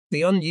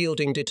The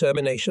unyielding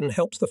determination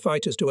helps the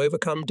fighters to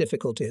overcome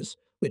difficulties,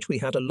 which we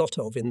had a lot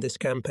of in this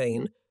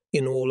campaign,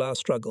 in all our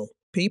struggle.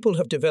 People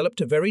have developed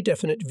a very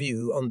definite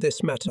view on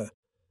this matter,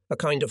 a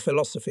kind of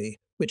philosophy,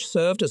 which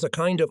served as a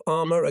kind of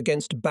armor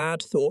against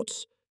bad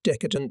thoughts,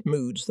 decadent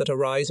moods that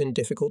arise in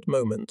difficult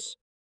moments.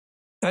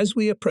 As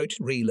we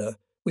approached Rila,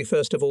 we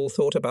first of all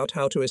thought about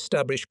how to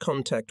establish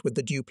contact with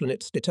the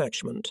Duplanets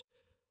detachment.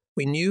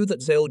 We knew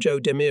that Zeljo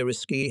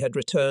Demirsky had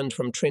returned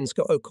from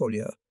Trinska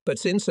Okolya, but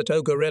since at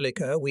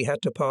Ogorelika we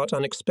had to part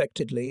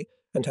unexpectedly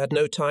and had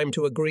no time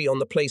to agree on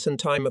the place and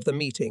time of the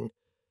meeting,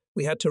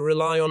 we had to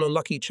rely on a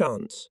lucky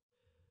chance.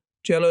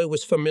 Jello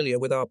was familiar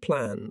with our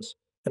plans,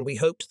 and we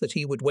hoped that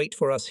he would wait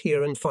for us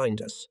here and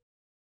find us.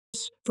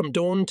 From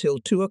dawn till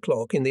 2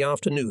 o'clock in the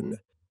afternoon,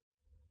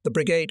 the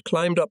brigade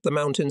climbed up the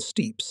mountain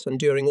steeps, and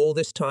during all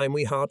this time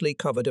we hardly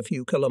covered a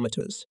few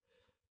kilometers.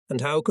 And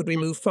how could we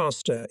move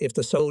faster if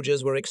the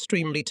soldiers were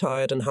extremely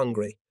tired and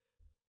hungry?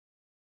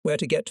 Where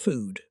to get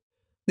food?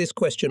 This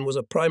question was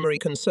a primary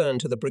concern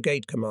to the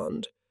brigade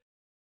command.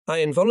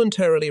 I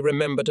involuntarily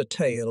remembered a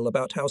tale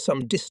about how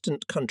some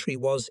distant country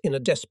was in a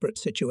desperate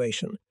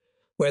situation,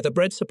 where the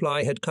bread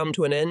supply had come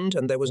to an end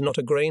and there was not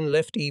a grain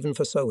left even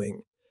for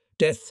sowing.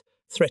 Death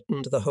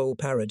threatened the whole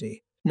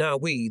parody. Now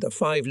we, the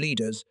 5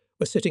 leaders,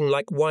 were sitting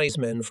like wise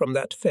men from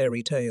that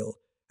fairy tale,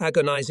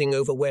 agonizing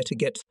over where to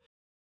get.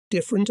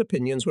 Different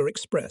opinions were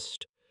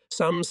expressed.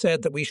 Some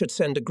said that we should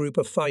send a group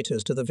of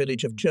fighters to the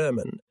village of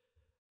German.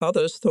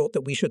 Others thought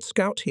that we should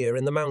scout here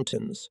in the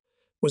mountains.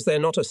 Was there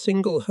not a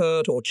single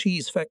herd or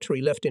cheese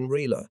factory left in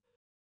Rila?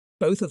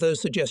 Both of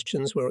those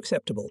suggestions were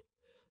acceptable.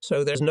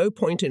 So there's no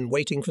point in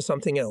waiting for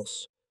something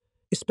else,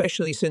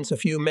 especially since a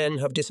few men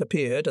have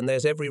disappeared and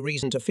there's every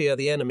reason to fear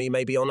the enemy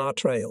may be on our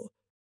trail.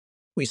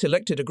 We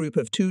selected a group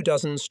of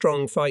 24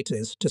 strong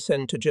fighters to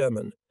send to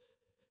German.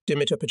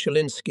 Dimitar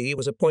Pechulinsky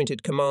was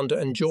appointed commander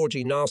and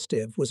Georgy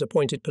Nastev was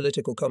appointed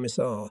political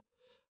commissar.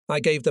 I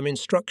gave them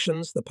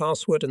instructions, the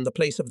password and the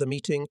place of the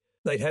meeting.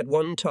 They had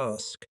one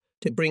task,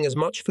 to bring as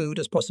much food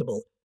as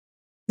possible.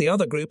 The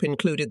other group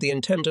included the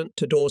intendant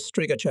Todor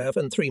Strigachev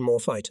and 3 more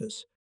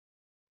fighters.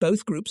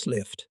 Both groups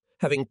left,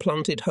 having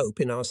planted hope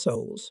in our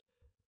souls.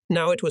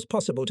 Now it was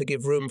possible to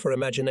give room for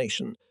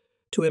imagination,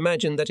 to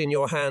imagine that in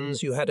your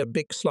hands you had a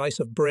big slice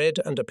of bread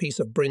and a piece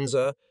of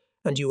brinza,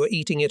 and you were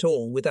eating it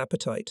all with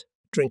appetite,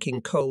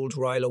 drinking cold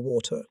Rila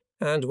water.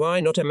 And why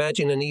not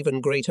imagine an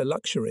even greater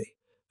luxury?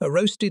 A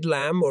roasted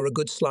lamb or a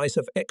good slice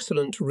of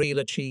excellent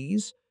Rila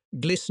cheese,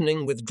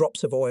 glistening with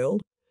drops of oil?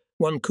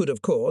 One could,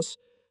 of course,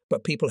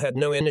 but people had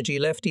no energy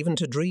left even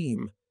to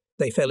dream.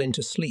 They fell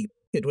into sleep.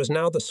 It was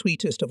now the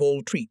sweetest of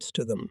all treats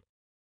to them.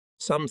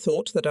 Some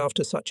thought that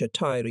after such a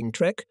tiring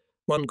trek,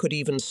 one could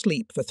even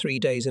sleep for 3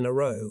 days in a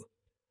row.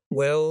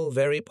 Well,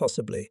 very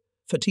possibly.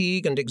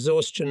 Fatigue and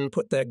exhaustion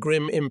put their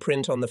grim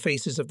imprint on the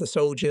faces of the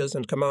soldiers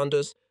and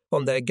commanders,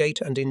 on their gait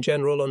and in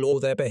general on all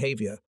their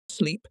behavior.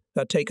 Sleep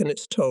had taken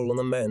its toll on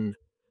the men,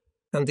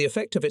 and the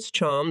effect of its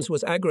charms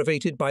was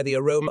aggravated by the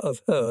aroma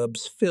of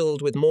herbs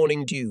filled with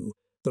morning dew,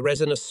 the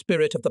resinous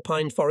spirit of the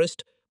pine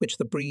forest which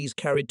the breeze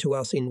carried to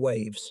us in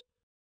waves.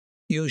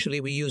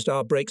 Usually we used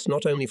our breaks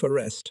not only for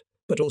rest,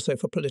 but also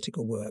for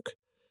political work.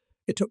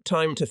 It took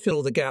time to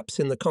fill the gaps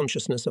in the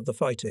consciousness of the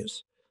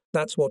fighters.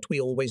 That's what we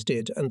always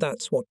did, and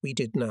that's what we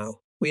did now.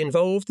 We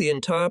involved the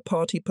entire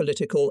party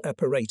political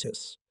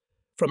apparatus,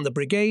 from the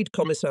brigade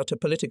commissar to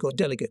political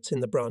delegates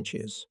in the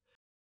branches.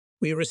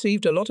 We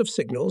received a lot of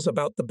signals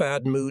about the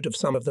bad mood of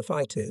some of the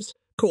fighters,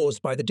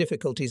 caused by the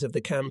difficulties of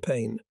the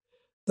campaign.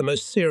 The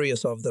most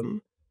serious of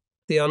them,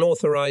 the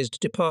unauthorized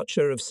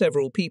departure of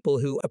several people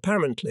who,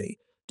 apparently,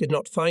 did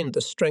not find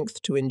the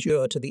strength to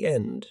endure to the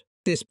end.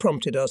 This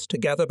prompted us to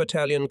gather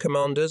battalion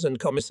commanders and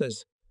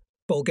commissars.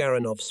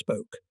 Bulgarinov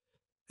spoke.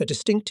 A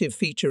distinctive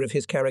feature of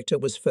his character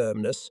was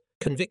firmness,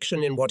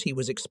 conviction in what he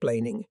was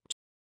explaining.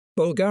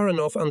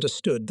 Bulgarinov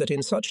understood that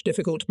in such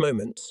difficult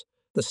moments,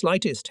 the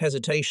slightest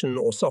hesitation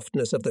or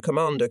softness of the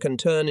commander can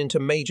turn into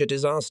major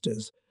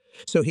disasters,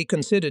 so he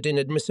considered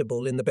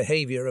inadmissible in the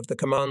behavior of the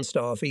command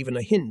staff even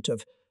a hint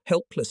of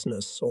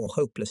helplessness or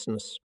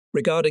hopelessness.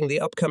 Regarding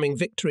the upcoming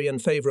victory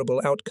and favorable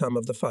outcome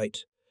of the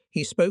fight,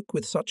 he spoke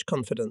with such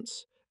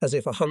confidence, as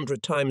if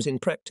 100 times in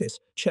practice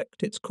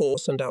checked its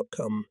course and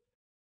outcome.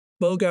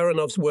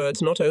 Bulgarinov's words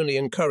not only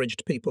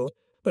encouraged people,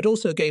 but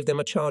also gave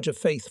them a charge of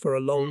faith for a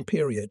long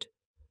period.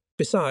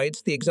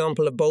 Besides, the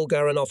example of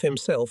Bulgarinov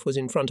himself was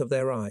in front of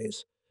their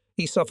eyes.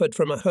 He suffered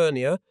from a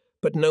hernia,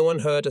 but no one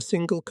heard a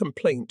single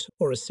complaint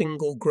or a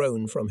single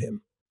groan from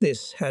him.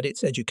 This had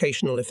its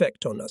educational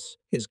effect on us,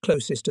 his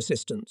closest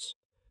assistants.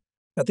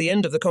 At the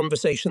end of the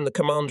conversation, the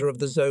commander of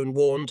the zone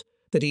warned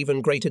that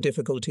even greater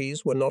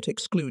difficulties were not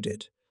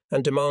excluded,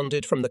 and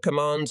demanded from the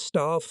command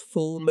staff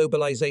full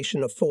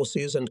mobilization of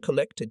forces and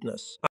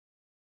collectedness.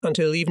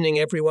 Until evening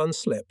everyone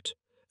slept.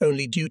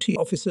 Only duty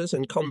officers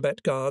and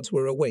combat guards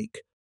were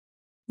awake.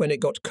 When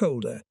it got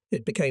colder,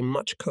 it became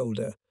much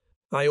colder.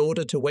 I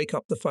ordered to wake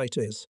up the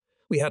fighters.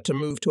 We had to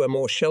move to a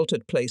more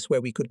sheltered place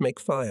where we could make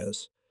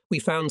fires. We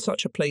found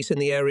such a place in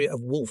the area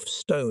of Wolf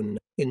Stone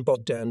in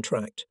Bogdan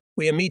Tract.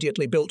 We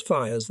immediately built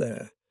fires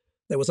there.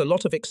 There was a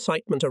lot of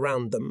excitement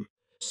around them.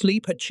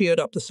 Sleep had cheered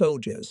up the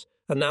soldiers,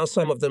 and now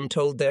some of them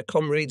told their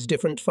comrades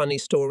different funny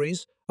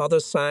stories,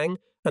 others sang,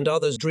 and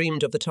others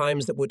dreamed of the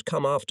times that would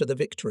come after the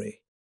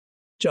victory.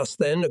 Just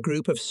then, a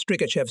group of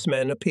Strigachev's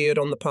men appeared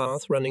on the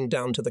path running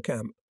down to the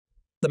camp.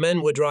 The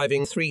men were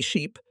driving 3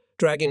 sheep,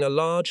 dragging a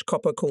large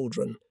copper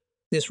cauldron.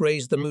 This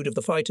raised the mood of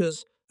the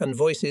fighters, and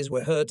voices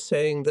were heard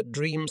saying that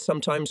dreams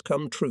sometimes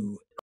come true.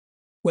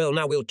 "Well,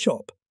 now we'll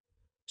chop,"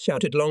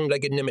 shouted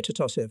long-legged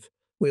Nimitatosev.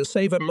 "We'll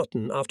save a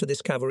mutton after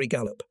this cavalry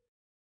gallop."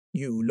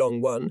 "You,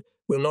 Long One,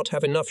 will not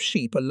have enough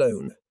sheep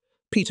alone,"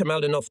 Peter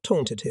Malinov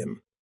taunted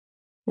him.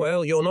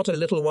 "Well, you're not a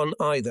little one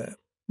either,"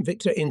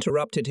 Victor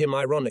interrupted him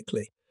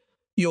ironically.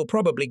 "You'll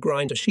probably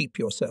grind a sheep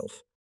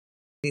yourself."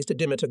 Mr.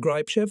 Dimitar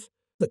Grybchev,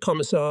 the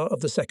commissar of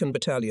the 2nd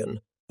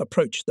Battalion,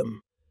 approached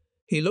them.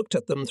 He looked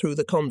at them through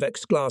the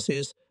convex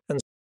glasses and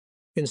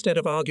said, "Instead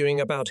of arguing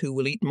about who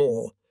will eat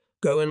more,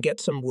 go and get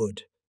some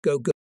wood. Go.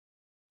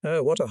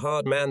 Oh, what a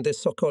hard man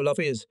this Sokolov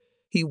is.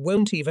 He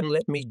won't even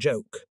let me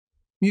joke."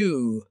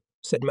 "You,"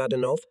 said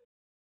Madanov.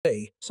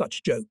 "Hey,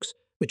 such jokes,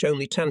 which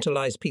only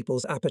tantalize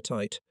people's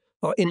appetite,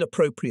 are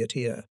inappropriate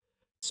here,"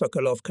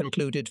 Sokolov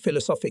concluded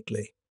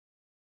philosophically.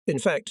 In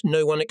fact,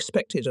 no one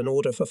expected an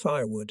order for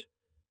firewood.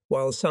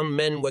 While some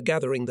men were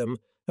gathering them,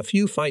 a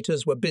few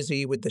fighters were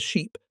busy with the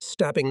sheep,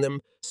 stabbing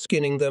them,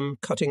 skinning them,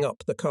 cutting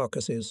up the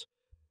carcasses.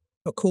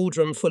 A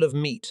cauldron full of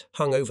meat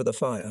hung over the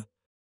fire.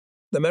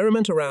 The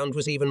merriment around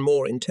was even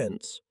more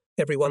intense.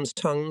 Everyone's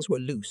tongues were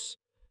loose.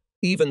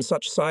 Even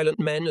such silent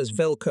men as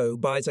Velko,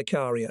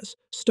 Bizakarias,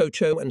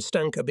 Stocho and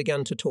Stanka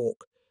began to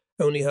talk.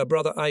 Only her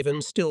brother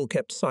Ivan still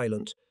kept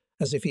silent,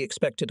 as if he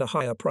expected a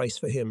higher price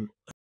for him.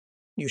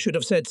 "You should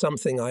have said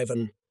something,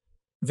 Ivan,"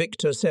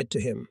 Victor said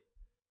to him.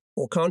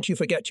 "Or can't you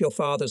forget your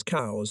father's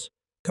cows?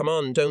 Come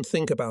on, don't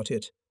think about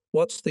it.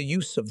 What's the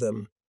use of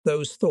them,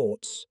 those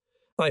thoughts?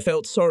 I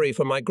felt sorry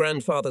for my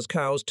grandfather's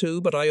cows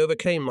too, but I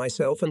overcame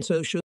myself, and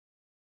so should."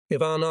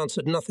 Ivan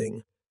answered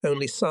nothing,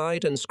 only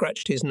sighed and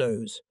scratched his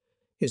nose.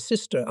 His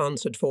sister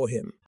answered for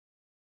him.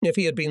 If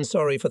he had been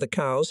sorry for the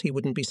cows, he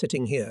wouldn't be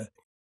sitting here.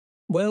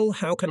 Well,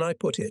 how can I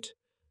put it?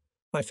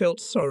 I felt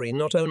sorry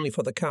not only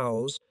for the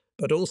cows,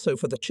 but also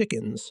for the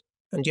chickens,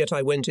 and yet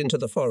I went into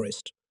the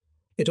forest.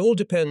 It all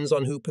depends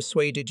on who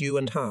persuaded you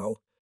and how.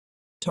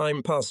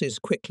 Time passes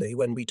quickly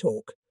when we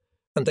talk.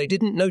 And they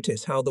didn't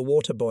notice how the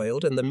water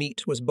boiled and the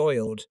meat was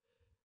boiled.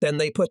 Then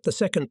they put the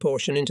second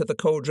portion into the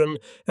cauldron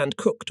and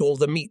cooked all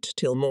the meat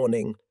till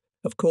morning.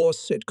 Of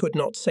course, it could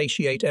not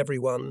satiate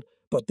everyone,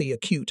 but the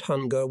acute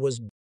hunger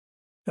was.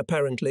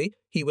 Apparently,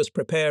 he was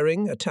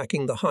preparing,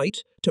 attacking the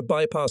height, to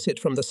bypass it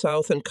from the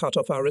south and cut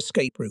off our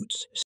escape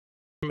routes.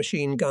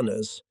 Machine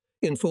gunners,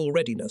 in full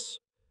readiness.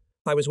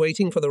 I was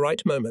waiting for the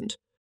right moment.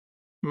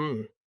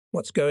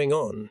 What's going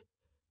on?"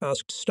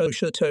 asked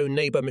Stochateau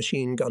neighbour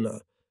machine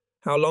gunner.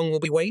 "How long will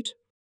we wait?"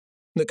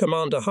 "The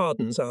commander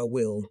hardens our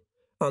will,"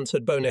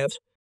 answered Bonev.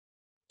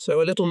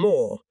 "So a little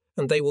more,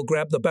 and they will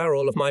grab the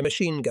barrel of my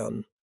machine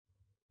gun."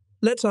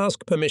 "Let's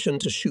ask permission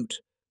to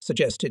shoot,"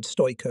 suggested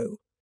Stoiko.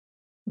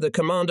 "The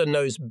commander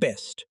knows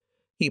best.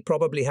 He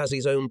probably has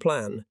his own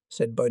plan,"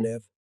 said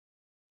Bonev.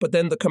 But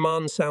then the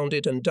command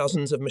sounded and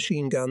dozens of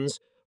machine guns,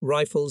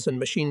 rifles and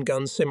machine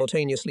guns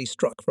simultaneously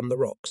struck from the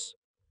rocks.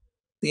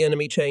 The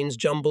enemy chains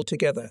jumbled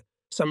together.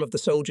 Some of the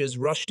soldiers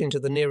rushed into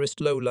the nearest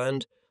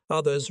lowland,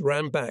 others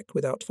ran back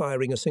without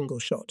firing a single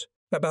shot.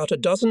 About a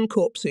dozen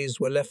corpses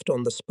were left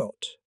on the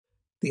spot.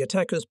 The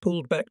attackers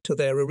pulled back to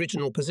their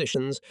original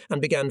positions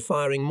and began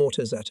firing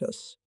mortars at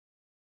us.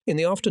 In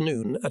the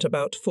afternoon, at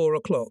about 4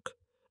 o'clock,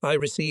 I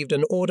received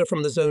an order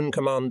from the zone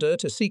commander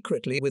to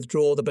secretly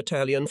withdraw the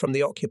battalion from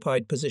the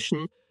occupied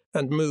position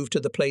and move to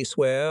the place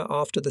where,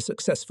 after the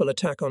successful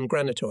attack on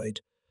Granitoid,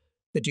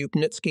 the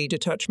Dupnitsky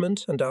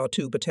detachment and our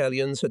 2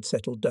 battalions had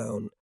settled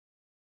down.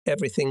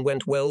 Everything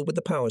went well with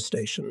the power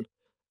station.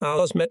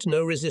 Ours met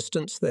no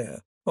resistance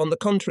there. On the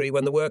contrary,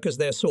 when the workers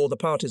there saw the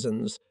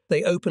partisans,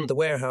 they opened the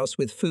warehouse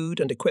with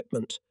food and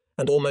equipment,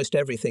 and almost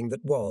everything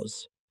that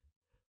was.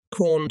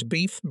 Corned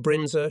beef,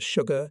 brinza,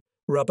 sugar,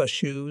 rubber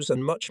shoes,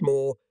 and much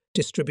more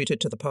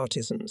distributed to the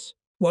partisans.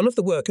 One of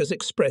the workers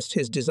expressed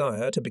his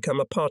desire to become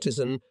a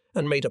partisan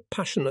and made a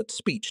passionate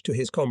speech to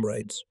his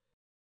comrades.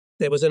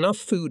 There was enough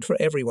food for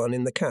everyone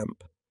in the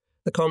camp.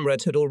 The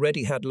comrades had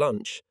already had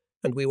lunch,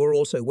 and we were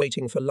also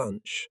waiting for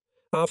lunch.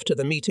 After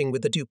the meeting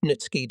with the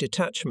Dupnitsky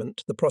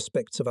detachment, the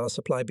prospects of our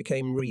supply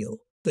became real.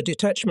 The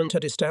detachment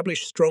had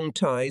established strong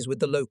ties with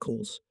the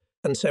locals,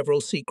 and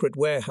several secret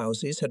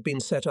warehouses had been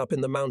set up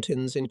in the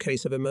mountains in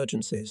case of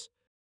emergencies.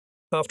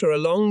 After a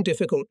long,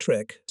 difficult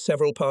trek,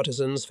 several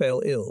partisans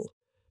fell ill.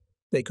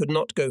 They could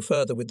not go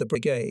further with the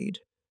brigade.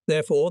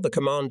 Therefore, the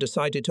command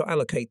decided to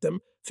allocate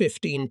them,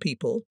 15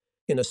 people,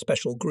 in a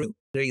special group.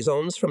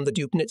 Liaisons from the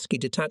Dupnitsky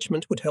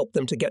detachment would help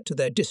them to get to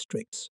their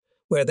districts,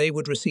 where they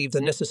would receive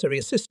the necessary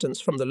assistance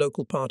from the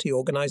local party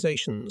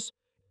organizations.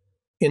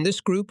 In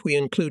this group we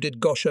included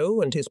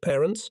Gosho and his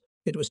parents.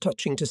 It was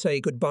touching to say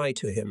goodbye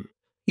to him.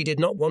 He did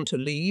not want to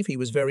leave, he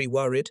was very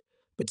worried,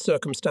 but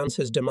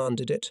circumstances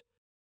demanded it.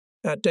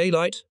 At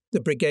daylight, the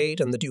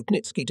brigade and the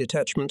Dupnitsky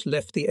detachment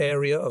left the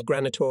area of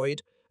Granitoid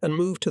and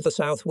moved to the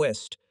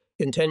southwest,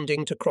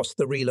 intending to cross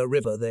the Rila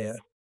River there.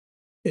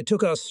 It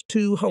took us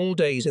 2 whole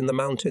days in the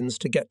mountains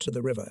to get to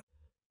the river.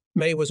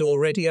 May was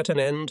already at an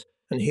end,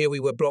 and here we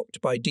were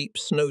blocked by deep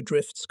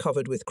snowdrifts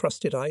covered with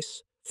crusted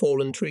ice,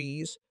 fallen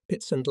trees,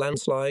 pits and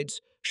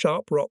landslides,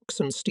 sharp rocks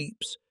and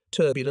steeps,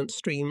 turbulent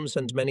streams,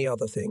 and many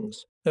other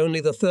things. Only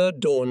the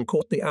third dawn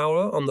caught the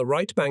hour on the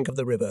right bank of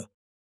the river.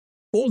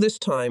 All this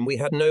time we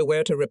had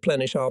nowhere to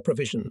replenish our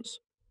provisions.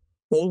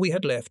 All we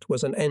had left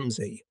was an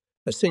enzi,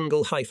 a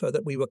single heifer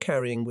that we were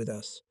carrying with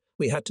us.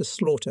 We had to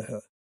slaughter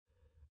her.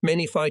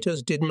 Many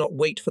fighters did not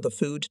wait for the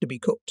food to be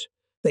cooked.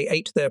 They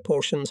ate their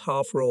portions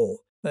half raw.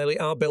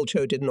 Our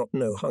Belcho did not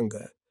know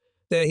hunger.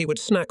 There he would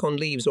snack on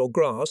leaves or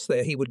grass,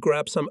 there he would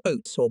grab some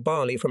oats or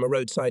barley from a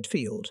roadside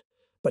field.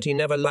 But he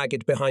never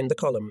lagged behind the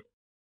column.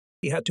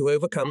 He had to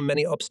overcome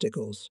many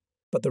obstacles,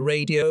 but the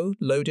radio,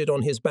 loaded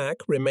on his back,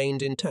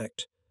 remained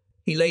intact.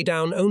 He lay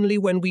down only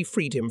when we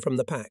freed him from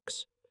the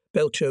packs.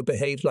 Belcho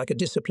behaved like a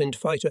disciplined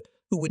fighter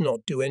who would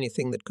not do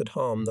anything that could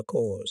harm the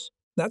cause.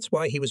 That's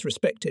why he was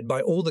respected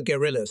by all the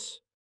guerrillas.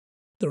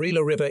 The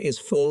Rila River is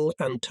full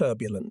and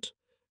turbulent.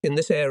 In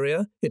this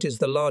area, it is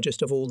the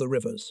largest of all the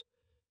rivers.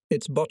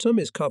 Its bottom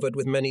is covered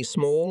with many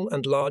small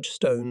and large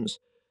stones.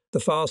 The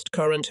fast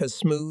current has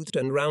smoothed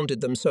and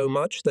rounded them so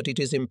much that it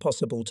is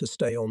impossible to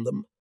stay on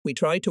them. We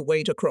tried to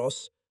wade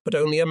across, but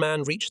only a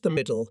man reached the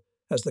middle,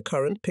 as the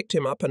current picked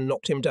him up and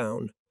knocked him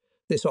down.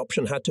 This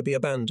option had to be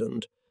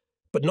abandoned.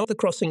 But not the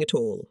crossing at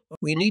all.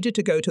 We needed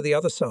to go to the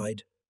other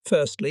side,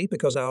 firstly,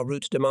 because our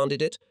route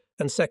demanded it,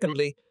 and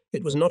secondly,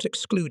 it was not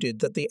excluded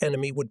that the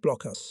enemy would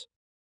block us.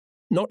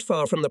 Not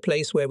far from the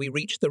place where we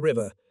reached the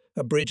river,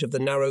 a bridge of the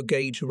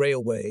narrow-gauge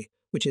railway,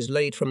 which is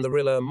laid from the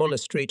Rila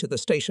Monastery to the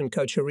station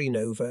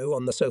Kocherinovo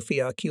on the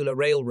Sofia-Kula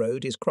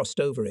Railroad, is crossed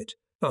over it.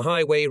 A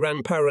highway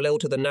ran parallel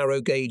to the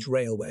narrow-gauge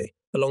railway,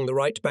 along the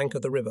right bank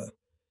of the river.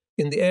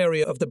 In the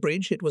area of the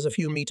bridge, it was a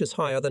few meters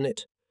higher than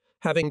it.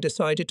 Having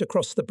decided to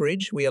cross the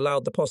bridge, we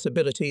allowed the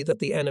possibility that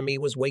the enemy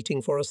was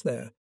waiting for us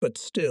there. But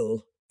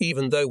still,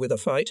 even though with a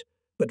fight,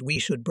 but we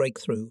should break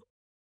through.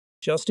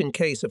 Just in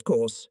case, of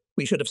course,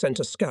 we should have sent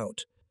a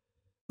scout.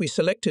 We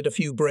selected a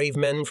few brave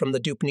men from the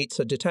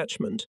Dupnitsa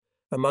detachment.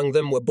 Among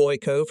them were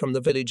Boyko from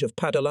the village of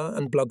Padala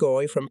and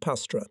Blagoy from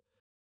Pastra.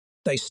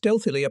 They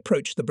stealthily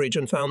approached the bridge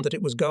and found that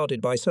it was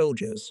guarded by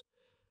soldiers.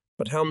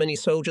 But how many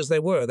soldiers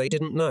there were, they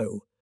didn't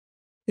know.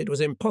 It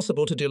was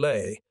impossible to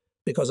delay,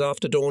 because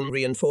after dawn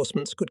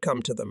reinforcements could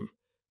come to them.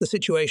 The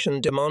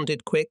situation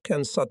demanded quick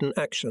and sudden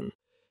action.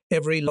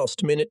 Every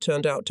lost minute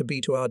turned out to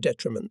be to our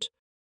detriment.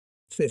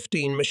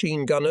 15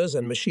 machine gunners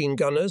and machine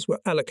gunners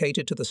were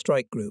allocated to the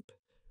strike group.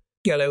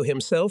 Gello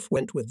himself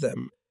went with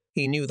them.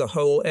 He knew the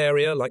whole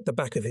area like the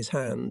back of his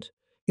hand.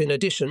 In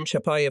addition,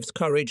 Chapayev's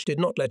courage did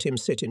not let him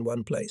sit in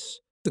one place.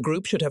 The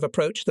group should have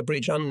approached the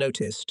bridge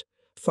unnoticed,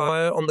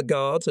 fire on the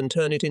guards and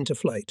turn it into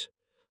flight.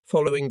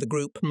 Following, the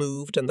group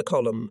moved and the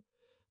column.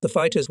 The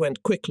fighters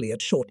went quickly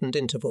at shortened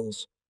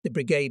intervals. The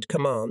brigade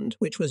command,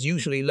 which was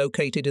usually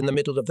located in the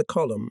middle of the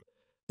column,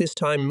 this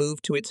time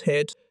moved to its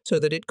head so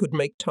that it could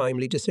make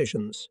timely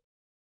decisions.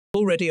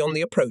 Already on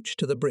the approach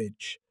to the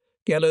bridge,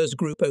 Gello's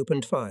group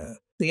opened fire.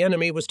 The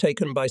enemy was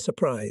taken by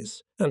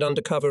surprise, and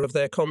under cover of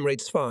their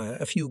comrades' fire,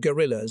 a few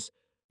guerrillas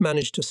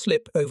managed to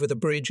slip over the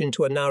bridge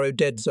into a narrow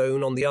dead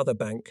zone on the other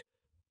bank,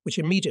 which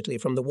immediately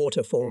from the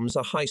water forms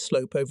a high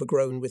slope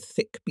overgrown with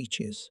thick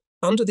beeches.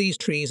 Under these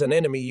trees an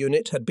enemy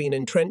unit had been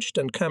entrenched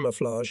and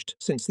camouflaged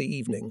since the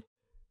evening.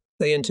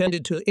 They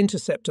intended to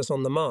intercept us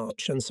on the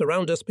march and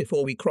surround us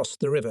before we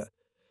crossed the river.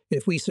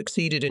 If we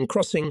succeeded in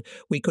crossing,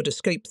 we could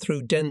escape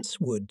through dense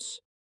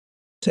woods.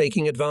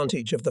 Taking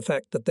advantage of the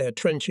fact that their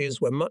trenches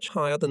were much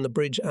higher than the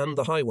bridge and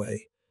the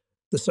highway,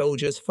 the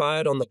soldiers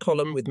fired on the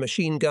column with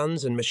machine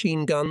guns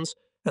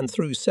and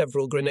threw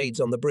several grenades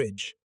on the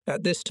bridge.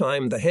 At this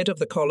time, the head of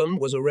the column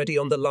was already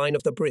on the line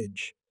of the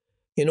bridge.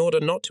 In order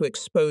not to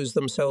expose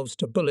themselves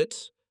to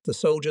bullets, the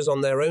soldiers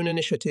on their own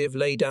initiative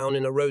lay down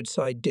in a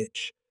roadside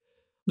ditch.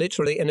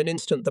 Literally in an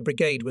instant the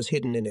brigade was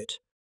hidden in it.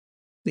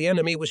 The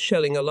enemy was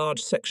shelling a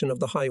large section of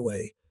the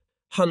highway.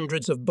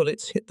 Hundreds of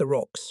bullets hit the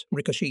rocks,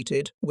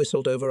 ricocheted,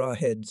 whistled over our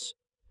heads.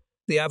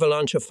 The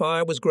avalanche of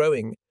fire was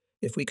growing.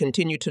 If we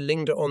continued to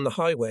linger on the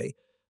highway,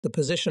 the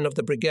position of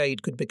the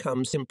brigade could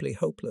become simply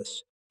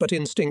hopeless. But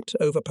instinct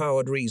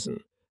overpowered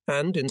reason,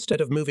 and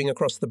instead of moving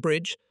across the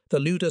bridge, the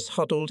Ludus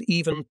huddled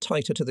even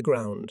tighter to the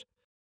ground.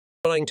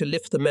 Trying to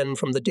lift the men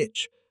from the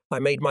ditch, I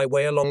made my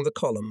way along the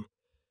column,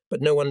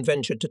 but no one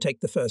ventured to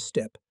take the first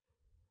step.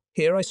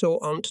 Here I saw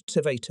Aunt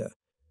Tseveta.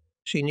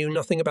 She knew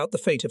nothing about the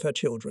fate of her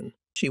children.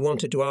 She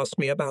wanted to ask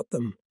me about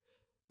them.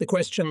 The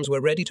questions were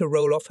ready to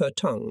roll off her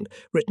tongue,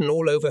 written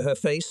all over her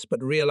face,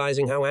 but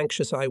realizing how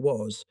anxious I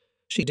was,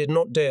 she did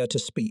not dare to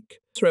speak.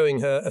 Throwing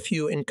her a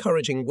few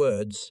encouraging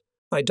words,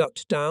 I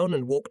ducked down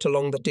and walked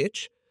along the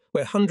ditch,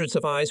 where hundreds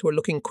of eyes were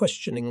looking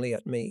questioningly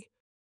at me.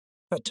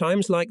 At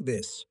times like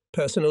this,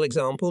 personal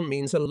example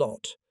means a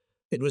lot.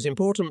 It was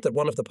important that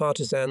one of the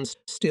partisans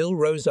still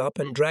rose up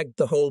and dragged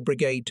the whole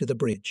brigade to the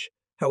bridge.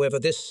 However,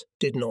 this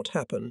did not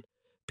happen.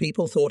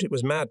 People thought it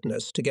was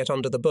madness to get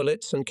under the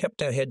bullets and kept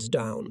their heads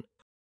down.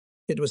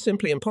 It was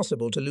simply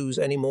impossible to lose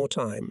any more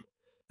time.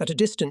 At a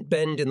distant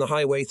bend in the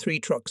highway, 3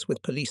 trucks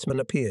with policemen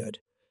appeared.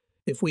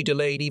 If we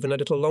delayed even a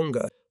little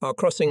longer, our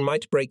crossing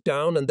might break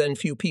down and then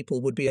few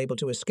people would be able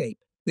to escape.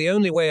 The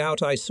only way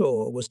out I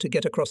saw was to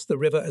get across the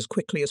river as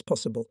quickly as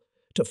possible,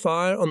 to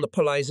fire on the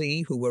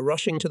Polizei who were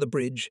rushing to the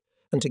bridge,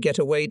 and to get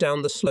away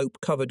down the slope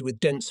covered with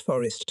dense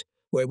forest,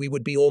 where we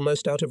would be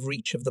almost out of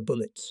reach of the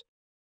bullets.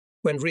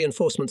 When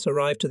reinforcements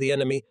arrived to the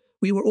enemy,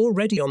 we were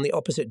already on the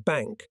opposite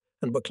bank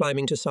and were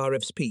climbing to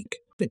Sarev's Peak.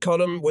 The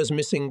column was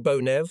missing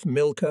Bonev,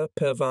 Milka,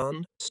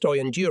 Pervan,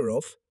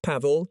 Stoyanjurov,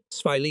 Pavel,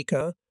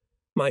 Svailika,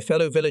 my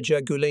fellow villager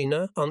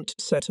Gulena, Ant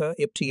Seta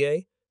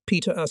Iptie,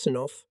 Peter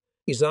Asinov,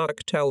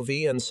 Isaac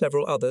Talvi, and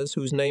several others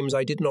whose names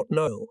I did not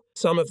know.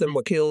 Some of them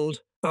were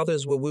killed,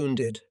 others were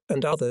wounded,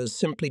 and others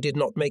simply did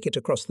not make it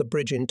across the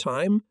bridge in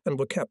time and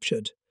were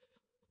captured.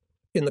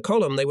 In the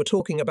column they were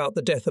talking about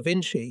the death of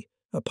Inchi,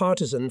 a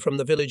partisan from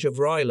the village of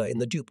Ryla in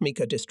the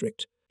Dupmika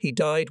district. He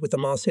died with the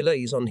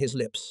Marseillaise on his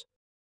lips.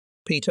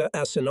 Peter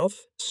Asinov,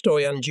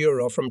 Stoyan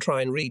Jurov from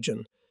Trine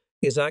region,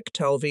 Isaac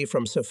Talvi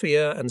from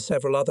Sofia, and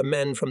several other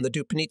men from the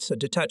Dupnitsa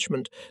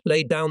detachment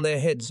laid down their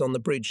heads on the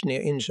bridge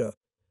near Inja.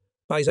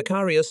 By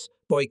Zacharias,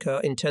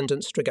 Boyka,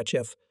 Intendant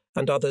Strigachev,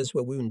 and others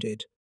were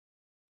wounded.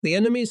 The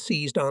enemy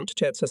seized Aunt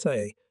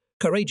Chetsasay.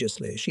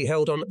 Courageously, she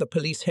held on at the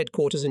police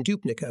headquarters in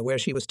Dupnica, where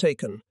she was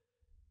taken.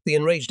 The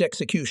enraged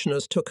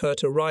executioners took her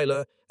to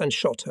Ryla and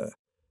shot her.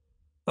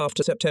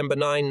 After September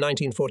 9,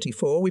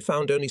 1944, we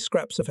found only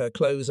scraps of her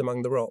clothes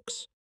among the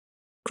rocks.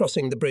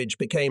 Crossing the bridge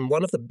became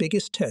one of the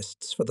biggest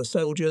tests for the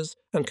soldiers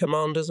and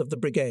commanders of the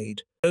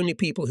brigade, only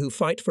people who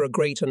fight for a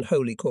great and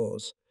holy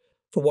cause.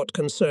 For what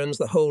concerns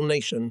the whole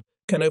nation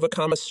can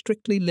overcome a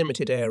strictly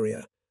limited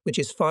area, which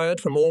is fired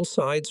from all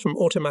sides from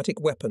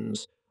automatic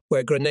weapons,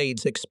 where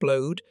grenades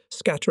explode,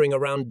 scattering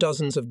around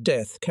dozens of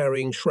death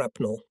carrying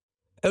shrapnel.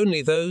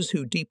 Only those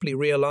who deeply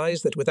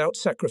realize that without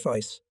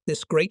sacrifice,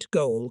 this great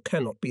goal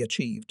cannot be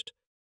achieved.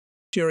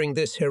 During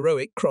this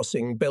heroic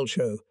crossing,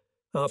 Belcho,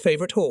 our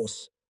favorite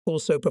horse,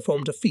 also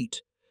performed a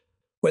feat.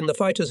 When the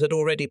fighters had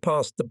already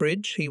passed the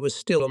bridge, he was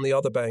still on the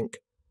other bank.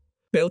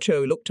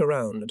 Belcho looked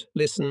around,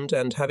 listened,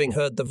 and having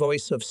heard the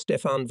voice of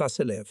Stefan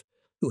Vasilev,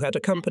 who had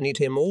accompanied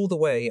him all the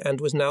way and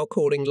was now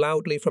calling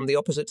loudly from the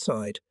opposite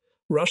side,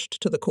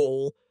 rushed to the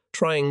call,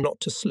 trying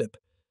not to slip.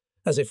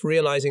 As if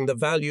realizing the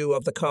value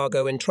of the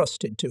cargo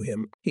entrusted to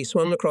him, he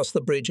swung across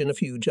the bridge in a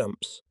few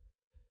jumps.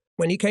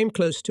 When he came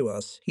close to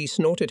us, he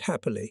snorted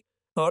happily,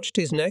 arched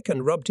his neck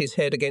and rubbed his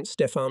head against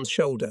Stefan's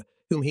shoulder,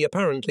 whom he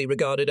apparently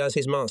regarded as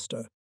his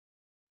master.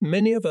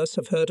 Many of us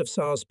have heard of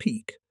Sar's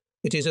Peak.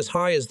 It is as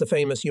high as the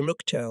famous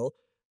Yumukchel,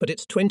 but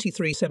its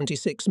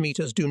 2376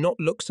 meters do not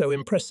look so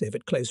impressive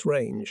at close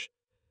range.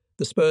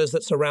 The spurs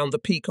that surround the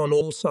peak on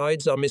all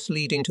sides are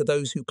misleading to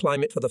those who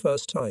climb it for the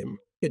first time.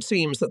 It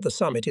seems that the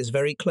summit is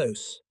very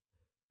close.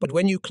 But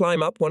when you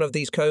climb up one of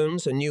these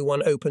cones, a new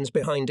one opens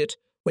behind it.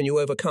 When you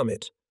overcome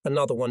it,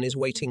 another one is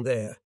waiting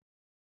there.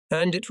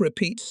 And it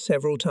repeats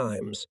several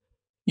times.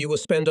 You will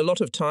spend a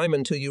lot of time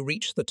until you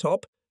reach the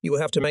top. You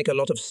will have to make a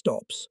lot of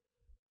stops.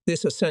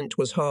 This ascent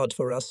was hard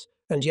for us,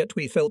 and yet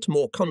we felt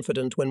more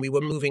confident when we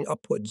were moving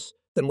upwards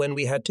than when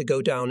we had to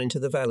go down into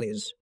the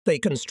valleys. They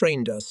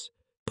constrained us,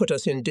 put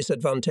us in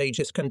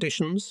disadvantageous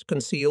conditions,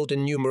 concealed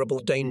innumerable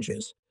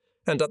dangers,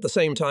 and at the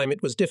same time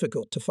it was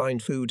difficult to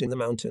find food in the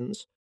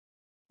mountains.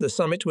 The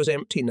summit was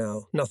empty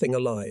now, nothing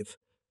alive.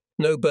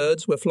 No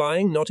birds were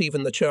flying, not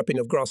even the chirping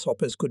of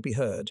grasshoppers could be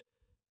heard.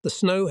 The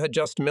snow had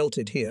just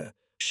melted here.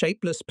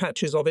 Shapeless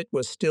patches of it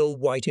were still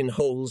white in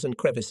holes and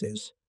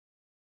crevices.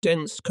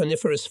 Dense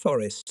coniferous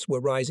forests were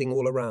rising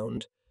all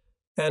around,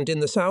 and in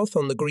the south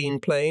on the green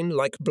plain,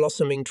 like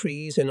blossoming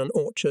trees in an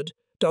orchard,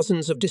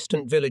 dozens of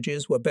distant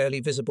villages were barely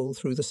visible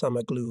through the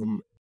summer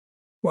gloom.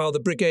 While the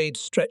brigade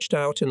stretched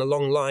out in a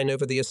long line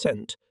over the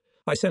ascent,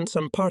 I sent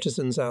some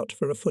partisans out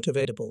for a foot of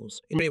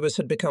edibles. Many of us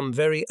had become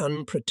very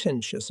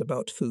unpretentious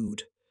about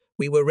food.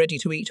 We were ready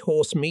to eat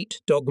horse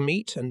meat, dog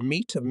meat, and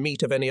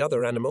meat of any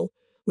other animal,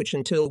 which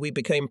until we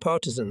became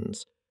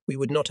partisans, we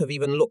would not have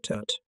even looked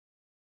at.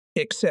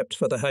 Except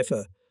for the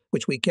heifer,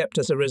 which we kept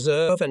as a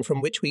reserve and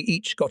from which we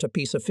each got a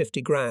piece of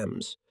 50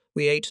 grams.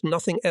 We ate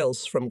nothing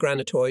else from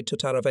Granitoid to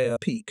Taravea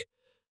Peak.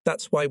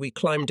 That's why we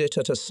climbed it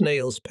at a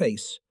snail's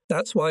pace.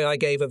 That's why I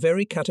gave a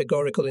very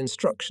categorical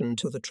instruction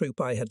to the troop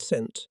I had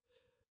sent.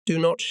 Do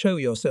not show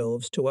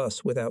yourselves to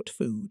us without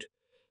food.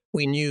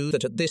 We knew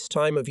that at this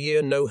time of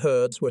year no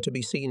herds were to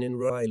be seen in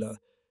Ryla,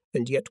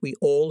 and yet we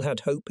all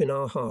had hope in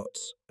our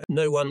hearts.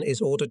 No one is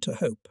ordered to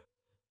hope,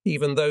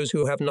 even those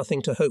who have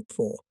nothing to hope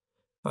for.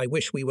 I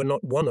wish we were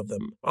not one of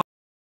them.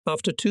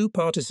 After 2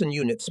 partisan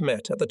units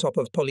met at the top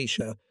of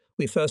Polisha,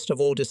 we first of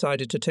all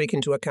decided to take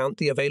into account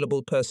the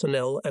available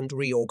personnel and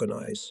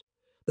reorganize.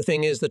 The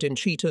thing is that in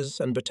cheetahs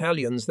and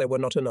battalions there were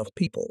not enough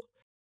people.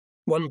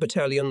 One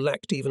battalion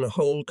lacked even a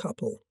whole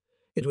couple.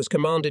 It was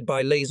commanded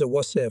by Lazer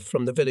Wasef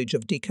from the village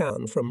of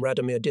Dikan from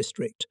Radomir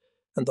district,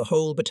 and the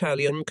whole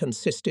battalion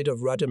consisted of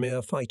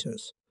Radomir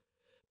fighters.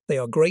 They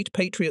are great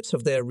patriots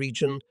of their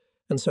region,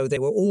 and so they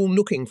were all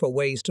looking for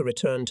ways to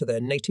return to their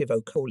native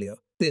Okolia.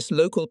 This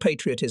local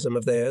patriotism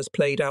of theirs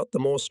played out the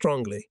more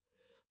strongly,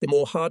 the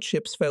more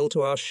hardships fell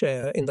to our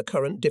share in the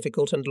current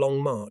difficult and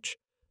long march.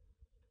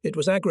 It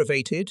was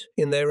aggravated,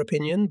 in their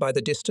opinion, by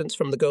the distance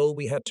from the goal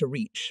we had to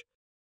reach.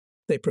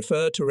 They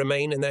preferred to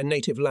remain in their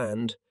native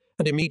land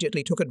and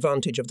immediately took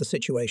advantage of the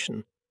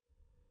situation.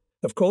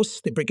 Of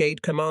course, the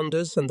brigade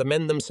commanders and the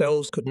men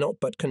themselves could not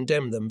but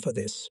condemn them for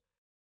this.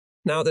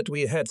 Now that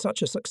we had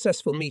such a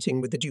successful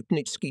meeting with the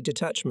Dupnitsky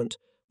detachment,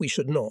 we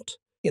should not,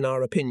 in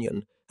our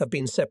opinion, have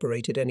been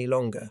separated any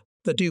longer.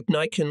 The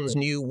Dupnikins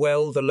knew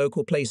well the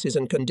local places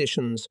and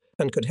conditions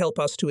and could help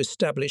us to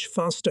establish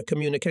faster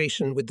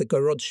communication with the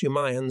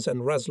Gorodshumyans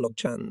and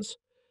Razlogchans,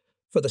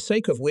 for the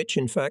sake of which,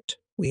 in fact,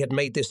 we had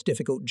made this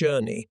difficult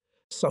journey,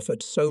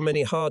 suffered so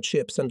many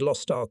hardships and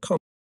lost our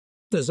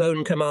The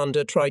zone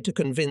commander tried to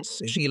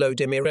convince Zhilo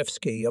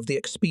Demirevsky of the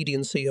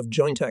expediency of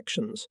joint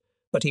actions,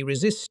 but he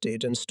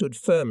resisted and stood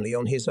firmly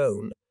on his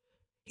own.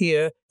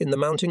 Here, in the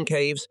mountain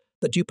caves,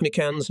 the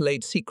Dupnikans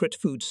laid secret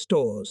food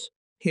stores.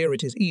 Here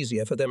it is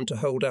easier for them to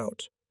hold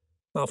out.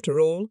 After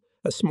all,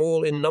 a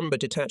small in-number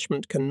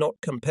detachment cannot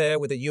compare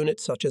with a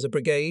unit such as a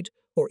brigade,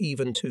 or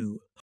even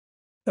two.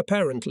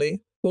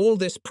 Apparently, all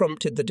this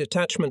prompted the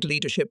detachment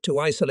leadership to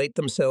isolate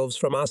themselves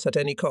from us at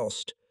any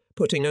cost,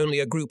 putting only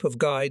a group of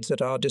guides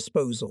at our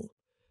disposal.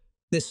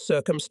 This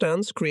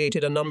circumstance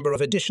created a number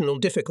of additional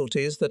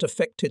difficulties that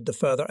affected the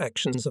further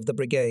actions of the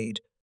brigade.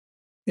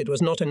 It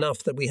was not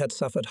enough that we had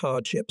suffered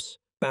hardships,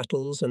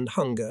 battles, and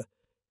hunger,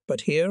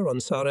 but here on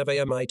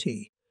Saraveya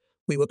Mighty,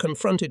 we were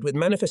confronted with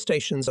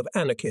manifestations of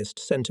anarchist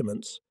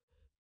sentiments.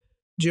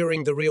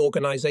 During the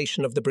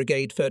reorganization of the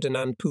brigade,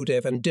 Ferdinand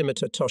Pudev and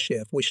Dimitar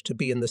Toshev wished to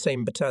be in the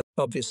same battalion.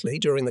 Obviously,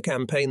 during the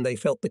campaign they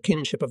felt the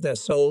kinship of their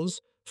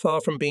souls,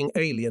 far from being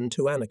alien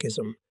to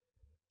anarchism.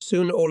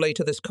 Sooner or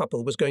later this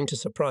couple was going to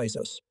surprise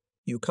us.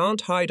 You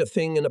can't hide a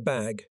thing in a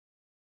bag.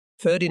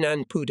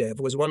 Ferdinand Pudev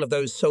was one of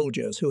those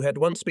soldiers who had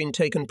once been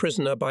taken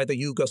prisoner by the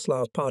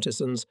Yugoslav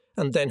partisans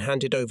and then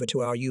handed over to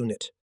our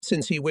unit.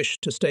 Since he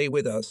wished to stay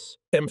with us,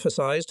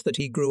 emphasized that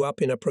he grew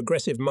up in a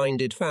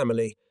progressive-minded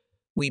family,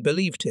 we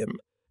believed him,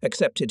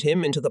 accepted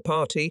him into the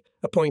party,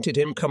 appointed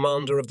him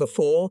commander of the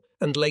 4,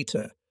 and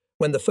later,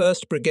 when the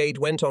 1st Brigade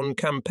went on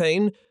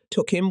campaign,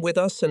 took him with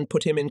us and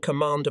put him in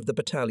command of the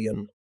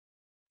battalion.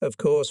 Of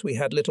course, we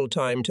had little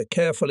time to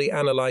carefully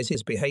analyze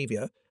his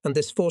behavior, and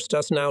this forced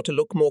us now to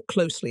look more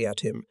closely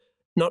at him,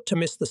 not to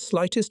miss the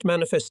slightest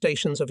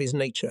manifestations of his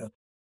nature.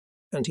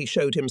 And he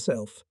showed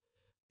himself.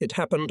 It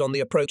happened on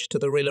the approach to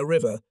the Rila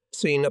River,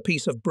 seeing a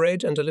piece of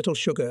bread and a little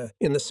sugar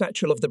in the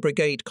satchel of the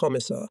brigade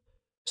commissar,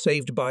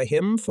 saved by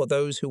him for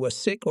those who were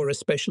sick or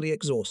especially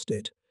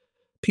exhausted.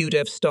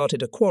 Pudev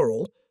started a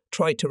quarrel,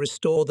 tried to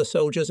restore the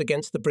soldiers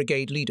against the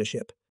brigade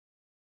leadership.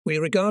 We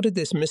regarded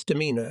this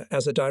misdemeanor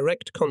as a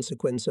direct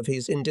consequence of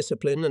his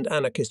indiscipline and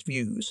anarchist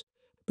views,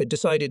 but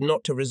decided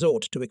not to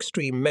resort to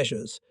extreme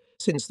measures,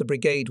 since the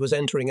brigade was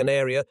entering an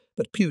area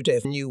that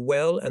Pudev knew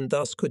well and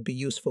thus could be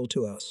useful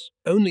to us.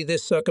 Only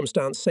this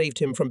circumstance saved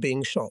him from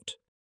being shot.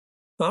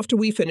 After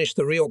we finished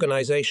the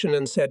reorganization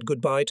and said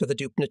goodbye to the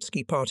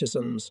Dupnitsky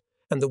partisans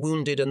and the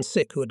wounded and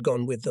sick who had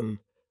gone with them,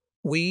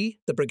 we,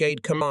 the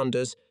brigade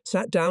commanders,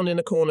 sat down in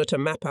a corner to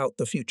map out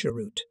the future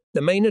route.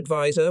 The main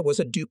advisor was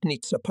a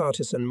Dupnitsa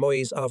partisan,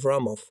 Moise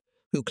Avramov,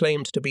 who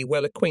claimed to be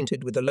well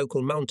acquainted with the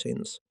local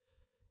mountains.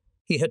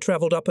 He had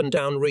travelled up and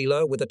down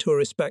Rila with a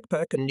tourist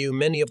backpack and knew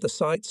many of the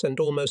sites and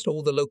almost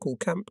all the local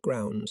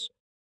campgrounds.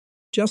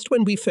 Just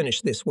when we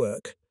finished this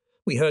work,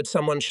 we heard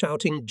someone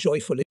shouting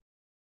joyfully,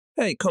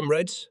 "Hey,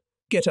 comrades,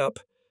 get up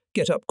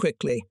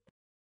quickly."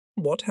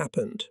 "What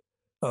happened?"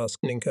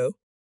 asked Ninko.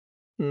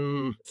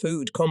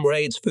 Food,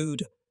 comrades,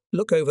 food.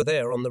 Look over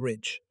there on the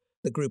ridge.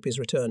 The group is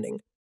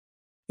returning."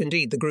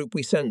 Indeed, the group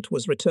we sent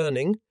was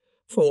returning,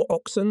 4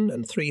 oxen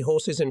and 3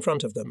 horses in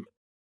front of them.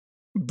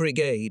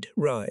 "Brigade,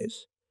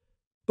 rise."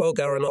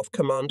 Bolgaranov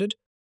commanded.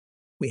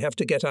 "We have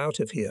to get out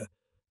of here.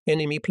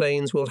 Enemy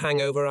planes will hang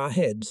over our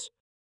heads."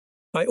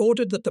 I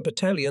ordered that the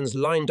battalions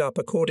lined up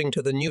according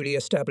to the newly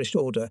established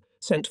order,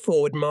 sent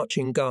forward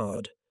marching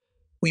guard.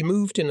 We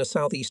moved in a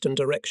southeastern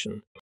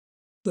direction.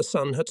 The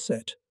sun had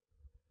set.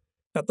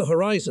 At the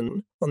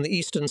horizon, on the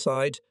eastern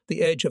side,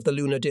 the edge of the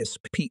lunar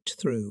disk peeked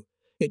through.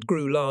 It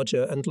grew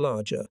larger and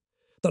larger.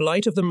 The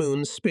light of the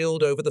moon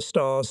spilled over the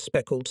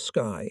star-speckled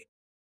sky.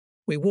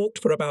 We walked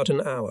for about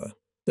an hour.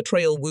 The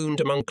trail wound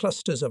among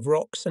clusters of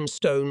rocks and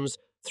stones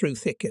through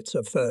thickets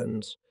of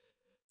ferns.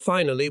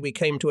 Finally, we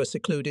came to a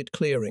secluded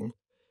clearing.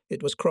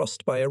 It was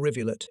crossed by a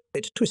rivulet.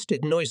 It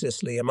twisted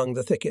noiselessly among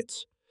the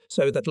thickets,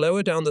 so that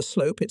lower down the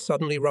slope it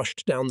suddenly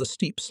rushed down the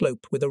steep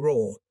slope with a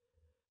roar.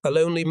 A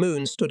lonely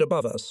moon stood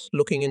above us,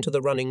 looking into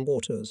the running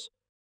waters.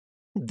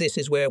 "This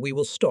is where we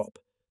will stop,"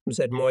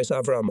 said Moise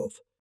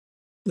Avramov.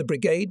 The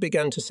brigade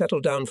began to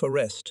settle down for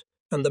rest,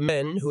 and the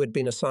men, who had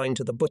been assigned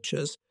to the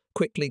butchers,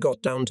 quickly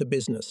got down to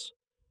business.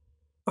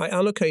 I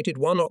allocated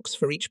 1 ox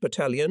for each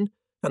battalion,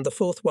 and the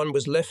 4th one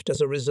was left as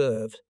a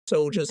reserve.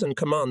 Soldiers and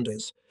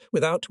commanders,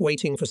 without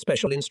waiting for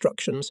special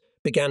instructions,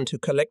 began to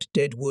collect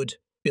dead wood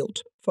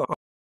built for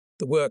ox.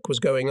 The work was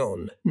going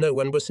on. No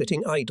one was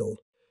sitting idle.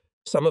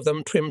 Some of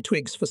them trimmed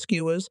twigs for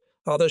skewers,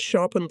 others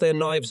sharpened their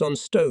knives on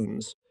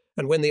stones,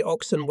 and when the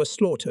oxen were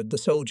slaughtered, the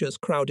soldiers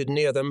crowded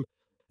near them,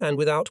 and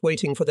without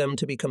waiting for them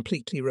to be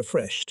completely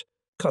refreshed,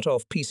 cut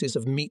off pieces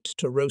of meat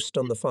to roast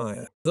on the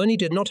fire. They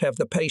did not have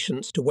the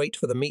patience to wait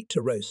for the meat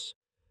to roast.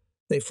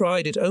 They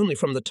fried it only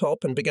from the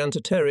top and began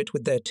to tear it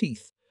with their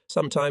teeth,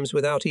 sometimes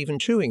without even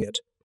chewing it.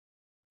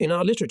 In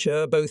our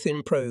literature, both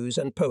in prose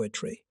and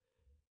poetry,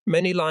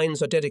 many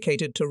lines are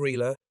dedicated to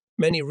Rila.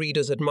 Many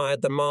readers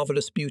admired the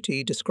marvellous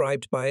beauty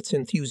described by its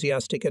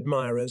enthusiastic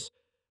admirers,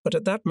 but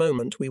at that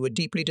moment we were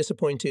deeply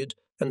disappointed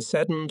and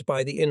saddened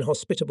by the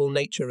inhospitable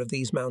nature of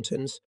these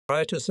mountains,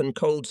 riotous and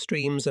cold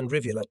streams and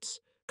rivulets,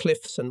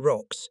 cliffs and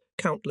rocks,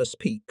 countless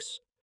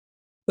peaks.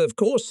 Of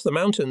course, the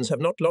mountains have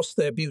not lost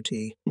their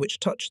beauty, which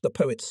touched the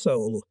poet's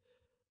soul.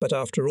 But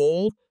after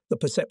all, the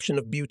perception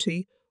of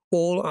beauty,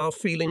 all our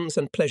feelings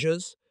and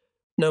pleasures,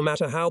 no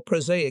matter how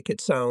prosaic it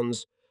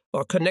sounds,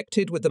 are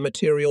connected with the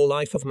material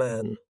life of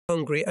man.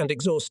 Hungry and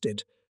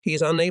exhausted, he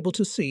is unable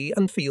to see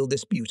and feel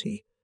this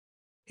beauty.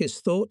 His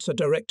thoughts are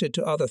directed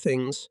to other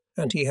things,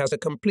 and he has a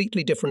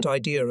completely different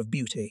idea of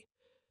beauty.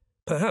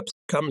 Perhaps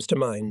comes to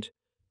mind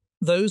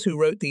those who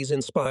wrote these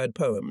inspired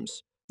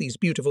poems, these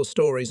beautiful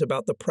stories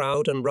about the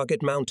proud and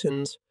rugged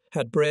mountains,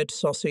 had bread,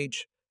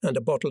 sausage, and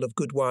a bottle of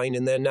good wine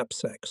in their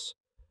knapsacks.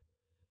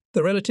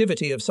 The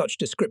relativity of such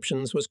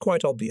descriptions was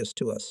quite obvious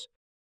to us.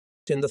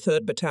 In the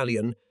 3rd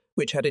Battalion,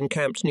 which had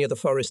encamped near the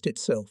forest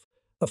itself,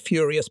 a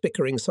furious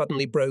bickering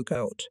suddenly broke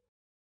out.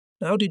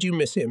 "How did you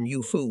miss him,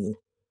 you fool?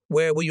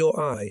 Where were your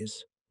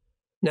eyes?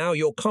 Now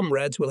your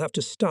comrades will have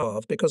to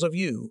starve because of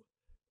you,"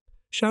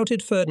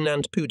 shouted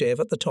Ferdinand Pudev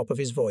at the top of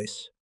his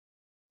voice.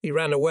 "He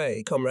ran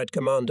away, Comrade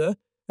Commander,"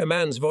 a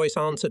man's voice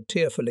answered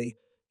tearfully.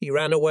 "He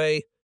ran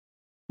away.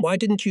 Why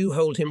didn't you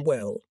hold him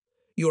well?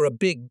 You're a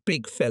big,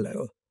 big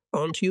fellow,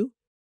 aren't you?"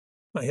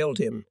 "I held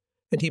him,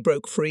 and he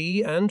broke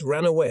free and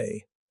ran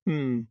away."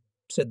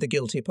 Said the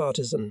guilty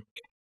partisan.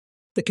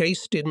 The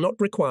case did not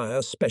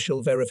require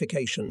special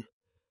verification.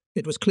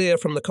 It was clear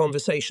from the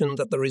conversation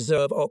that the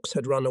reserve ox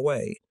had run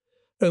away.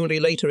 Only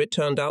later it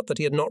turned out that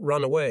he had not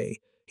run away.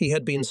 He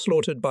had been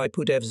slaughtered by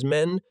Pudev's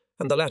men,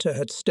 and the latter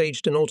had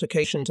staged an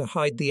altercation to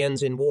hide the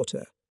ends in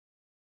water.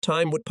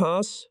 Time would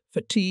pass,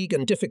 fatigue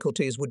and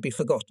difficulties would be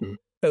forgotten.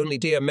 Only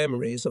dear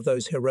memories of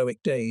those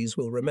heroic days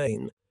will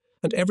remain,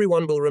 and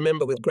everyone will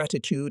remember with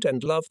gratitude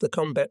and love the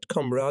combat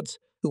comrades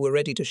who were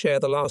ready to share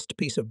the last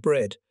piece of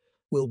bread,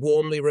 will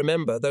warmly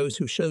remember those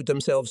who showed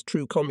themselves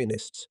true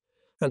communists,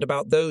 and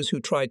about those who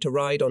tried to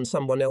ride on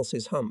someone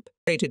else's hump,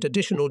 created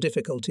additional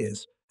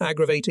difficulties,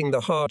 aggravating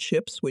the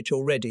hardships which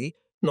already,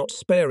 not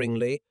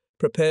sparingly,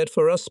 prepared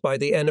for us by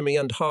the enemy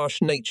and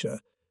harsh nature.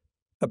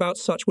 About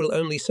such we'll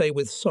only say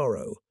with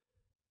sorrow.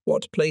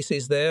 What place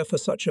is there for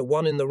such a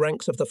one in the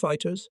ranks of the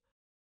fighters?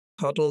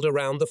 Huddled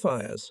around the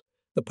fires,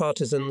 the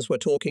partisans were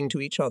talking to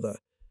each other.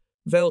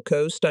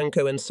 Velko,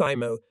 Stanko and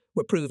Simo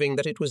were proving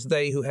that it was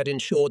they who had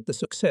ensured the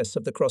success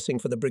of the crossing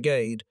for the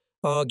brigade,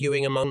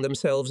 arguing among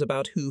themselves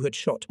about who had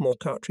shot more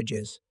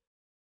cartridges.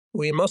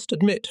 "We must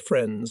admit,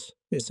 friends,"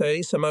 they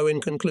say Samo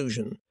in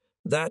conclusion,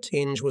 "that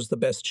Inge was the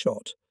best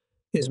shot.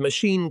 His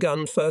machine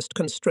gun first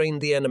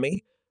constrained the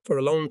enemy, for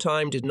a long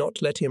time did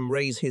not let him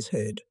raise his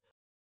head.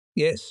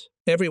 Yes,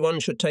 everyone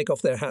should take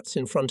off their hats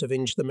in front of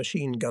Inge the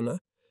machine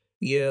gunner."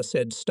 "Yeah,"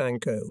 said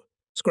Stanko,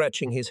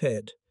 scratching his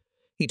head.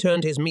 He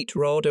turned his meat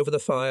rod over the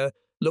fire,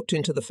 looked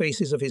into the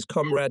faces of his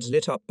comrades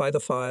lit up by the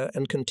fire,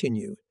 and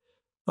continued.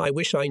 "I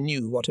wish I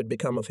knew what had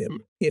become of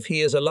him. If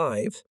he is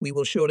alive, we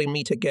will surely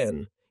meet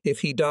again.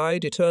 If he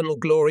died, eternal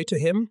glory to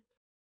him."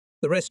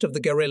 The rest of the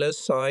guerrillas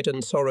sighed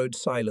and sorrowed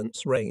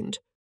silence reigned.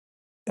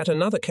 At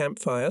another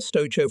campfire,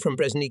 Stocho from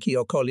Brezniki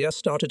Okolia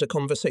started a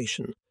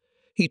conversation.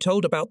 He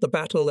told about the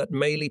battle at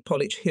Maili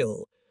Polich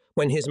Hill,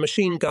 when his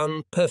machine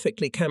gun,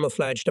 perfectly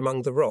camouflaged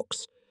among the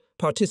rocks,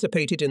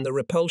 participated in the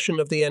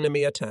repulsion of the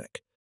enemy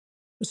attack.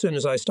 As soon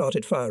as I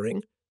started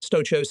firing,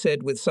 Stocho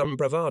said with some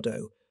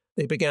bravado,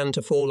 they began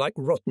to fall like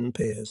rotten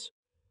pears.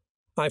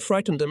 I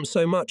frightened them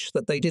so much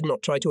that they did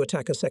not try to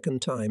attack a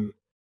second time.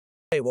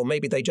 Well,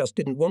 maybe they just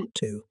didn't want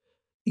to.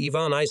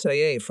 Ivan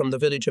Isaev from the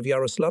village of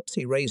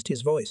Yaroslavtsy raised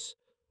his voice.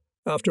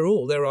 After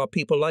all, there are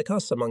people like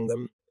us among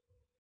them.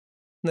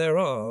 There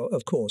are,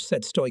 of course,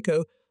 said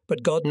Stoico,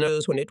 but God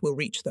knows when it will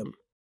reach them.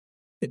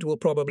 It will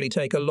probably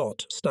take a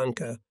lot,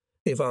 Stanka.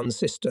 Ivan's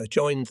sister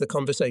joined the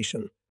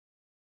conversation.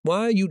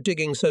 Why are you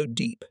digging so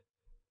deep?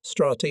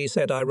 Strati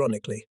said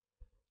ironically.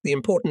 The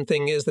important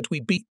thing is that we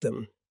beat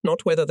them,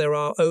 not whether there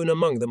are own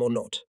among them or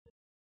not.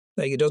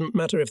 It doesn't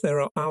matter if there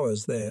are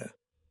ours there.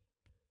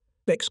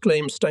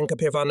 Exclaimed Stanka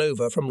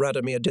Pivanova from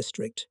Radomir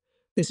district.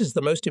 This is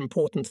the most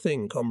important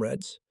thing,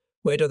 comrades.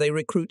 Where do they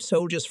recruit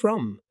soldiers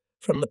from?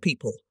 From the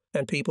people,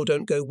 and people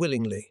don't go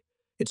willingly.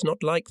 It's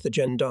not like the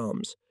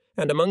gendarmes.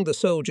 And among the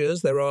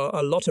soldiers there are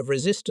a lot of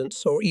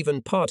resistance or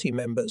even party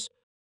members.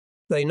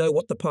 They know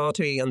what the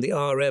party and the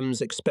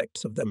RMs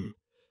expects of them.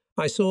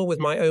 I saw with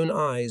my own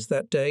eyes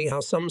that day how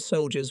some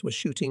soldiers were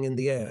shooting in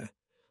the air.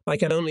 I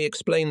can only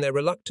explain their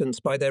reluctance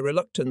by their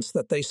reluctance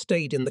that they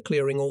stayed in the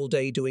clearing all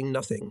day doing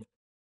nothing.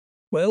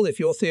 Well, if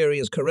your theory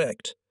is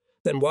correct,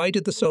 then why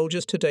did the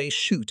soldiers today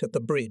shoot at the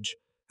bridge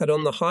and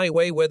on the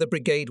highway where the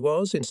brigade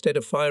was instead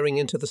of firing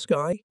into the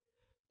sky?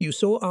 You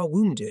saw our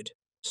wounded,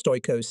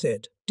 Stoico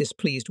said,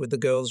 displeased with the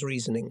girl's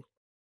reasoning.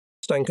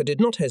 Stanka did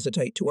not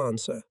hesitate to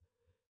answer.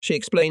 She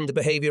explained the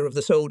behaviour of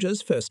the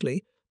soldiers,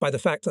 firstly, by the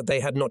fact that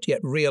they had not yet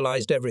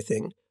realised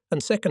everything,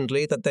 and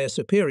secondly, that their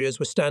superiors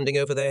were standing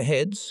over their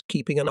heads,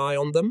 keeping an eye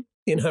on them.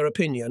 In her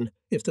opinion,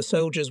 if the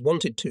soldiers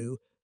wanted to,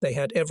 they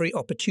had every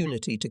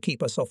opportunity to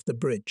keep us off the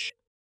bridge.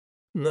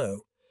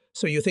 No.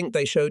 So you think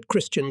they showed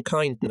Christian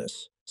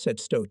kindness, said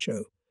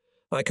Stocho.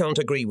 I can't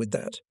agree with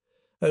that.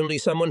 Only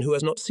someone who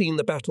has not seen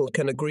the battle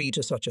can agree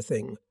to such a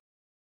thing.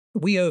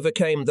 We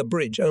overcame the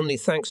bridge only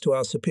thanks to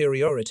our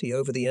superiority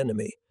over the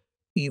enemy,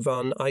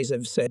 Ivan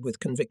Izev said with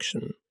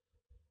conviction.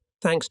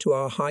 Thanks to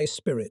our high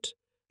spirit,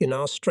 in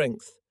our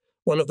strength,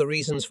 one of the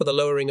reasons for the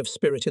lowering of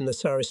spirit in the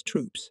Tsarist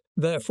troops.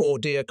 Therefore,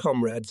 dear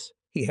comrades,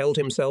 he held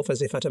himself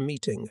as if at a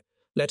meeting,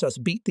 let us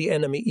beat the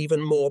enemy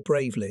even more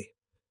bravely.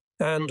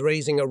 And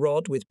raising a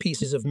rod with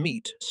pieces of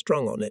meat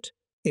strung on it,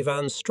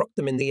 Ivan struck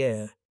them in the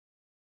air.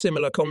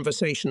 Similar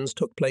conversations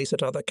took place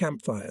at other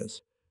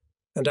campfires.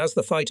 And as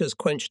the fighters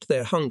quenched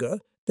their hunger,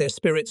 their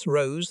spirits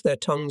rose, their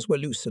tongues were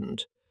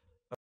loosened.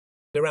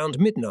 Around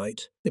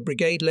midnight, the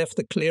brigade left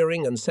the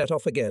clearing and set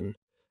off again.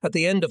 At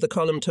the end of the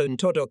column,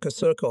 Todor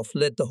Kosurkov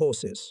led the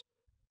horses.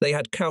 They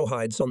had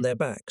cowhides on their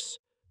backs.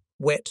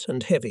 Wet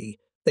and heavy,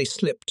 they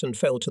slipped and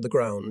fell to the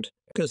ground.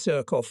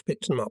 Kosurkov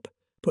picked them up,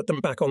 put them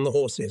back on the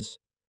horses.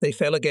 They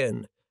fell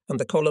again, and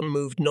the column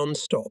moved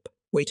non-stop,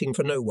 waiting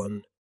for no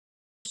one.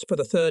 For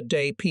the third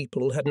day,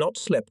 people had not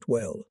slept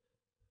well.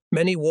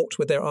 Many walked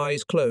with their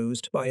eyes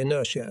closed by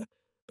inertia,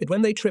 but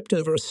when they tripped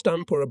over a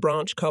stump or a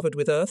branch covered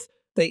with earth,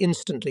 they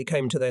instantly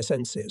came to their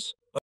senses.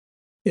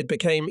 It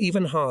became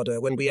even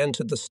harder when we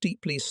entered the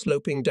steeply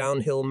sloping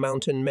downhill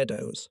mountain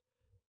meadows.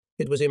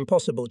 It was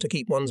impossible to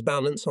keep one's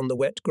balance on the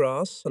wet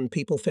grass, and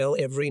people fell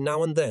every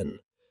now and then.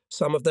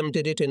 Some of them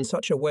did it in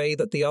such a way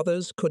that the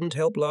others couldn't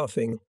help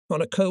laughing.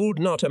 On a cold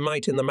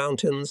night in the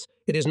mountains,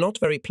 it is not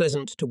very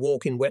pleasant to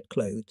walk in wet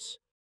clothes.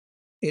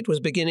 It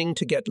was beginning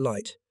to get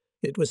light.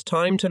 It was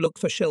time to look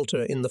for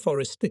shelter in the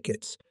forest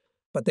thickets,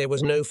 but there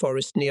was no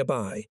forest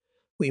nearby.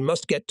 We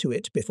must get to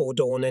it before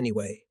dawn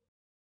anyway.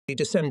 We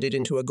descended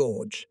into a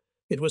gorge.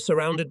 It was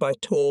surrounded by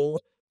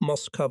tall,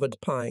 moss-covered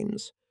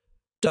pines.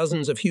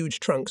 Dozens of huge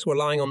trunks were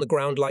lying on the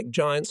ground like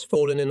giants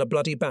fallen in a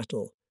bloody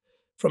battle.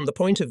 From the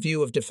point of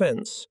view of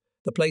defence,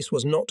 the place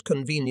was not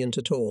convenient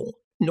at all,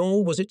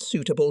 nor was it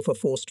suitable for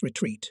forced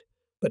retreat,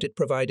 but it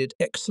provided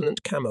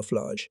excellent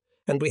camouflage,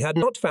 and we had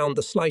not found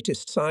the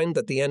slightest sign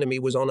that the enemy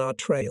was on our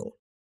trail.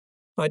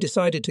 I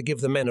decided to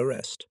give the men a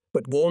rest,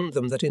 but warned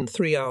them that in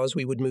 3 hours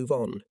we would move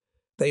on.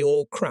 They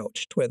all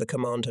crouched where the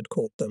command had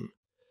caught them.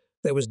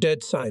 There was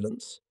dead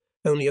silence.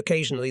 Only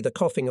occasionally the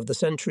coughing of the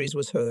sentries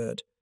was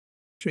heard.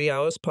 3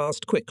 hours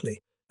passed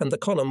quickly, and the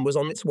column was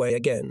on its way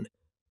again.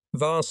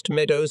 Vast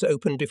meadows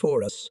opened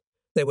before us.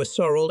 There were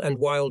sorrel and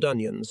wild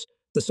onions.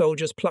 The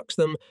soldiers plucked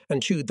them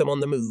and chewed them on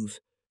the move,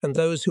 and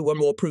those who were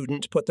more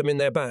prudent put them in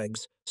their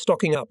bags,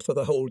 stocking up for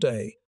the whole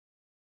day.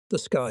 The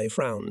sky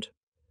frowned.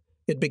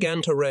 It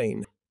began to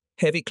rain.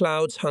 Heavy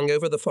clouds hung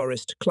over the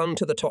forest, clung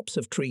to the tops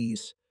of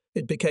trees.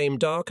 It became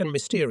dark and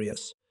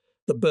mysterious.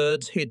 The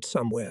birds hid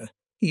somewhere.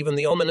 Even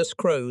the ominous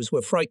crows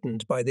were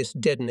frightened by this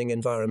deadening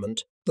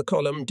environment. The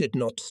column did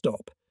not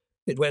stop.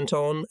 It went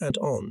on and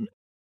on.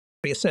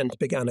 The ascent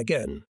began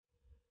again.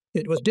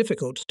 It was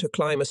difficult to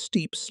climb a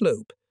steep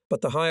slope,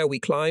 but the higher we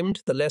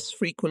climbed, the less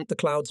frequent the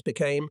clouds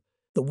became,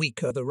 the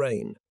weaker the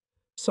rain.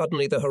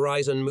 Suddenly the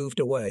horizon moved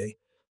away.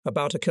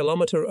 About a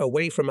kilometre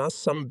away from us,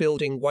 some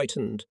building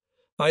whitened.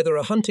 Either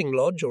a hunting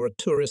lodge or a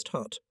tourist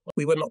hut.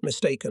 We were not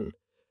mistaken.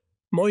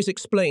 Moyes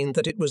explained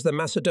that it was the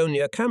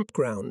Macedonia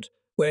campground,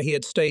 where he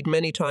had stayed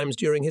many times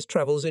during his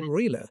travels in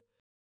Rila.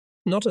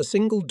 Not a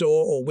single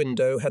door or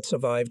window had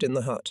survived in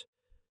the hut.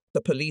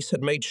 The police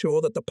had made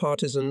sure that the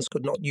partisans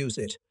could not use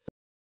it.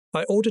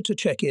 I ordered to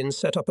check in,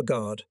 set up a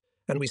guard,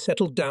 and we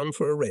settled down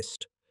for a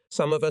rest.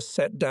 Some of us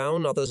sat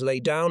down, others lay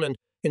down, and,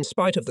 in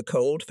spite of the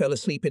cold, fell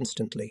asleep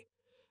instantly.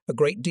 A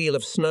great deal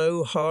of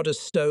snow, hard as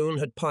stone,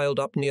 had piled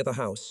up near the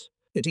house.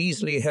 It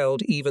easily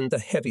held even the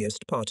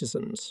heaviest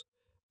partisans.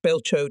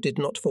 Belcho did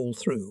not fall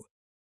through.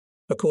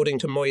 According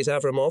to Moyes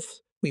Avramov,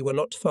 we were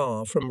not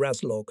far from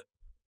Razlog.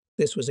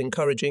 This was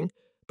encouraging.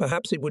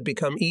 Perhaps it would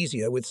become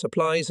easier with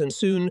supplies, and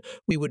soon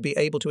we would be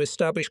able to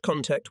establish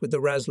contact with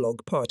the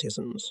Razlog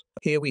partisans.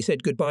 Here we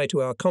said goodbye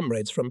to our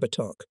comrades from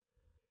Batak.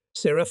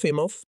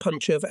 Serafimov,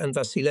 Punchev and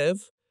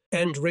Vasilev,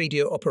 and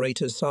radio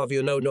operators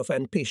Savionov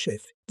and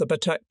Pishev. The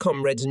Batak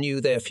comrades knew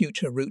their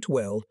future route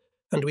well,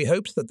 and we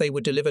hoped that they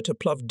would deliver to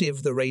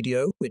Plovdiv the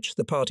radio, which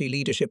the party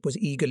leadership was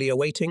eagerly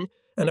awaiting,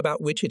 and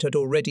about which it had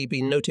already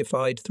been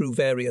notified through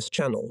various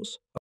channels.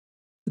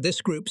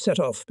 This group set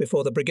off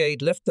before the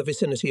brigade left the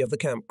vicinity of the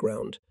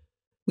campground.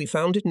 We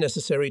found it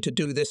necessary to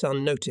do this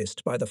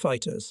unnoticed by the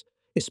fighters,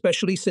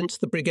 especially since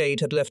the brigade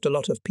had left a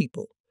lot of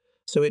people,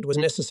 so it was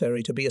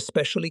necessary to be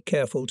especially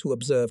careful to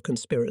observe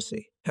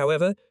conspiracy.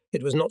 However,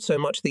 it was not so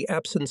much the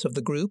absence of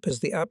the group as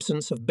the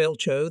absence of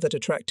Belcho that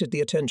attracted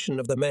the attention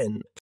of the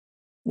men.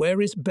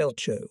 "Where is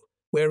Belcho?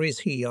 Where is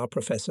he, our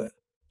professor?"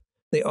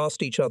 they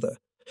asked each other.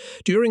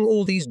 During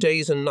all these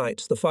days and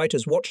nights, the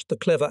fighters watched the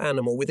clever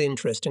animal with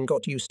interest and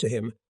got used to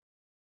him.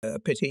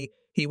 Pity,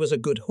 he was a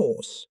good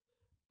horse,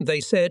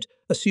 they said,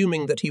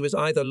 assuming that he was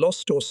either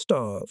lost or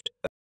starved.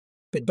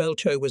 But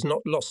Belcho was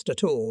not lost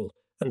at all,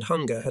 and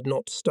hunger had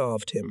not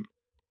starved him.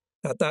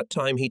 At that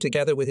time, he,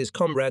 together with his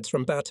comrades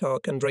from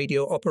Batak and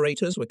radio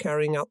operators, were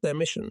carrying out their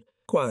mission,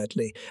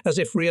 quietly, as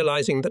if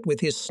realizing that with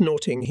his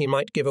snorting he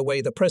might give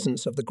away the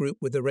presence of the group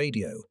with the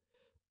radio.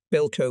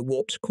 Belcho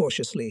walked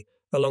cautiously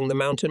along the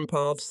mountain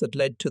paths that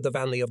led to the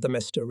valley of the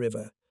Mesta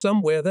River.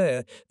 Somewhere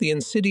there, the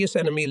insidious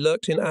enemy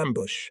lurked in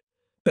ambush.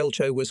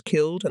 Belcho was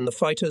killed, and the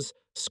fighters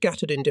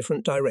scattered in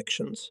different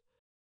directions.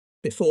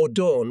 Before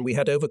dawn, we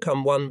had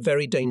overcome one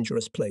very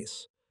dangerous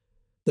place.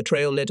 The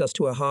trail led us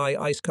to a high,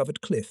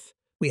 ice-covered cliff.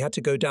 We had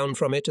to go down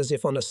from it as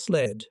if on a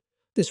sled.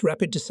 This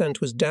rapid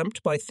descent was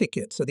damped by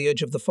thickets at the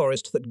edge of the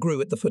forest that grew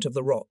at the foot of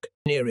the rock.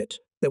 Near it,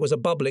 there was a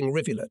bubbling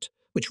rivulet,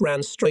 which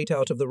ran straight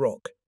out of the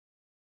rock.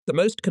 The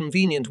most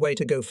convenient way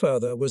to go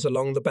further was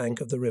along the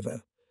bank of the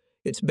river.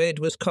 Its bed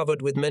was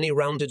covered with many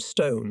rounded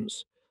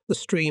stones. The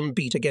stream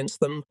beat against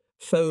them,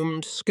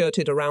 foamed,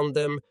 skirted around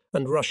them,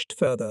 and rushed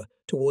further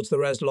towards the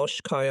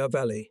Razloshkaya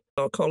Valley.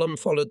 Our column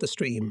followed the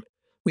stream.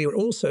 We were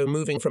also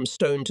moving from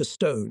stone to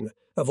stone,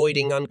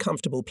 avoiding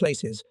uncomfortable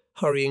places,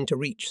 hurrying to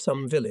reach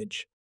some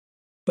village.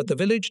 But the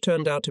village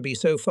turned out to be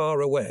so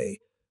far away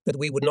that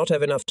we would not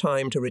have enough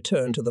time to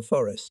return to the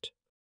forest.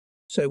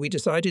 So we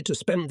decided to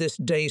spend this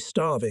day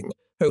starving,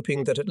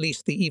 hoping that at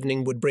least the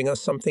evening would bring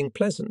us something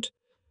pleasant.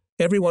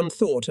 Everyone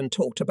thought and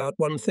talked about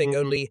one thing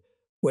only: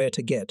 where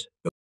to get.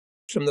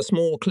 From the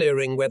small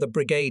clearing where the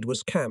brigade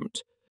was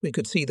camped, we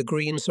could see the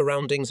green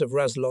surroundings of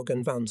Razlog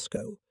and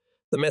Vansko.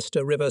 The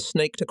Mesta River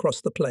snaked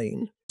across the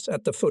plain.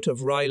 At the foot of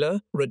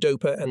Ryla,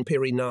 Rhodopa and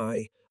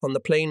Pirinai, on the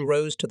plain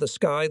rose to the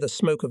sky the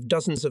smoke of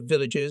dozens of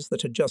villages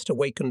that had just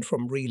awakened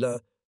from Ryla,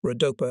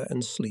 Rhodopa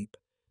and sleep.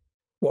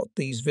 What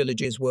these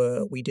villages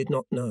were, we did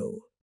not know.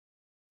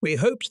 We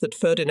hoped that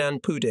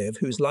Ferdinand Pudev,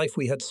 whose life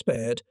we had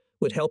spared,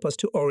 would help us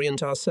to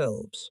orient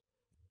ourselves.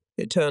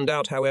 It turned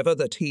out, however,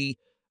 that he,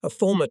 a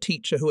former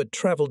teacher who had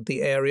travelled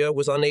the area,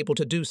 was unable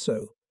to do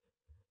so.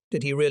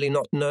 Did he really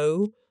not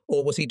know,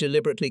 or was he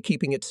deliberately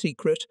keeping it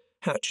secret,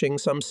 hatching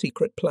some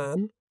secret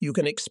plan? You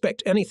can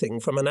expect anything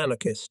from an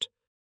anarchist.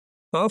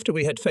 After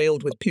we had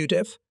failed with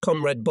Pudev,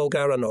 Comrade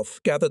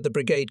Bolgaranov gathered the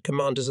brigade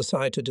commanders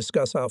aside to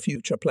discuss our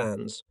future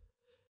plans.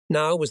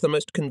 Now was the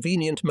most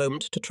convenient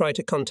moment to try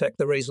to contact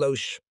the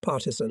Razlosh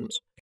partisans.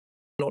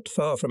 Not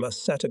far from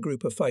us sat a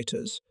group of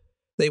fighters.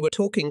 They were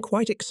talking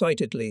quite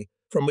excitedly,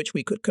 from which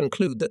we could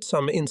conclude that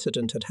some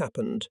incident had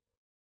happened.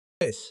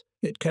 "Yes,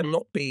 it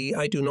cannot be.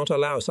 I do not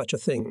allow such a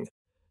thing,"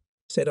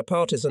 said a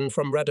partisan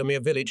from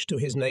Radomir village to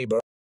his neighbour.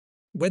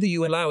 "Whether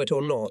you allow it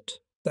or not,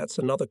 that's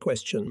another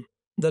question,"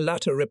 the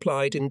latter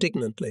replied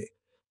indignantly.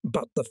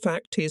 "But the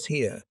fact is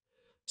here.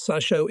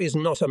 Sasho is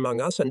not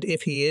among us, and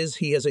if he is,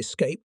 he has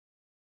escaped."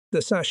 The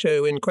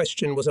Sasho in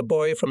question was a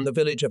boy from the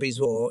village of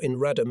Izvor in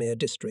Radomir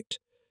district.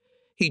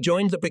 He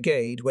joined the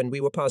brigade when we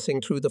were passing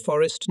through the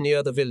forest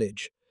near the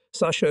village.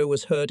 Sasho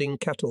was herding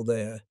cattle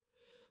there.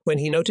 When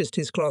he noticed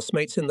his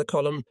classmates in the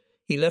column,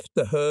 he left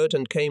the herd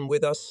and came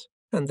with us,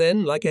 and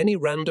then, like any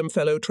random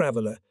fellow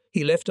traveller,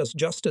 he left us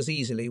just as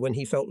easily when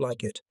he felt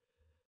like it.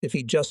 If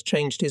he'd just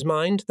changed his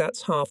mind,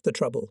 that's half the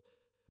trouble.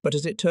 But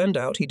as it turned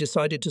out, he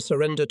decided to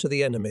surrender to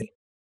the enemy.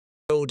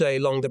 All day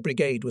long the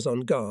brigade was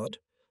on guard.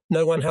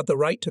 No one had the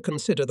right to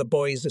consider the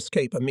boy's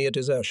escape a mere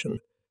desertion.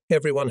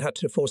 Everyone had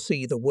to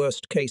foresee the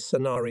worst-case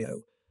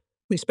scenario.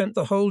 We spent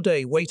the whole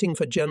day waiting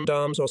for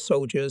gendarmes or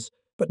soldiers,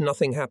 but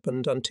nothing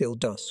happened until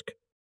dusk.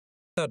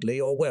 Sadly,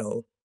 or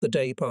well, the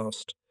day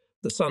passed.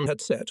 The sun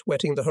had set,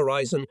 wetting the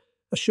horizon,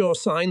 a sure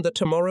sign that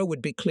tomorrow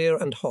would be clear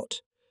and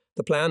hot.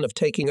 The plan of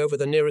taking over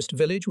the nearest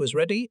village was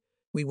ready.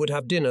 We would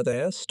have dinner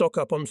there, stock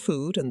up on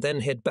food, and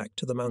then head back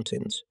to the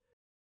mountains.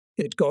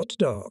 It got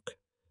dark.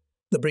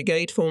 The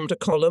brigade formed a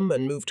column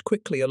and moved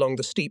quickly along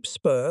the steep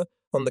spur,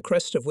 on the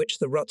crest of which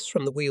the ruts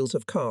from the wheels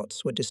of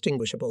carts were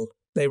distinguishable.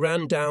 They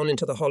ran down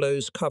into the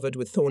hollows covered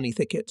with thorny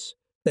thickets,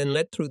 then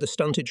led through the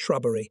stunted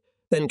shrubbery,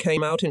 then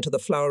came out into the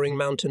flowering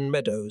mountain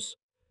meadows.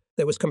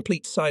 There was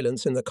complete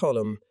silence in the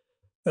column.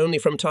 Only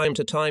from time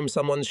to time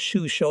someone's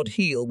shoe-shod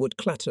heel would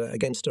clatter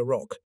against a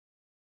rock.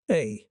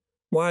 "Hey,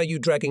 why are you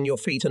dragging your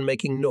feet and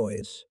making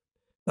noise?"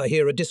 I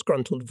hear a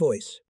disgruntled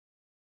voice.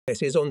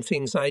 "This is on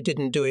things I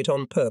didn't do it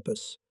on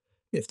purpose.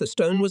 If the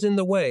stone was in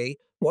the way,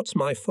 what's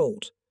my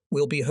fault?"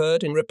 Will be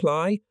heard in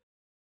reply.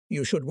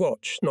 "You should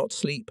watch, not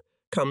sleep.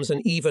 comes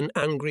an even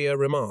angrier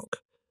remark.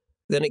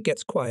 Then it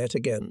gets quiet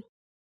again.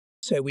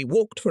 So we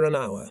walked for an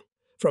hour.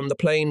 From the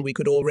plain we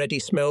could already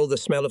smell the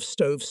smell of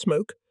stove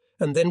smoke,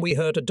 and then we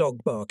heard a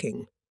dog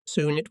barking.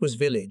 Soon it was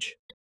village.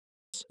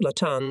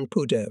 Latan,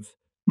 Pudev,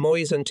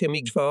 Moise and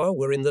Timigvar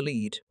were in the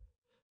lead.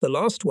 The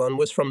last one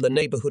was from the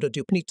neighborhood of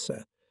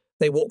Dupnitsa.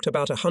 They walked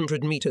about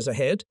 100 meters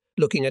ahead,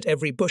 looking at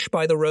every bush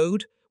by the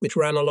road, which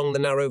ran along the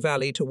narrow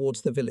valley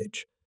towards the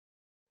village.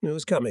 It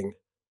was coming.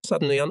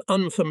 Suddenly an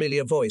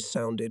unfamiliar voice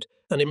sounded,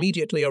 and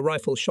immediately a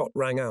rifle shot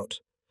rang out.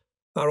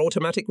 Our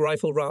automatic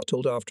rifle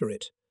rattled after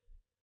it.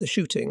 The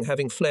shooting,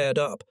 having flared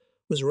up,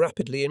 was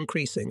rapidly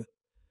increasing.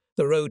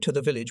 The road to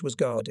the village was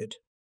guarded.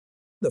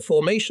 The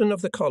formation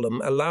of the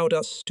column allowed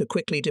us to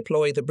quickly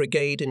deploy the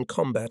brigade in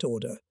combat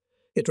order.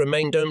 It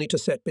remained only to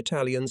set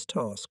battalions'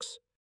 tasks.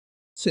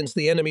 Since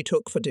the enemy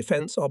took for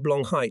defence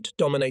oblong height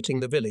dominating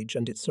the village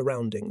and its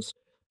surroundings,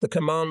 the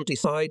command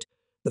decided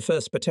the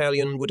 1st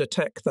Battalion would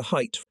attack the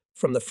height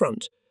from the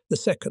front, the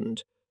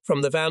 2nd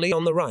from the valley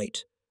on the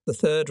right, the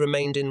 3rd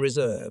remained in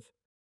reserve.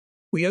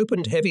 We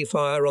opened heavy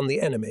fire on the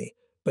enemy,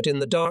 but in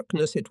the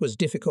darkness it was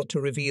difficult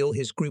to reveal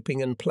his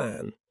grouping and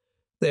plan.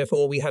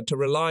 Therefore we had to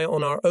rely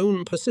on our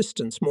own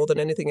persistence more than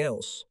anything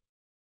else.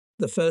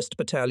 The 1st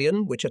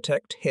Battalion, which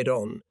attacked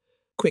head-on,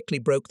 quickly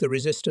broke the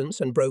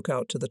resistance and broke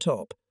out to the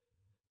top.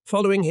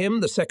 Following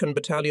him, the 2nd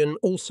Battalion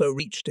also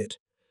reached it.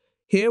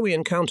 Here we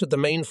encountered the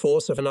main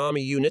force of an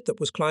army unit that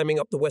was climbing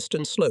up the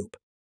western slope.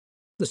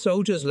 The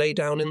soldiers lay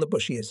down in the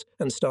bushes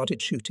and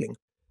started shooting.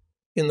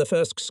 In the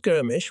first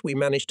skirmish, we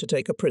managed to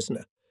take a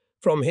prisoner.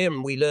 From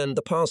him, we learned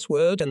the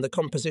password and the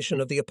composition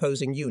of the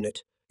opposing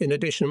unit. In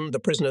addition, the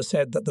prisoner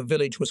said that the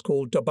village was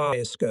called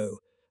Dobayesko,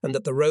 and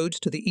that the roads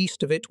to the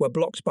east of it were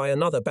blocked by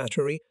another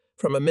battery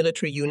from a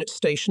military unit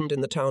stationed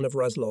in the town of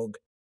Razlog.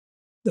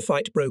 The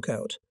fight broke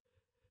out.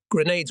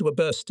 Grenades were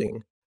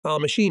bursting. Our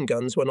machine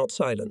guns were not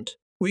silent.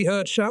 We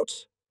heard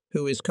shouts.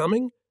 Who is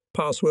coming?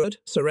 Password,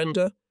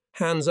 surrender,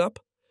 hands up.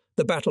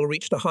 The battle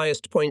reached the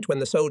highest point when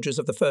the soldiers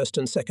of the 1st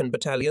and 2nd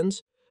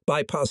Battalions,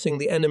 bypassing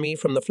the enemy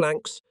from the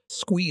flanks,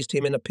 squeezed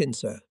him in a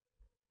pincer.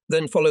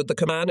 Then followed the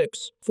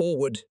commandos.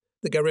 Forward,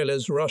 the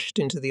guerrillas rushed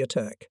into the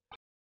attack.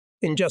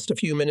 In just a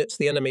few minutes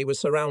the enemy was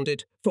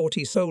surrounded.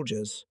 40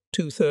 soldiers,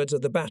 2/3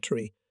 of the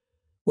battery,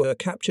 were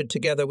captured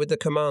together with the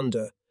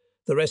commander.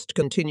 The rest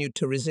continued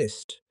to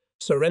resist.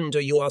 Surrender,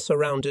 you are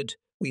surrounded,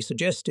 we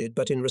suggested,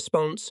 but in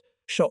response,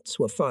 shots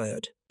were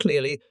fired.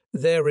 Clearly,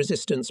 their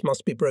resistance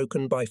must be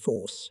broken by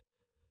force.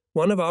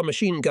 One of our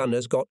machine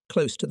gunners got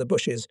close to the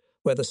bushes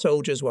where the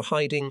soldiers were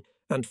hiding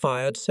and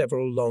fired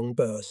several long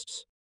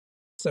bursts.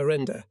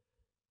 Surrender.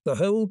 The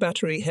whole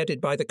battery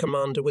headed by the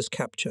commander was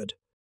captured.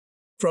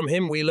 From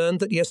him we learned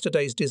that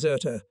yesterday's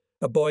deserter,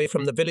 a boy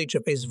from the village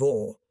of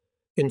Izvor,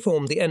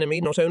 informed the enemy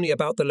not only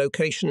about the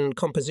location and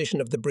composition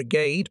of the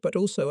brigade, but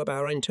also of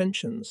our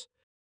intentions.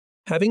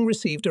 Having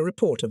received a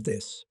report of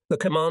this, the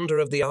commander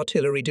of the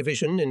artillery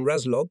division in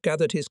Razlog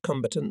gathered his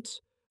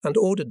combatants and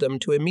ordered them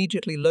to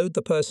immediately load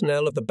the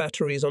personnel of the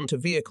batteries onto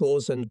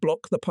vehicles and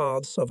block the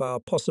paths of our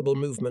possible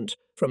movement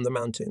from the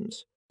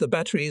mountains. The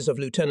batteries of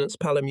Lieutenants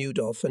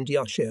Palamudov and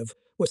Yashev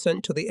were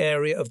sent to the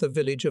area of the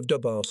village of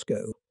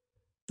Dobarsko.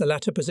 The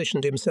latter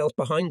positioned himself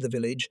behind the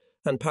village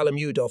and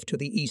Palamudov to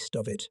the east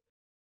of it.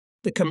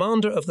 The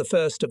commander of the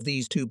first of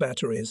these two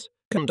batteries,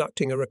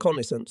 conducting a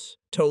reconnaissance,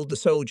 told the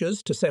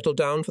soldiers to settle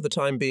down for the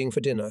time being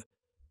for dinner.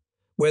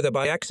 Whether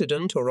by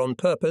accident or on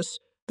purpose,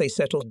 they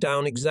settled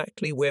down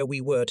exactly where we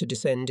were to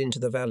descend into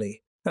the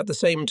valley. At the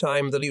same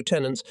time, the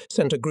lieutenants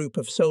sent a group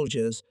of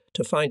soldiers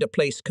to find a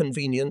place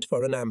convenient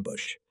for an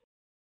ambush.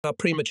 Our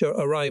premature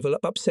arrival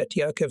upset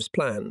Yakov's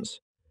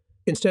plans.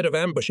 Instead of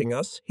ambushing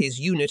us, his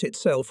unit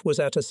itself was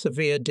at a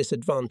severe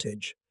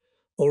disadvantage.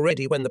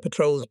 Already when the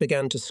patrols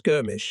began to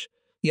skirmish,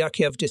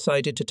 Yakov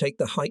decided to take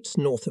the heights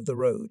north of the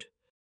road.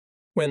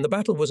 When the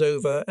battle was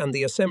over and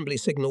the assembly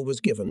signal was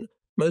given,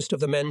 most of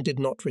the men did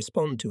not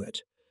respond to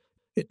it.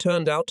 It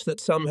turned out that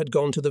some had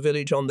gone to the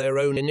village on their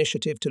own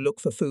initiative to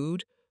look for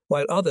food,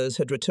 while others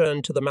had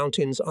returned to the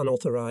mountains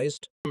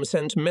unauthorized, and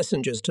sent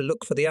messengers to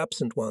look for the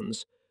absent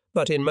ones,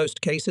 but in most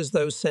cases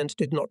those sent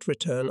did not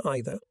return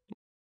either.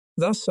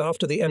 Thus,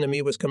 after the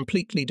enemy was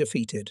completely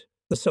defeated,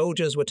 the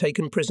soldiers were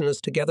taken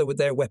prisoners together with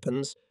their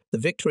weapons, the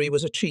victory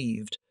was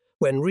achieved,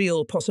 when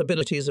real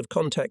possibilities of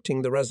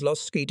contacting the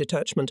Razlovsky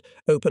detachment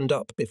opened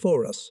up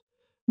before us.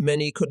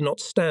 Many could not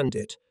stand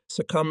it,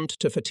 succumbed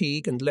to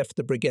fatigue and left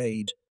the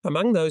brigade.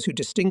 Among those who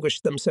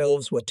distinguished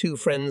themselves were two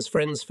friends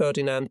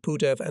Ferdinand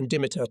Pudev and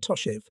Dimitar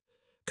Toshev,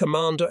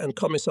 commander and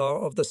commissar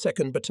of the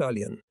 2nd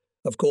Battalion.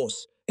 Of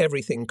course,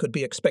 everything could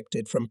be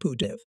expected from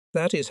Pudev.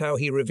 That is how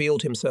he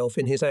revealed himself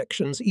in his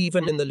actions,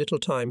 even in the little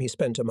time he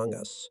spent among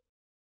us.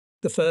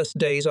 The first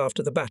days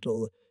after the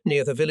battle,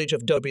 near the village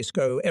of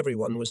Dobisko,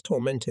 everyone was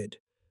tormented.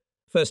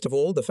 First of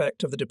all, the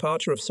fact of the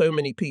departure of so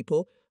many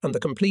people and the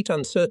complete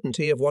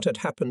uncertainty of what had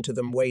happened to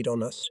them weighed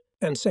on us,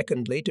 and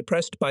secondly,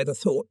 depressed by the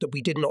thought that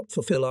we did not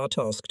fulfill our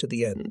task to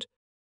the end.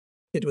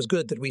 It was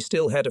good that we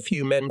still had a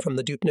few men from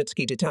the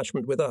Dupnitsky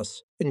detachment with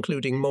us,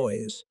 including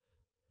Moise.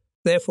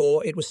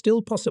 Therefore, it was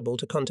still possible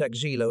to contact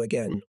Gilo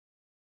again.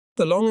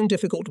 The long and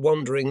difficult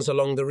wanderings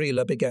along the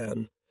Rila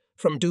began,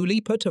 from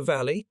Dulipa to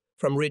valley,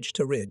 from ridge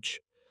to ridge.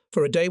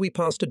 For a day we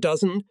passed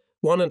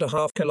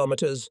 1.5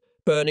 kilometres,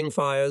 burning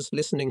fires,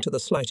 listening to the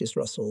slightest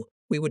rustle.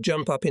 We would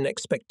jump up in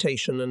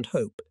expectation and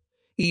hope,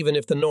 even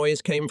if the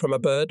noise came from a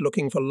bird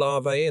looking for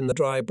larvae in the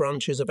dry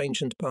branches of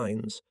ancient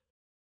pines.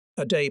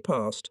 A day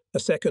passed, a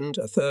second,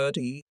 a third,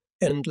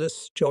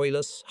 endless,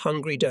 joyless,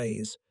 hungry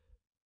days.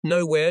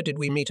 Nowhere did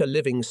we meet a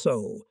living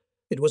soul.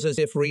 It was as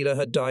if Rila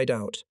had died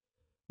out.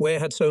 Where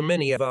had so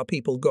many of our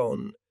people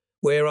gone?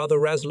 Where are the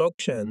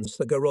Razlogchans,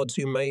 the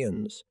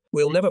Gorodzumayans?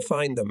 We'll never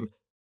find them.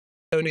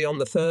 Only on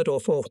the third or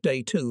fourth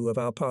day, too, of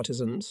our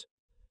partisans,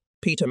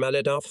 Peter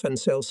Maledov and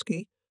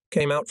Selsky,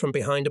 came out from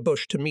behind a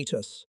bush to meet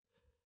us.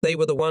 They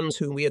were the ones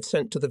whom we had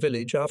sent to the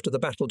village after the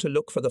battle to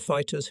look for the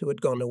fighters who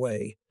had gone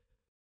away.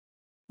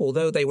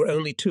 Although they were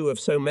only 2 of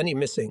so many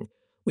missing,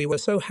 we were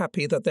so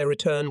happy that their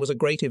return was a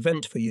great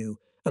event for you,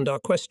 and our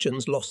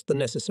questions lost the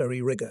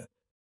necessary rigour.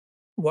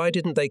 Why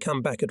didn't they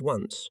come back at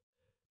once?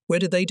 Where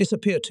did they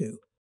disappear to?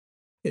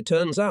 It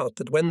turns out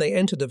that when they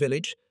entered the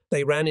village,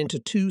 they ran into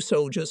 2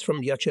 soldiers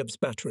from Yachev's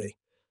battery.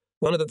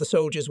 One of the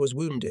soldiers was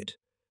wounded.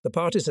 The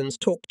partisans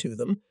talked to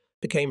them,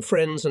 became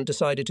friends and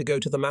decided to go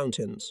to the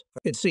mountains.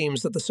 It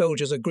seems that the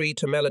soldiers agreed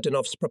to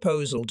Melodinov's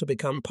proposal to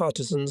become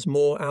partisans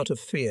more out of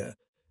fear.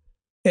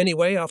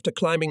 Anyway, after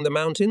climbing the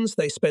mountains,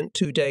 they spent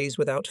 2 days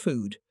without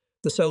food.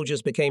 The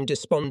soldiers became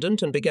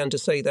despondent and began to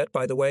say that,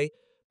 by the way,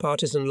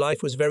 partisan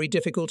life was very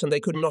difficult and they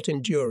could not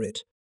endure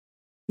it.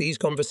 These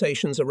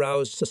conversations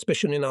aroused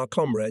suspicion in our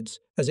comrades,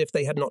 as if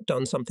they had not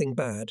done something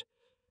bad.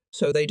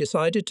 So they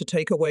decided to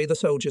take away the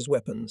soldiers'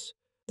 weapons.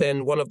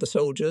 Then one of the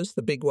soldiers,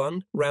 the big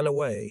one, ran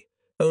away.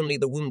 Only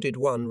the wounded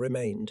one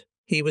remained.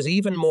 He was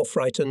even more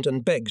frightened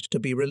and begged to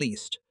be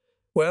released.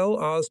 Well,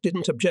 ours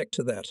didn't object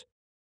to that.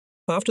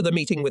 After the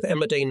meeting with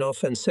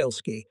Emadenov and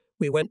Selsky,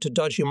 we went to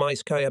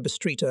Dozhumaiskaya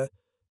Bystrita,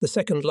 the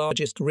second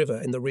largest river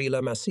in the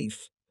Rila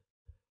Massif.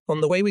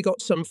 On the way we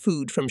got some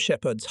food from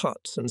shepherds'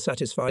 huts and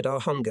satisfied our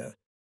hunger.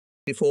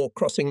 Before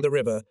crossing the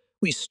river,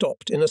 we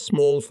stopped in a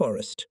small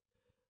forest.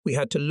 We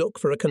had to look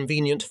for a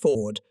convenient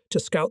ford to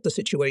scout the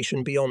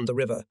situation beyond the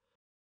river.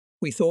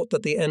 We thought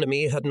that the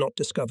enemy had not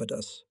discovered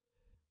us.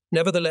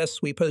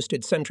 Nevertheless, we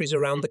posted sentries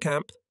around the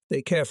camp.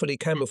 They carefully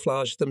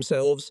camouflaged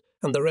themselves,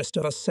 and the rest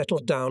of us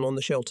settled down on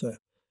the shelter.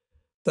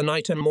 The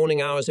night and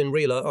morning hours in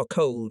Rila are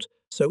cold,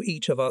 so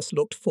each of us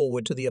looked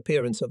forward to the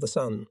appearance of the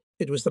sun.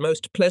 It was the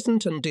most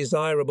pleasant and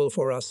desirable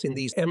for us in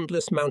these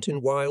endless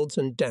mountain wilds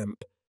and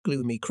damp,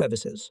 gloomy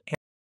crevices.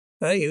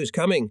 "Hey, who's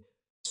coming?"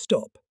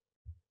 "Stop,"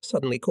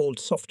 suddenly called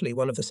softly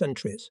one of the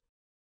sentries.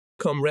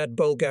 Comrade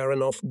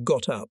Bulgarinov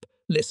got up,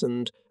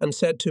 listened, and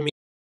said to me,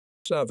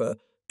 "Slava,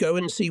 go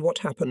and see what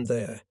happened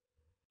there."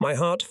 My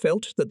heart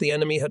felt that the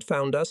enemy had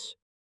found us.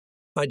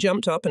 I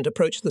jumped up and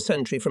approached the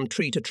sentry from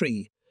tree to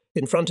tree.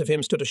 In front of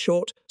him stood a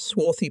short,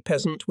 swarthy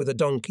peasant with a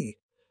donkey.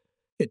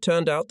 It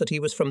turned out that he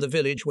was from the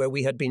village where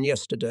we had been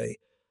yesterday,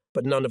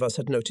 but none of us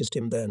had noticed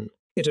him then.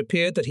 It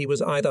appeared that he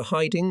was either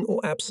hiding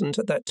or absent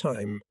at that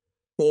time.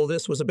 All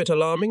this was a bit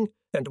alarming,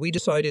 and we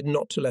decided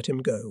not to let him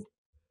go.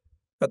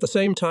 At the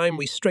same time,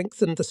 we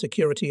strengthened the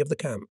security of the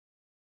camp.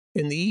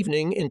 In the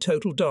evening, in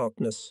total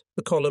darkness,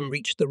 the column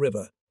reached the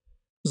river.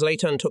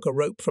 Zlatan took a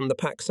rope from the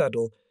pack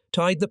saddle,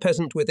 tied the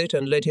peasant with it,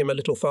 and led him a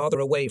little farther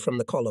away from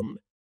the column.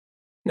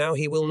 "Now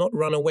he will not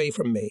run away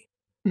from me,"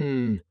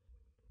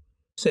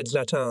 said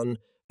Zlatan,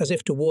 as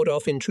if to ward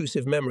off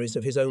intrusive memories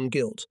of his own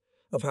guilt,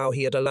 of how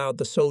he had allowed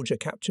the soldier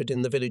captured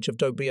in the village of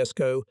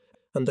Dobriesko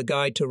and the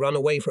guide to run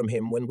away from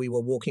him when we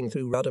were walking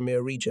through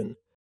Radomir region.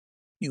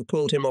 "You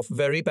pulled him off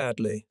very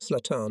badly,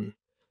 Zlatan.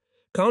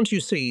 Can't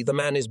you see the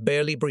man is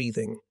barely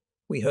breathing?"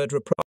 We heard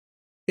reply.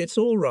 "It's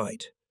all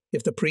right.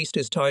 If the priest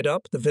is tied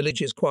up, the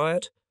village is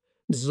quiet,"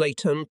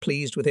 Zlatan,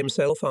 pleased with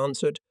himself,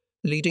 answered,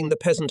 leading the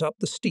peasant up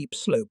the steep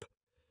slope.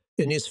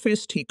 In his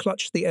fist he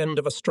clutched the end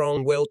of a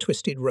strong,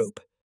 well-twisted rope.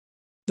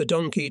 The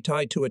donkey,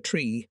 tied to a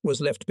tree,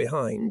 was left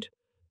behind.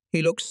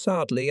 He looked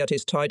sadly at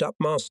his tied-up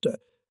master,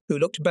 who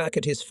looked back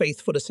at his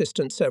faithful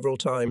assistant several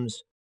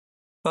times.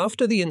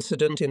 After the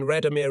incident in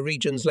Radomir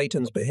region,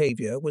 Zlatan's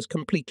behaviour was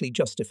completely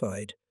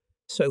justified,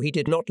 so he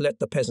did not let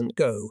the peasant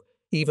go,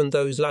 even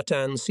though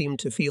Zlatan seemed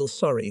to feel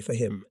sorry for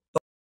him.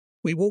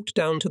 We walked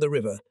down to the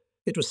river.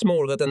 It was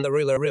smaller than the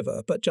Rila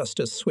River, but just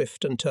as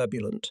swift and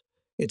turbulent.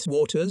 Its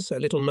waters, a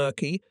little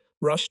murky,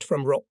 rushed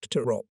from rock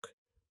to rock.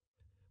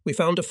 We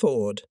found a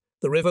ford.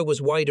 The river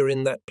was wider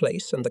in that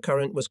place, and the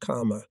current was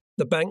calmer.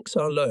 The banks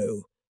are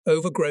low,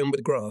 overgrown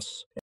with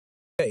grass.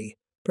 "Hey,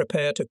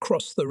 prepare to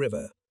cross the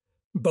river,"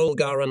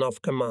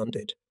 Bulgarinov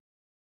commanded.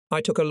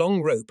 I took a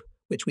long rope,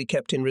 which we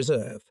kept in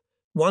reserve.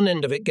 One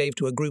end of it gave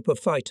to a group of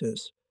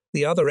fighters.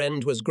 The other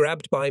end was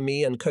grabbed by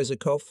me and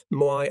Kozakov,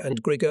 Moy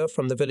and Grigor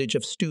from the village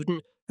of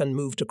Studin and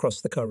moved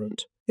across the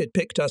current. It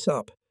picked us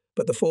up,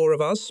 but the 4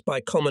 of us,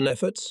 by common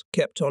efforts,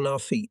 kept on our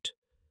feet.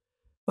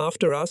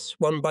 After us,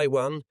 one by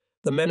one,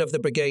 the men of the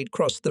brigade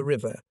crossed the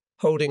river,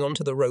 holding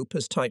onto the rope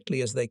as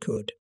tightly as they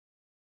could.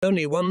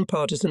 Only one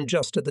partisan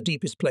just at the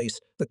deepest place,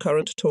 the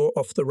current tore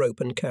off the rope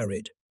and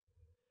carried.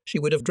 She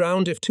would have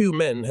drowned if two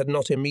men had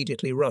not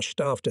immediately rushed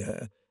after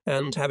her,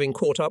 and, having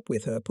caught up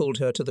with her, pulled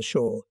her to the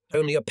shore.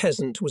 Only a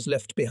peasant was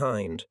left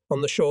behind,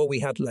 on the shore we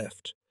had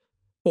left.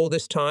 All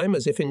this time,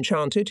 as if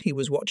enchanted, he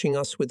was watching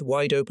us with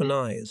wide-open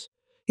eyes.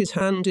 His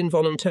hand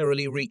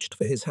involuntarily reached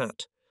for his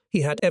hat.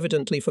 He had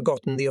evidently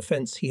forgotten the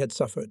offence he had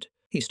suffered.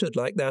 He stood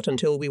like that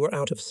until we were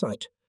out of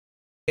sight.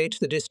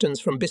 The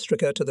distance from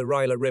Bystrica to the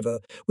Rila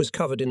River was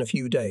covered in a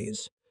few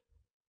days.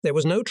 There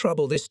was no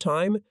trouble this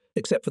time,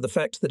 except for the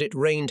fact that it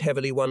rained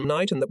heavily one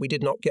night and that we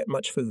did not get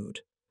much food.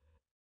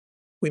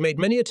 We made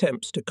many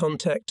attempts to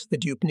contact the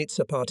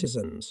Dupnitsa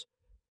partisans.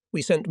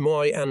 We sent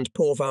Moy and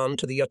Porvan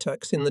to the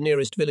yataks in the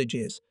nearest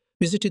villages,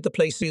 visited the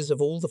places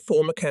of all the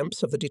former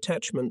camps of the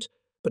detachment,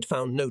 but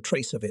found no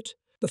trace of it.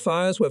 The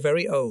fires were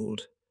very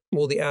old.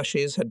 All the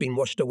ashes had been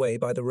washed away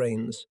by the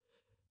rains.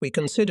 We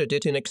considered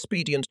it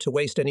inexpedient to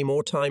waste any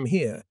more time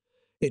here.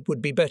 It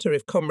would be better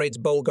if comrades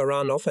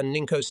Bolgaranov and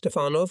Ninko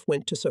Stefanov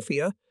went to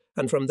Sofia,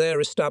 and from there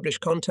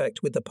established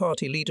contact with the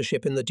party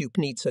leadership in the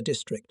Dupnitsa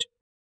district.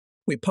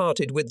 We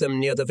parted with them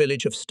near the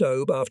village of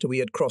Stobe after we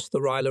had crossed the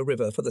Rila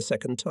River for the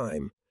second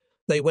time.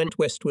 They went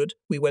westward,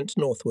 we went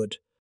northward.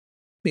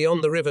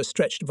 Beyond the river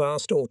stretched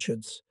vast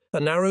orchards. A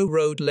narrow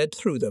road led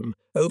through them,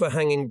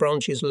 overhanging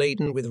branches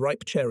laden with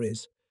ripe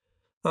cherries.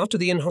 After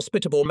the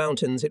inhospitable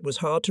mountains, it was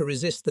hard to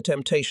resist the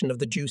temptation of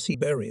the juicy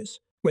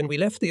berries. When we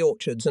left the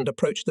orchards and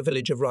approached the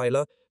village of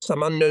Rila,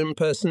 some unknown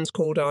persons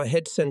called our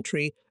head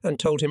sentry and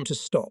told him to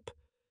stop.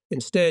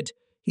 Instead,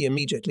 he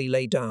immediately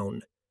lay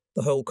down.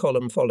 The whole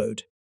column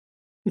followed.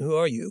 "Who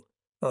are you?"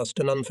 asked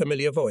an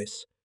unfamiliar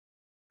voice.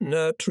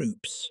 "No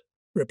troops,"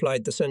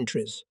 replied the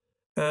sentries.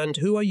 "And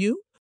who are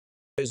you?"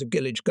 "Those are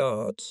village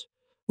guards."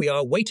 "We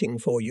are waiting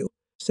for you,"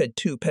 said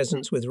two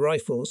peasants with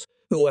rifles,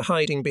 who were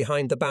hiding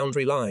behind the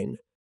boundary line.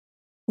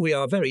 "We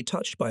are very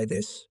touched by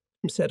this,"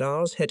 said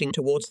ours, heading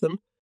towards them.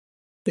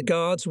 The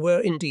guards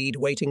were indeed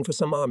waiting for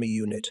some army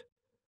unit.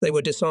 They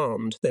were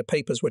disarmed, their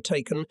papers were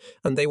taken,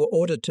 and they were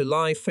ordered to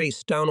lie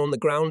face down on the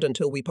ground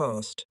until we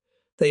passed.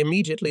 They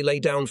immediately lay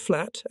down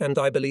flat, and,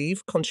 I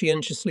believe,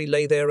 conscientiously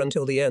lay there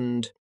until the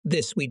end.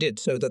 This we did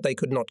so that they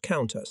could not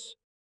count us.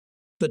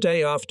 The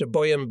day after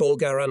Boyan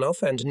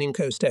Bolgaranov and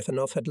Ninko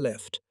Stefanov had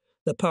left,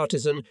 the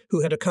partisan who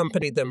had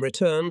accompanied them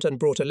returned and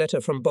brought a letter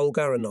from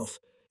Bolgaranov,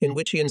 in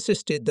which he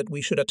insisted that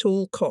we should at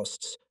all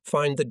costs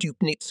find the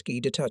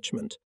Dupnitsky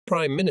detachment.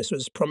 Prime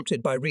Ministers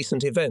prompted by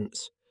recent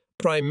events.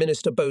 Prime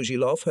Minister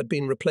Bozhilov had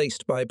been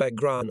replaced by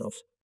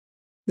Bagranov.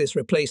 This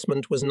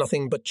replacement was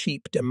nothing but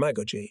cheap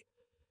demagogy.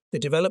 The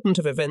development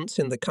of events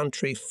in the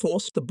country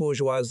forced the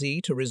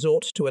bourgeoisie to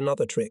resort to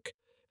another trick.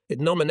 It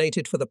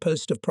nominated for the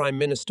post of Prime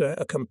Minister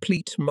a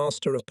complete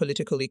master of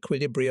political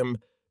equilibrium,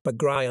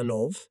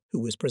 Bagranov,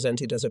 who was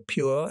presented as a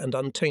pure and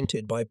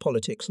untainted by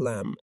politics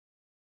lamb.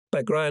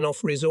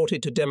 Bagranov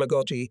resorted to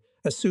demagogy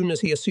as soon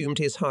as he assumed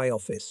his high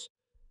office.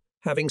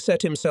 Having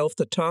set himself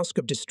the task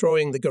of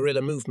destroying the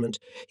guerrilla movement,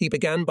 he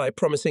began by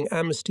promising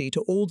amnesty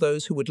to all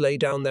those who would lay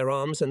down their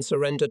arms and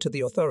surrender to the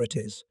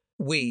authorities.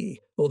 We,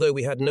 although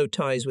we had no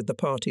ties with the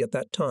party at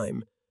that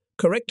time,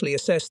 correctly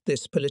assessed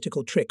this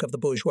political trick of the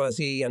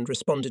bourgeoisie and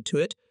responded to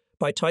it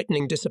by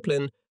tightening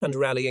discipline and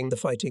rallying the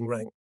fighting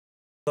rank.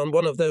 On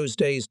one of those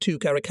days, two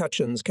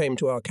Karakachans came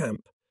to our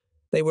camp.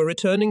 They were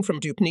returning from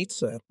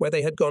Dupnitsa, where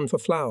they had gone for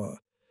flour.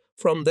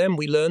 From them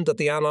we learned that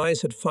the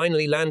Allies had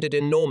finally landed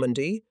in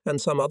Normandy, and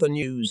some other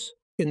news.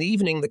 In the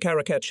evening the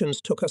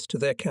Karakachans took us to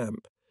their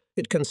camp.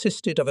 It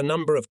consisted of a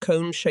number of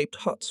cone-shaped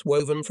huts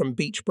woven from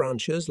beech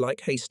branches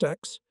like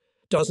haystacks,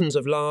 dozens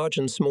of large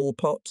and small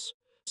pots,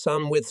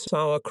 some with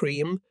sour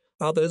cream,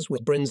 others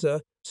with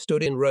brinza,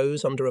 stood in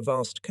rows under a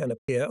vast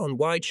canopy. On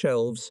wide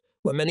shelves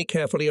were many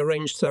carefully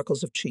arranged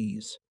circles of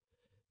cheese.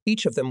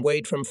 Each of them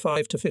weighed from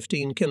 5 to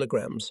 15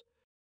 kilograms.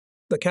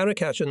 The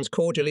Karakachans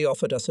cordially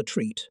offered us a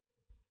treat.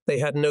 They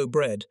had no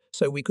bread,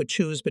 so we could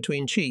choose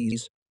between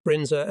cheese,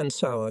 brinza, and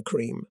sour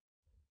cream.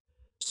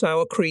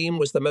 Sour cream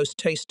was the most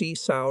tasty,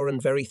 sour,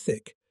 and very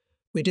thick.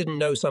 We didn't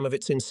know some of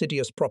its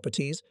insidious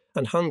properties,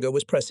 and hunger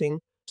was pressing,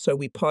 so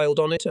we piled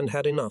on it and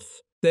had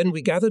enough. Then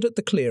we gathered at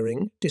the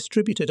clearing,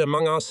 distributed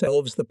among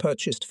ourselves the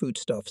purchased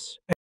foodstuffs.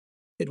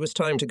 It was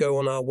time to go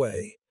on our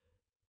way.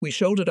 We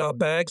shouldered our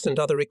bags and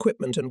other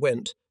equipment and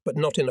went, but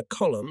not in a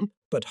column,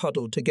 but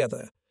huddled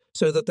together,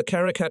 so that the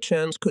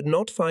Karakachans could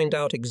not find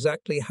out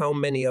exactly how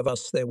many of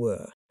us there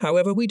were.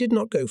 However, we did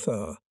not go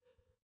far.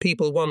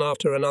 People one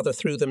after another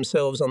threw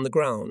themselves on the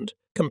ground,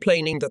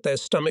 complaining that their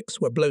stomachs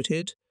were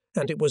bloated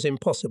and it was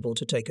impossible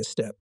to take a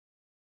step.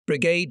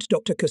 Brigade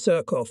Dr.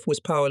 Koserkov was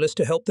powerless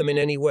to help them in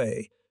any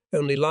way.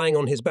 Only lying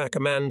on his back a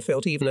man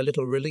felt even a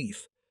little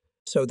relief.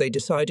 So they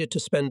decided to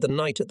spend the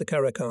night at the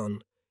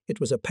Karakan. It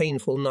was a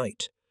painful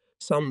night.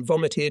 Some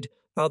vomited,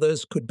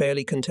 others could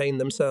barely contain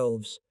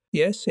themselves.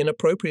 Yes,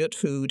 inappropriate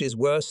food is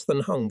worse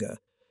than hunger.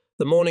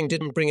 The morning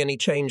didn't bring any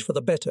change for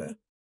the better.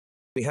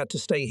 We had to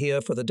stay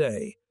here for the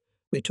day.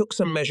 We took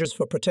some measures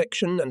for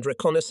protection and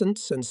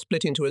reconnaissance and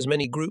split into as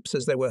many groups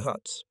as there were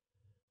huts.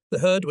 The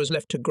herd was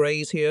left to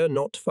graze here,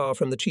 not far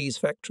from the cheese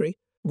factory.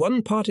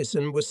 One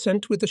partisan was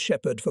sent with the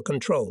shepherd for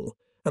control,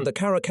 and the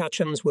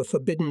Karakachans were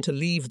forbidden to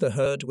leave the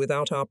herd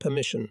without our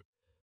permission.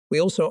 We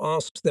also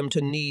asked them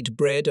to knead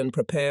bread and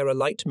prepare a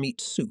light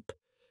meat soup.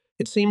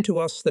 It seemed to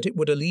us that it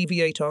would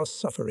alleviate our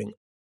suffering.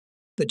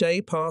 The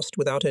day passed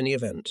without any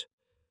event.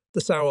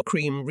 The sour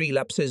cream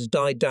relapses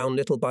died down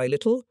little by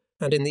little,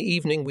 and in the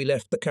evening we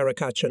left the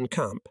Karakachan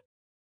camp.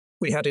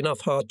 We had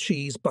enough hard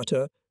cheese,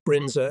 butter,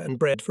 brinza, and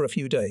bread for a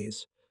few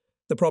days.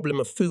 The problem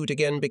of food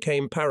again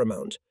became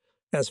paramount.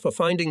 As for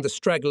finding the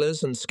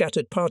stragglers and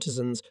scattered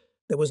partisans,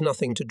 there was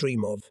nothing to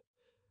dream of.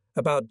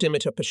 About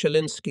Dimitar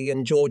Pashilinsky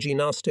and Georgy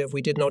Nastev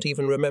we did not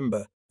even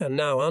remember, and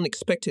now,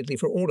 unexpectedly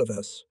for all of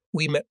us,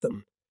 we met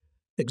them.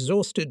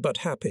 Exhausted but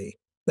happy,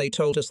 they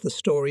told us the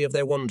story of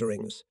their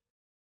wanderings.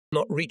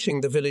 Not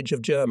reaching the village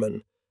of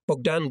German,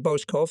 Bogdan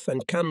Boshkov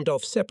and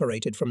Kandov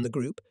separated from the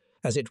group,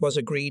 as it was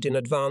agreed in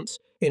advance,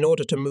 in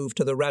order to move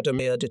to the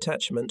Radomir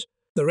detachment.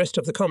 The rest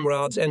of the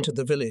comrades entered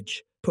the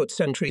village, put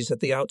sentries at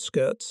the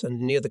outskirts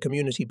and near the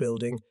community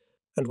building,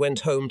 and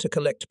went home to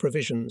collect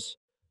provisions.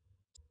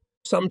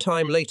 Some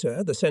time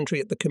later, the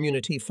sentry at the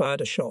community fired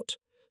a shot,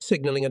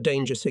 signalling a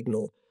danger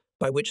signal,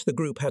 by which the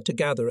group had to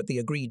gather at the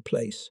agreed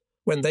place.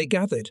 When they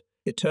gathered,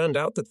 it turned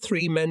out that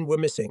 3 men were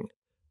missing.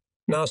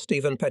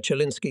 Nastev and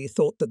Pachelinsky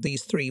thought that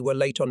these 3 were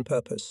late on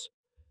purpose.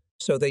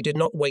 So they did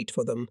not wait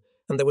for them,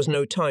 and there was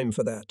no time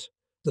for that.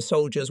 The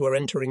soldiers were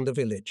entering the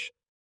village.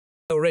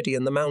 Already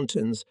in the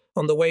mountains,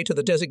 on the way to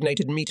the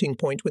designated meeting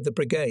point with the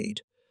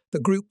brigade, the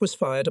group was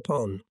fired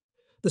upon.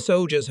 The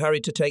soldiers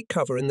hurried to take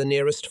cover in the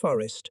nearest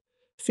forest.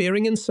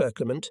 Fearing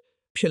encirclement,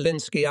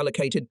 Pchelinsky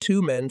allocated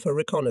 2 men for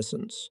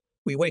reconnaissance.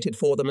 We waited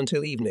for them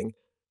until evening.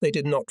 They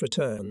did not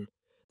return.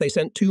 They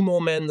sent 2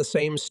 more men the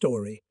same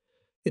story.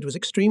 It was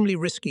extremely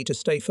risky to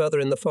stay further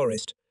in the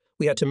forest.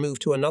 We had to move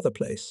to another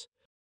place.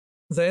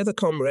 There the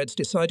comrades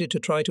decided to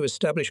try to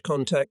establish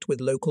contact with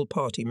local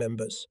party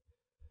members.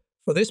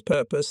 For this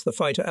purpose, the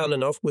fighter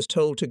Alanov was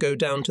told to go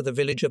down to the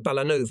village of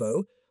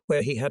Balanovo,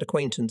 where he had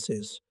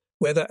acquaintances.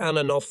 Whether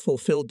Alanov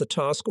fulfilled the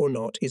task or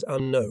not is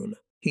unknown.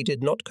 He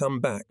did not come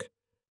back.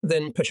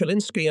 Then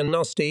Pashelinsky and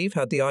Nastev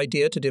had the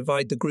idea to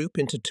divide the group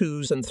into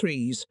 2s and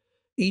 3s.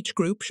 Each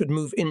group should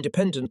move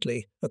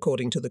independently,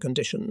 according to the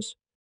conditions.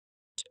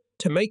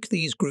 To make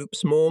these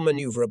groups more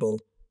maneuverable,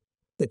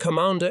 the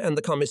commander and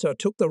the commissar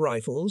took the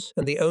rifles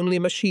and the only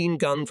machine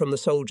gun from the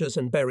soldiers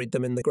and buried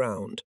them in the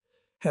ground.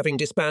 Having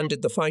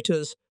disbanded the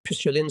fighters,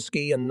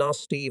 Pashelinsky and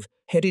Nastev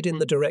headed in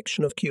the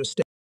direction of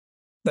Kyiv.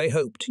 They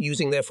hoped,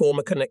 using their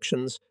former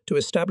connections, to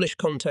establish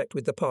contact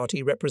with the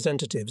party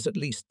representatives at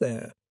least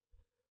there.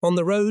 On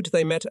the road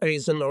they met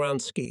Eisen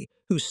Oransky,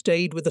 who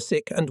stayed with the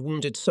sick and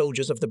wounded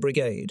soldiers of the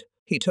brigade.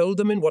 He told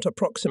them in what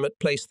approximate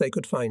place they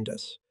could find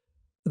us.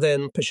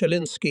 Then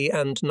Pashelinsky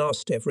and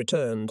Nastev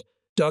returned,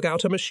 dug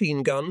out a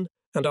machine gun,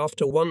 and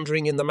after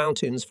wandering in the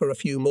mountains for a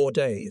few more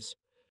days,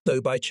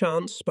 though by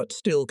chance but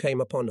still came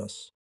upon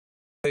us.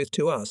 Both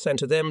to us and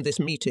to them this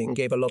meeting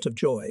gave a lot of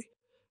joy.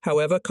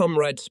 However,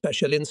 comrades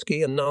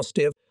Pashelinsky and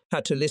Nastev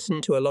had to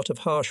listen to a lot of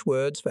harsh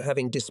words for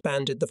having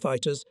disbanded the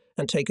fighters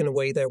and taken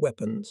away their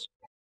weapons.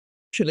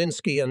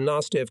 Pashelinsky and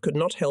Nastev could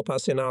not help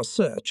us in our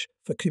search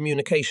for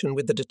communication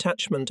with the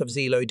detachment of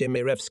Zilo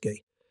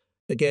Demirevsky.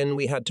 Again,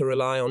 we had to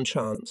rely on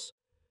chance.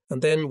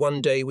 And then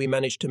one day we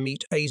managed to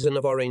meet Eisen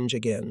of Orange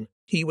again.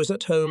 He was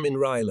at home in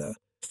Ryla,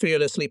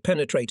 fearlessly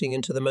penetrating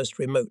into the most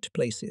remote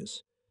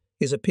places.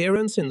 His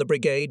appearance in the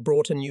brigade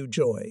brought a new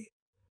joy.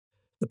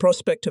 The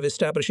prospect of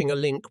establishing a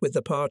link with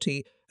the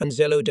party and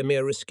Zelo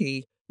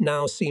Demirevsky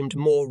now seemed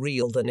more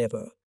real than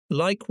ever.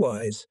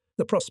 Likewise,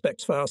 the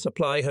prospects for our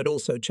supply had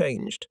also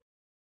changed.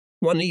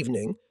 One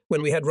evening,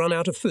 when we had run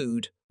out of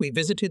food, we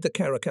visited the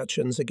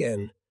Karakachans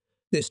again.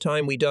 This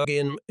time we dug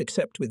in,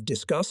 except with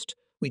disgust.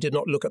 We did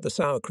not look at the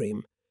sour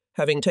cream.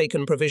 Having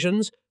taken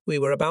provisions, we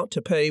were about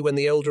to pay when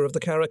the elder of the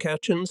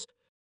Karakachans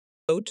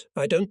wrote,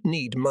 "I don't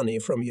need money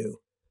from you.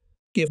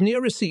 Give me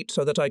a receipt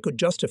so that I could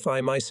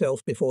justify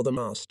myself before the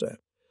master.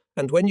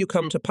 And when you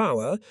come to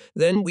power,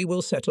 then we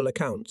will settle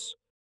accounts."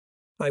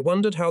 I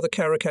wondered how the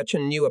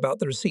Karakachan knew about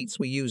the receipts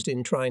we used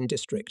in Trine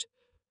district.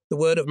 The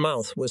word of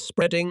mouth was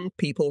spreading,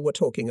 people were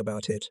talking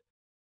about it.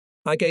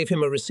 I gave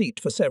him a receipt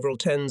for several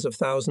tens of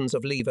thousands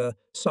of livres,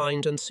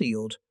 signed and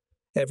sealed.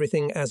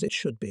 Everything as it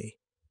should be.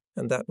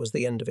 And that was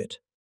the end of it.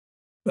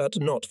 But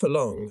not for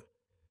long.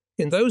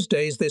 In those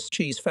days this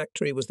cheese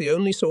factory was the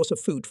only source of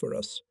food for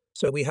us,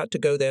 so we had to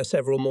go there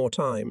several more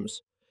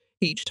times.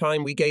 Each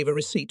time we gave a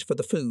receipt for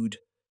the food.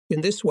 In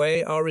this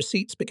way, our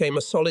receipts became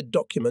a solid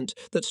document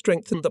that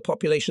strengthened the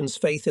population's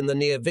faith in the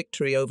near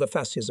victory over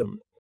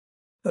fascism.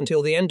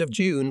 Until the end of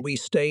June, we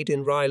stayed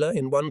in Ryla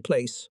in one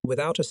place,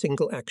 without a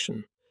single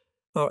action.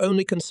 Our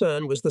only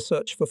concern was the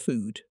search for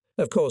food.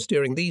 Of course,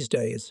 during these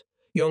days,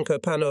 Yonko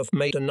Panov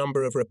made a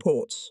number of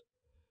reports,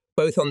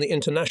 both on the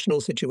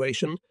international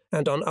situation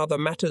and on other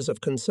matters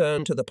of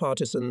concern to the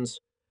partisans,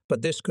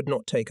 but this could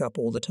not take up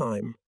all the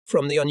time.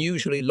 From the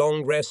unusually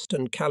long rest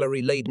and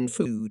calorie-laden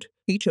food,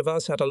 each of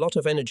us had a lot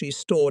of energy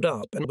stored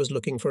up and was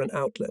looking for an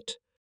outlet.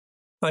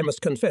 I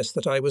must confess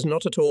that I was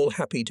not at all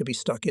happy to be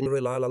stuck in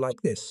Rila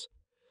like this.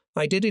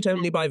 I did it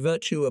only by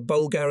virtue of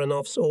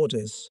Bulgarinov's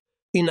orders.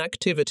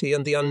 Inactivity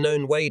and the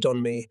unknown weighed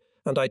on me,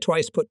 and I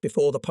twice put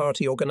before the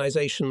party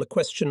organisation the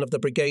question of the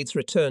brigade's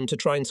return to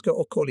Trinska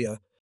Okolia.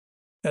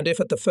 And if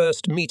at the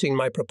first meeting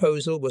my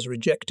proposal was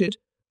rejected,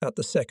 at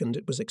the second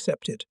it was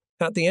accepted.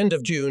 At the end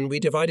of June, we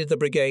divided the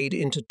brigade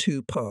into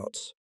two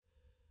parts.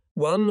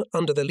 One,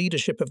 under the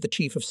leadership of the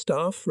Chief of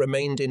Staff,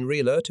 remained in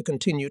Rila to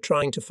continue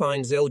trying to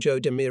find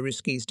Zeljo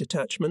Demirovsky's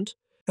detachment,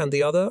 and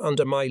the other,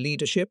 under my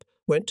leadership,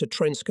 went to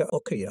Trinska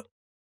Okolia.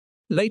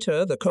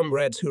 Later, the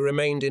comrades who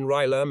remained in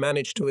Rila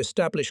managed to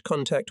establish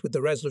contact with the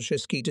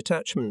Razlozhsky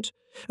detachment,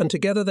 and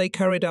together they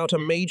carried out a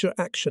major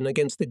action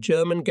against the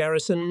German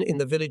garrison in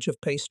the village of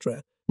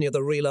Pestra, near the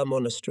Rila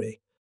monastery.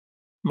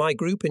 My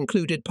group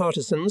included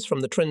partisans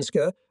from the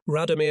Trinska,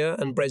 Radomir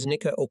and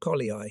Breznica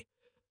Okolii.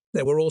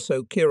 There were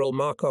also Kirill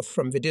Markov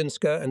from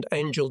Vidinska and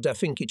Angel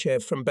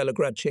Dafinkichev from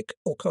Belogradchik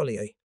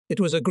Okolii. It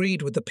was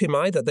agreed with the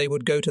Pimai that they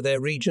would go to their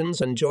regions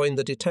and join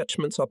the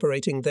detachments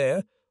operating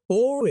there,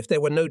 or, if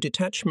there were no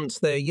detachments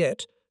there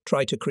yet,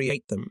 try to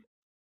create them.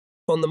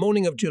 On the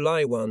morning of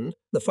July 1,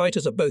 the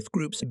fighters of both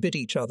groups bid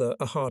each other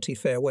a hearty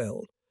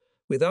farewell.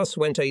 With us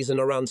went Azan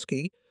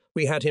Aransky.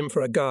 We had him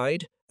for a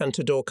guide, and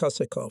Todor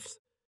Kosikov,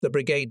 the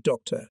brigade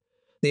doctor.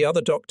 The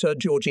other doctor,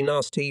 Georgy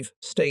Nastev,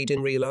 stayed in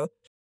Rila.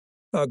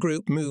 Our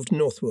group moved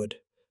northward.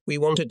 We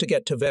wanted to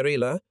get to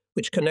Verila,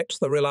 which connects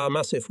the Rila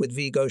Massif with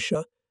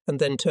Vigosha, and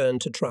then turn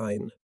to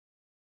Trine.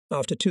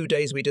 After 2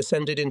 days we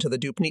descended into the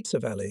Dupnitsa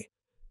Valley.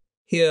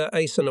 Here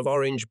Asen of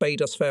Orange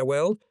bade us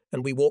farewell,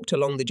 and we walked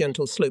along the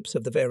gentle slopes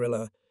of the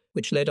Verila,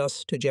 which led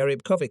us to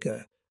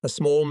Jeribkovica, a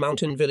small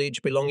mountain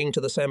village belonging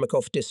to the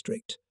Samakov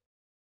district.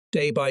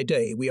 Day by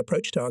day we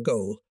approached our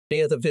goal,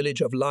 near the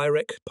village of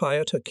Lyrek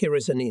Pyotr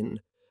Kirizanin,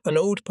 an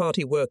old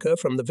party worker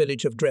from the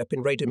village of Drep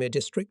in Radomir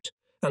district,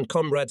 and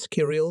comrades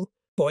Kirill,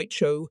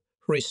 Boycho,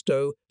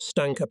 Hristo,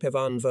 Stanka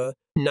Pevanva,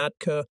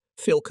 Nadka,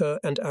 Filka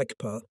and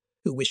Agpa,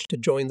 who wished to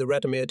join the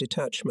Radomir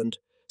detachment,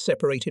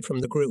 separated from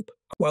the group,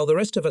 while the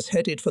rest of us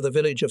headed for the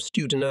village of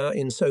Studena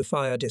in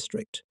Sofia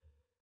district.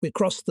 We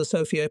crossed the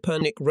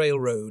Sofia-Pernik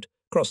railroad,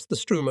 crossed the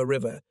Struma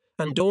river,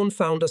 and dawn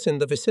found us in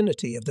the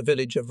vicinity of the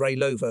village of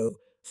Railovo,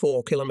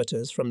 4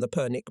 kilometres from the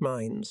Pernik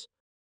mines.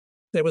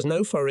 There was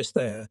no forest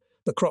there,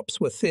 the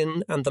crops were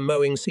thin and the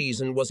mowing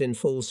season was in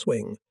full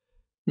swing.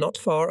 Not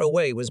far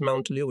away was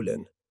Mount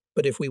Liulin,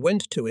 but if we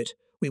went to it,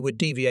 we would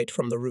deviate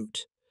from the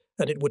route,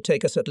 and it would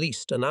take us at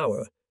least an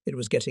hour. It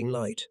was getting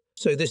light,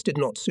 so this did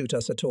not suit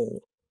us at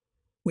all.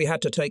 We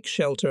had to take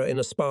shelter in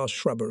a sparse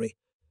shrubbery.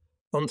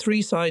 On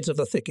 3 sides of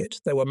the thicket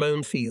there were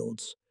mown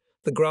fields.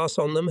 The grass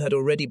on them had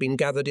already been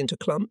gathered into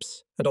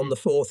clumps, and on the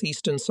 4th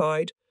eastern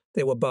side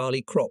there were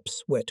barley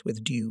crops wet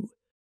with dew.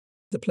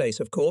 The place,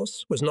 of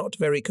course, was not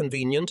very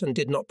convenient and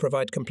did not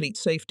provide complete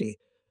safety,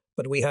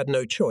 but we had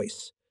no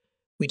choice.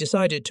 We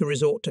decided to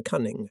resort to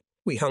cunning.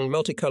 We hung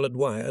multicoloured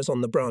wires on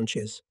the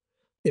branches.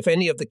 If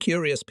any of the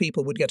curious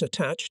people would get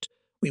attached,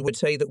 we would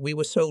say that we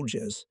were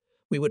soldiers.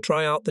 We would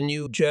try out the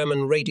new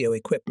German radio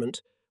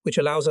equipment, which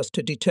allows us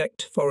to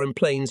detect foreign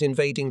planes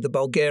invading the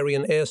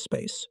Bulgarian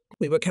airspace.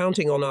 We were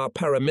counting on our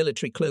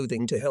paramilitary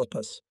clothing to help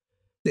us.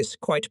 This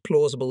quite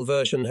plausible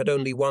version had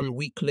only one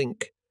weak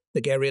link,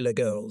 the guerrilla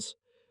girls.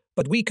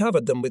 But we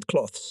covered them with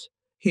cloths.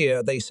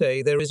 Here, they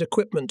say, there is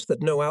equipment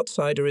that no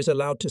outsider is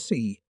allowed to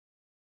see.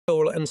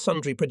 All and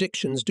sundry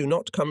predictions do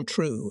not come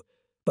true,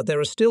 but there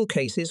are still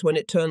cases when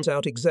it turns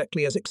out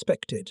exactly as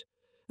expected.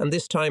 And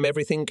this time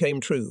everything came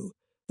true.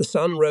 The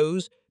sun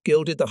rose,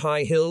 gilded the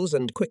high hills,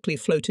 and quickly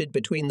floated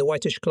between the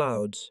whitish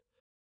clouds.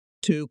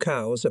 2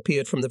 cows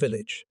appeared from the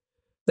village.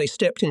 They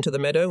stepped into the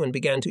meadow and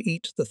began to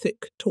eat the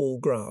thick, tall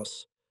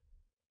grass.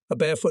 A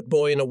barefoot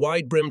boy in a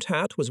wide-brimmed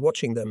hat was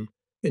watching them.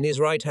 In his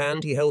right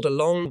hand he held a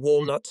long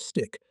walnut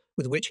stick,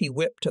 with which he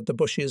whipped at the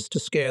bushes to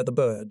scare the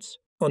birds.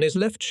 On his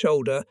left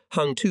shoulder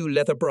hung 2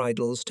 leather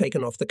bridles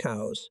taken off the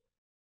cows.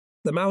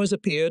 The mowers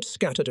appeared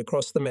scattered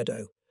across the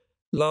meadow.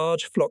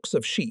 Large flocks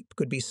of sheep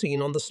could be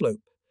seen on the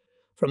slope.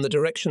 From the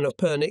direction of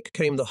Pernik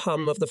came the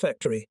hum of the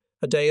factory.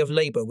 A day of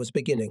labour was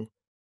beginning.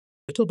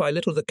 Little by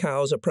little the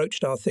cows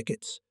approached our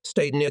thickets,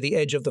 stayed near the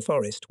edge of the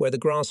forest, where the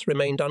grass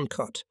remained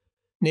uncut.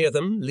 Near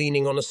them,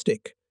 leaning on a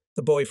stick,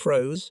 the boy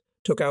froze,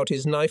 took out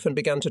his knife and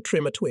began to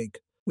trim a twig.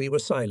 We were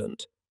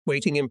silent,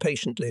 waiting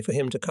impatiently for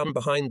him to come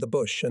behind the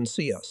bush and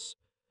see us.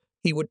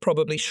 He would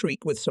probably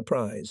shriek with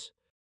surprise.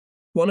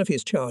 One of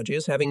his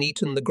charges, having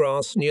eaten the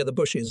grass near the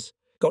bushes,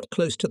 got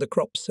close to the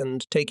crops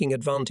and, taking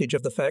advantage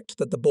of the fact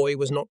that the boy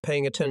was not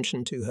paying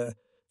attention to her,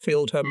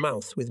 filled her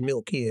mouth with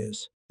milk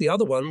ears. The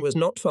other one was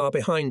not far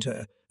behind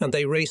her, and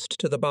they raced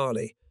to the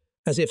barley,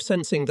 as if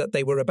sensing that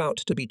they were about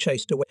to be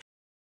chased away.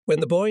 When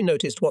the boy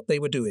noticed what they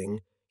were doing,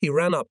 he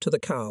ran up to the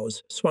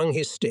cows, swung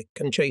his stick,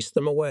 and chased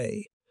them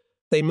away.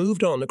 They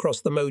moved on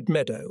across the mowed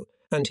meadow,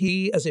 and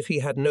he, as if he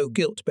had no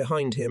guilt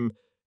behind him,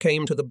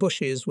 came to the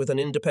bushes with an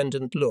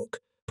independent look,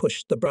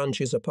 pushed the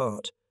branches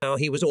apart. Now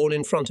he was all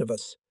in front of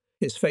us.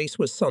 His face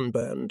was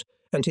sunburned,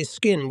 and his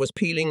skin was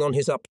peeling on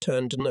his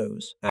upturned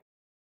nose.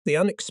 The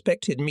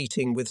unexpected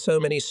meeting with so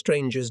many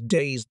strangers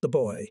dazed the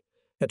boy.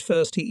 At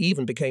first he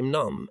even became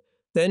numb.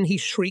 Then he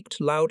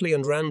shrieked loudly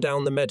and ran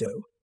down the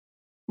meadow.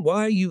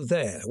 "Why are you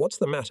there? What's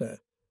the matter?"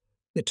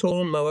 The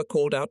tall mower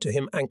called out to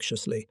him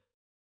anxiously.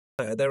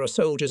 "There are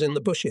soldiers in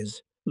the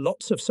bushes.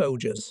 Lots of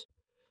soldiers."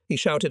 He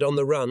shouted on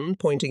the run,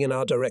 pointing in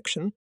our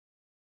direction.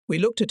 We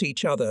looked at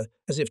each other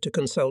as if to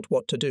consult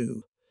what to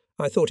do.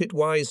 I thought it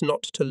wise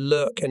not to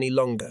lurk any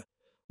longer.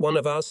 One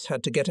of us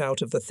had to get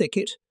out of the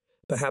thicket.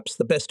 Perhaps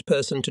the best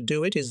person to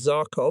do it is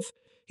Zarkov.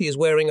 He is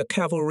wearing a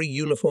cavalry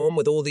uniform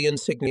with all the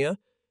insignia.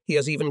 He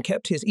has even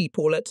kept his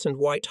epaulets and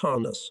white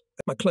harness,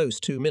 close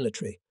to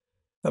military.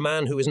 A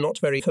man who is not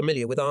very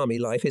familiar with army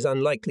life is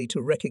unlikely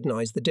to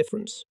recognize the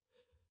difference.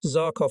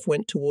 Zarkov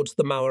went towards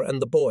the mower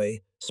and the boy,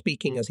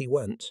 speaking as he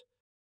went.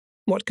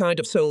 "What kind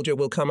of soldier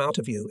will come out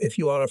of you if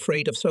you are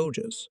afraid of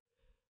soldiers?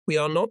 We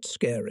are not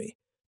scary.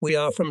 We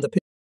are from the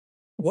pit."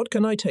 "What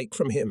can I take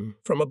from him,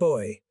 from a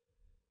boy?"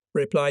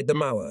 replied the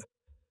mower.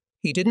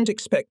 "He didn't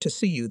expect to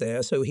see you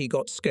there, so he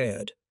got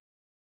scared."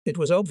 It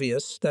was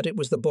obvious that it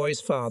was the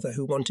boy's father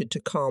who wanted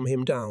to calm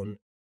him down.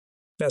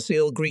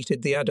 Vasil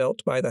greeted the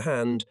adult by the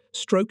hand,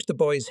 stroked the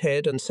boy's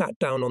head and sat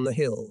down on the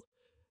hill.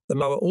 The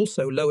mower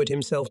also lowered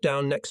himself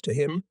down next to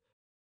him.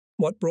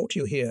 "What brought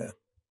you here?"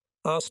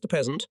 asked the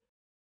peasant.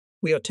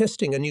 "We are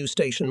testing a new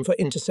station for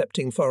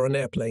intercepting foreign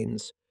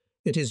airplanes.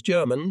 It is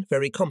German,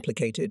 very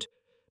complicated,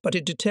 but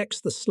it detects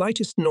the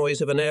slightest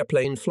noise of an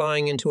airplane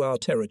flying into our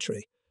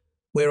territory.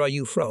 Where are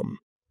you from?"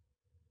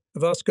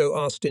 Vasco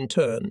asked in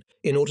turn,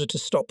 in order to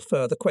stop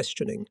further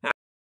questioning.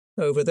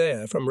 "Over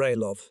there, from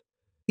Railov."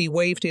 He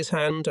waved his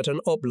hand at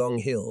an oblong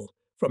hill,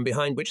 from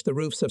behind which the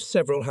roofs of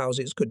several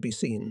houses could be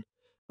seen.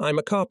 "I'm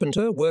a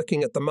carpenter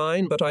working at the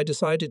mine, but I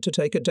decided to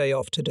take a day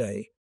off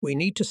today. We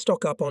need to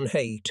stock up on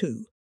hay,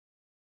 too."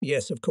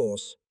 "Yes, of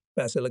course,"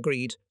 Vasil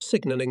agreed,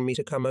 signaling me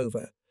to come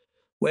over.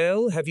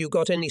 "Well, have you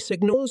got any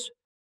signals?"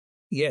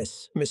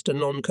 "Yes, Mr.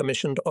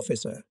 Non-Commissioned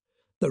Officer."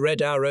 The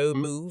red arrow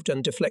moved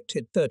and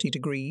deflected 30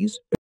 degrees.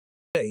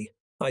 "Hey,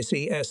 I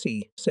see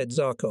SE," said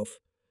Zarkov.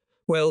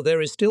 "Well,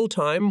 there is still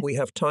time. We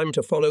have time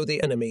to follow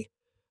the enemy.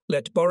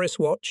 Let Boris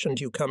watch and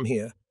you come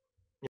here."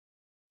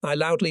 I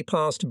loudly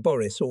passed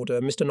Boris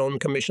order, Mr.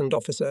 Non-Commissioned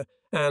Officer,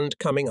 and,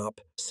 coming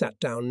up, sat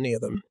down near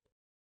them.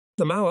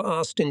 The mower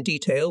asked in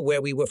detail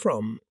where we were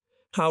from,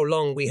 how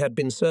long we had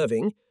been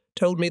serving,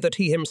 told me that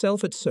he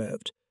himself had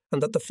served,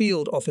 and that the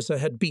field officer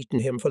had beaten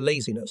him for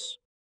laziness.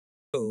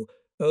 Oh,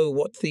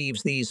 what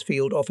thieves these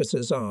field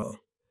officers are.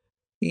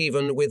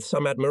 Even with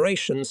some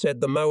admiration,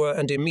 said the mower,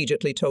 and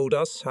immediately told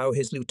us how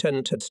his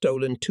lieutenant had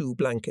stolen 2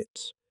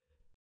 blankets.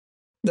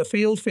 The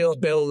field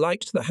bill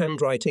liked the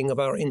handwriting of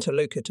our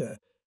interlocutor,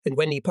 and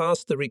when he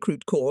passed the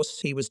recruit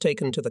course, he was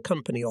taken to the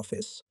company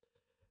office.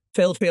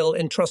 Feldbill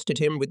entrusted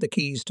him with the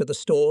keys to the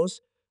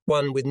stores,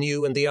 one with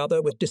new and the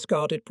other with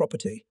discarded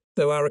property.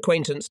 Though our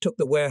acquaintance took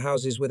the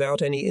warehouses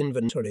without any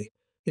inventory,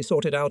 he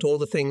sorted out all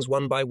the things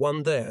one by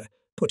one there,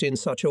 put in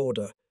such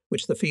order,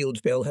 which the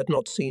Feldbill had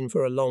not seen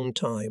for a long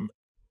time.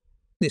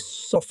 This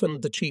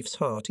softened the chief's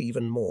heart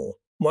even more.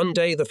 One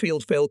day the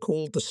Feldbill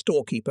called the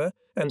storekeeper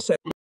and said,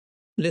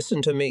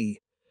 "Listen to me.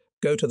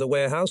 Go to the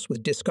warehouse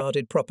with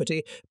discarded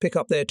property, pick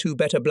up their 2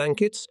 better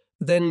blankets,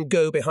 then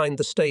go behind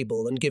the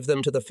stable and give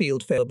them to the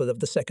Feldbill of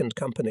the 2nd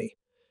company.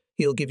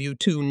 He'll give you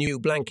 2 new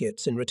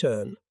blankets in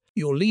return.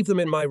 You'll leave them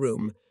in my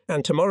room,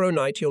 and tomorrow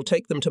night you'll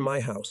take them to my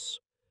house.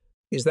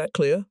 Is that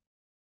clear?"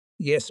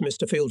 "Yes,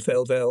 Mr.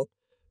 Feldbill,"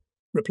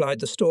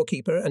 replied the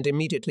storekeeper, and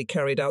immediately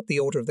carried out the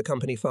order of the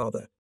company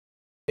father.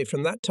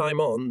 From that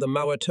time on, the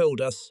mower told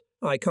us,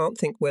 "I can't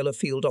think well of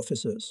field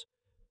officers.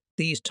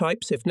 These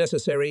types, if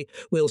necessary,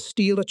 will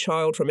steal a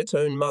child from its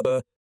own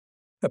mother."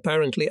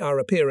 Apparently our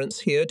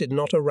appearance here did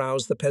not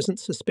arouse the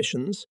peasant's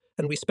suspicions,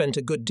 and we spent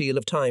a good deal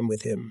of time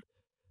with him.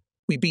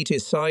 We beat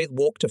his scythe,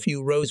 walked a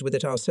few rows with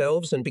it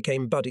ourselves, and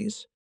became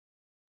buddies.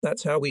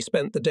 That's how we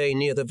spent the day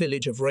near the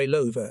village of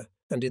Railova,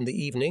 and in the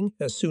evening,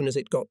 as soon as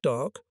it got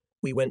dark,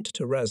 we went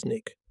to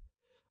Raznik.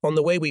 On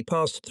the way we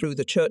passed through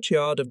the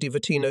churchyard of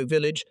Divotino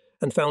village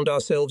and found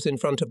ourselves in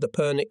front of the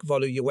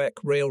Pernik-Voluyuek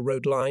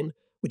railroad line,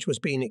 which was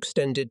being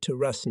extended to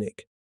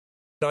Raznik.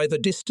 By the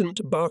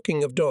distant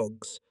barking of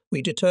dogs,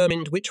 we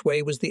determined which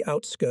way was the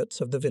outskirts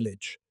of the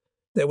village.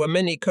 There were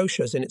many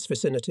koshers in its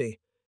vicinity.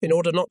 In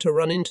order not to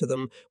run into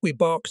them, we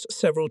barked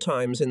several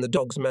times in the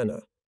dogs'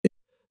 manner.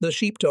 The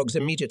sheepdogs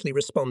immediately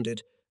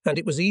responded, and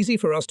it was easy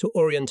for us to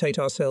orientate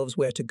ourselves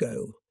where to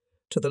go,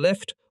 to the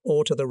left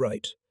or to the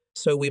right.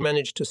 So we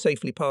managed to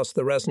safely pass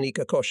the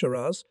Raznika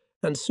Kosheraz,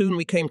 and soon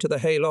we came to the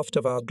hayloft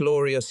of our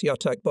glorious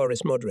Yatak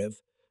Boris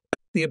Modrev.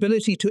 The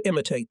ability to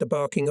imitate the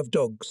barking of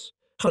dogs,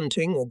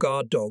 hunting or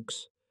guard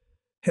dogs,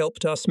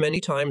 helped us many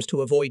times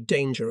to avoid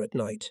danger at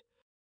night.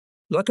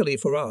 Luckily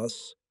for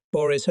us,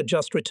 Boris had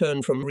just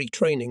returned from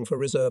retraining for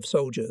reserve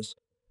soldiers.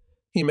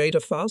 He made a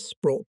fuss,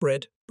 brought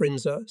bread,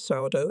 brinza,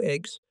 sourdough,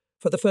 eggs.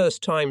 For the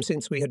first time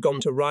since we had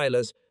gone to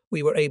Ryla's,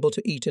 we were able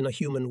to eat in a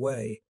human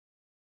way.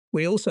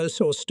 We also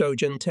saw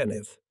Stojan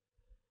Tenev.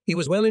 He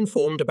was well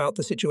informed about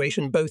the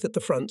situation both at the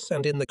fronts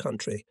and in the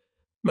country.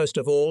 Most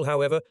of all,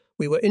 however,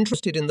 we were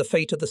interested in the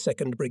fate of the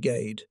 2nd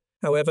Brigade.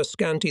 However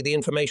scanty the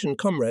information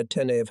Comrade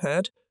Tenev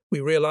had, we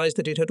realized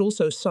that it had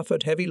also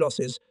suffered heavy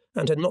losses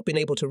and had not been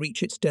able to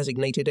reach its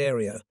designated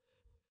area.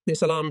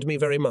 This alarmed me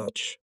very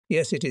much.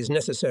 Yes, it is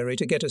necessary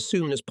to get as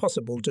soon as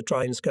possible to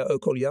Trainska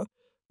Okolia,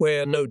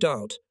 where, no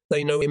doubt,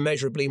 they know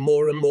immeasurably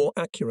more and more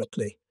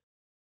accurately.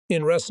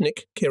 In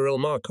Rasnik, Kirill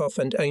Markov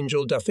and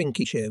Angel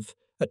Dafinkishev,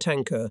 a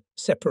tanker,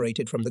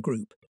 separated from the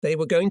group. They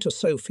were going to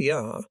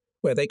Sofia,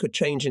 where they could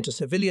change into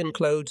civilian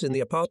clothes in the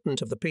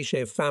apartment of the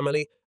Pishev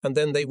family, and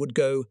then they would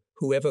go,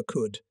 whoever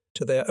could,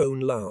 to their own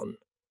lawn.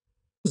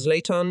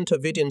 Zlatan to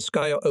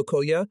Vidinskaya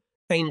Okolia,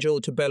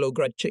 Angel to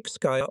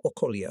Belogradchikskaya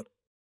Okolia.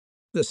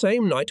 The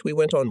same night we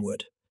went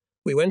onward.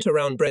 We went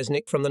around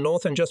Breznik from the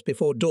north, and just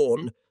before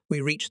dawn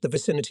we reached the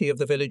vicinity of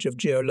the village of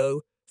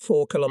Girlo,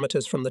 4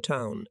 kilometers from the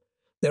town.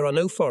 There are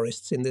no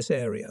forests in this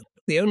area.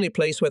 The only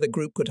place where the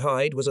group could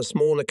hide was a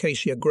small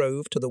acacia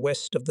grove to the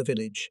west of the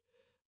village.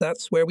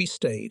 That's where we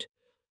stayed.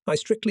 I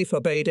strictly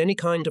forbade any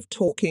kind of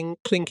talking,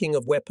 clinking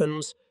of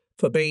weapons,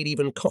 forbade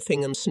even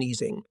coughing and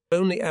sneezing.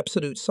 Only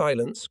absolute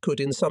silence could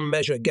in some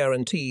measure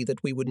guarantee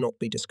that we would not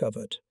be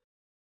discovered.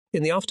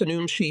 In the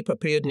afternoon, sheep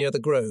appeared near the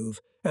grove,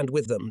 and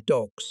with them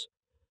dogs.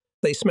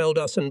 They smelled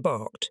us and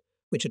barked,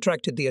 which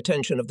attracted the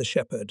attention of the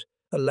shepherd,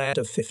 a lad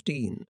of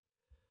 15.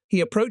 He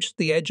approached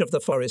the edge of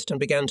the forest and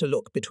began to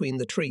look between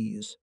the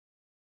trees.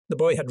 The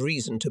boy had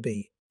reason to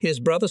be. His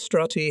brother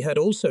Strati had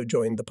also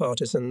joined the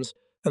partisans,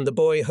 and the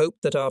boy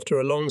hoped that after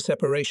a long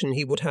separation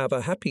he would have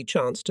a happy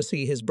chance to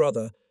see his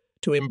brother,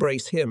 to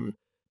embrace him,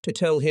 to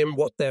tell him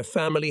what their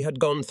family had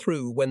gone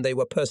through when they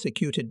were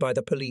persecuted by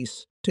the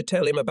police, to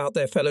tell him about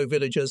their fellow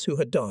villagers who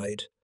had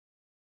died.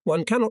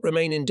 One cannot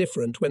remain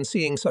indifferent when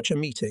seeing such a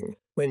meeting,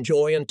 when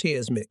joy and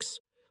tears mix,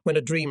 when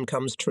a dream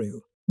comes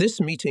true. This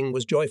meeting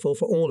was joyful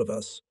for all of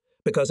us,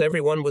 because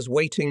everyone was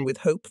waiting with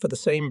hope for the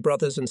same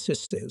brothers and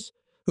sisters,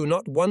 who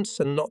not once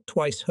and not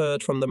twice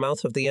heard from the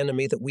mouth of the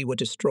enemy that we were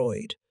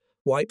destroyed,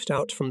 wiped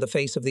out from the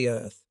face of the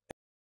earth.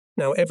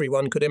 Now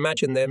everyone could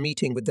imagine their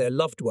meeting with their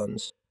loved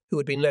ones, who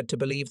had been led to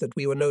believe that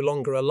we were no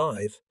longer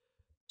alive.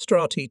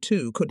 Strati,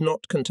 too, could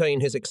not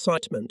contain his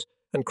excitement,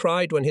 and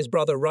cried when his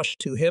brother rushed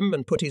to him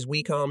and put his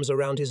weak arms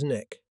around his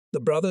neck. The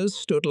brothers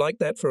stood like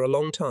that for a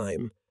long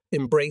time,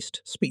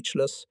 embraced,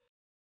 speechless.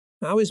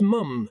 "How is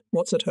Mum?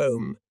 What's at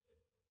home?"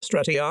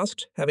 Strati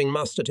asked, having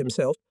mastered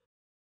himself.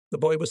 The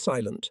boy was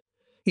silent.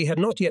 He had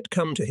not yet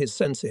come to his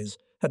senses,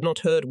 had not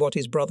heard what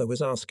his brother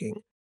was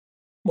asking.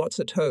 "What's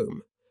at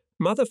home?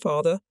 Mother,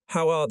 father,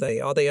 how are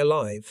they? Are they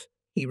alive?"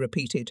 he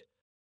repeated.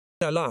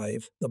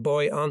 "Alive," the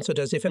boy answered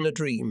as if in a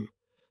dream.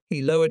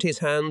 He lowered his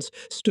hands,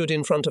 stood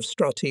in front of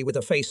Strati with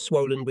a face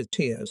swollen with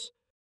tears.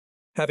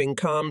 Having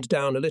calmed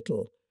down a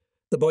little,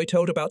 the boy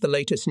told about the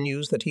latest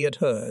news that he had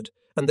heard,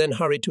 and then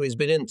hurried to his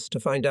Benins to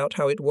find out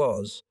how it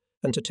was,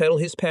 and to tell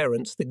his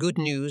parents the good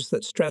news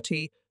that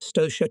Strati,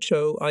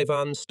 Stoshacho,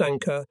 Ivan,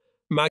 Stanka,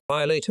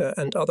 Violator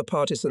and other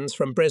partisans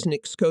from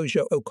Breznik,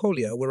 Skozia,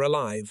 Okolia were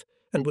alive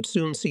and would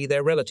soon see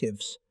their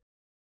relatives.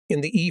 In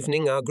the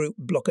evening, our group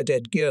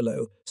blockaded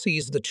Girlo,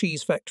 seized the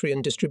cheese factory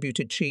and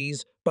distributed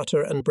cheese,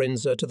 butter and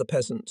brinza to the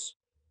peasants.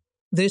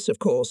 This, of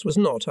course, was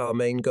not our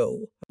main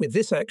goal. With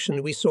this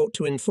action, we sought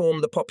to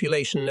inform the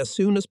population as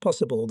soon as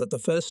possible that the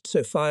 1st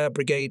Sofia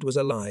Brigade was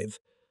alive,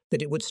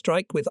 that it would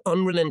strike with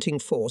unrelenting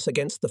force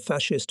against the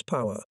fascist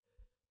power.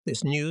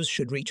 This news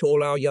should reach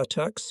all our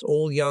yataks,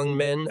 all young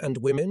men and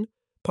women,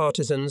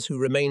 partisans who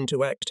remained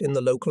to act in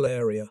the local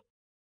area.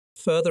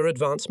 Further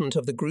advancement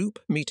of the group,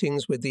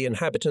 meetings with the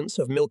inhabitants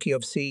of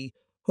Milkiovsi,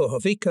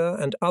 Hohovika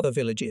and other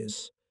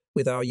villages,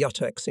 with our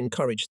yataks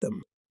encouraged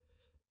them.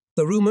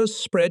 The rumours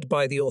spread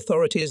by the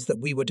authorities that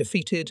we were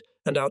defeated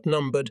and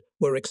outnumbered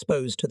were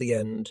exposed to the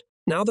end.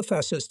 Now the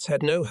fascists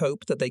had no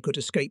hope that they could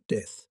escape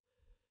death.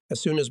 As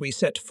soon as we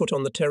set foot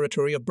on the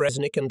territory of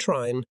Breznik and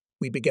Train,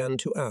 we began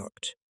to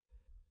act.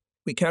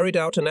 We carried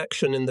out an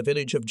action in the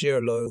village of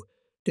Girlo,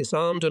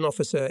 disarmed an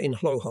officer in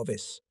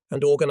Hlohovis,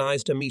 and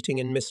organised a meeting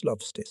in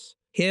Mislovstis.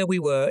 Here we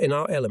were in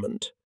our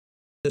element.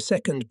 The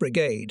 2nd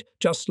Brigade,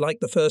 just like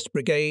the 1st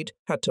Brigade,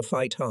 had to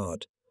fight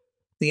hard.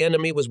 The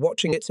enemy was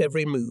watching its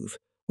every move,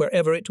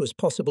 wherever it was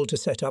possible to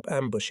set up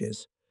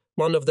ambushes.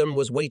 One of them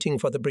was waiting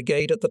for the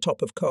brigade at the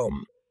top of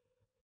Kom.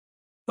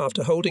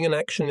 After holding an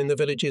action in the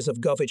villages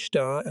of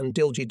Govichda and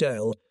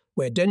Diljidel,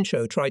 where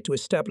Dencho tried to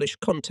establish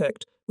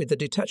contact with the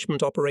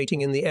detachment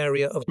operating in the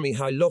area of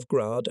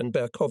Mihailovgrad and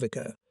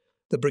Berkovika,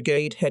 the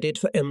brigade headed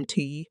for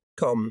MT,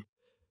 Kom.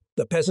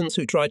 The peasants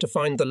who tried to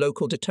find the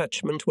local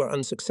detachment were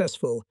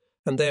unsuccessful,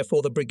 and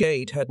therefore the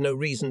brigade had no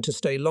reason to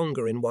stay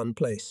longer in one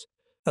place.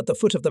 At the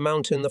foot of the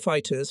mountain, the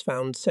fighters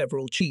found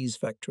several cheese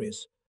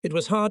factories. It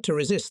was hard to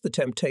resist the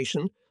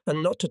temptation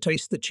and not to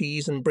taste the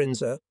cheese and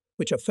brinza,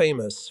 which are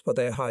famous for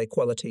their high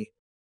quality.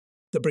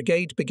 The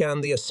brigade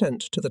began the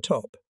ascent to the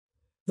top.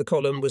 The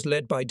column was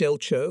led by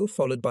Delcho,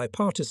 followed by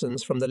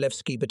partisans from the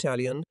Levski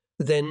battalion,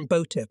 then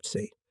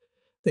Botevtsi.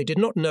 They did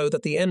not know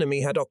that the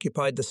enemy had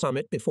occupied the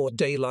summit before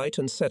daylight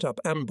and set up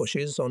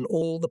ambushes on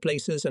all the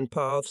places and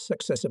paths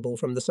accessible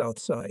from the south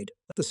side.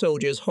 The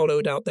soldiers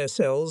hollowed out their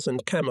cells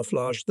and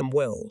camouflaged them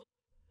well.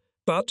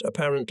 But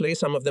apparently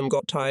some of them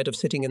got tired of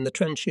sitting in the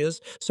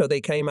trenches, so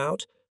they came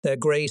out, their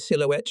grey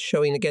silhouettes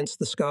showing against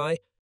the sky.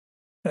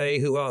 "Hey,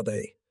 who are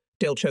they?"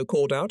 Delcho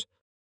called out.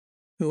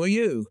 "Who are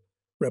you?"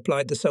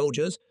 replied the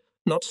soldiers,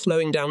 not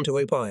slowing down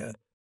to fire.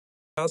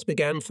 Ours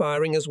began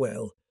firing as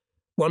well.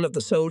 One of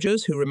the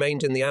soldiers who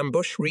remained in the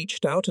ambush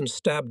reached out and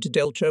stabbed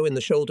Delcho in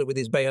the shoulder with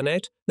his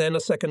bayonet, then a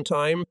second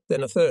time,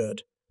 then a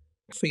third.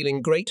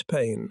 Feeling great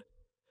pain,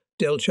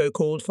 Delcho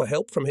called for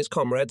help from his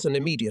comrades and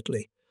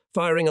immediately,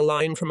 firing a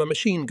line from a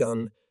machine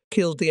gun,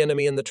 killed the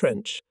enemy in the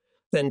trench,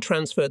 then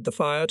transferred the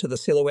fire to the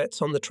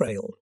silhouettes on the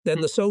trail.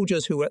 Then the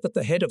soldiers who were at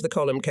the head of the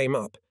column came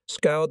up,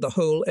 scoured the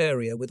whole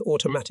area with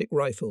automatic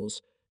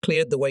rifles,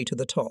 cleared the way to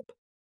the top.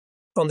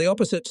 On the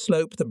opposite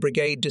slope, the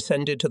brigade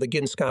descended to the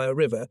Ginskaya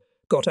River,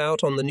 got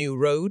out on the new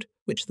road,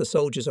 which the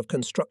soldiers of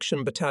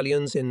construction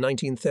battalions in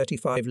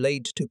 1935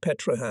 laid to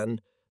Petrohan,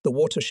 the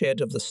watershed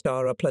of the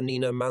Stara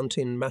Planina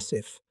mountain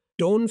massif.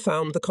 Dawn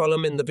found the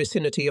column in the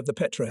vicinity of the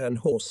Petrohan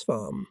horse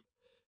farm.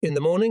 In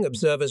the morning,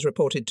 observers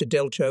reported to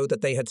Delcho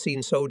that they had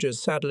seen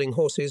soldiers saddling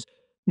horses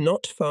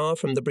not far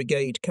from the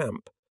brigade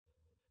camp.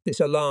 This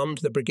alarmed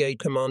the brigade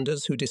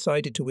commanders, who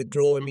decided to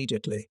withdraw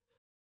immediately.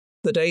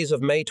 The days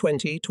of May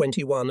 20,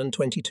 21 and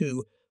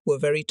 22 were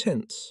very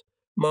tense.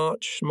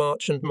 March,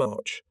 march and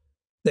march.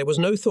 There was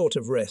no thought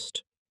of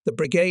rest. The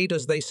brigade,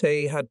 as they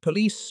say, had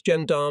police,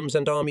 gendarmes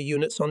and army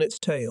units on its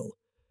tail.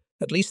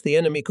 At least the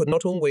enemy could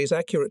not always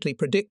accurately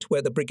predict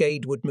where the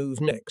brigade would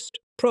move next.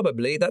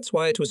 Probably that's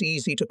why it was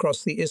easy to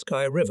cross the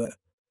Iskaya River.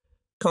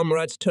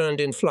 Comrades turned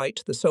in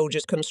flight, the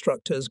soldiers'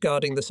 constructors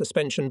guarding the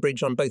suspension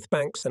bridge on both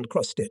banks, and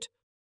crossed it.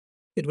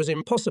 It was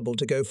impossible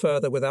to go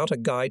further without a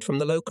guide from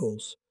the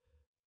locals.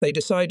 They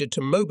decided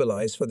to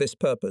mobilize for this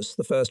purpose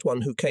the first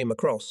one who came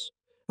across.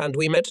 And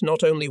we met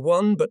not only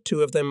one but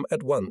two of them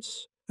at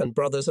once, and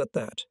brothers at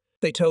that.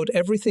 They told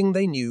everything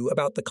they knew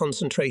about the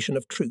concentration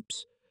of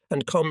troops,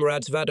 and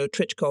comrades Vado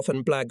Trichkov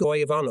and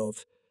Blagoy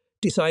Ivanov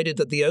decided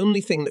that the only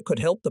thing that could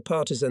help the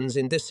partisans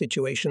in this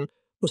situation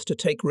was to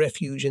take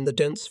refuge in the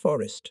dense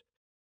forest.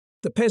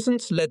 The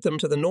peasants led them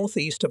to the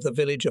northeast of the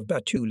village of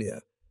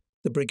Batulia.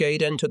 The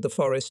brigade entered the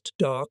forest,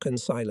 dark and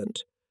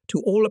silent.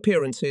 To all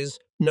appearances,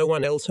 no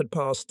one else had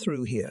passed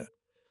through here.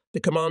 The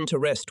command to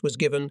rest was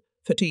given.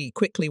 Fatigue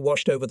quickly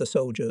washed over the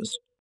soldiers.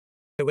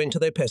 The winter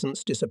their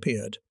peasants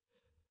disappeared.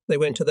 They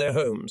went to their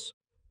homes.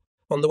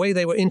 On the way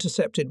they were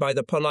intercepted by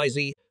the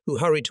Polizei, who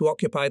hurried to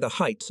occupy the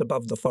heights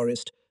above the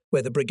forest,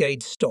 where the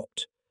brigade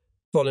stopped.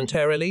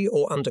 Voluntarily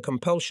or under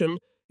compulsion,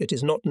 it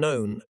is not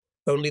known.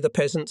 Only the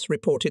peasants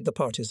reported the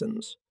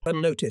partisans.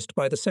 Unnoticed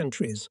by the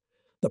sentries,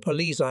 the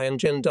Polizei and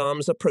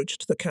gendarmes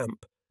approached the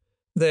camp.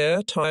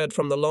 There, tired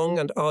from the long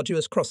and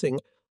arduous crossing,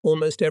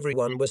 almost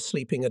everyone was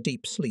sleeping a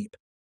deep sleep.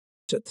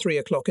 At 3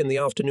 o'clock in the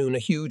afternoon, a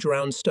huge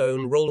round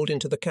stone rolled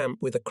into the camp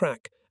with a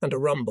crack and a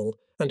rumble,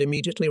 and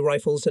immediately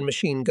rifles and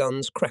machine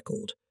guns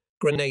crackled.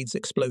 Grenades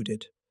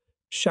exploded.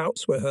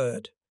 Shouts were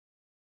heard.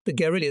 The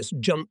guerrillas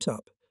jumped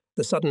up.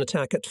 The sudden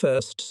attack at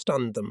first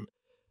stunned them,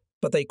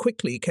 but they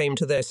quickly came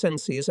to their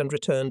senses and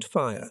returned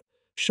fire.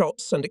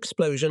 Shots and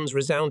explosions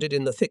resounded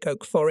in the thick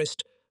oak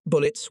forest.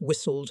 Bullets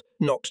whistled,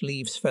 knocked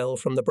leaves fell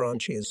from the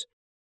branches.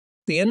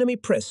 The enemy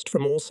pressed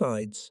from all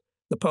sides.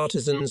 The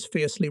partisans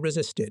fiercely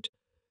resisted.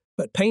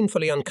 But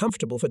painfully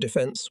uncomfortable for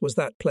defence was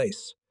that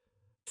place.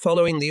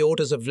 Following the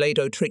orders of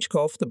Vlado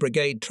Trichkov, the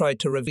brigade tried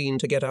to ravine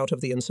to get out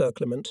of the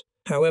encirclement.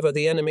 However,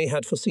 the enemy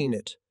had foreseen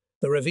it.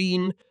 The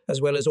ravine,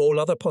 as well as all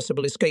other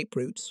possible escape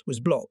routes, was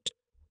blocked.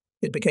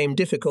 It became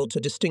difficult to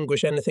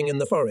distinguish anything in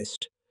the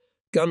forest.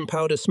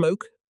 Gunpowder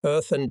smoke,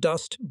 earth and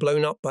dust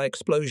blown up by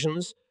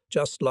explosions,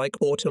 just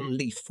like autumn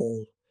leaf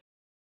fall.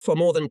 For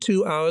more than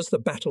 2 hours the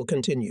battle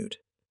continued.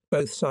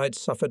 Both sides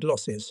suffered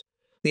losses.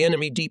 The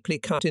enemy deeply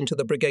cut into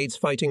the brigade's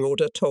fighting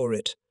order, tore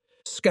it.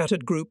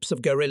 Scattered groups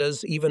of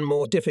guerrillas, even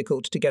more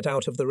difficult to get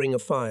out of the ring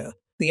of fire.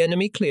 The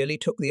enemy clearly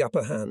took the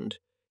upper hand.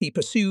 He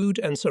pursued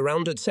and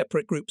surrounded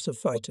separate groups of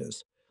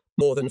fighters.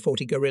 More than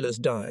 40 guerrillas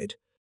died.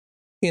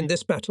 In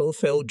this battle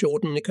fell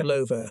Jordan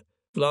Nikolova,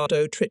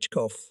 Vlado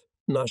Trichkov,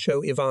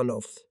 Nasho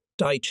Ivanov,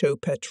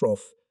 Daicho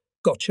Petrov,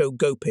 Gocho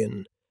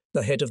Gopin,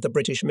 the head of the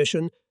British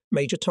mission,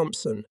 Major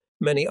Thompson,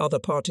 many other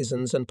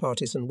partisans and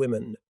partisan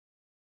women.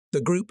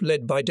 The group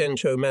led by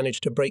Dencho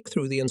managed to break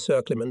through the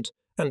encirclement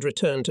and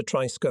return to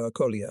Traiskaya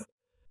Kolya.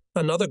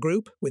 Another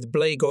group, with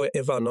Blagoy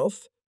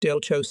Ivanov,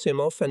 Delcho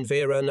Simov and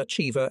Vera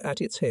Nachiva at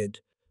its head,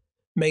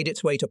 made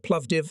its way to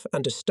Plovdiv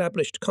and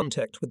established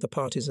contact with the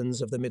partisans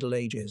of the Middle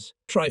Ages.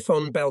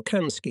 Trifon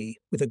Balkansky,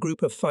 with a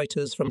group of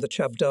fighters from the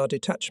Chavdar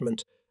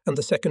detachment, and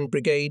the 2nd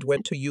Brigade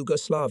went to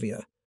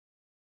Yugoslavia.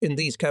 In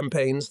these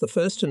campaigns, the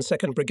 1st and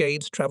 2nd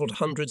Brigades travelled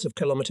hundreds of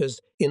kilometres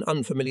in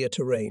unfamiliar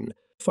terrain,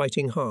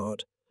 fighting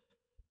hard.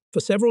 For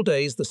several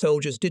days the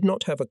soldiers did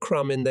not have a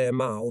crumb in their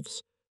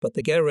mouths, but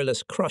the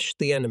guerrillas crushed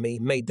the enemy,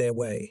 made their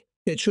way.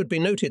 It should be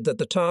noted that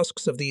the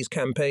tasks of these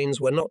campaigns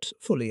were not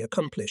fully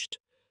accomplished.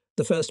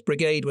 The 1st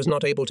Brigade was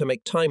not able to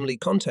make timely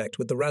contact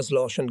with the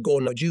Razlosh and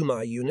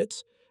Gorno-Jumai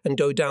units and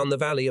go down the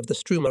valley of the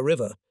Struma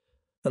River,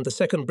 and the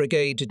 2nd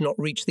Brigade did not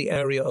reach the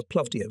area of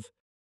Plovdiv.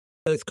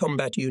 Both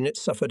combat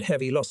units suffered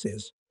heavy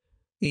losses.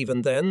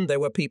 Even then, there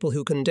were people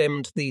who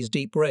condemned these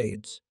deep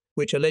raids,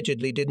 which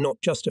allegedly did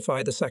not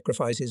justify the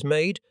sacrifices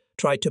made,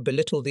 tried to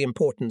belittle the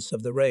importance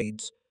of the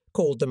raids,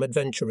 called them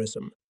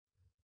adventurism.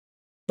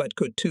 But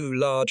could two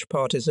large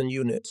partisan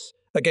units,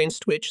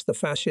 against which the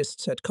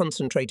fascists had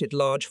concentrated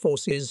large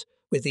forces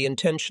with the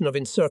intention of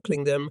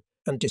encircling them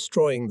and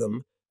destroying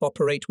them,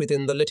 operate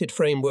within the littered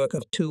framework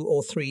of 2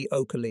 or 3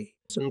 oculi?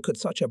 And could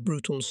such a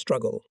brutal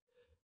struggle,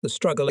 the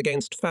struggle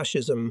against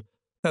fascism,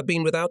 have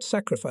been without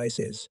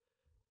sacrifices?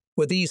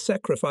 Were these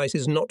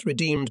sacrifices not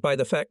redeemed by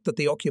the fact that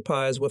the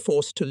occupiers were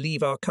forced to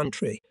leave our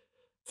country?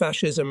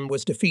 Fascism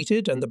was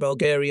defeated and the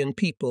Bulgarian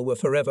people were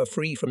forever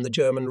free from the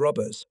German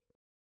robbers.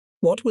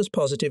 What was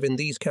positive in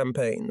these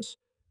campaigns?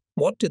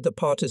 What did the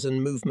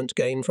partisan movement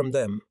gain from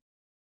them?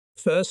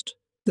 First,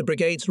 the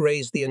brigades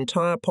raised the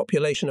entire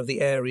population of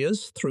the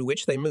areas through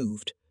which they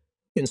moved,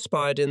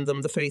 inspired in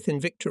them the faith in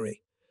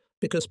victory,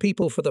 because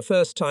people for the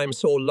first time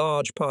saw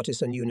large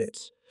partisan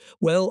units,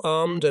 well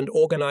armed and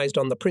organized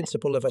on the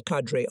principle of a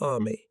cadre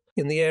army,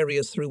 in the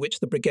areas through which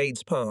the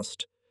brigades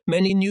passed.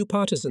 Many new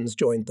partisans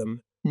joined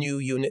them, new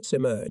units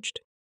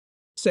emerged.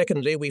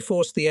 Secondly, we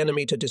forced the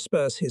enemy to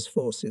disperse his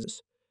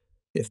forces.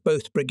 If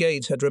both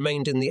brigades had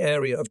remained in the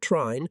area of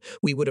Trine,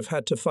 we would have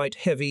had to fight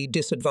heavy,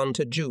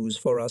 disadvantaged Jews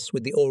for us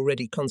with the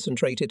already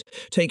concentrated,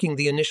 taking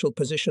the initial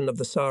position of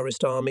the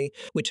Tsarist army,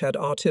 which had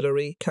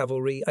artillery,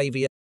 cavalry,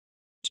 aviation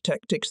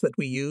tactics that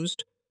we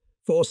used,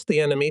 forced the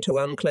enemy to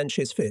unclench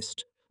his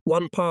fist.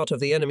 One part of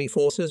the enemy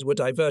forces were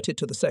diverted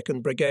to the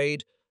 2nd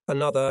Brigade,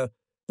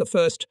 the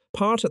first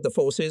part of the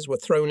forces were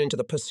thrown into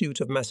the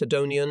pursuit of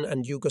Macedonian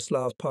and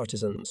Yugoslav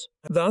partisans.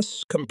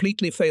 Thus,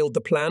 completely failed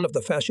the plan of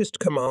the fascist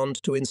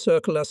command to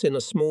encircle us in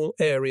a small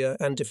area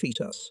and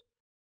defeat us.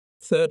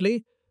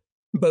 Thirdly,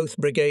 both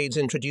brigades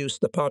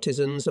introduced the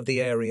partisans of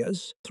the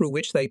areas through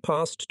which they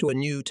passed to a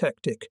new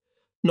tactic,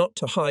 not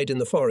to hide in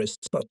the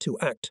forests but to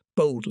act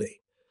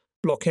boldly,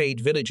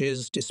 blockade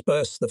villages,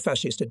 disperse the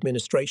fascist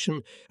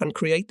administration, and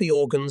create the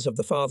organs of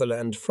the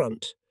Fatherland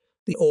Front,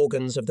 the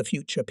organs of the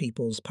future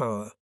people's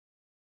power.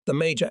 The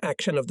major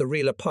action of the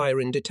Rila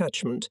Pyrin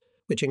detachment,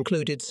 which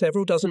included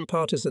several dozen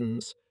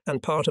partisans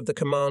and part of the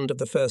command of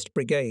the 1st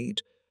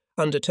Brigade,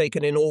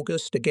 undertaken in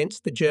August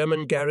against the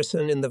German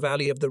garrison in the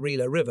valley of the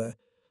Rila River,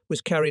 was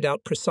carried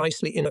out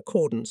precisely in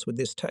accordance with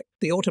this tactic.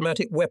 The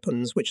automatic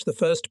weapons which the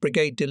 1st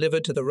Brigade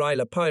delivered to the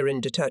Rila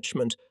Pyrin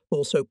detachment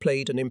also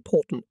played an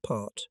important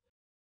part.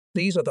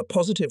 These are the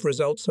positive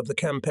results of the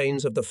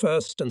campaigns of the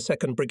 1st and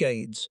 2nd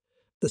Brigades,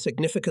 the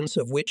significance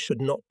of which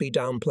should not be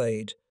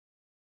downplayed.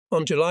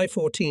 On July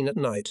 14 at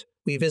night,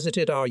 we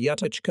visited our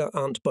Yatachka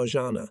Aunt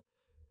Bojana.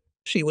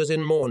 She was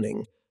in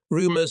mourning.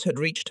 Rumours had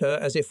reached her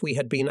as if we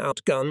had been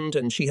outgunned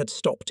and she had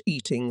stopped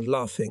eating,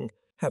 laughing,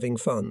 having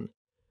fun.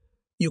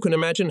 You can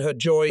imagine her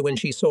joy when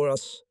she saw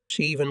us.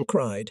 She even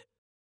cried.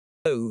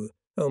 Oh,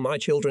 my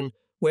children,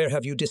 where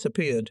have you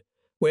disappeared?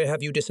 Where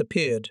have you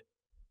disappeared?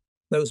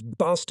 Those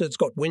bastards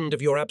got wind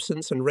of your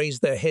absence and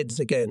raised their heads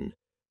again.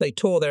 They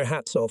tore their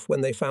hats off when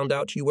they found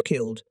out you were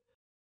killed.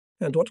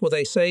 And what will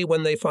they say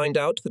when they find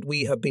out that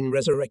we have been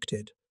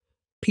resurrected?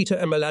 Peter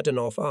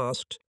Emiladinov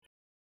asked.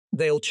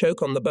 They'll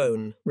choke on the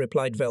bone,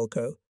 replied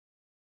Velko.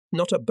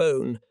 Not a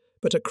bone,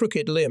 but a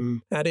crooked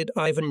limb, added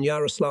Ivan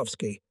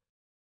Yaroslavsky.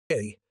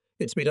 Hey,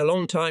 it's been a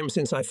long time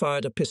since I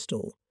fired a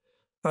pistol.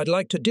 I'd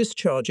like to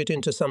discharge it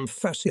into some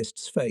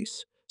fascist's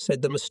face,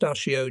 said the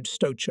mustachioed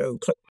Stocho.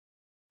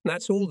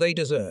 That's all they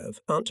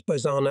deserve, Aunt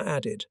Bozana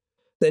added.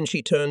 Then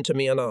she turned to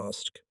me and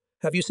asked,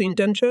 Have you seen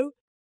Dencho?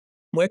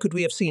 Where could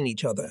we have seen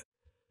each other?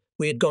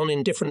 We had gone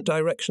in different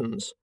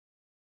directions.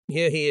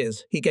 Here he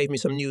is. He gave me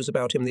some news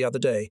about him the other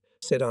day,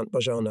 said Aunt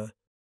Bojana.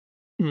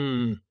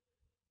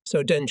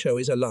 So Dencho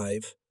is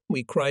alive.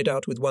 We cried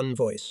out with one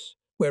voice.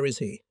 Where is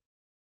he?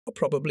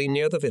 Probably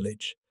near the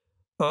village.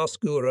 Ask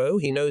Guro,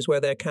 he knows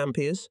where their camp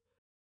is.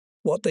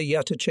 What the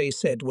Yatache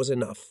said was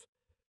enough.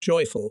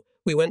 Joyful,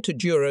 we went to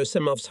Juro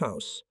Semov's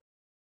house.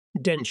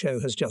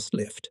 Dencho has just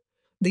left.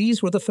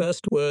 These were the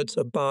first words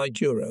of Bai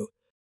Juro.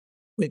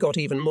 We got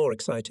even more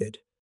excited.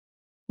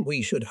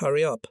 We should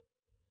hurry up.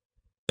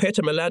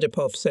 Petr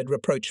Miladipov said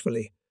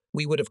reproachfully,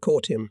 we would have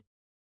caught him.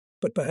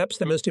 But perhaps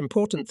the most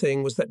important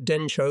thing was that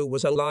Dencho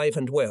was alive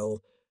and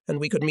well, and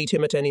we could meet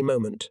him at any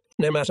moment,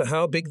 no matter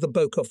how big the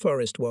Bokor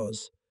forest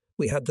was.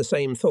 We had the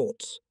same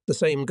thoughts, the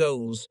same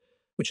goals,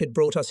 which had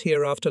brought us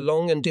here after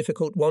long and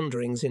difficult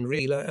wanderings in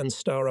Rila and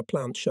Stara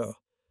Plantsha.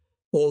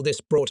 All this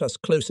brought us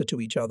closer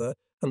to each other,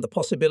 and the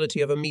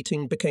possibility of a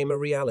meeting became a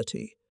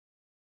reality.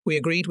 We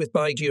agreed with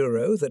Bai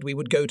Juro that we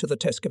would go to the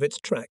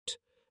Teskovitz tract,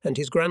 and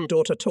his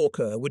granddaughter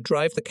Torka would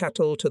drive the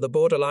cattle to the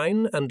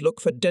borderline and look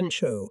for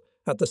Dencho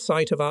at the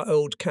site of our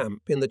old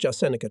camp in the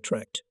Jasenica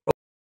tract.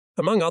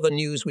 Among other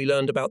news, we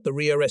learned about the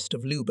rearrest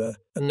of Luba,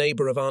 a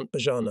neighbour of Aunt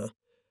Bojana.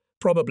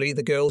 Probably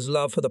the girl's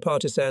love for the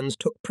partisans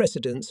took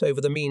precedence over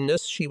the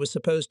meanness she was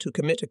supposed to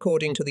commit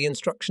according to the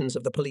instructions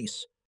of the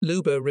police.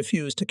 Luba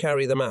refused to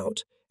carry them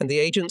out, and the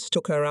agents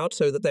took her out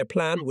so that their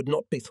plan would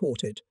not be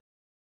thwarted.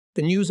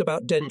 The news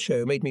about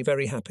Densho made me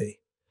very happy.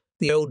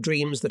 The old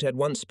dreams that had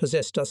once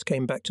possessed us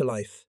came back to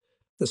life.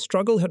 The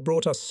struggle had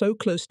brought us so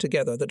close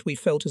together that we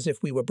felt as if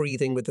we were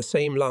breathing with the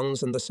same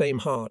lungs and the same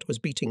heart was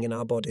beating in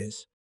our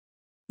bodies.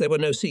 There were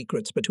no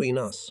secrets between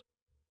us.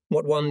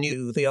 What one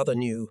knew, the other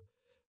knew.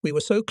 We were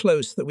so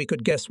close that we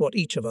could guess what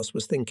each of us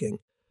was thinking.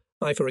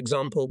 I, for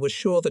example, was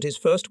sure that his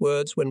first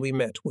words when we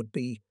met would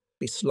be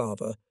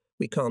Slava,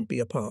 we can't be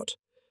apart.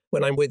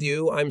 When I'm with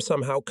you, I'm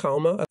somehow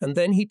calmer, and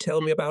then he'd tell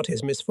me about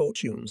his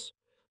misfortunes.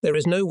 There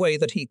is no way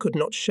that he could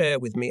not share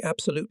with me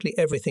absolutely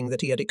everything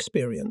that he had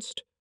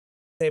experienced.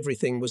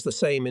 Everything was the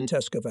same in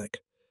Teskovac,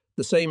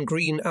 the same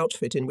green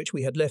outfit in which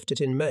we had left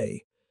it in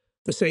May,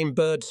 the same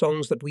bird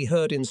songs that we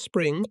heard in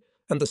spring,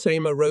 and the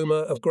same aroma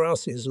of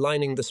grasses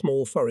lining the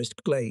small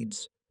forest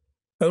glades.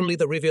 Only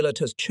the rivulet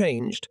has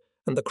changed,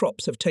 and the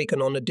crops have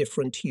taken on a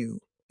different hue.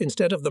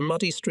 Instead of the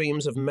muddy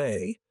streams of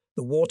May,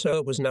 the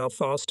water was now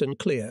fast and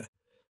clear,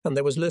 and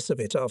there was less of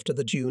it after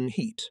the June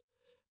heat,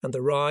 and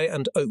the rye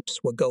and oats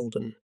were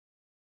golden.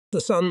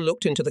 The sun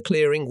looked into the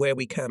clearing where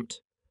we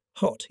camped,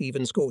 hot,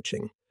 even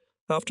scorching.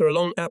 After a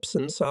long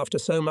absence, after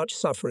so much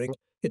suffering,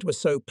 it was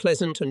so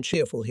pleasant and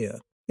cheerful here.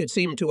 It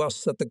seemed to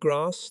us that the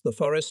grass, the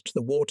forest,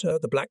 the water,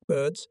 the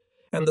blackbirds,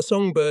 and the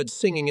songbirds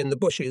singing in the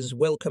bushes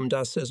welcomed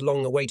us as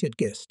long-awaited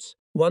guests.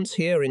 Once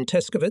here in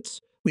Teskovitz,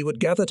 we would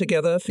gather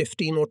together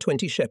 15 or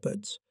 20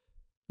 shepherds,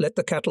 let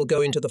the cattle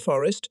go into the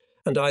forest,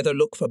 and either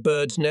look for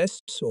birds'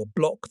 nests or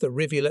block the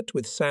rivulet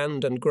with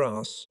sand and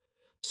grass,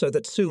 so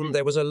that soon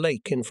there was a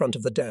lake in front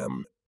of the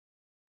dam.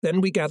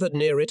 Then we gathered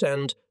near it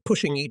and,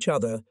 pushing each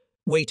other,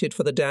 waited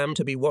for the dam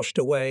to be washed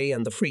away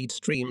and the freed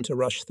stream to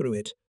rush through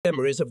it.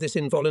 Memories of this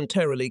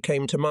involuntarily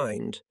came to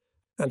mind,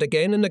 and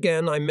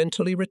again I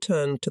mentally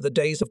returned to the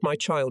days of my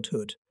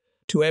childhood,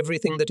 to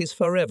everything that is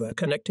forever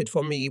connected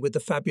for me with the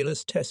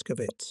fabulous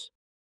Teskovitz.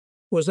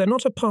 Was there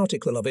not a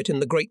particle of it in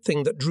the great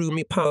thing that drew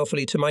me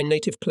powerfully to my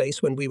native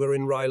place when we were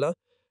in Ryla?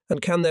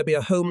 And can there be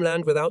a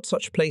homeland without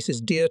such places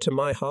dear to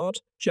my heart?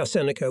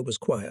 Jasenica was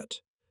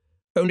quiet.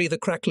 Only the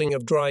crackling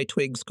of dry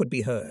twigs could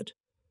be heard.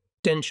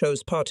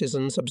 Densho's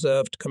partisans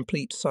observed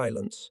complete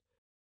silence.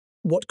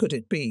 What could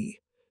it be?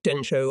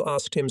 Densho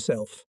asked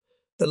himself.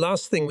 The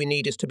last thing we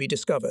need is to be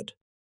discovered.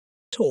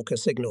 Talker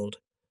signalled.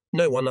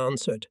 No one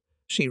answered.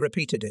 She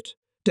repeated it.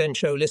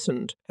 Densho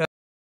listened.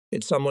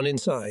 It's someone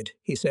inside,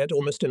 he said,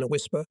 almost in a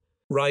whisper,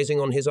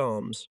 rising on his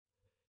arms.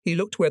 He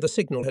looked where the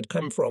signal had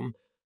come from,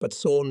 but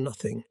saw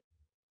nothing.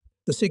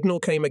 The signal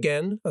came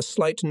again, a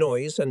slight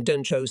noise, and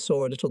Densho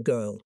saw a little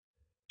girl.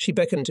 She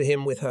beckoned to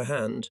him with her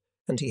hand,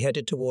 and he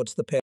headed towards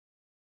the pair.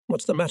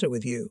 What's the matter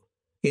with you?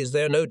 Is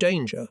there no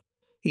danger?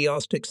 He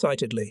asked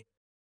excitedly.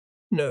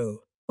 No,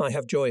 I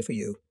have joy for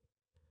you.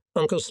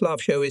 Uncle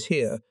Slavcho is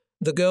here,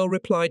 the girl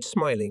replied,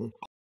 smiling.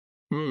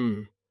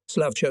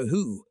 Slavcho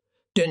who?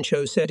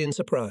 Densho said in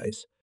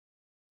surprise.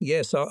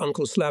 Yes, our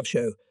Uncle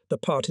Slavcho, the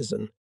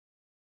partisan.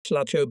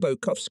 Slavcho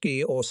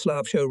Bokovsky or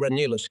Slavcho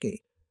Ranilowski?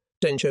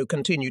 Densho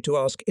continued to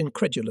ask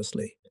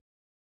incredulously.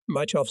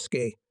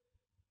 Mychovsky.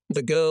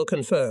 The girl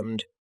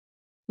confirmed.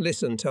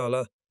 Listen,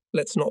 Tala,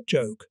 let's not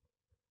joke.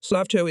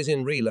 Slavcho is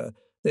in Rila.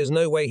 There's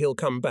no way he'll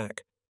come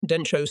back.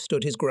 Densho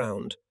stood his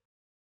ground.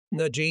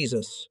 No,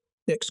 Jesus,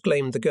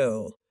 exclaimed the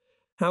girl.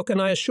 How can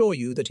I assure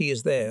you that he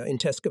is there in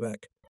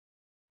Teskovac?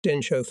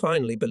 Densho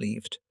finally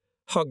believed,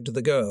 hugged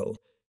the girl,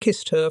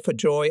 kissed her for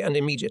joy, and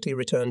immediately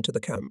returned to the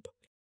camp.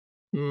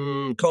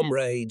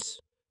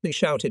 Comrades, they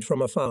shouted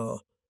from afar.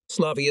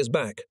 Slavy is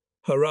back.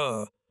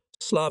 Hurrah!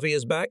 Slavy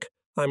is back.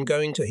 I'm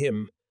going to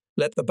him.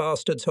 Let the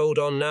bastards hold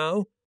on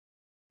now.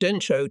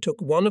 Densho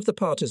took one of the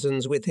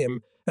partisans with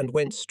him and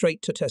went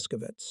straight to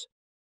Teskovets.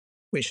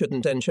 We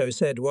shouldn't, Densho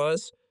said,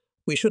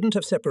 we shouldn't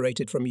have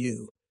separated from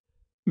you.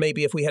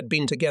 Maybe if we had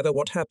been together,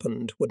 what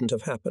happened wouldn't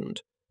have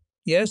happened.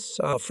 Yes,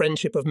 our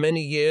friendship of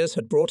many years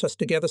had brought us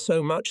together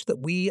so much that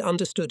we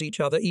understood each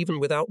other even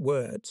without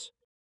words.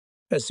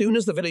 As soon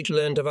as the village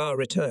learned of our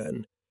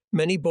return,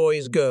 many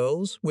boys,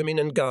 girls, women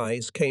and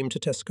guys came to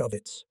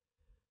Teskovitz.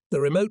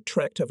 The remote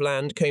tract of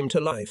land came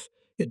to life.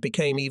 It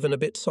became even a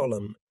bit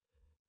solemn.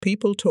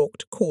 People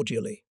talked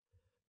cordially.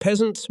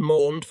 Peasants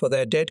mourned for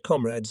their dead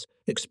comrades,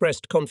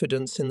 expressed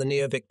confidence in the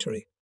near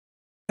victory.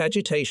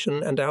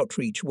 Agitation and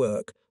outreach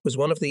work was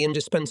one of the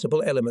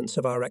indispensable elements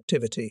of our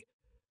activity,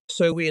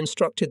 so we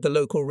instructed the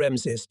local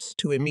remsists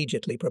to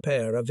immediately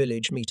prepare a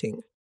village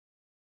meeting.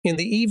 In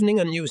the evening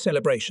a new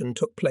celebration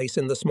took place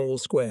in the small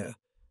square.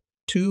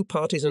 2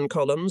 partisan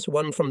columns,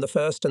 one from the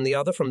 1st and the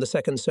other from the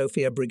 2nd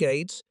Sofia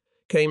brigades,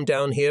 came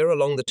down here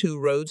along the 2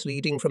 roads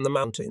leading from the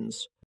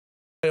mountains.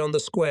 On the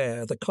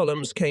square, the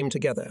columns came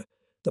together.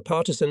 The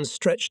partisans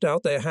stretched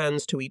out their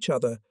hands to each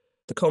other.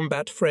 The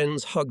combat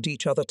friends hugged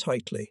each other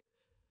tightly.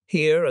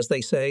 Here, as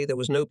they say, there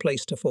was no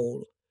place to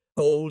fall.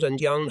 Old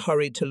and young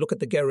hurried to look at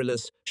the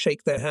guerrillas,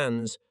 shake their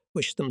hands,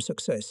 wish them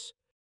success.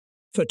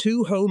 For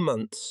 2 whole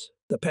months,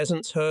 The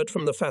peasants heard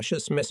from the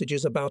fascists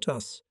messages about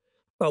us,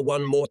 are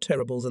one more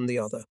terrible than the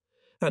other.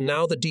 And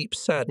now the deep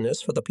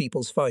sadness for the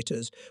people's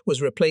fighters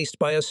was replaced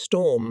by a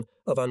storm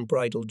of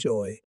unbridled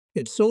joy.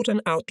 It sought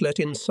an outlet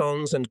in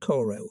songs and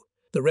choro.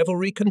 The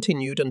revelry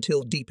continued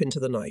until deep into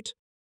the night.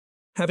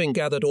 Having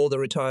gathered all the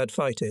retired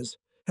fighters,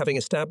 having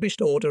established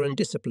order and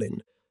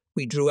discipline,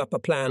 we drew up a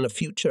plan of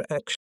future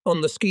action. On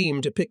the scheme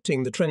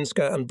depicting the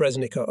Trenska and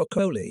Breznica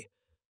Okoli,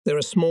 there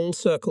are small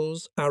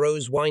circles,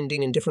 arrows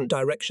winding in different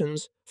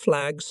directions,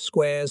 flags,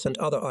 squares, and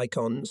other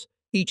icons,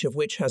 each of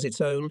which has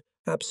its own,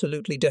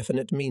 absolutely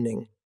definite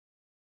meaning.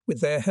 With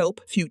their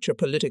help, future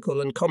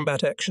political and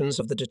combat actions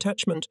of the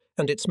detachment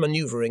and its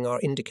manoeuvring are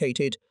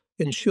indicated,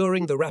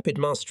 ensuring the rapid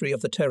mastery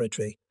of the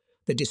territory,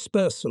 the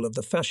dispersal of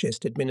the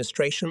fascist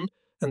administration,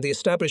 and the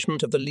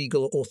establishment of the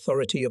legal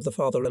authority of the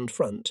Fatherland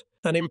Front.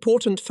 An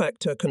important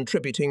factor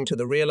contributing to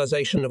the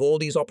realization of all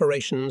these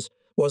operations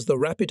was the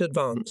rapid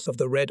advance of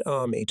the Red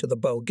Army to the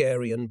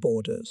Bulgarian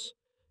borders.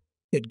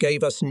 It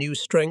gave us new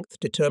strength,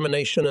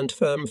 determination, and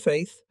firm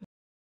faith.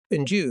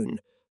 In June,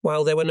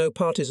 while there were no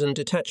partisan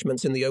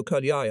detachments in the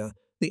Okolaya,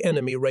 the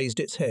enemy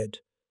raised its head.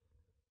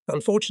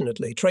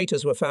 Unfortunately,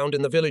 traitors were found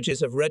in the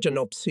villages of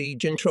Rejanopsi,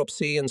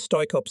 Jintropsi, and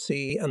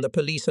Stoikopsi, and the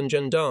police and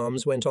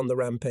gendarmes went on the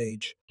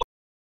rampage.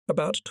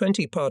 About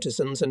 20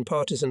 partisans and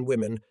partisan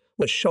women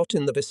were shot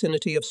in the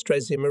vicinity of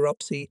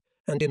Strezimiropsi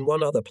and in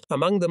one other.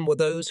 Among them were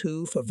those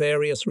who, for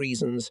various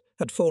reasons,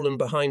 had fallen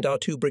behind our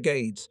two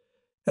brigades,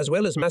 as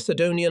well as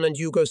Macedonian and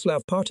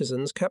Yugoslav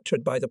partisans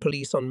captured by the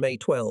police on May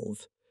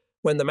 12.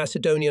 When the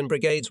Macedonian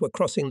brigades were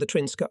crossing the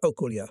Trinska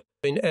Okulja.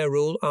 In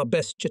Erul, our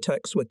best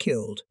Jataks were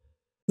killed.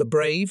 The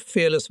brave,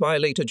 fearless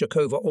violator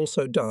Jakova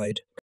also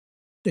died.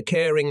 The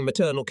caring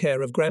maternal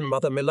care of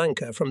grandmother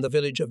Milanka from the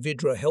village of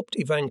Vidra helped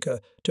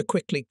Ivanka to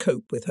quickly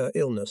cope with her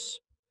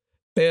illness.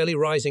 Barely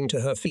rising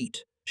to her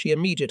feet, she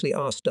immediately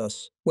asked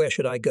us, "Where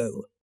should I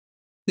go?"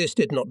 This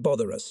did not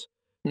bother us.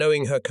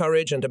 Knowing her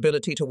courage and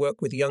ability to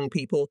work with young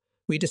people,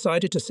 we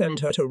decided to send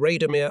her to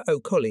Radomir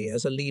Okoli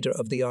as a leader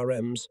of the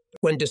RMs.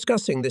 When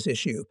discussing this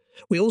issue,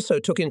 we also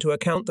took into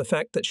account the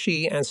fact that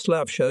she and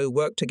Slavsho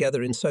worked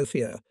together in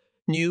Sofia,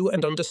 knew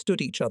and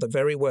understood each other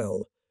very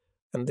well,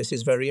 and this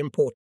is very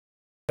important.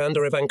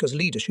 Under Ivanka's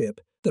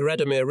leadership, the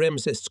Radomir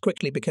Remzists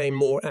quickly became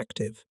more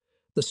active.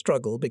 The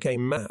struggle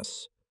became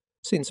mass.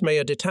 Since May,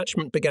 a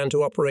detachment began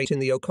to operate in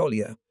the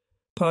Okolya.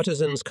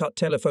 Partisans cut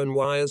telephone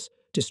wires,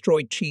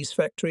 destroyed cheese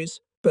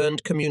factories,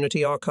 burned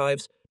community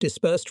archives,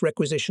 dispersed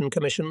requisition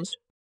commissions.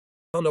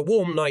 On a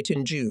warm night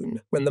in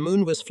June, when the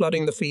moon was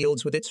flooding the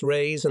fields with its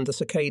rays and the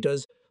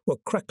cicadas were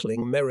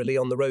crackling merrily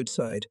on the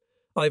roadside,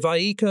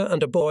 Ivaika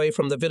and a boy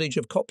from the village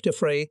of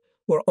Koptifrey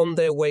were on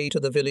their way to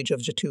the village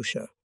of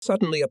Jatusha.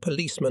 Suddenly a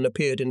policeman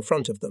appeared in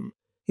front of them.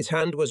 His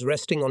hand was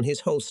resting on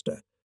his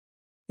holster.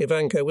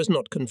 Ivanka was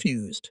not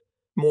confused.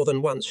 More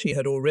than once she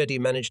had already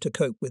managed to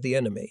cope with the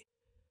enemy.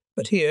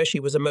 But here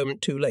she was a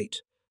moment too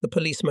late. The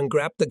policeman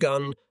grabbed the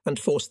gun and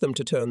forced them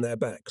to turn their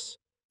backs.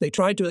 They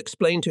tried to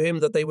explain to him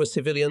that they were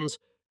civilians,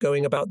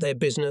 going about their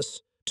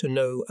business, to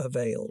no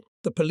avail.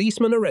 The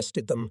policeman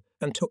arrested them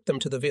and took them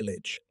to the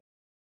village.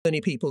 Many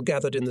people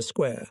gathered in the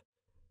square.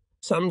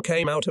 Some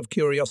came out of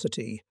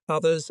curiosity,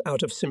 others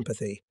out of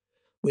sympathy.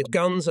 With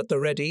guns at the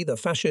ready, the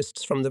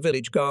fascists from the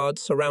village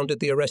guards surrounded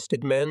the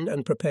arrested men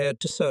and prepared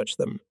to search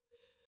them.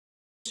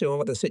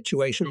 So the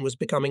situation was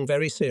becoming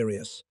very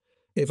serious.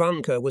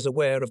 Ivanka was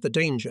aware of the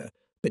danger,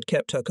 but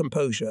kept her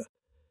composure.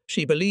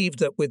 She believed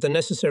that with the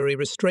necessary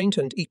restraint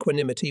and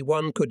equanimity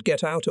one could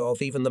get out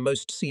of even the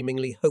most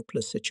seemingly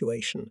hopeless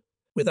situation.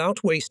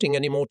 Without wasting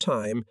any more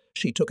time,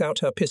 she took out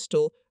her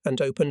pistol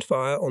and opened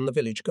fire on the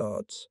village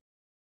guards.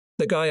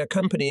 The guy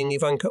accompanying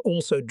Ivanka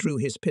also drew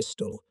his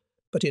pistol,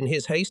 but in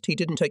his haste he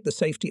didn't take the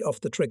safety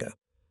off the trigger.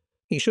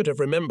 He should have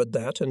remembered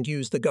that and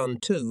used the gun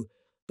too,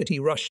 but he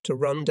rushed to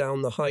run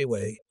down the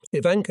highway.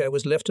 Ivanka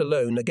was left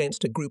alone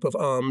against a group of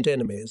armed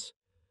enemies.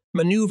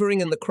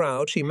 Maneuvering in the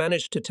crowd, she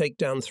managed to take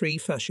down 3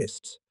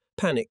 fascists.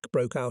 Panic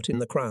broke out in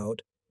the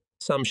crowd.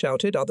 Some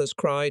shouted, others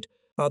cried,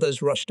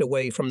 others rushed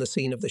away from the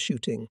scene of the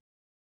shooting.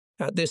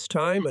 At this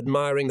time,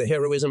 admiring the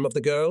heroism of the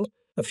girl,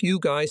 a few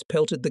guys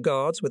pelted the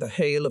guards with a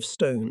hail of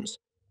stones.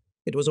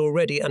 It was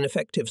already an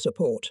effective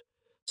support.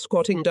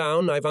 Squatting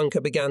down,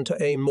 Ivanka began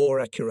to aim more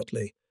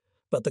accurately,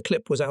 but the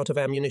clip was out of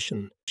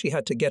ammunition. She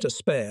had to get a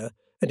spare,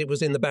 and it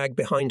was in the bag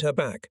behind her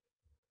back.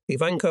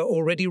 Ivanka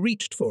already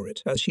reached for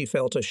it as she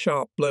felt a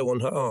sharp blow on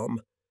her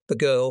arm. The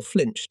girl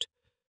flinched.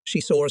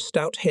 She saw a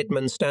stout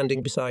headman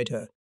standing beside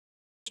her,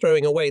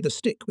 throwing away the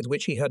stick with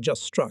which he had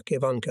just struck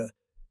Ivanka.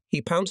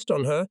 He pounced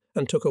on her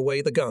and took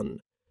away the gun.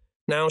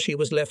 Now she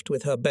was left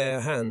with her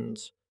bare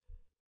hands.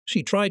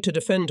 She tried to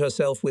defend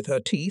herself with her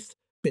teeth,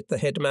 bit the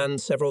headman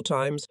several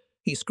times.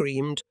 He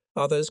screamed.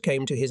 Others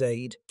came to his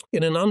aid.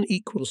 In an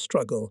unequal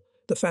struggle,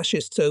 the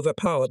fascists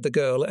overpowered the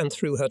girl and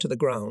threw her to the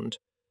ground.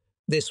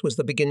 This was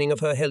the beginning of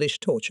her hellish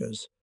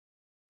tortures.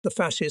 The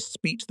fascists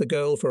beat the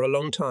girl for a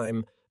long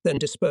time, then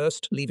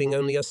dispersed, leaving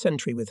only a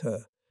sentry with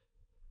her.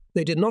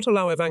 They did not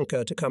allow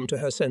Ivanka to come to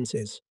her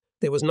senses.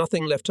 There was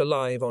nothing left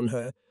alive on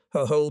her,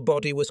 Her whole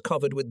body was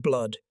covered with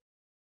blood.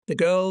 The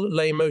girl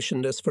lay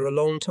motionless for a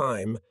long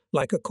time,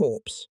 like a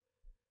corpse.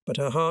 But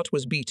her heart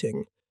was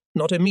beating.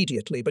 Not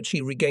immediately, but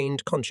she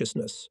regained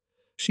consciousness.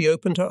 She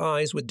opened her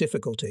eyes with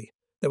difficulty.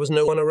 There was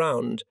no one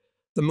around.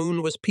 The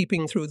moon was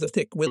peeping through the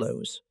thick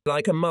willows.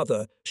 Like a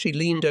mother, she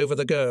leaned over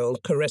the girl,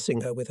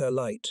 caressing her with her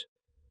light.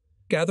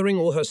 Gathering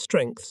all her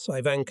strength,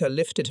 Ivanka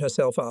lifted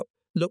herself up,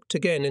 looked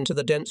again into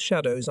the dense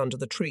shadows under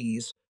the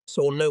trees,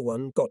 saw no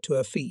one, got to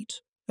her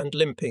feet, and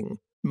limping,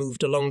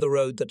 moved along the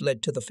road that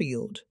led to the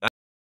field.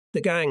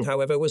 The gang,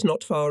 however, was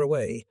not far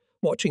away,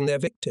 watching their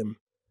victim.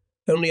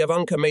 Only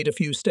Ivanka made a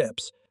few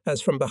steps,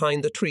 as from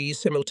behind the trees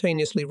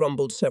simultaneously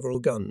rumbled several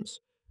guns.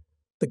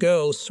 The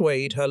girl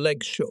swayed, her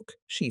legs shook,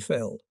 she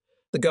fell.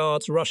 The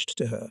guards rushed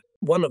to her.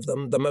 One of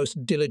them, the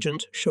most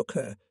diligent, shook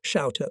her,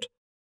 shouted,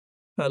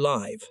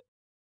 "Alive!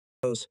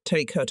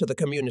 Take her to the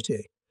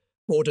community,"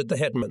 ordered the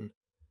headman.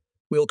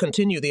 "We'll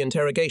continue the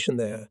interrogation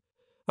there.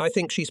 I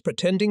think she's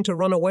pretending to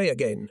run away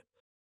again."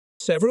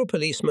 Several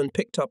policemen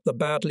picked up the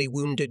badly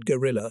wounded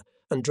guerrilla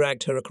and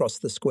dragged her across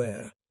the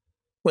square.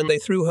 When they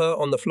threw her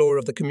on the floor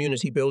of the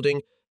community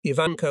building,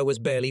 Ivanka was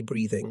barely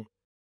breathing.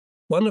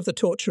 One of the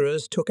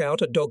torturers took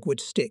out a dogwood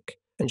stick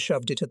and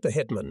shoved it at the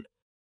headman.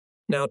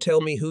 "Now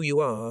tell me who you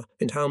are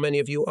and how many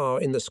of you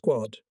are in the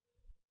squad,"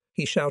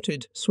 he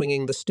shouted,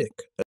 swinging the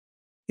stick.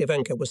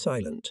 Ivanka was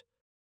silent.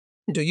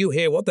 "Do you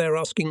hear what they're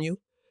asking you?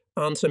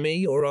 Answer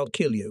me or I'll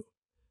kill you."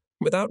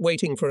 Without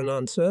waiting for an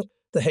answer,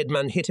 the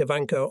headman hit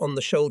Ivanka on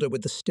the shoulder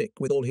with the stick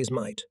with all his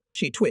might.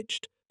 She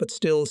twitched, but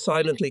still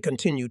silently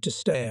continued to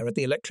stare at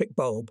the electric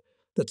bulb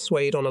that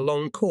swayed on a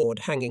long cord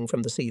hanging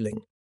from the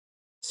ceiling.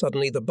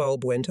 Suddenly the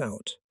bulb went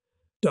out.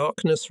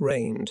 Darkness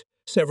reigned.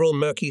 Several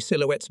murky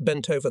silhouettes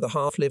bent over the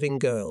half-living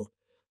girl.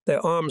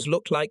 Their arms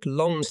looked like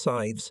long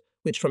scythes,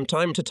 which from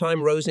time to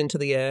time rose into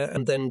the air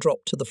and then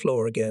dropped to the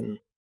floor again.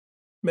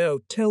 "Now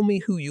tell me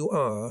who you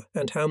are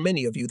and how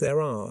many of you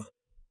there are."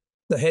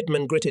 The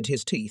headman gritted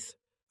his teeth.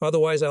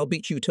 "Otherwise I'll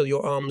beat you till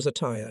your arms are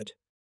tired."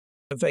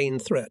 A vain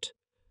threat.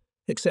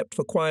 Except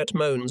for quiet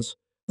moans,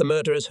 the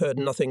murderers heard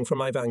nothing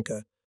from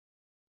Ivanka.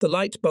 The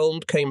light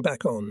bulb came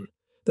back on.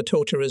 The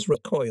torturers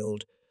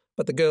recoiled,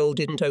 but the girl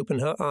didn't open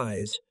her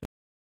eyes.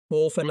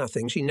 "All for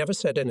nothing, she never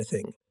said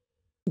anything,"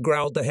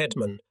 growled the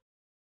headman.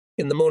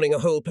 In the morning, a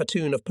whole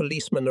platoon of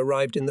policemen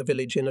arrived in the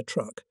village in a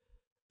truck.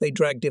 They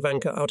dragged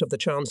Ivanka out of the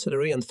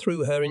chancellery and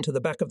threw her into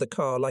the back of the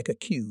car like a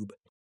cube.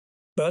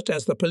 But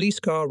as the police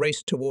car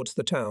raced towards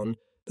the town,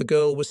 the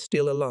girl was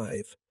still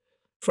alive.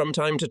 From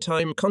time to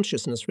time,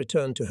 consciousness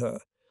returned to her.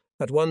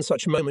 At one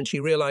such moment, she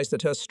realized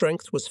that her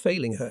strength was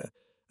failing her,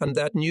 and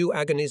that new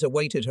agonies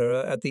awaited her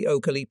at the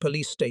Oakley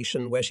police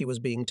station where she was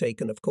being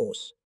taken, of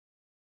course.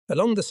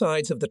 Along the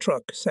sides of the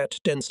truck sat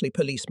densely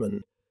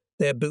policemen.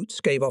 Their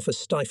boots gave off a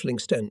stifling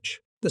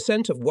stench. The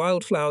scent of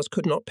wildflowers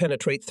could not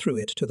penetrate through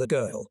it to the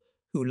girl,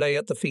 who lay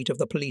at the feet of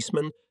the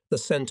policeman, the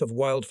scent of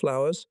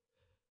wildflowers,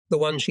 the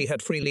one she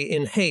had freely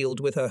inhaled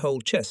with her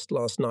whole chest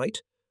last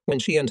night, when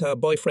she and her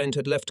boyfriend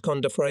had left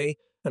Condafray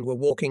and were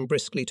walking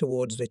briskly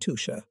towards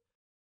Vitusha.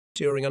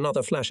 During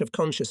another flash of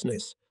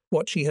consciousness,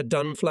 what she had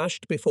done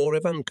flashed before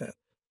Ivanka.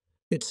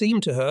 It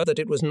seemed to her that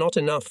it was not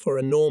enough for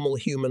a normal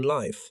human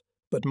life,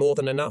 but more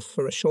than enough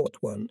for a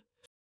short one.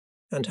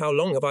 "And how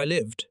long have I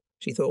lived?"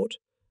 she thought.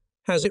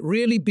 "Has it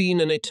really been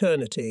an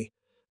eternity?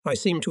 I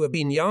seem to have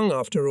been young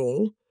after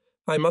all.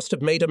 I must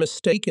have made a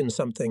mistake in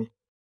something."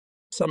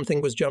 Something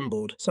was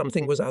jumbled,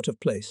 something was out of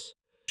place.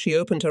 She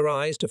opened her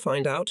eyes to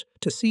find out,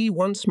 to see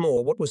once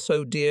more what was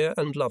so dear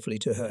and lovely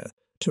to her,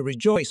 to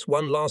rejoice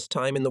one last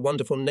time in the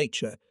wonderful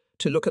nature,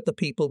 to look at the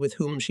people with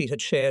whom she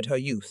had shared her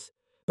youth,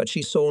 but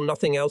she saw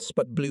nothing else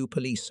but blue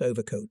police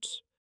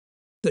overcoats.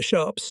 The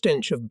sharp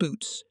stench of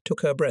boots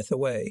took her breath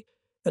away,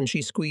 and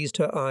she squeezed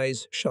her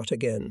eyes shut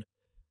again.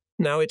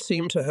 Now it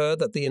seemed to her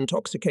that the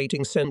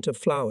intoxicating scent of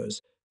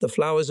flowers, the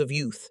flowers of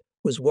youth,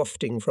 was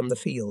wafting from the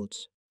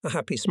fields. A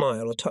happy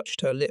smile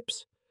touched her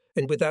lips,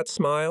 and with that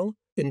smile,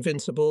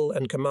 invincible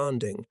and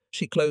commanding,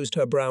 she closed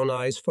her brown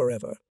eyes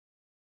forever.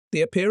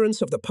 The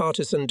appearance of the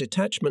partisan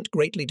detachment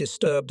greatly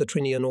disturbed the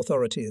Trinian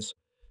authorities.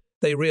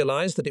 They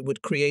realized that it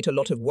would create a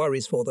lot of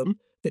worries for them,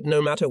 that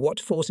no matter what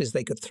forces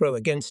they could throw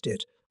against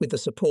it, with the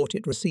support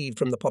it received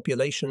from the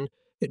population,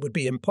 it would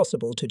be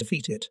impossible to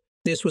defeat it.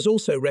 This was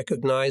also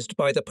recognized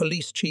by the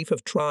police chief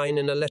of Trine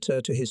in a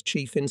letter to his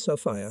chief in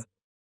Sofia.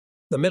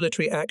 The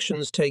military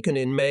actions taken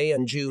in May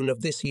and June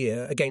of this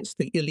year against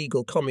the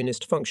illegal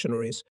communist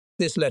functionaries,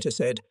 this letter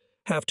said,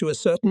 have to a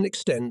certain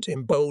extent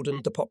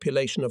emboldened the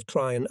population of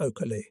Trine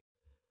Oakley.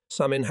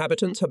 Some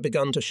inhabitants have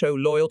begun to show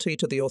loyalty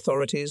to the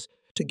authorities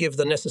to give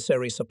the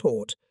necessary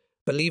support,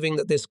 believing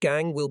that this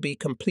gang will be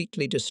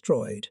completely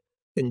destroyed.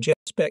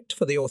 Respect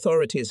for the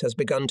authorities has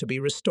begun to be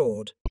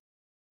restored.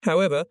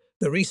 However,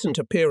 the recent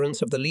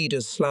appearance of the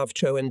leaders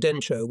Slavcho and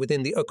Dencho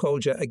within the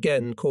Okolja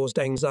again caused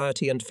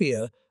anxiety and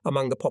fear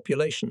among the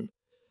population.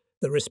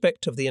 The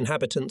respect of the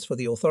inhabitants for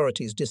the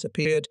authorities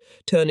disappeared,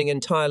 turning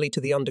entirely to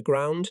the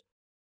underground.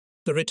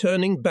 The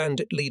returning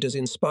bandit leaders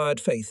inspired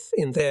faith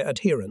in their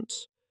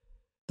adherents.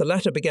 The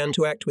latter began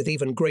to act with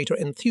even greater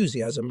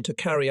enthusiasm to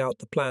carry out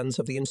the plans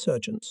of the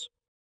insurgents.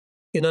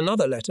 In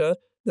another letter,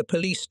 the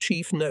police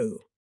chief knows,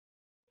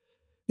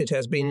 "It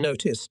has been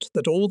noticed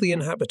that all the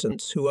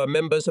inhabitants who are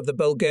members of the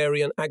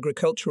Bulgarian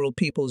Agricultural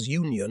People's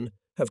Union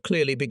have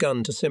clearly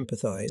begun to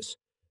sympathize.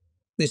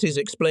 This is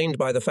explained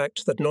by the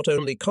fact that not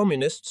only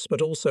communists but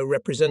also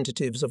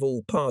representatives of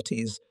all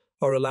parties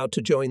are allowed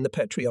to join the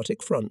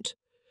Patriotic Front.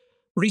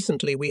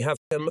 Recently we have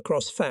come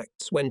across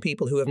facts when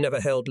people who have never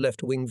held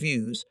left-wing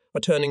views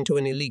are turning to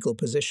an illegal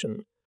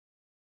position.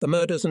 The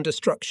murders and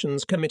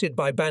destructions committed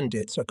by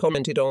bandits are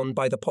commented on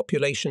by the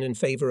population in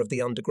favor of the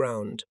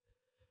underground.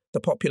 The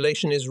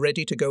population is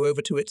ready to go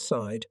over to its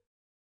side."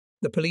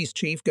 The police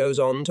chief goes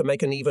on to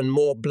make an even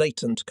more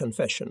blatant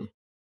confession.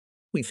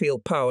 "We feel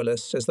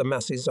powerless as the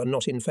masses are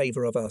not in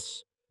favor of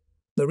us.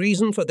 The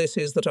reason for this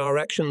is that our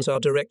actions are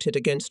directed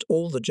against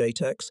all the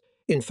JTACs,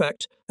 in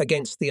fact,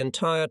 against the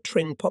entire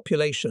Trin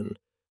population,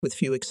 with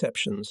few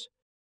exceptions.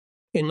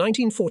 In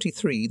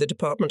 1943, the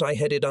department I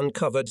headed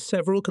uncovered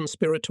several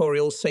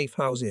conspiratorial safe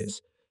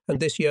houses, and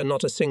this year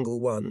not a single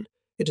one.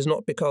 It is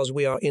not because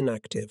we are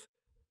inactive.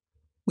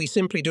 We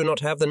simply do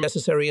not have the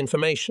necessary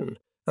information,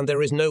 and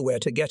there is nowhere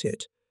to get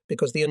it,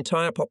 because the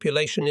entire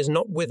population is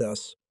not with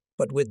us,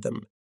 but with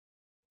them."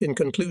 In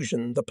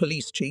conclusion, the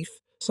police chief,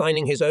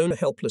 signing his own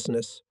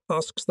helplessness,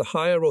 asks the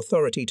higher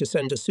authority to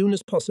send as soon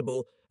as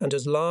possible and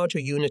as large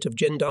a unit of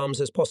gendarmes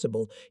as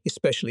possible,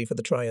 especially for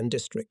the Traian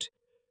district.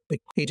 But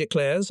he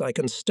declares, "I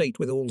can state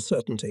with all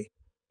certainty,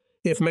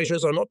 if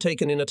measures are not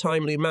taken in a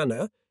timely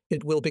manner,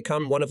 it will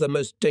become one of the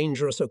most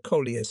dangerous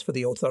occolias for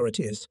the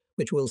authorities,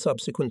 which will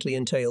subsequently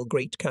entail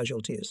great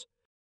casualties."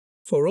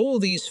 For all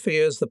these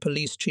fears, the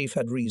police chief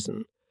had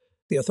reason.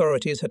 The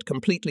authorities had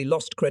completely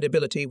lost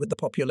credibility with the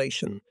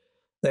population.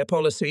 Their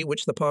policy,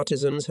 which the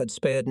partisans had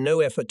spared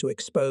no effort to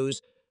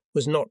expose,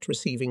 was not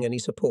receiving any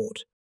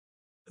support.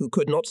 Who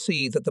could not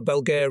see that the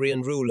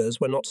Bulgarian rulers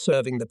were not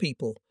serving the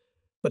people,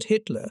 but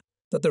Hitler,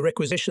 that the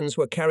requisitions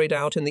were carried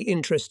out in the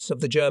interests of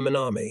the German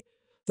army,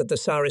 that the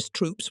Tsarist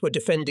troops were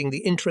defending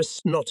the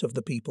interests not of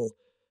the people,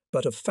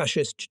 but of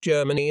fascist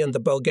Germany and the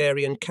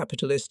Bulgarian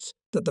capitalists,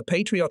 that the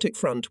Patriotic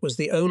Front was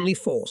the only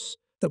force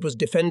that was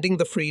defending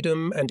the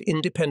freedom and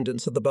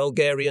independence of the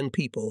Bulgarian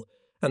people,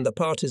 and the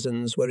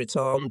partisans were its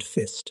armed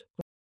fist.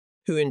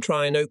 Who in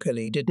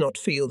Traian did not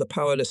feel the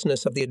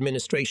powerlessness of the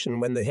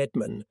administration when the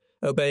hetman,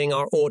 obeying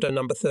our Order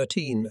No.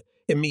 13,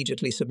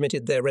 immediately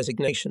submitted their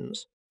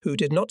resignations, who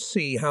did not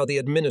see how the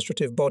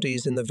administrative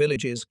bodies in the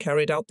villages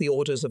carried out the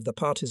orders of the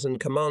partisan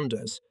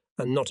commanders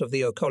and not of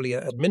the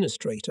Okolia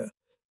administrator,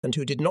 and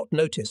who did not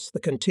notice the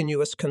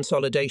continuous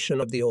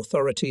consolidation of the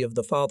authority of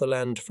the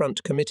Fatherland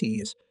Front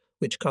committees,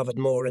 which covered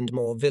more and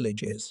more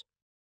villages.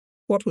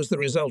 What was the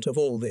result of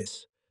all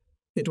this?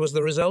 It was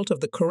the result of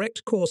the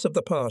correct course of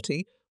the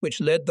party, which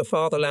led the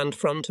Fatherland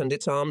Front and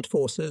its armed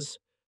forces,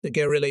 the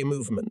guerrilla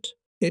movement.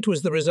 It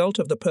was the result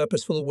of the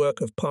purposeful work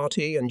of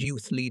party and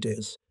youth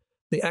leaders,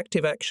 the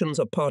active actions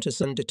of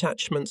partisan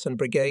detachments and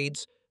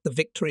brigades, the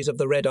victories of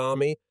the Red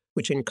Army,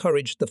 which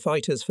encouraged the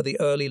fighters for the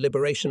early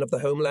liberation of the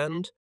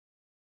homeland.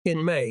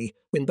 In May,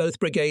 when both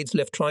brigades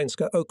left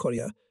Trainska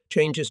Okolia,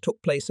 changes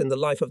took place in the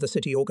life of the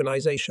city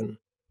organization.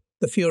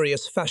 The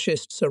furious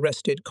fascists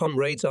arrested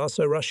comrades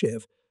Arso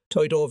Rushev,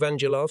 Todor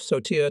Vangelov,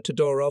 Sotir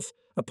Todorov,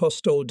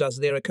 Apostol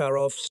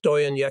Dazdirikharov,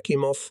 Stoyan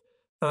Yakimov,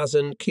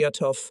 Azan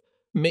Kiatov,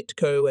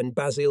 Mitko and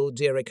Basil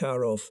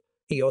Dirikarov,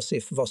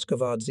 Iosif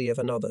Voskovadziev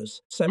and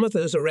others. Some of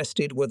those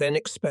arrested were then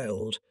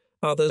expelled,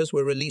 others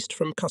were released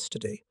from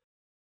custody.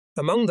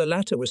 Among the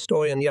latter were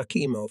Stoyan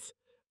Yakimov,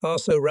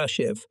 Arso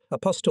Rushev,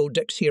 Apostol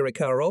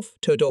Dexyrikarov,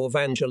 Todor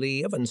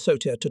Vangeliev and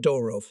Sotir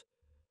Todorov.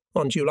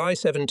 On July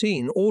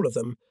 17, all of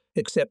them,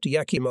 except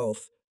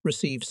Yakimov,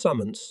 received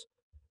summons.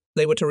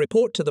 They were to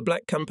report to the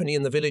Black Company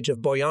in the village of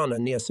Boyana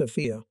near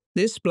Sofia.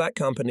 This Black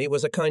Company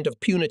was a kind of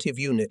punitive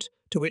unit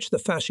to which the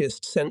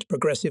fascists sent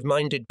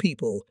progressive-minded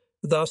people,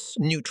 thus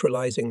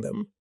neutralizing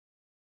them.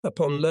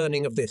 Upon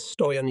learning of this,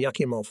 Stoyan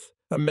Yakimov,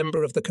 a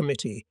member of the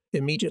committee,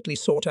 immediately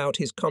sought out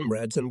his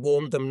comrades and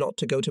warned them not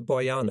to go to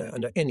Boyana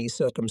under any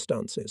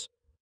circumstances.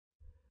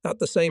 At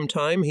the same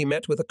time, he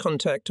met with a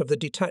contact of the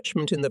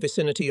detachment in the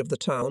vicinity of the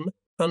town.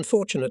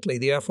 Unfortunately,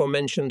 the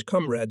aforementioned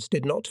comrades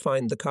did not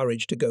find the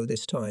courage to go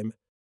this time.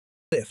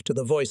 Deaf to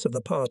the voice of the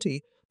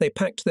party, they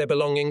packed their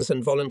belongings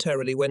and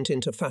voluntarily went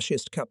into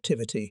fascist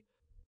captivity.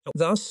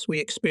 Thus, we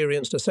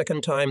experienced a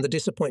second time the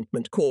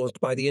disappointment caused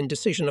by the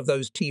indecision of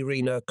those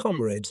Tirina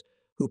comrades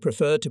who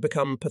preferred to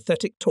become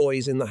pathetic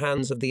toys in the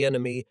hands of the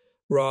enemy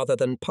rather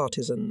than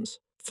partisans,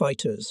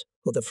 fighters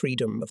for the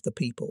freedom of the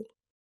people.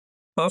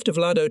 After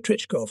Vlado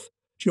Trichkov,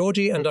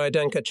 Georgy and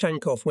Idanka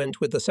Chankov went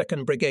with the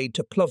 2nd Brigade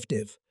to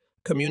Plovdiv.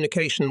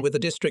 Communication with the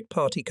district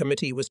party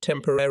committee was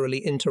temporarily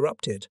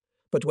interrupted,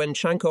 but when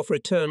Chankov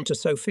returned to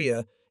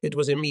Sofia, it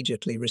was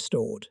immediately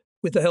restored,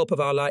 with the help of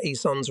our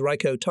liaisons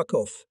Raiko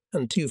Tukov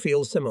and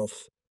Tufil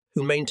Simov,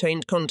 who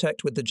maintained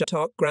contact with the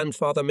Jatak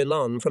grandfather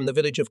Milan from the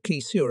village of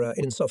Kisura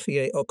in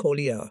Sofia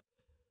Okolia.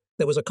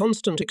 There was a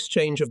constant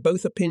exchange of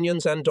both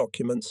opinions and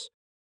documents.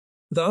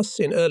 Thus,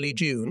 in early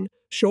June,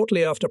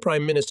 shortly after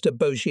Prime Minister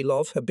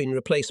Bozhilov had been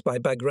replaced by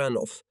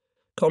Bagranov,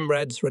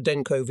 comrades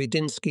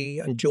Rudenko-Vidinsky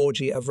and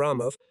Georgy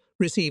Avramov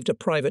received a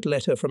private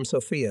letter from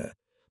Sofia,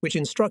 which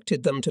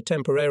instructed them to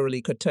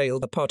temporarily curtail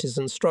the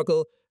partisan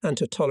struggle and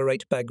to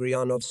tolerate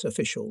Bagrianov's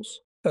officials.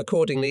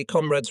 Accordingly,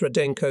 comrades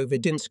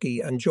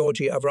Rudenko-Vidinsky and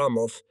Georgy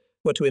Avramov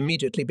were to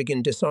immediately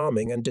begin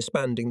disarming and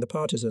disbanding the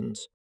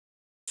partisans.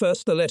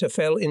 First, the letter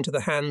fell into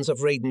the hands of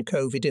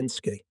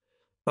Rudenko-Vidinsky.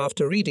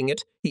 After reading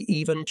it, he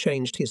even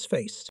changed his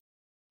face.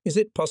 "Is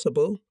it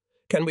possible?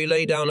 Can we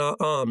lay down our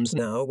arms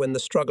now when the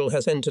struggle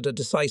has entered a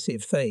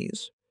decisive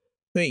phase?"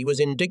 He was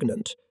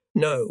indignant.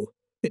 "No,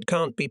 it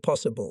can't be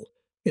possible.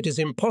 It is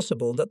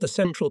impossible that the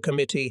Central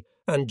Committee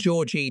and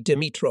Georgy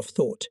Dimitrov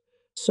thought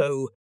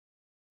so."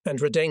 And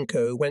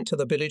Rudenko went to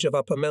the village of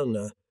Upper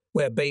Melna,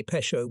 where Bey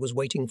Pesho was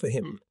waiting for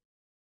him.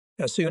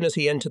 As soon as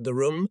he entered the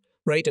room,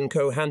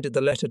 Rudenko handed the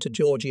letter to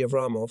Georgy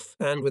Avramov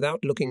and,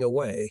 without looking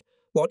away,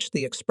 watched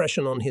the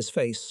expression on his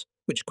face,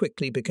 which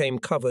quickly became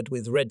covered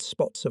with red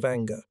spots of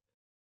anger.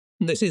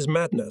 "This is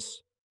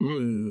madness.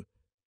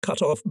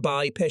 Cut off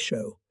Bey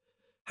Pesho.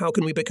 How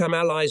can we become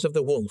allies of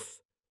the wolf?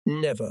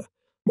 Never.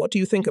 What do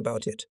you think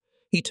about it?"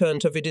 He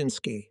turned to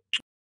Vidinsky.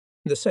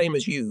 "The same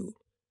as you,"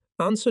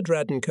 answered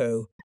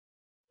Rudenko.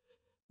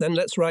 "Then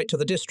let's write to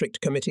the district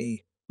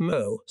committee."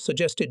 "No,"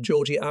 suggested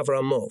Georgy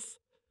Avramov.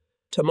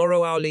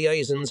 "Tomorrow our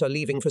liaisons are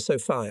leaving for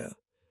Sofia."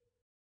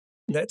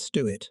 "Let's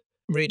do it,"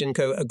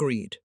 Rudenko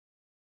agreed.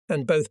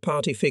 And both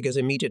party figures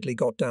immediately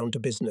got down to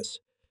business,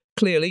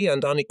 clearly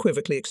and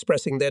unequivocally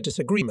expressing their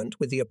disagreement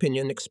with the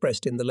opinion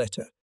expressed in the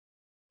letter.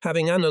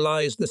 Having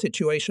analysed the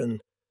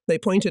situation, they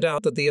pointed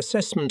out that the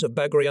assessment of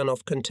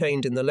Bagrianov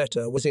contained in the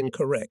letter was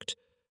incorrect,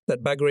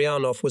 that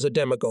Bagrianov was a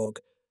demagogue,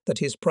 that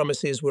his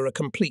promises were a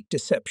complete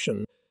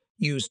deception,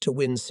 used to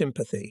win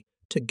sympathy,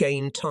 to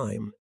gain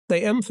time.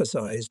 They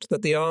emphasized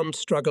that the armed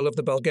struggle of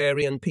the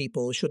Bulgarian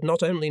people should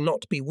not only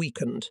not be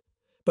weakened,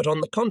 but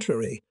on the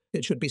contrary,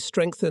 it should be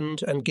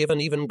strengthened and given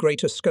even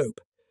greater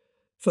scope.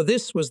 For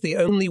this was the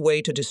only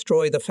way to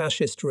destroy the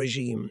fascist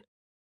regime.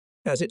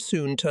 As it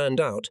soon turned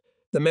out,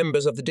 the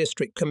members of the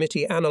district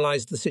committee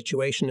analyzed the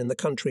situation in the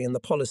country and the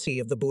policy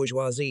of the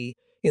bourgeoisie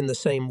in the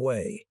same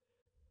way.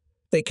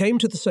 They came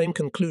to the same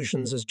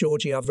conclusions as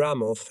Georgy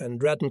Avramov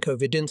and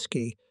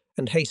Rudenko-Vidinsky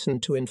and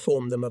hastened to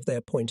inform them of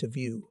their point of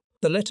view.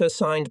 The letter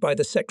signed by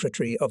the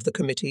secretary of the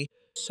committee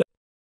said,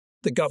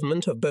 "The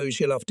government of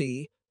Bozhilov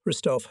D.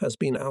 Rostov has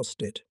been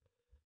ousted.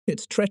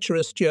 Its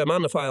treacherous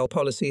Germanophile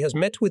policy has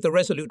met with the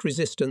resolute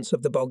resistance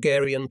of the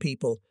Bulgarian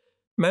people,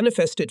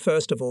 manifested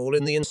first of all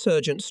in the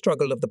insurgent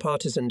struggle of the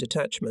partisan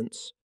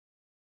detachments.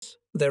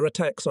 Their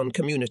attacks on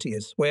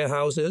communities,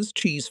 warehouses,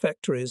 cheese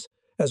factories,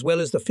 as well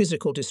as the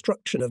physical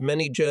destruction of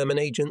many German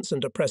agents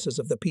and oppressors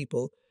of the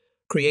people,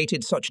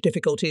 created such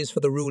difficulties for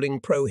the ruling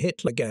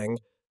pro-Hitler gang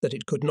that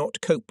it could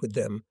not cope with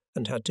them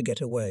and had to get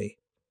away.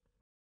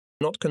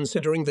 Not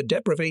considering the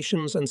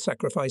deprivations and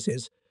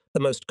sacrifices, the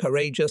most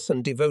courageous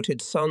and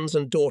devoted sons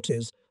and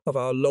daughters of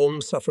our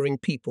long-suffering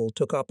people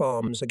took up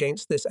arms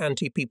against this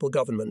anti-people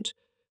government,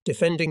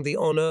 defending the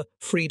honour,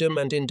 freedom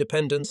and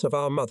independence of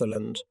our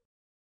motherland.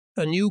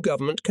 A new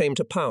government came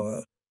to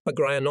power,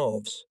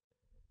 Bagrianov's.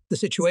 The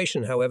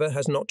situation, however,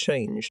 has not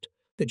changed.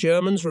 The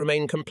Germans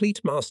remain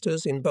complete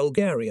masters in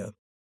Bulgaria.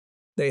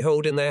 They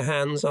hold in their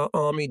hands our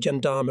army,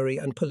 gendarmerie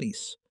and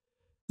police.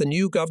 The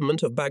new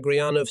government of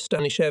Bagrianov,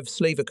 Stanishev,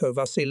 Slaviko,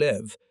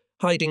 Vasilev,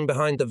 hiding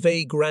behind the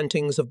vague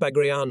rantings of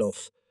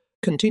Bagrianov,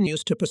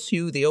 continues to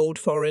pursue the old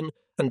foreign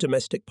and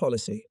domestic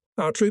policy.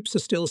 Our troops are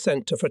still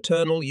sent to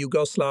fraternal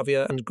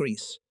Yugoslavia and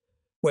Greece,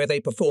 where they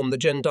perform the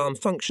gendarme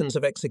functions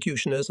of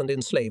executioners and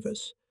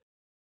enslavers.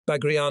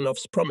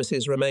 Bagrianov's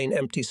promises remain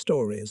empty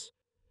stories,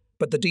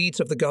 but the deeds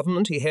of the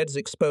government he heads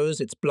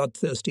expose its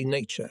bloodthirsty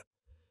nature.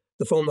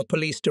 The former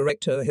police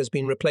director has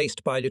been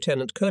replaced by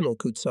Lieutenant Colonel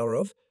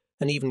Kutsarov,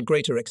 an even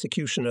greater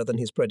executioner than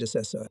his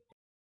predecessor.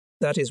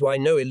 That is why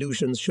no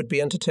illusions should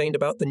be entertained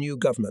about the new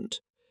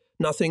government.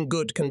 Nothing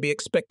good can be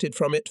expected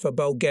from it for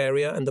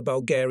Bulgaria and the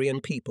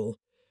Bulgarian people.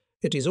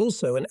 It is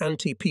also an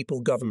anti-people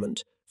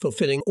government,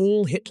 fulfilling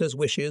all Hitler's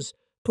wishes,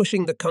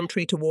 pushing the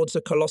country towards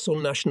a colossal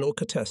national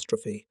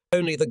catastrophe.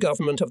 Only the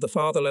government of the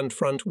Fatherland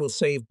Front will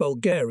save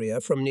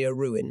Bulgaria from near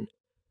ruin.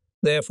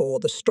 Therefore,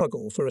 the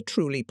struggle for a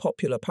truly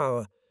popular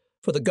power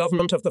for the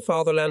government of the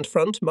Fatherland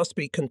Front must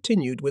be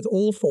continued with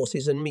all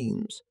forces and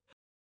means.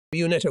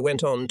 Uneta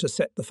went on to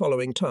set the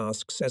following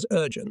tasks as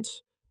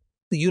urgent: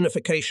 the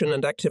unification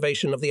and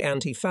activation of the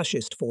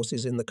anti-fascist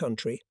forces in the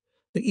country,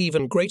 the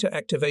even greater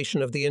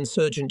activation of the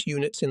insurgent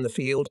units in the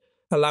field,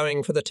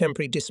 allowing for the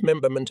temporary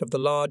dismemberment of the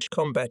large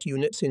combat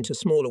units into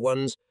smaller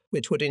ones,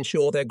 which would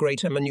ensure their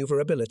greater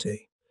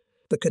maneuverability,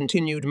 the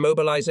continued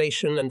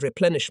mobilization and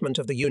replenishment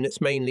of the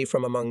units mainly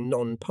from among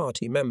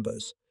non-party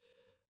members,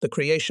 the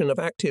creation of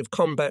active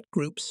combat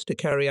groups to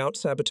carry out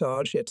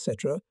sabotage,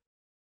 etc.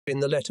 In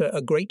the letter,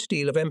 a great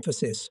deal of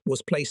emphasis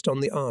was placed on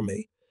the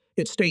army.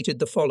 It stated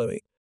the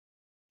following: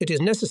 It is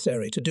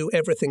necessary to do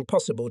everything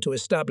possible to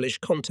establish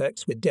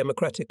contacts with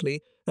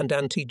democratically and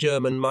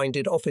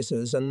anti-German-minded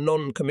officers and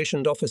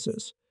non-commissioned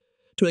officers,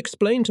 to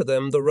explain to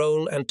them the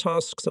role and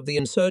tasks of the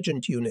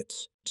insurgent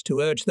units, to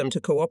urge them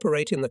to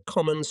cooperate in the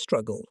common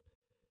struggle.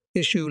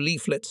 Issue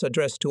leaflets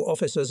addressed to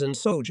officers and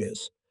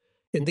soldiers.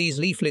 In these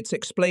leaflets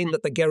explain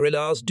that the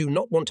guerrillas do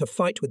not want to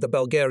fight with the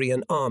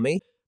Bulgarian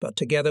army, but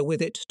together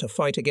with it to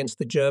fight against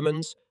the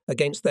Germans,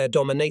 against their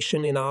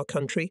domination in our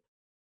country.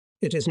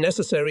 It is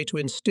necessary to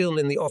instill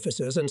in the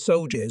officers and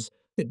soldiers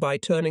that by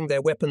turning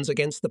their weapons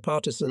against the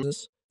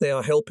partisans, they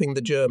are helping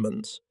the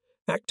Germans,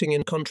 acting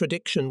in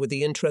contradiction with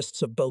the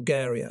interests of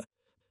Bulgaria,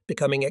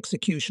 becoming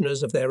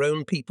executioners of their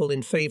own people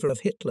in favour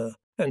of Hitler,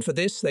 and for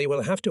this they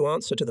will have to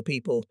answer to the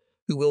people,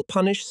 who will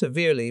punish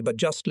severely but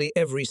justly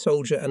every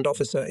soldier and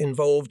officer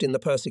involved in the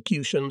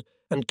persecution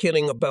and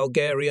killing of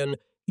Bulgarian,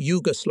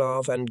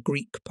 Yugoslav and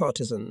Greek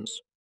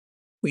partisans.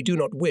 We do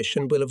not wish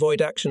and will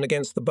avoid action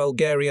against the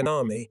Bulgarian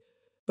army,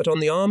 but on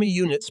the army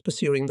units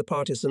pursuing the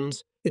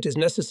partisans, it is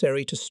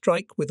necessary to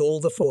strike with all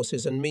the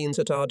forces and means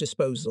at our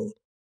disposal.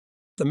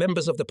 The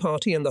members of the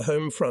party and the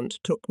Home Front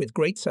took with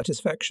great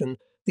satisfaction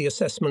the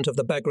assessment of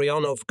the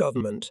Bagrianov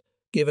government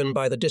given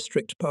by the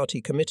District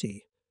Party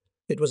Committee.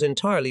 It was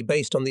entirely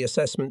based on the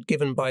assessment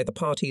given by the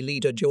party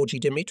leader Georgy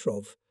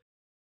Dimitrov.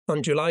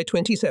 On July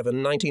 27,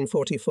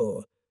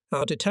 1944,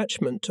 our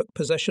detachment took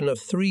possession of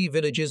 3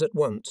 villages at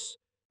once,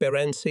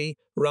 Berenci,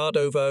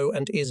 Radovo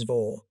and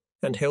Izvor,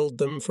 and held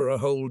them for a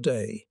whole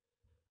day.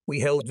 We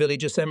held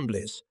village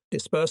assemblies,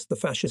 dispersed the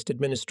fascist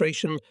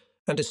administration,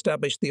 and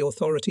established the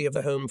authority of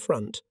the Home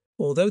Front.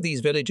 Although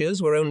these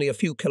villages were only a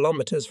few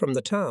kilometres from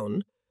the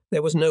town,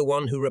 there was no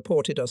one who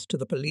reported us to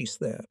the police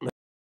there.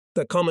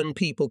 The common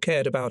people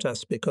cared about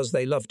us because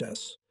they loved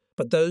us,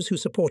 but those who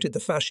supported the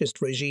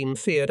fascist regime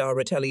feared our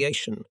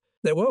retaliation.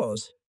 There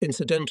was,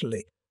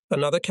 incidentally,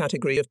 another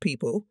category of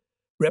people,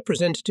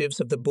 representatives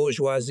of the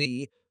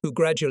bourgeoisie, who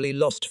gradually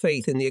lost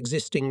faith in the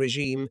existing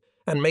regime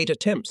and made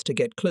attempts to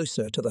get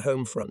closer to the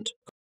Home Front.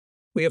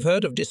 We have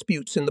heard of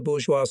disputes in the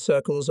bourgeois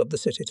circles of the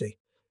city.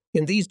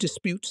 In these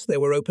disputes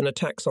there were open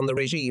attacks on the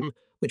regime,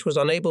 which was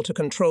unable to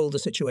control the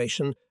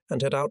situation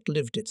and had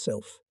outlived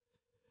itself.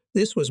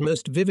 This was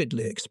most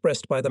vividly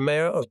expressed by the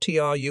mayor of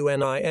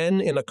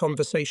Trunin in a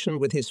conversation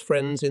with his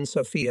friends in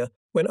Sofia.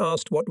 When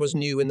asked what was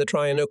new in the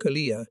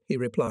Traianokalia, he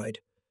replied,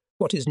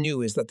 "What is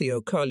new is that the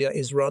Okalia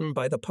is run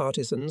by the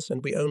partisans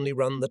and we only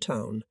run the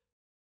town."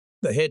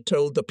 The head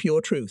told the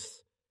pure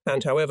truth,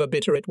 and however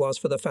bitter it was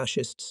for the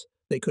fascists,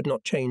 they could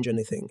not change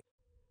anything.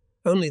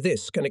 Only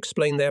this can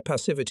explain their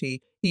passivity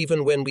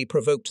even when we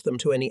provoked them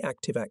to any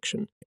active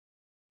action.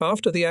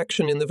 After the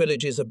action in the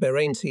villages of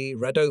Berenci,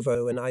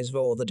 Radovo and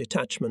Izvor, the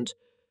detachment,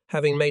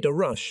 having made a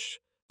rush,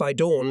 by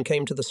dawn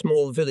came to the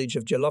small village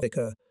of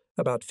Jelovica,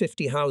 about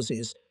 50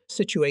 houses,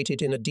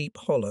 situated in a deep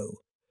hollow.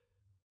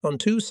 On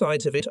 2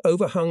 sides of it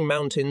overhung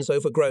mountains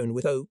overgrown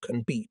with oak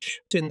and beech.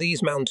 In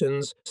these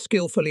mountains,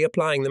 skillfully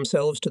applying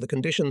themselves to the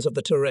conditions of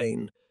the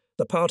terrain,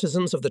 the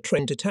partisans of the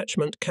train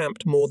detachment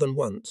camped more than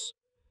once.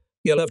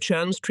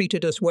 Yelovchans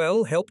treated us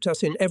well, helped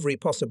us in every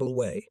possible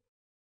way.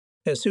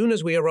 As soon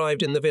as we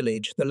arrived in the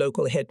village, the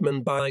local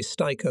headman Bai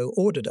Staiko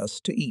ordered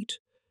us to eat.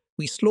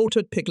 We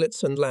slaughtered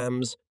piglets and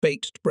lambs,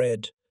 baked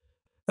bread.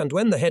 And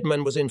when the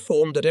headman was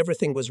informed that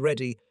everything was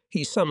ready,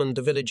 he summoned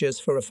the villagers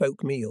for a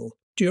folk meal.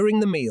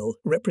 During the meal,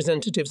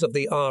 representatives of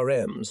the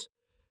RMs,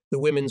 the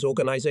Women's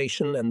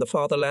Organization and the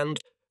Fatherland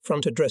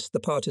Front addressed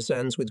the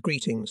partisans with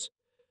greetings.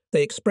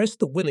 They expressed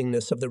the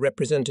willingness of the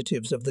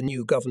representatives of the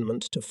new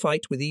government to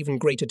fight with even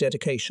greater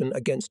dedication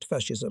against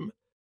fascism.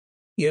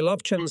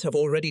 Yelovchans have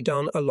already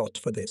done a lot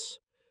for this.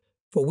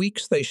 For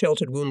weeks they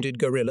sheltered wounded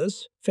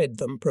guerrillas, fed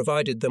them,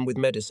 provided them with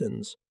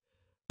medicines.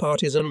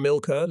 Partisan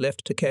Milka,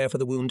 left to care for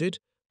the wounded,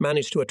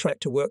 managed to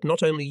attract to work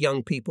not only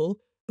young people,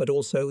 but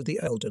also the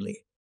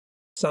elderly.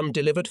 Some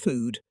delivered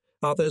food,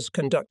 others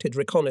conducted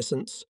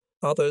reconnaissance,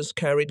 others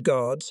carried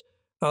guards,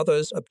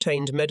 others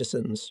obtained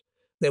medicines.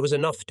 There was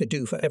enough to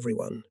do for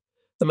everyone.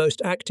 The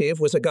most active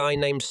was a guy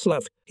named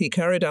Slav. He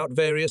carried out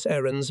various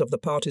errands of the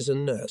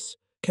partisan nurse,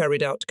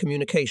 carried out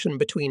communication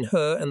between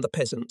her and the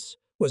peasants,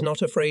 was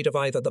not afraid of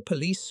either the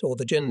police or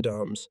the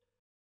gendarmes.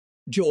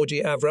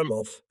 Georgy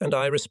Avramov and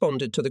I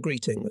responded to the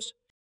greetings.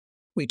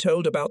 We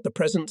told about the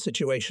present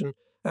situation,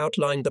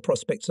 outlined the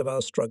prospects of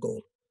our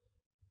struggle.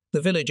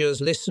 The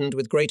villagers listened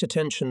with great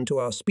attention to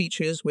our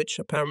speeches, which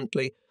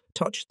apparently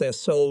touched their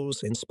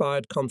souls,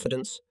 inspired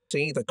confidence.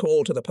 See the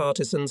call to the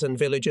partisans and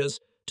villagers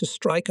to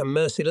strike a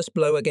merciless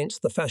blow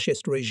against the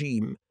fascist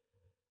regime,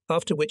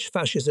 after which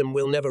fascism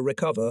will never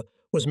recover,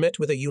 was met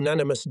with a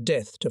unanimous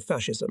death to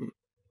fascism.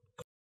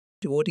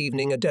 Toward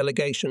evening, a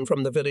delegation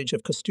from the village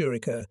of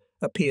Kosturica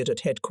appeared at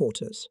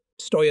headquarters.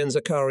 Stoyan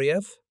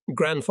Zakariev,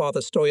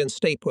 grandfather Stoyan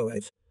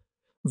Stepoev,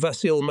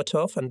 Vasil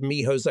Matov and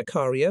Miho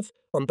Zakariev,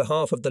 on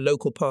behalf of the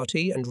local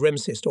party and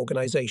Remsist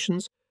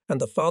organizations and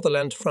the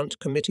Fatherland Front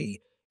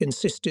Committee,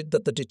 insisted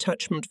that the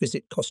detachment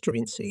visit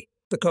Kostorinci.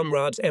 The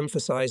comrades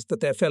emphasized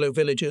that their fellow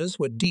villagers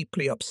were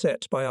deeply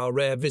upset by our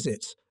rare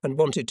visits and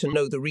wanted to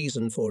know the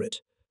reason for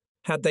it.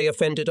 Had they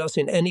offended us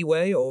in any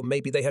way, or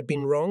maybe they had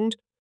been wronged?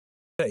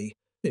 Hey,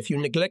 if you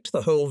neglect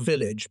the whole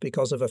village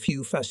because of a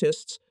few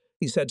fascists,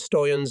 he said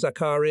Stoyan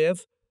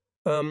Zakhariev,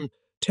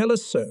 tell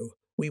us so.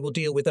 We will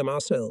deal with them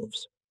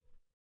ourselves.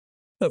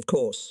 Of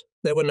course,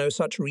 there were no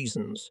such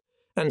reasons,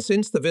 and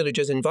since the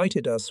villagers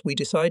invited us, we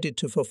decided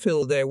to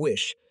fulfill their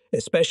wish,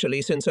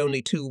 especially since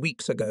only 2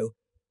 weeks ago,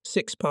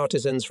 6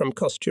 partisans from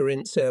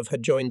Kostyurintsev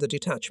had joined the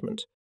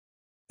detachment.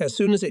 As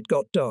soon as it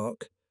got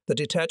dark, the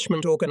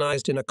detachment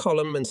organized in a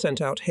column and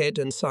sent out head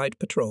and side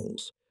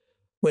patrols.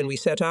 When we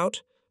set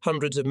out,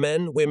 hundreds of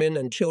men, women,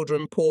 and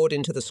children poured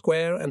into the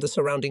square and the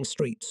surrounding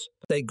streets.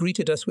 They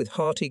greeted us with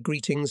hearty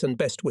greetings and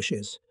best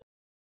wishes.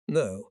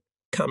 No,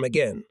 come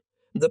again.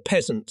 The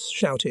peasants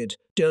shouted,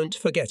 "Don't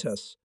forget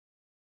us."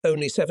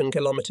 Only 7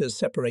 kilometers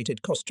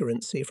separated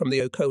Kostyurintse from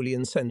the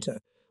Okolian centre,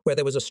 where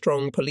there was a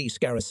strong police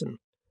garrison.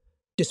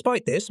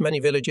 Despite this, many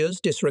villagers,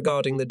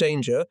 disregarding the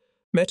danger,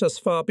 met us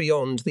far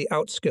beyond the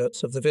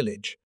outskirts of the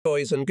village.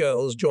 Boys and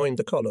girls joined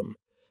the column,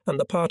 and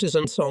the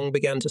partisan song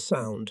began to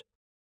sound.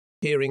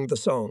 Hearing the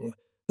song,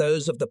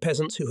 those of the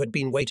peasants who had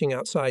been waiting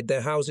outside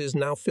their houses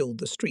now filled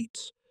the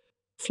streets.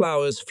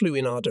 Flowers flew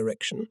in our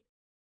direction.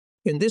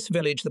 In this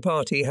village the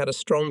party had a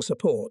strong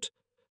support.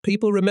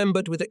 People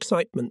remembered with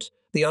excitement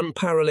the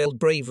unparalleled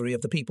bravery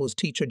of the people's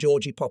teacher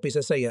Georgy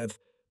Popisaseyev,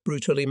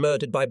 brutally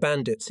murdered by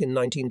bandits in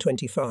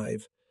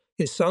 1925.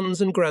 His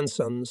sons and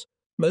grandsons,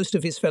 most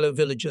of his fellow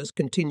villagers,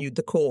 continued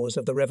the cause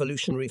of the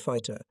revolutionary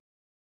fighter.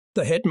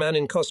 The headman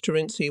in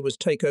Kostyurintse was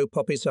Tako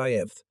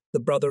Popisayev, the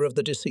brother of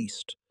the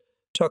deceased.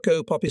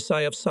 Tako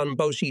Popisayev's son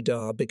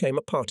Bozhidar became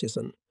a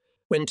partisan.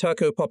 When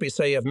Tako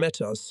Popisayev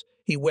met us,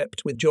 he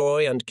wept with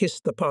joy and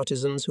kissed the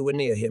partisans who were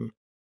near him.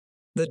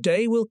 "The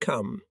day will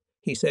come,"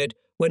 he said,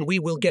 "when we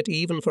will get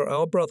even for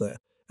our brother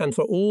and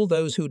for all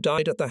those who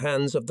died at the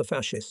hands of the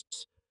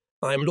fascists.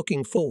 I am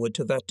looking forward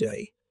to that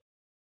day."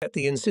 At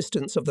the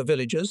insistence of the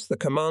villagers, the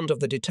command of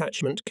the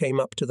detachment came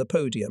up to the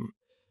podium.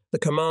 The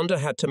commander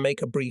had to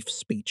make a brief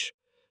speech.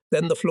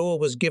 Then the floor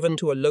was given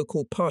to a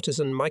local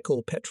partisan,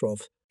 Michael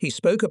Petrov. He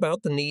spoke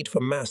about the need for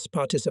mass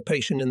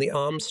participation in the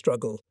armed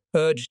struggle,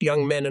 urged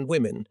young men and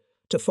women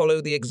to follow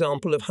the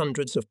example of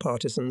hundreds of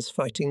partisans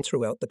fighting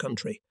throughout the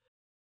country.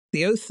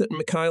 The oath that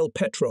Mikhail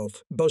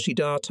Petrov,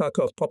 Bozhidar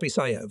Takov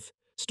Popisayev,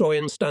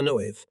 Stoyan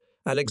Stanoev,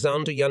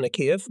 Alexander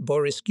Yanikiev,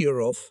 Boris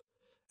Gurov,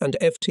 and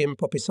Evtim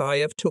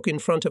Popisayev took in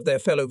front of their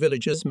fellow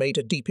villagers made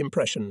a deep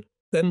impression.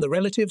 Then the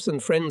relatives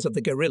and friends of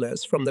the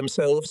guerrillas from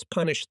themselves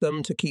punished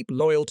them to keep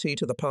loyalty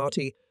to the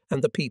party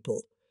and the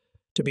people,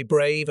 to be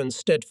brave and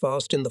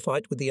steadfast in the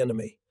fight with the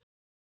enemy.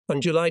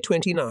 On July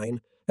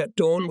 29, at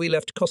dawn we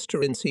left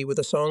Kostyurintse with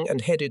a song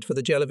and headed for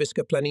the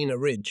Jeloviska Planina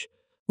Ridge,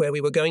 where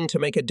we were going to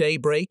make a day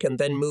break and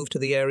then move to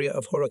the area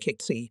of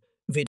Horokitsi.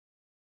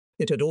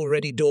 It had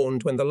already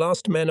dawned when the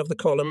last men of the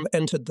column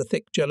entered the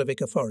thick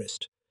Jelovika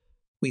forest.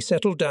 We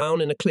settled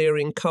down in a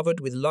clearing covered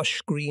with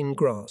lush green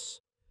grass.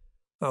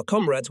 Our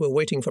comrades were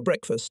waiting for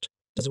breakfast,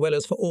 as well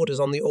as for orders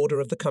on the order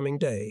of the coming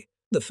day.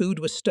 The food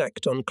was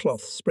stacked on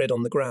cloth spread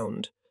on the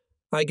ground.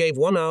 I gave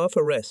 1 hour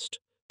for rest.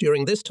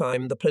 During this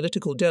time, the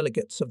political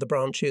delegates of the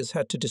branches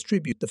had to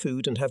distribute the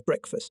food and have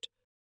breakfast.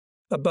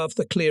 Above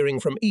the clearing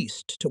from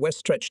east to west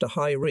stretched a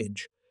high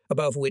ridge,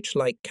 above which,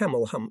 like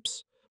camel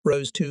humps,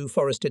 rose 2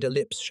 forested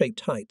ellipse-shaped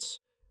heights.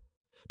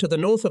 To the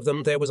north of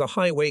them there was a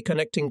highway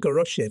connecting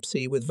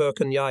Goroshevsi with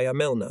Verkhnyaya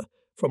Melna,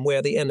 from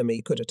where the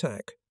enemy could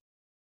attack.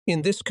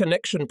 In this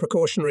connection,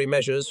 precautionary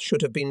measures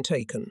should have been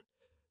taken.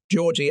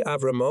 Georgy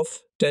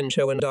Avramov,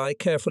 Dencho and I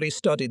carefully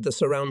studied the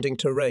surrounding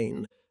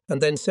terrain and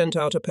then sent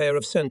out a pair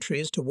of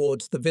sentries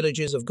towards the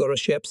villages of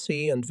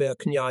Goroshevsi and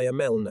Verkhnyaya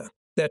Melna.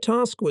 Their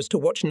task was to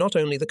watch not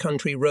only the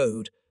country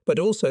road, but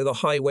also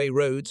the highway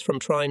roads from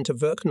Trine to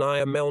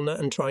Verkhnyaya Melna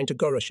and Trine to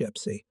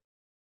Goroshevsi.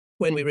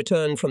 When we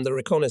returned from the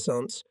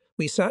reconnaissance,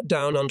 we sat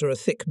down under a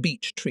thick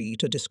beech tree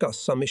to discuss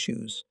some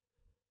issues.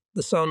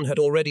 The sun had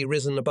already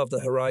risen above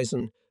the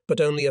horizon, but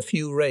only a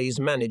few rays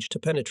managed to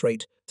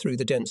penetrate through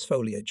the dense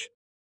foliage.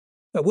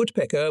 A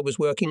woodpecker was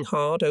working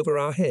hard over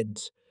our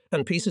heads,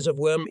 and pieces of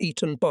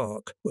worm-eaten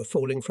bark were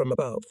falling from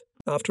above.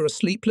 After a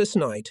sleepless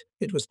night,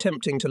 it was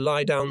tempting to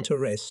lie down to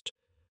rest,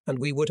 and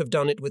we would have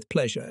done it with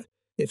pleasure,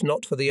 if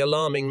not for the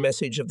alarming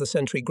message of the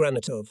sentry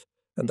Granatov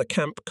and the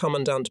camp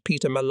commandant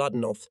Peter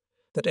Maladnov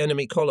that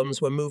enemy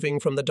columns were moving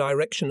from the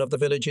direction of the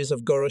villages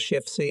of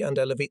Goroshevsi and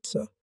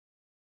Elovitsa.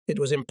 It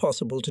was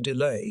impossible to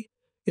delay.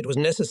 It was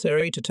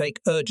necessary to take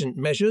urgent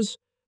measures,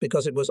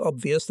 because it was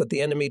obvious that the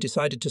enemy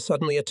decided to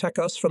suddenly attack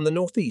us from the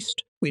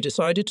northeast. We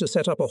decided to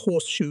set up a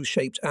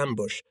horseshoe-shaped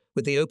ambush,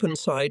 with the open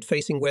side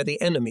facing where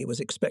the enemy was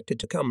expected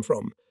to come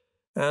from,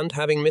 and,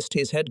 having missed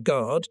his head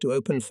guard, to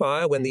open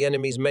fire when the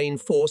enemy's main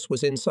force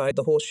was inside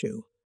the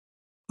horseshoe.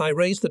 I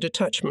raised the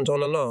detachment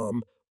on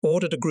alarm,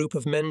 ordered a group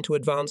of men to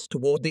advance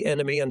toward the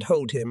enemy and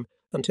hold him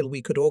until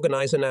we could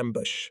organize an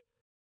ambush.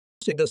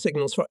 The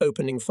signals for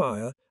opening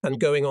fire and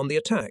going on the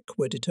attack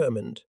were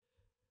determined.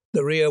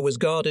 The rear was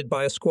guarded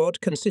by a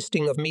squad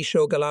consisting of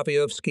Misho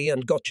Galaviovsky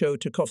and Gotcho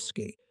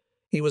Tukovsky.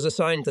 He was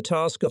assigned the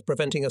task of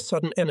preventing a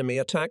sudden enemy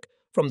attack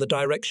from the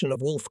direction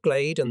of Wolf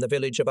Glade and the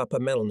village of Upper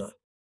Melna.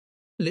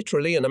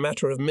 Literally, in a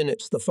matter of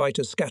minutes, the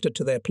fighters scattered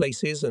to their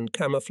places and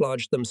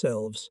camouflaged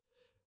themselves.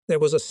 There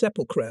was a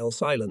sepulchral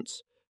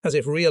silence, as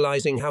if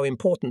realizing how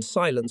important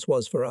silence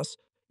was for us.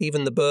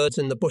 Even the birds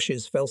in the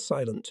bushes fell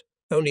silent.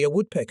 Only a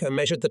woodpecker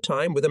measured the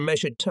time with a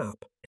measured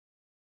tap.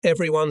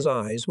 Everyone's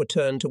eyes were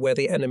turned to where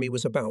the enemy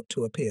was about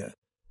to appear.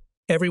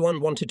 Everyone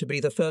wanted to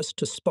be the first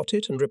to spot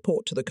it and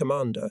report to the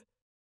commander.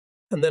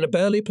 And then a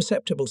barely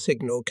perceptible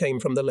signal came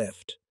from the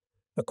left.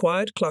 A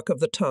quiet cluck of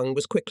the tongue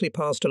was quickly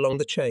passed along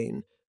the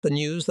chain, the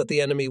news that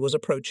the enemy was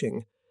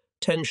approaching.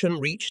 Tension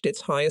reached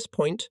its highest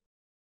point.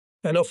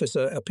 An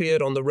officer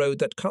appeared on the road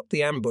that cut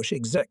the ambush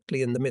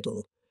exactly in the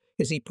middle.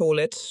 His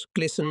epaulettes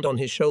glistened on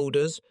his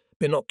shoulders,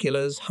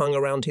 binoculars hung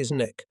around his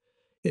neck.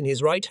 In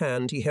his right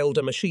hand he held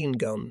a machine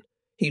gun.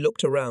 He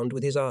looked around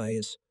with his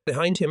eyes.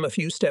 Behind him, a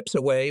few steps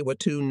away, were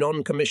two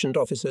non-commissioned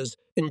officers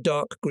in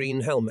dark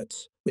green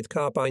helmets, with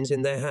carbines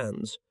in their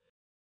hands.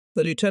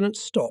 The lieutenant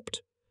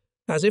stopped.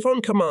 As if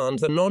on command,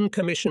 the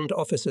non-commissioned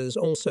officers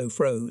also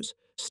froze,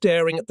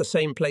 staring at the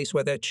same place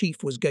where their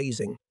chief was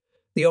gazing.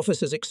 The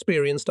officer's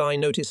experienced eye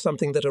noticed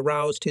something that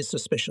aroused his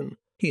suspicion.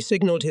 He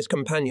signaled his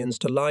companions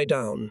to lie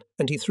down,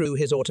 and he threw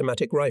his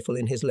automatic rifle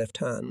in his left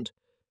hand,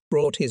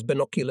 brought his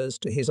binoculars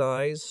to his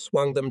eyes,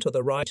 swung them to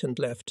the right and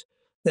left,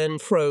 then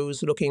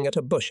froze, looking at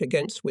a bush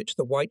against which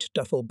the white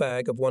duffel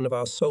bag of one of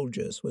our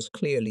soldiers was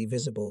clearly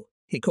visible.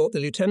 He caught the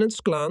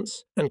lieutenant's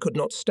glance and could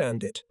not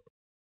stand it.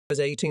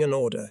 Eating an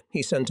order,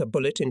 he sent a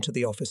bullet into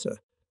the officer.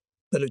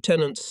 The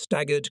lieutenant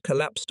staggered,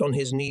 collapsed on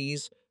his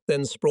knees,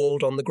 then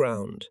sprawled on the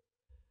ground.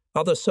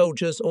 Other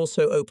soldiers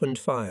also opened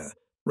fire,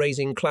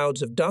 raising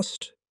clouds of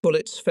dust.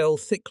 Bullets fell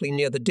thickly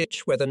near the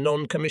ditch where the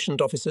non-commissioned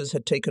officers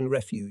had taken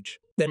refuge.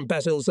 Then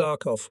Basil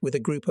Zarkov, with a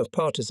group of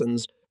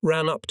partisans,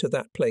 ran up to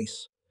that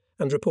place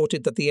and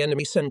reported that the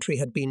enemy sentry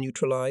had been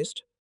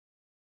neutralized.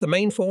 The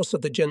main force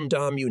of the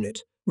gendarme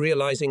unit,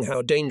 realizing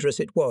how dangerous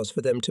it was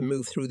for them to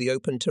move through the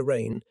open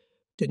terrain,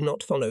 did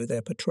not follow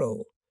their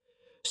patrol.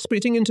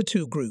 Splitting into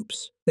two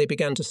groups, they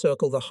began to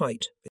circle the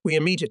height. We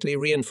immediately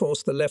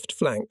reinforced the left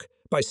flank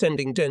by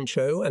sending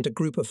Dencho and a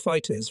group of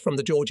fighters from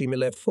the Georgy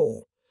Milev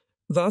 4.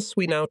 Thus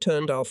we now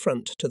turned our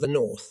front to the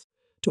north,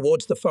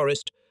 towards the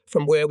forest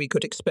from where we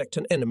could expect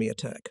an enemy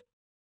attack.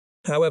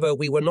 However,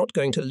 we were not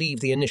going to leave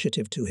the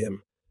initiative to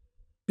him.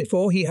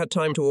 Before he had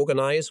time to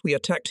organize, we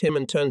attacked him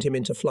and turned him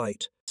into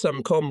flight.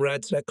 Some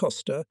comrades,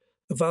 Costa,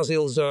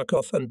 Vasil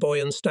Zarkov and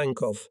Boyan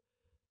Stankov,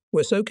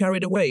 were so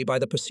carried away by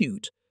the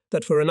pursuit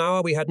that for an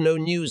hour we had no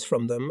news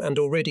from them and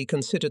already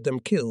considered them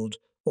killed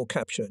or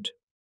captured.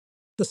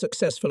 The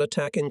successful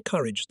attack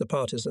encouraged the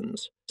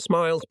partisans.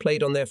 Smiles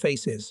played on their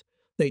faces.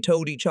 They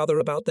told each other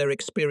about their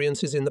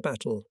experiences in the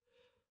battle.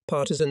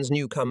 Partisans'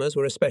 newcomers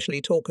were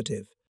especially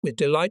talkative. With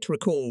delight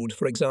recalled,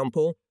 for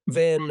example,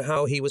 Ven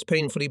how he was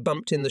painfully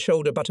bumped in the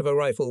shoulder butt of a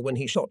rifle when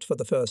he shot for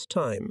the first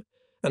time,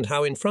 and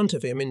how in front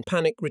of him in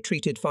panic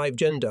retreated 5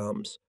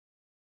 gendarmes.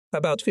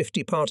 About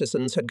 50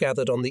 partisans had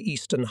gathered on the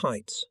eastern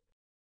heights.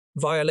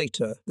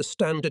 Violator, the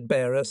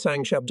standard-bearer,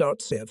 sang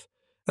Shabdartsev,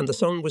 and the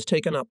song was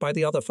taken up by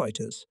the other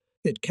fighters.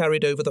 It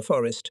carried over the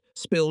forest,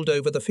 spilled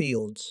over the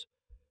fields.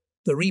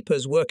 The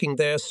reapers working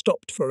there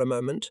stopped for a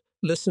moment,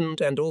 listened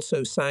and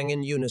also sang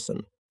in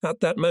unison. At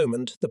that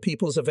moment, the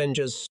People's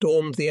Avengers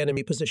stormed the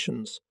enemy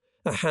positions.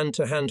 A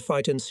hand-to-hand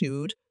fight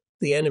ensued.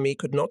 The enemy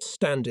could not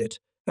stand it,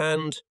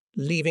 and,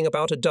 leaving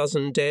about a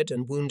dozen dead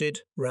and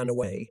wounded, ran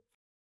away.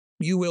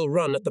 "You will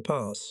run at the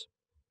pass,"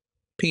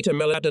 Peter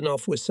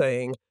Meladanov was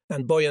saying,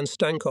 and Boyan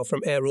Stankov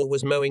from Erul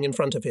was mowing in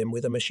front of him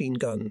with a machine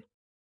gun.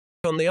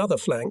 On the other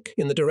flank,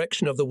 in the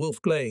direction of the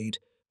Wolf Glade,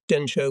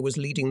 Dencho was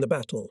leading the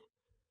battle.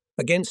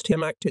 Against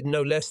him acted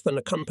no less than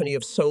a company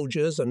of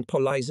soldiers and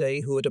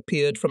Polizei who had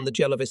appeared from the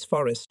Jelavis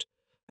forest.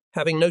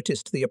 Having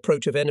noticed the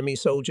approach of enemy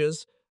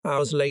soldiers,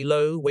 ours lay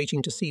low,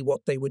 waiting to see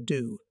what they would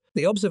do.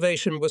 The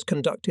observation was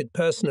conducted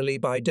personally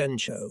by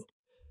Dencho.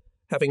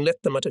 Having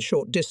let them at a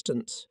short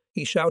distance,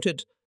 he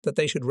shouted that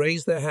they should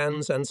raise their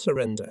hands and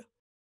surrender.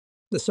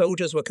 The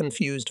soldiers were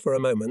confused for a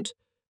moment,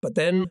 but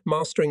then,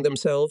 mastering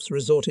themselves,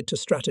 resorted to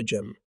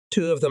stratagem.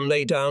 2 of them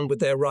lay down with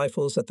their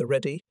rifles at the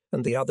ready,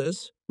 and the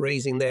others,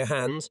 raising their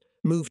hands,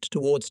 moved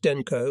towards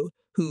Denko,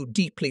 who,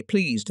 deeply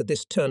pleased at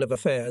this turn of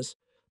affairs,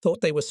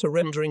 thought they were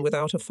surrendering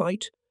without a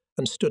fight,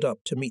 and stood up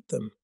to meet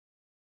them.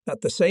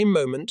 At the same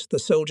moment, the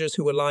soldiers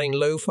who were lying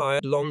low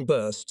fired long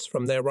bursts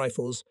from their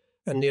rifles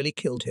and nearly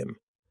killed him.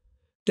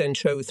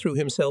 Dencho threw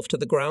himself to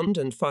the ground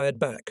and fired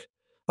back.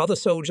 Other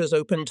soldiers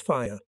opened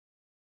fire.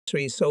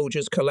 3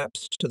 soldiers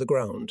collapsed to the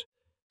ground.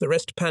 The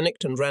rest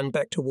panicked and ran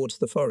back towards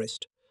the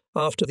forest.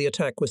 After the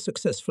attack was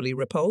successfully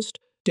repulsed,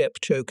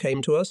 Depcho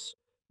came to us.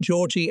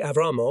 Georgy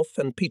Avramov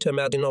and Peter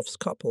Madinov's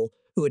couple,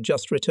 who had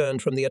just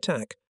returned from the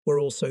attack, were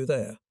also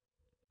there.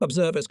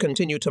 Observers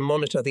continued to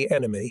monitor the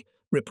enemy,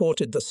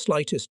 reported the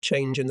slightest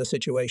change in the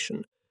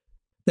situation.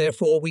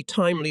 Therefore, we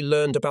timely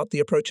learned about the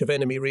approach of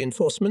enemy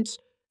reinforcements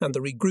and the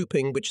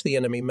regrouping which the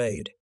enemy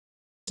made.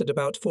 At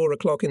about 4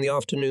 o'clock in the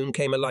afternoon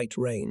came a light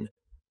rain.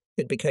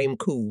 It became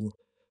cool.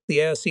 The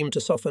air seemed to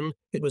soften,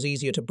 it was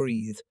easier to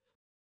breathe.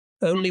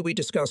 Only we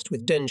discussed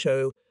with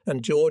Densho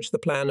and George the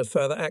plan of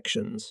further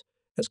actions,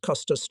 as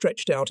Costa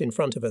stretched out in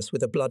front of us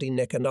with a bloody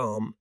neck and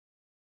arm.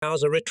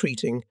 Ours are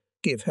retreating,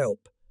 give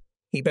help.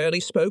 He barely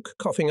spoke,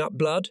 coughing up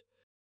blood.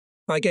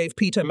 I gave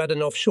Peter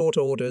Madanov short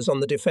orders on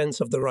the defence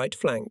of the right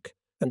flank,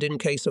 and in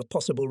case of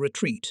possible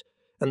retreat,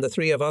 and the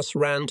three of us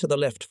ran to the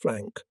left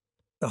flank.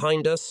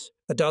 Behind us,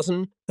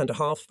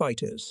 12.5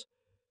 fighters.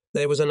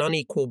 There was an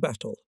unequal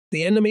battle.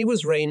 The enemy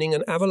was raining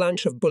an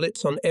avalanche of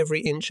bullets on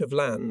every inch of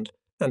land,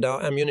 and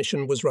our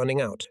ammunition was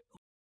running out.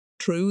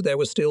 True, there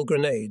were still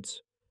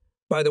grenades.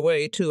 By the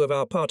way, 2 of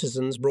our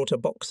partisans brought a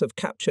box of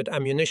captured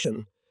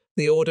ammunition.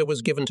 The order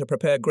was given to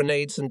prepare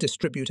grenades and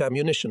distribute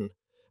ammunition.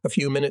 A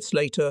few minutes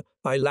later,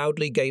 I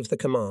loudly gave the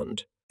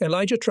command.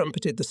 Elijah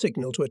trumpeted the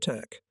signal to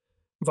attack.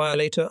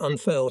 Violator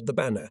unfurled the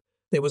banner.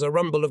 There was a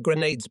rumble of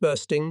grenades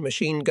bursting,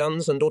 machine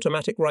guns and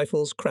automatic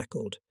rifles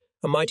crackled.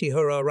 A mighty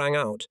hurrah rang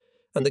out,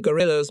 and the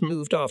guerrillas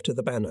moved after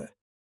the banner.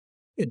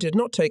 It did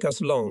not take us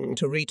long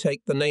to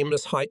retake the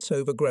nameless heights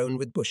overgrown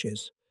with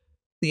bushes.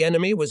 The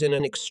enemy was in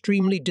an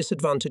extremely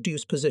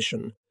disadvantageous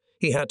position.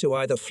 He had to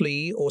either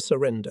flee or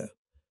surrender.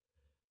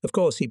 Of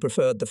course, he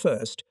preferred the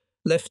first,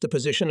 left the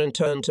position and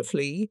turned to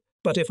flee,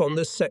 but if on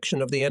this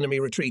section of the enemy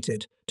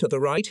retreated, to the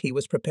right he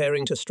was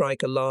preparing to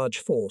strike a large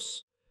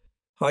force.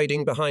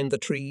 Hiding behind the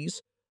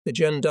trees, the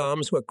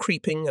gendarmes were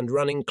creeping and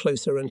running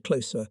closer and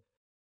closer.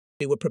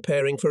 They were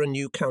preparing for a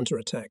new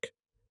counterattack.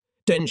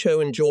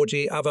 Densho and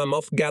Georgy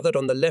Avamov gathered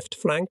on the left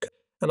flank,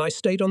 and I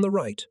stayed on the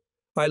right.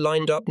 I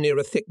lined up near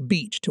a thick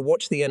beech to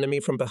watch the enemy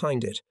from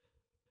behind it.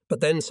 But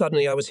then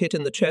suddenly I was hit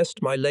in the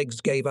chest, my legs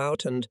gave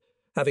out, and,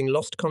 having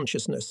lost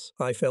consciousness,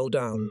 I fell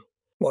down.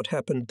 What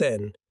happened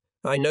then?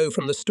 I know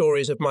from the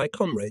stories of my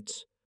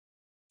comrades.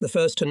 The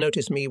first to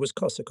notice me was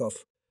Kosakov.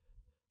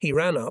 He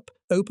ran up,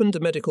 opened the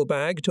medical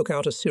bag, took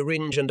out a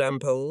syringe and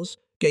ampoules,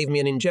 gave me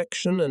an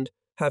injection, and,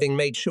 having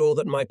made sure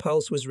that my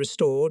pulse was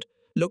restored,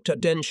 looked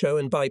at Densho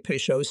and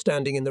Baipesho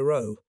standing in the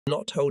row,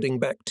 not holding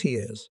back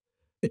tears.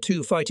 The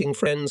 2 fighting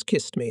friends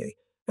kissed me,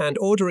 and,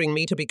 ordering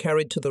me to be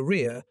carried to the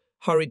rear,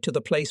 hurried to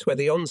the place where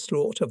the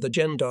onslaught of the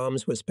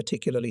gendarmes was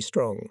particularly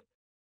strong.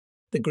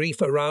 The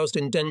grief aroused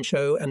in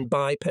Densho and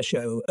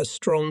Baipesho a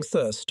strong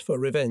thirst for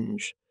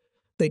revenge.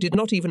 They did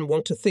not even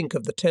want to think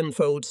of the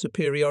tenfold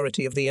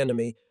superiority of the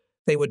enemy.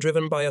 They were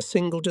driven by a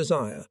single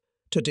desire,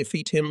 to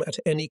defeat him at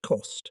any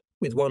cost.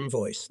 With one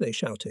voice, they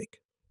shouted,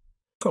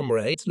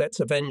 "Comrades, let's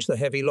avenge the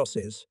heavy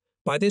losses."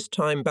 By this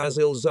time,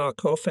 Basil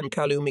Zarkov and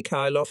Kalu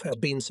Mikhailov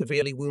had been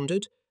severely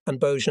wounded, and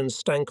Bojan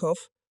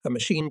Stankov, a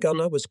machine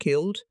gunner, was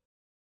killed.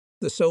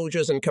 The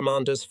soldiers and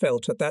commanders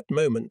felt at that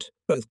moment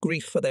both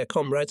grief for their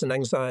comrades and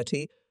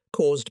anxiety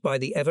caused by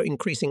the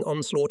ever-increasing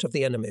onslaught of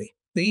the enemy.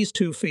 These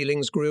 2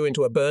 feelings grew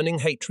into a burning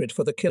hatred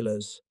for the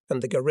killers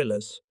and the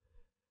guerrillas.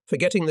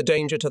 Forgetting the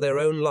danger to their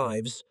own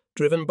lives,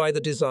 driven by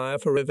the desire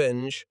for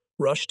revenge,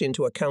 rushed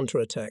into a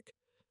counterattack.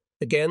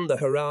 Again the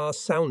hurrah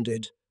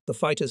sounded. The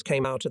fighters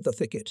came out of the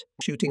thicket,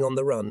 shooting on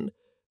the run.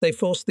 They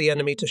forced the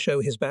enemy to show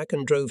his back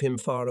and drove him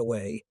far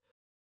away.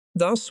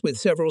 Thus, with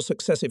several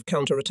successive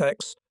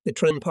counterattacks, the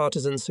Trin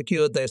partisans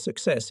secured their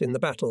success in the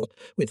battle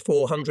with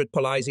 400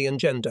 Palaisian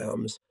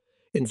gendarmes,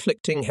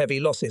 inflicting heavy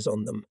losses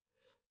on them.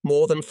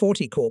 More than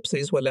 40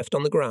 corpses were left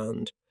on the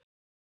ground.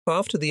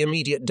 After the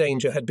immediate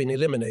danger had been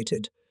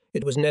eliminated,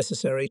 it was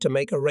necessary to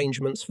make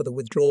arrangements for the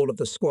withdrawal of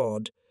the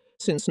squad,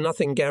 since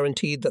nothing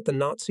guaranteed that the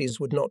Nazis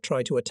would not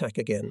try to attack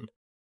again.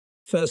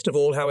 First of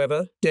all,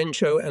 however,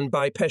 Densho and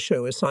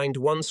Baipesho assigned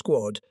 1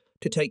 squad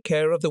to take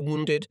care of the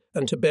wounded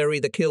and to bury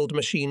the killed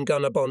machine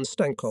gunner Bon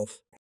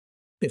Stankov.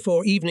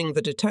 Before evening,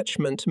 the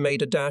detachment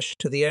made a dash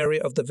to the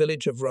area of the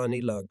village of Rani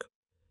Lug.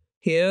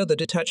 Here, the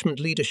detachment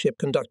leadership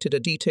conducted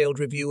a detailed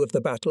review of the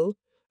battle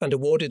and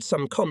awarded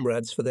some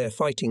comrades for their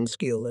fighting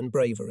skill and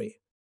bravery.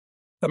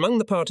 Among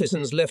the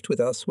partisans left with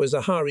us was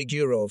Ahari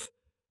Gurov,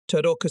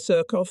 Todor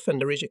Koserkov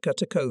and Narizhika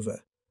Takova.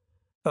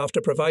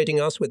 After providing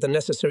us with the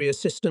necessary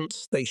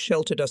assistance, they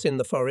sheltered us in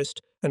the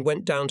forest and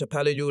went down to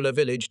Palilula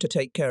village to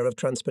take care of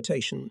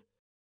transportation.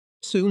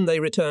 Soon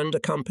they returned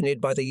accompanied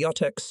by the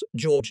Yoteks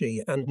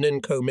Georgy and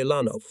Ninko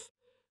Milanov,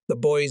 the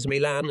boys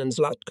Milan and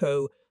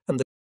Zlatko, and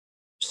the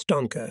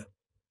Stanka.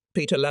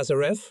 Peter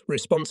Lazarev,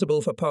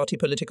 responsible for party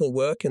political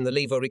work in the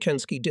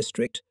Levorikensky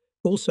district,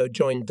 also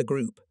joined the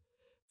group.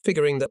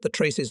 Figuring that the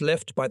traces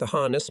left by the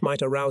harness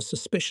might arouse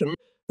suspicion,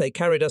 they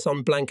carried us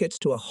on blankets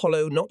to a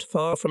hollow not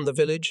far from the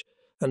village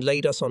and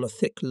laid us on a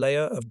thick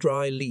layer of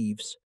dry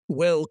leaves,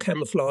 well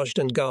camouflaged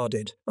and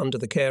guarded under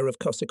the care of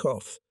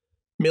Kosikov,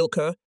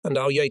 Milka, and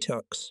our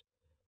Yetaks.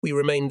 We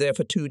remained there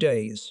for 2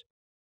 days.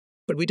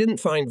 But we didn't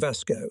find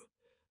Vasco.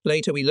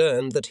 Later we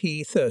learned that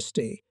he,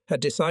 thirsty, had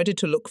decided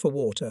to look for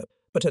water,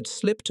 but had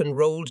slipped and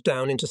rolled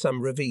down into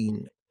some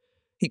ravine.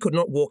 He could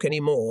not walk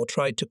any more,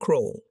 tried to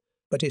crawl,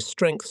 but his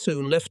strength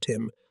soon left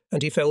him,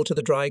 and he fell to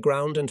the dry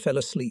ground and fell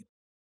asleep.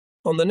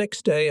 On the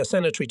next day, a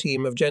sanitary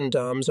team of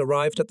gendarmes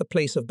arrived at the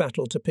place of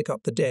battle to pick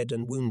up the dead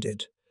and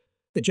wounded.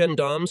 The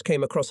gendarmes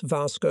came across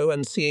Vasco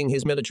and, seeing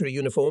his military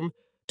uniform,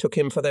 took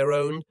him for their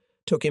own,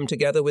 took him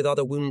together with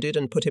other wounded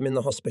and put him in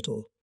the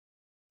hospital.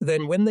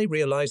 Then, when they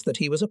realized that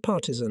he was a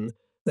partisan,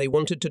 they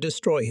wanted to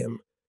destroy him,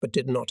 but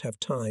did not have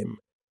time.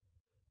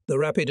 The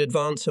rapid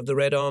advance of the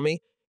Red Army,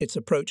 its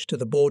approach to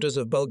the borders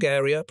of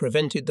Bulgaria,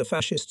 prevented the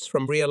fascists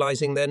from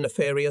realizing their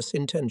nefarious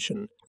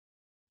intention.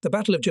 The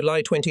Battle of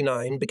July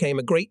 29 became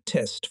a great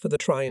test for the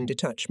Tryon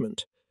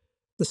detachment.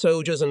 The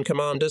soldiers and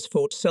commanders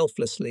fought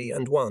selflessly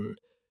and won,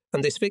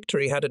 and this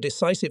victory had a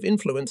decisive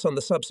influence on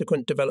the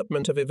subsequent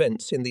development of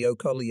events in the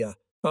Okolia.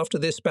 After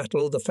this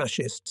battle, the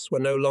fascists were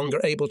no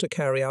longer able to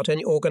carry out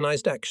any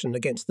organized action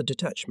against the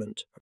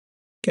detachment.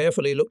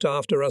 Carefully looked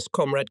after us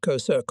Comrade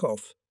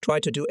Koserkov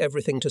tried to do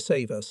everything to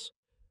save us.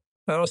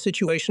 Our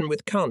situation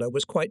with Kala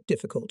was quite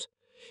difficult.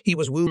 He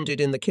was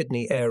wounded in the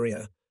kidney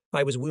area.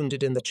 I was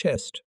wounded in the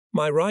chest.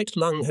 My right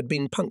lung had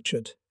been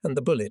punctured, and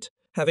the bullet,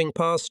 having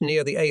passed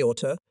near the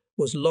aorta,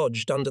 was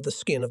lodged under the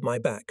skin of my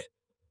back.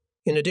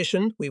 In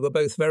addition, we were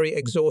both very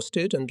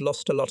exhausted and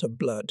lost a lot of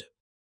blood.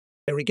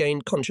 I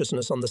regained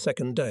consciousness on the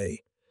second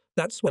day.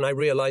 That's when I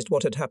realized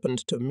what had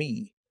happened to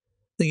me.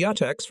 The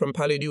yataks from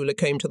Palilula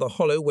came to the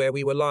hollow where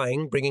we were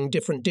lying, bringing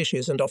different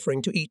dishes and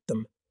offering to eat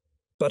them.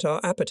 But our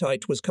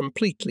appetite was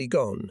completely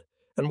gone,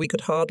 and we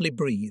could hardly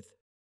breathe.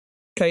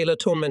 Kala,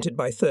 tormented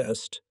by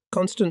thirst,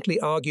 constantly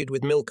argued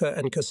with Milka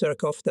and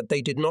Koserkov that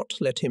they did not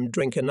let him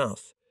drink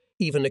enough,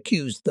 even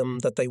accused them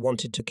that they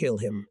wanted to kill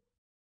him.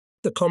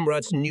 The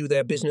comrades knew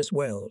their business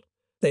well.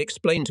 They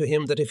explained to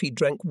him that if he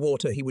drank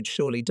water he would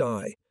surely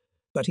die,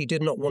 but he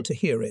did not want to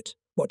hear it,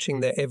 watching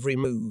their every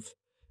move.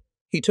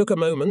 He took a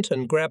moment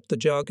and grabbed the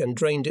jug and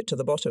drained it to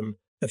the bottom.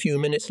 A few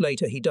minutes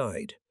later he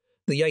died.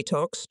 The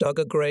Yataks dug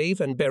a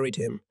grave and buried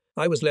him.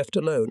 I was left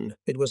alone.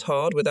 It was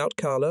hard without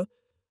Kala.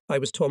 I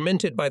was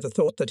tormented by the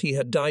thought that he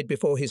had died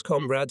before his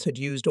comrades had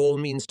used all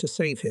means to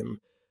save him,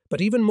 but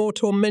even more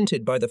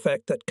tormented by the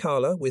fact that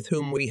Kala, with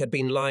whom we had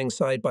been lying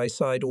side by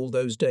side all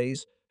those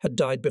days, had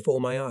died before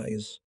my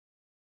eyes.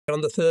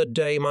 On the third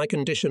day my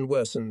condition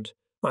worsened.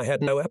 I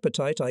had no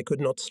appetite, I could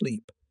not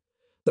sleep.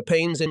 The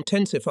pains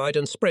intensified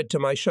and spread to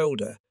my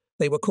shoulder.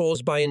 They were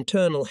caused by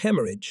internal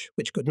hemorrhage,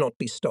 which could not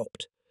be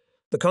stopped.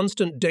 The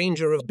constant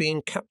danger of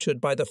being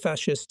captured by the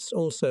fascists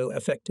also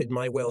affected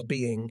my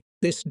well-being.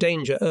 This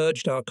danger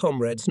urged our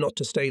comrades not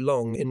to stay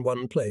long in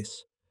one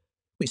place.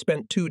 We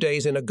spent 2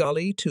 days in a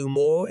gully, 2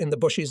 more in the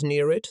bushes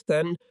near it,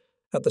 then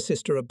at the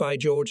sister of By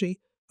Georgie,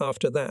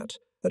 after that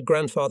at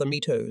Grandfather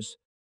Mito's.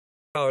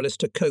 Powerless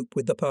to cope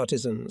with the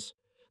partisans,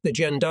 the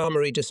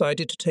gendarmerie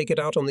decided to take it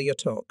out on the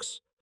Yatoks.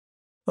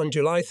 On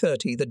July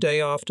 30, the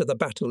day after the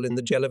battle in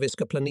the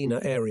Jelaviska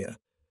Planina area,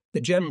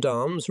 the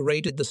gendarmes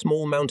raided the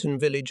small mountain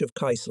village of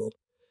Kaisel.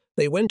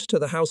 They went to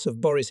the house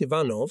of Boris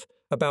Ivanov,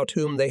 about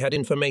whom they had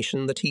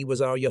information that he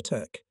was our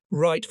Yatak.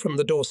 Right from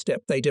the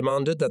doorstep they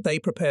demanded that they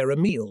prepare a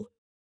meal.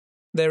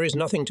 "There is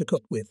nothing to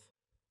cook with,"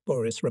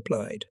 Boris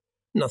replied.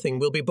 "Nothing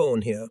will be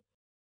born here.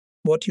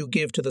 What you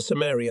give to the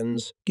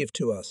Sumerians, give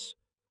to us,"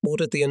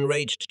 ordered the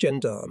enraged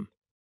gendarme.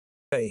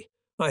 "Hey,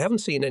 I haven't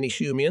seen any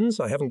Shumians,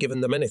 I haven't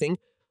given them anything,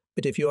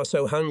 but if you are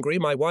so hungry,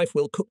 my wife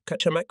will cook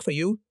kachamak for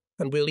you,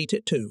 and we'll eat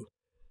it too."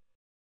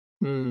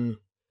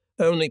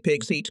 Only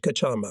pigs eat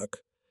kachamak.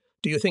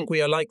 Do you think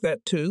we are like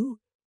that too?"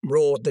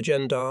 roared the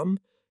gendarme.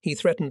 He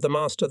threatened the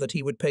master that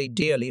he would pay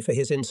dearly for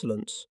his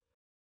insolence.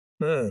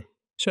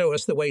 "Show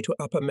us the way to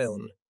Upper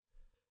Meln."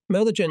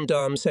 Mel the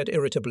gendarme said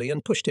irritably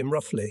and pushed him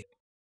roughly.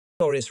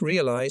 Boris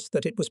realized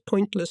that it was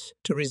pointless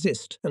to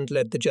resist and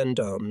led the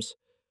gendarmes.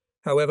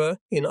 However,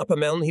 in Upper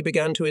Meln he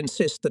began to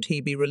insist that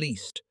he be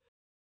released.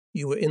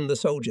 "You were in the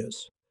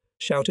soldiers,"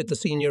 shouted the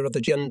senior of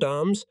the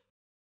gendarmes.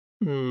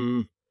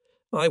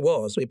 "I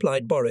was,"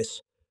 replied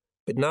Boris,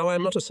 "but now I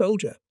am not a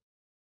soldier.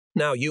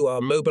 Now you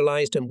are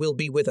mobilized and will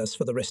be with us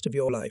for the rest of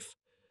your life."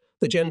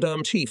 The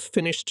gendarme chief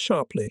finished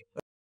sharply.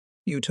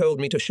 "You told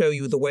me to show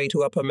you the way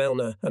to Upper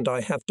Melna, and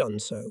I have done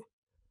so.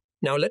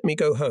 Now let me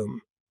go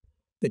home.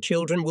 The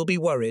children will be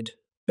worried,"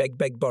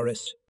 begged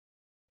Boris.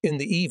 In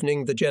the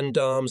evening the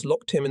gendarmes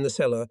locked him in the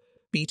cellar,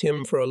 beat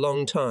him for a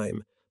long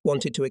time,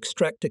 wanted to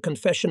extract a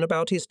confession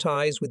about his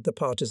ties with the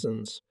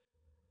partisans.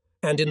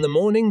 And in the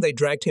morning they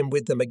dragged him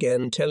with them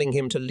again, telling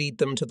him to lead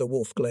them to the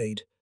wolf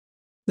glade.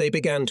 They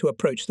began to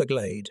approach the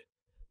glade.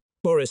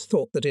 Boris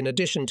thought that in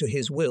addition to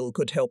his will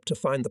could help to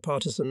find the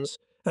partisans,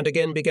 and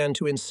again began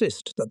to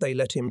insist that they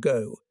let him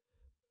go.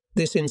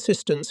 This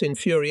insistence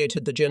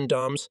infuriated the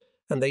gendarmes,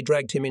 and they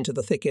dragged him into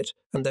the thicket,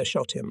 and they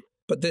shot him.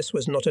 But this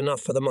was not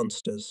enough for the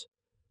monsters.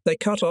 They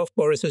cut off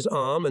Boris's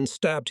arm and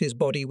stabbed his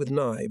body with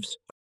knives.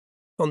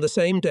 On the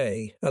same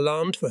day,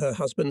 alarmed for her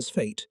husband's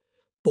fate,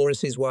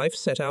 Boris's wife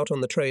set out on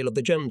the trail of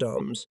the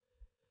gendarmes.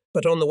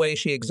 But on the way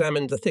she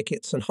examined the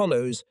thickets and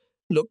hollows,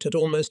 looked at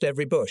almost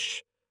every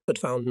bush, but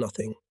found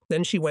nothing.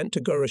 Then she went to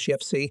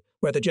Goroshevsky,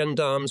 where the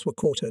gendarmes were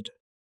quartered.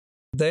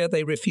 There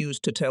they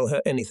refused to tell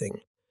her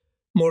anything.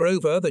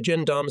 Moreover, the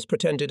gendarmes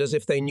pretended as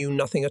if they knew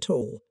nothing at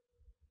all.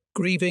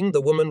 Grieving,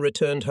 the woman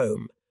returned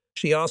home.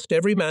 She asked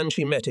every man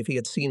she met if he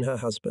had seen her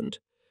husband,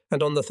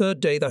 and on the third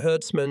day the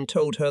herdsmen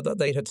told her that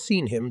they had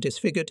seen him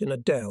disfigured in a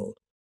dell.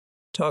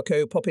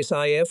 Tarko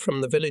Popisayev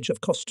from the village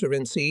of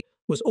Kostorinci,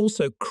 was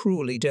also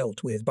cruelly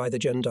dealt with by the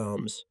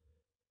gendarmes.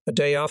 A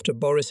day after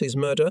Boris's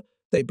murder,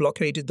 they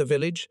blockaded the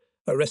village,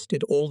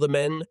 arrested all the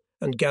men,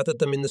 and gathered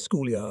them in the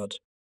schoolyard.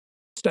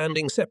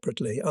 Standing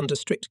separately, under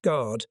strict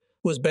guard,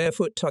 was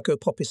barefoot Tako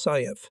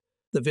Popisayev,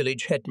 the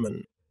village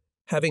headman.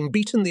 Having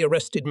beaten the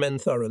arrested men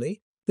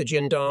thoroughly, the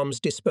gendarmes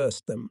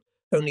dispersed them.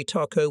 Only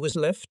Tako was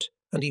left,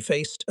 and he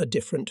faced a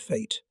different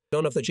fate.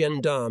 One of the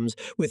gendarmes,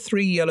 with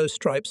 3 yellow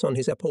stripes on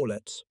his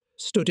epaulettes,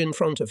 stood in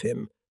front of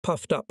him,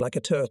 puffed up like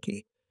a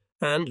turkey,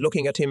 and,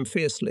 looking at him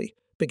fiercely,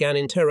 began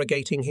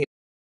interrogating him.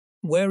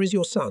 "Where is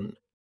your son?"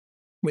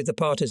 "With the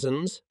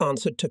partisans,"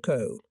 answered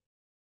Tako.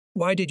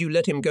 "Why did you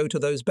let him go to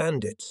those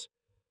bandits?"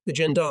 The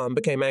gendarme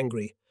became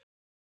angry.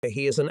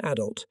 "He is an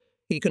adult.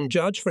 He can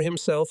judge for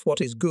himself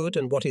what is good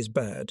and what is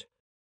bad.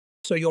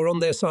 So you're on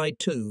their side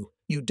too,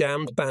 you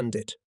damned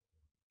bandit,"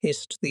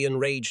 hissed the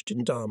enraged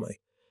gendarme.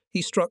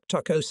 He struck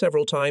Tako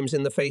several times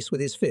in the face with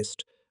his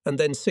fist, and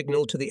then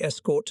signalled to the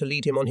escort to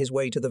lead him on his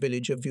way to the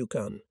village of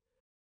Vukan.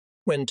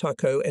 When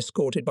Tako,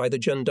 escorted by the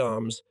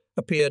gendarmes,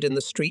 appeared in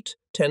the street,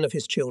 10 of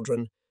his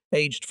children,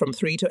 aged from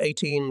 3 to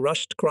 18,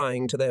 rushed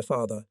crying to their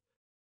father.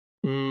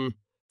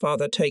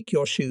 Father, take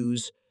your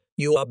shoes.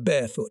 You are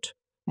barefoot,"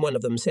 one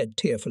of them said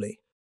tearfully.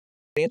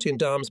 The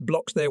gendarmes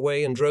blocked their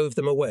way and drove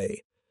them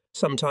away.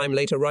 Some time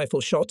later,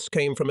 rifle shots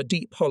came from a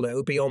deep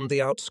hollow beyond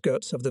the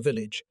outskirts of the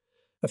village.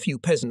 A few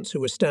peasants who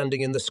were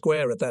standing in the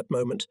square at that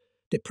moment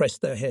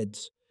depressed their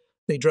heads.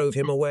 They drove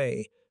him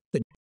away.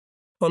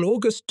 On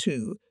August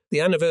 2, the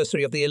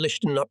anniversary of the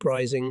Elishtan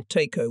uprising,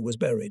 Tako was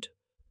buried.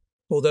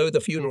 Although the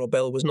funeral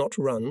bell was not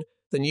rung,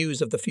 the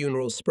news of the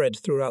funeral spread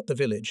throughout the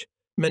village.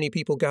 Many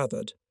people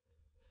gathered.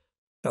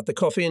 At the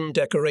coffin,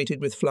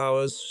 decorated with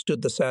flowers,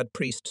 stood the sad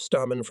priest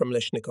Starman from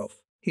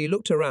Leshnikov. He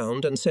looked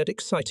around and said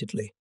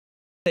excitedly,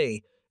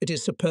 "Hey, it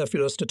is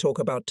superfluous to talk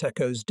about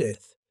Tako's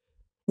death.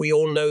 We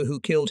all know who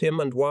killed him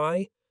and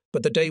why,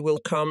 but the day will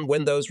come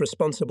when those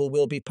responsible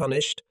will be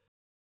punished."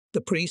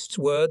 The priest's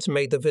words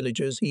made the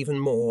villagers even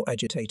more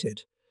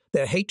agitated.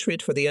 Their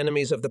hatred for the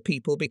enemies of the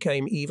people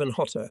became even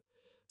hotter.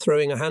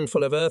 Throwing a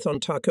handful of earth on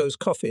Tako's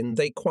coffin,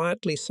 they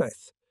quietly said,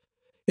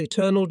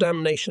 "Eternal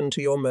damnation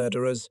to your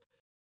murderers."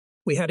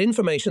 We had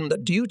information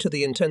that due to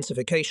the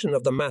intensification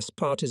of the mass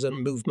partisan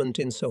movement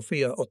in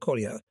Sofia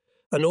Okolia,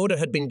 an order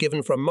had been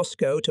given from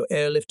Moscow to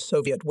airlift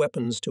Soviet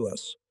weapons to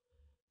us.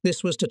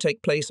 This was to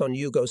take place on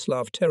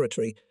Yugoslav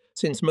territory,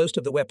 since most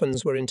of the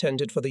weapons were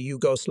intended for the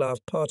Yugoslav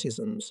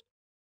partisans.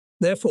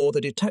 Therefore, the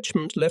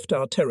detachment left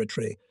our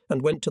territory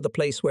and went to the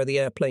place where the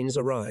airplanes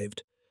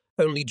arrived.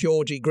 Only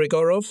Georgy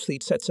Grigorov, the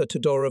Tsetsa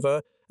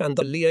Todorova, and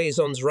the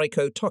liaisons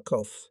Raiko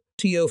Tokov,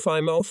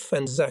 Teofimov,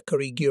 and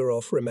Zachary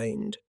Gurov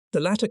remained. The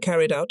latter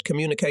carried out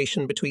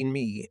communication between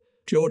me,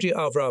 Georgy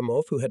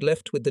Avramov, who had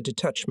left with the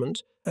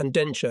detachment, and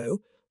Dencho,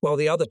 while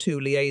the other 2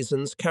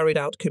 liaisons carried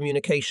out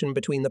communication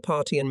between the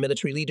party and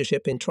military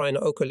leadership in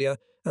Trina Okolia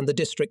and the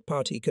district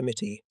party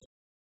committee.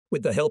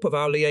 With the help of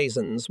our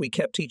liaisons, we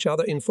kept each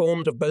other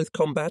informed of both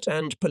combat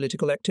and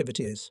political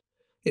activities.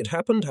 It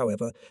happened,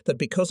 however, that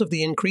because of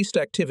the increased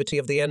activity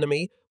of the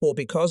enemy, or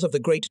because of the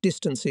great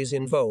distances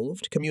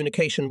involved,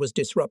 communication was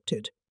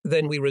disrupted.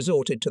 Then we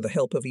resorted to the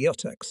help of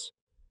Yotaks.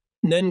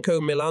 Nenko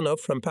Milanov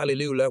from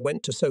Palilula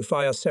went to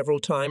Sofia several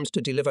times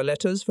to deliver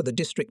letters for the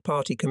district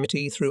party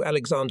committee through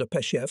Alexander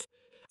Peshev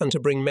and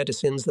to bring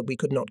medicines that we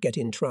could not get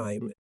in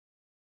time.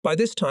 By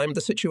this time,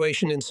 the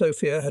situation in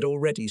Sofia had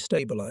already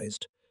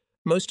stabilized.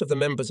 Most of the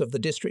members of the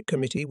district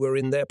committee were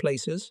in their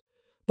places.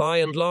 By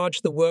and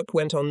large, the work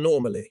went on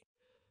normally.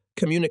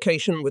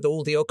 Communication with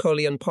all the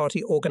Okolian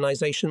party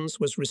organizations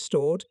was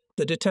restored.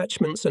 The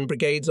detachments and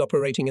brigades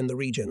operating in the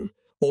region,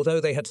 although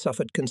they had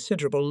suffered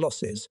considerable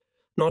losses,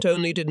 not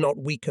only did not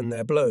weaken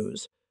their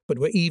blows, but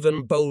were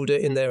even bolder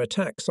in their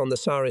attacks on the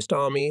Tsarist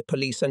army,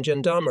 police and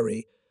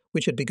gendarmerie,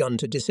 which had begun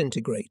to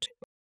disintegrate.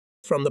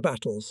 From the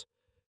battles,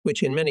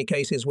 which in many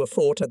cases were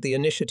fought at the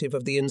initiative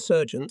of the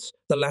insurgents,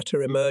 the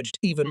latter emerged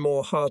even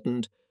more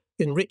hardened,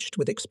 enriched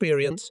with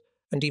experience,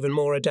 and even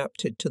more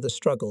adapted to the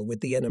struggle with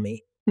the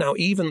enemy. Now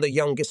even the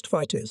youngest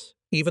fighters,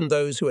 even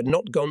those who had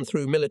not gone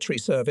through military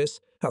service,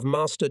 have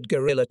mastered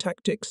guerrilla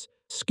tactics,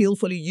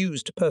 skillfully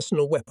used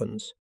personal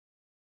weapons.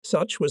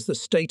 Such was the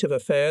state of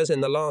affairs in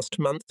the last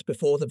month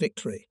before the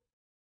victory.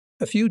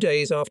 A few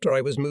days after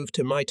I was moved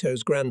to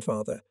Maito's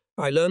grandfather,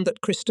 I learned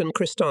that Kristin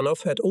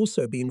Kristanov had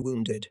also been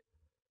wounded.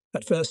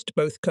 At first,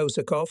 both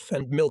Kozakov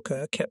and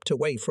Milka kept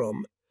away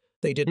from.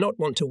 They did not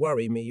want to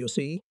worry me, you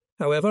see.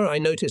 However, I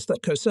noticed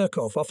that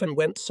Kozakov often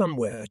went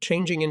somewhere,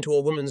 changing into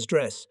a woman's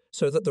dress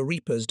so that the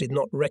reapers did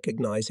not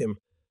recognize him,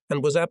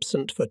 and was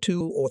absent for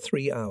 2 or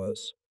 3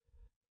 hours.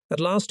 At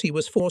last he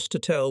was forced to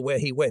tell where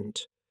he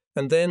went,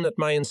 and then, at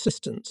my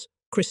insistence,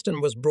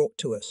 Kristin was brought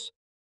to us.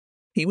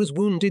 He was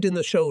wounded in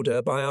the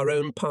shoulder by our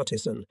own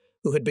partisan,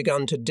 who had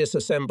begun to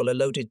disassemble a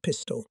loaded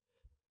pistol.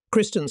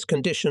 Kristin's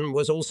condition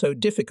was also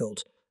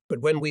difficult, but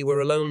when we were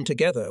alone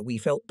together, we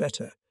felt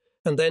better.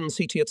 And then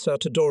Sitietsa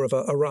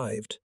Todorova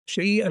arrived.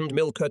 She and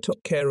Milka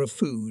took care of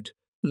food,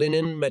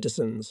 linen,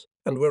 medicines,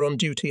 and were on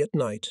duty at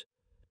night.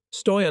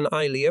 Stoyan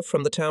Ilia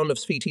from the town of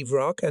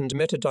Svitivrak and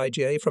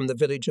Metadijay from the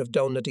village of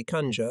Dolna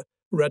Dikanja,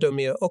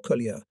 Radomir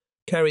Okolia,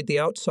 carried the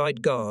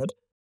outside guard,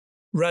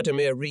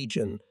 Radomir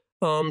region,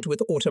 armed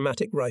with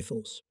automatic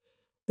rifles.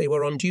 They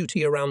were on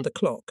duty around the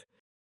clock.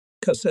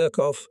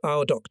 Koserkov,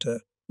 our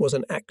doctor, was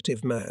an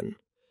active man.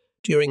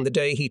 During the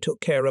day he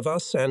took care of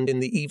us, and in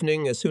the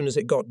evening, as soon as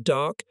it got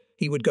dark,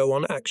 he would go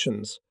on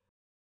actions.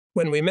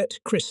 When we met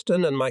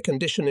Kristen and my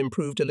condition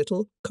improved a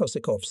little,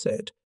 Kosekov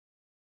said,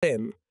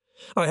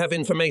 I have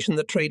information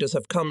that traders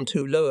have come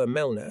to Lower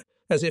Melna,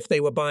 as if they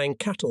were buying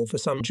cattle for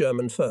some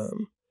German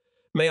firm.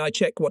 May I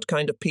check what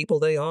kind of people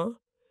they are?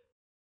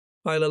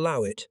 I'll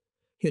allow it.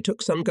 He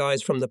took some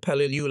guys from the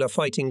Palilula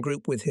fighting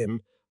group with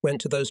him, went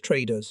to those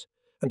traders,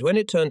 and when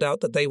it turned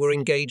out that they were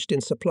engaged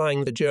in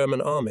supplying the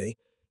German army,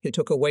 he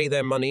took away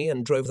their money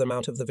and drove them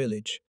out of the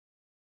village.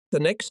 The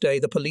next day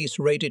the police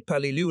raided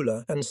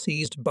Palilula and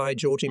seized by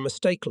Georgy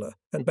Mastakla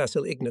and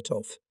Basil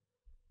Ignatov.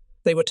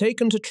 They were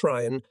taken to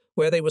Tryon,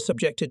 where they were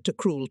subjected to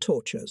cruel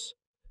tortures.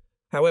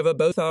 However,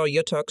 both our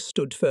Yutuks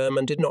stood firm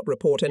and did not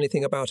report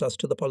anything about us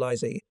to the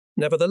Polizei.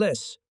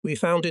 Nevertheless, we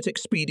found it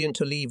expedient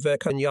to leave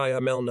Verkhanyaya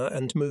Melna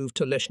and move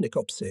to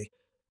Leshnikopsi,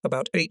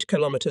 about 8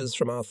 kilometers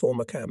from our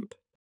former camp.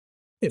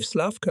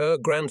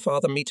 Ivslavka,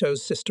 Grandfather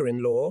Mito's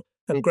sister-in-law,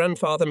 and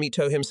Grandfather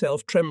Mito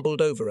himself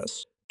trembled over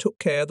us, took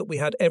care that we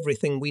had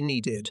everything we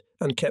needed,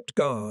 and kept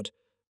guard.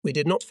 We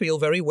did not feel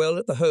very well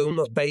at the home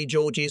of Bay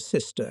Georgie's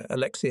sister,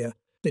 Alexia.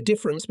 The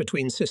difference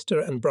between sister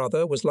and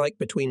brother was like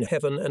between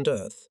heaven and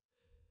earth.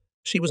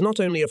 She was not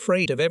only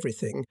afraid of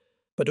everything,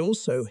 but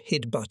also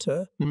hid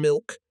butter,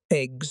 milk,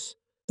 eggs,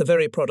 the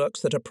very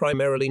products that are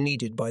primarily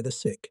needed by the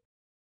sick.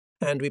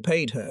 And we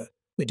paid her.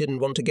 We didn't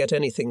want to get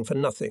anything for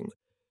nothing.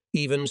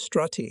 Even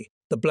Strati,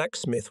 the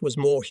blacksmith, was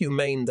more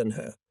humane than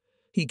her.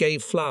 He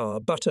gave flour,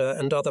 butter,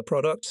 and other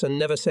products and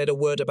never said a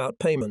word about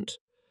payment.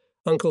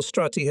 Uncle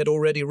Strati had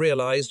already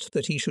realized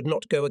that he should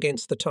not go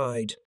against the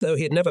tide, though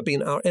he had never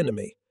been our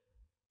enemy.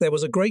 There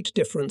was a great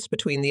difference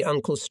between the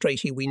Uncle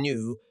Strati we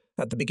knew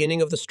at the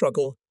beginning of the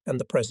struggle and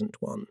the present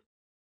one.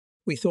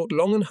 We thought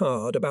long and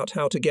hard about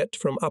how to get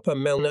from Upper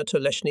Melna to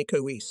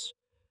Leshnikowis.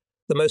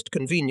 The most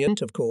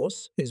convenient, of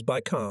course, is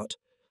by cart,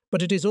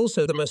 but it is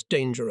also the most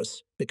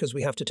dangerous because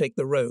we have to take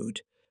the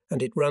road,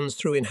 and it runs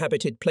through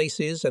inhabited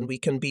places and we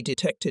can be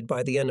detected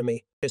by the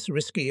enemy. It's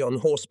risky on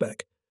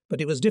horseback,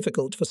 but it was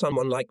difficult for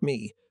someone like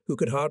me, who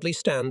could hardly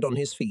stand on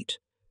his feet.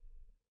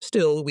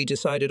 Still, we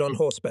decided on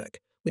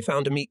horseback. We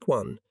found a meek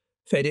one,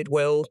 fed it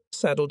well,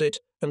 saddled it,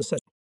 and set.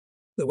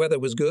 The weather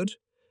was good,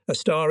 a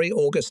starry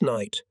August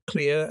night,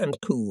 clear and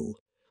cool.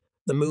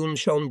 The moon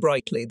shone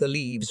brightly, the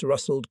leaves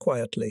rustled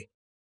quietly.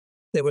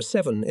 There were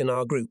 7 in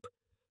our group.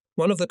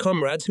 One of the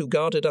comrades who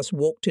guarded us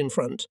walked in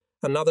front,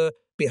 another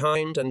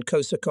behind, and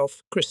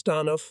Kosakov,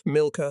 Kristanov,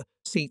 Milka,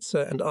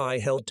 Sitsa, and I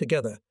held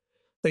together.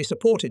 They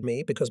supported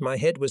me because my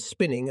head was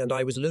spinning and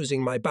I was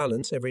losing my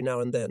balance every now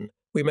and then.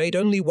 We made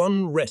only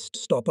one rest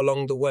stop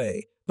along the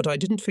way, but I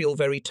didn't feel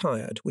very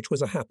tired, which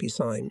was a happy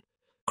sign.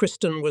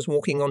 Kristen was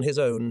walking on his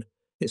own.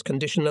 His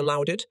condition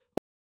allowed it.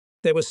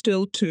 There were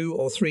still 2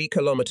 or 3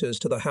 kilometers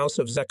to the house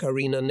of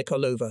Zakharina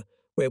Nikolova,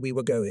 where we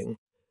were going.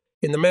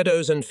 In the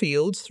meadows and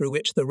fields through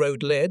which the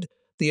road led,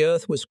 the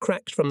earth was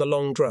cracked from the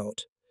long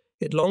drought.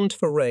 It longed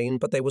for rain,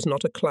 but there was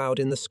not a cloud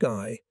in the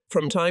sky.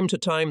 From time to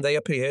time they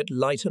appeared,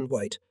 light and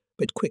white,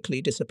 but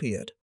quickly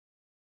disappeared.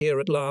 Here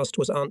at last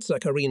was Aunt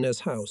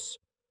Zakharina's house.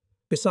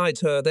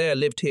 Besides her, there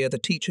lived here the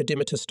teacher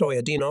Dimitar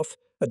Stoyadinov,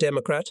 a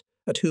Democrat,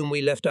 at whom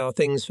we left our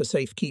things for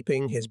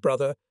safekeeping, his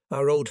brother,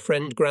 our old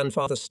friend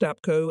Grandfather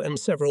Stapko, and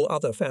several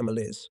other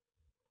families.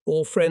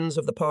 All friends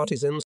of the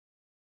partisans.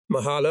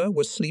 Mahala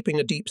was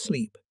sleeping a deep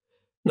sleep.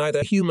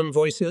 Neither human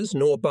voices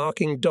nor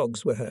barking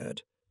dogs were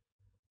heard.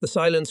 The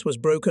silence was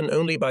broken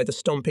only by the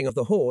stomping of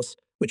the horse,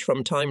 which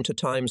from time to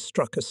time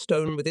struck a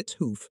stone with its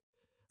hoof,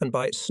 and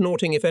by its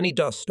snorting if any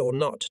dust or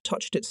nut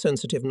touched its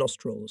sensitive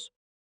nostrils.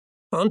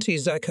 Auntie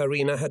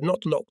Zakharina had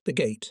not locked the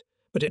gate,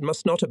 but it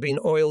must not have been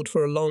oiled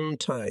for a long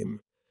time.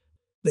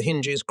 The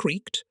hinges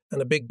creaked,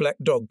 and a big black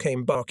dog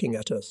came barking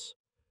at us.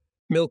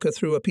 Milka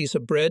threw a piece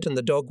of bread, and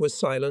the dog was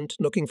silent,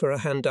 looking for a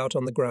handout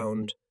on the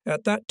ground.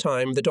 At that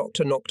time the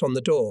doctor knocked on the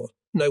door.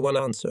 No one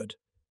answered.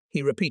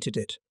 He repeated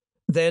it.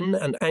 Then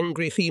an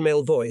angry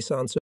female voice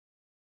answered,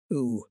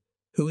 "Ooh,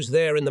 who's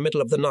there in the middle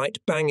of the night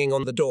banging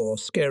on the door,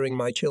 scaring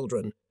my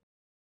children?"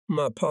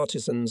 "My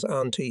partisans,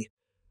 Auntie,"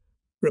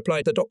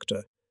 replied the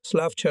doctor.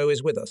 "Slavcho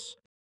is with us."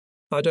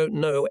 "I don't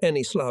know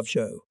any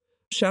Slavcho,"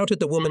 shouted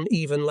the woman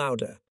even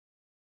louder.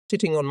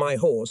 Sitting on my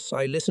horse,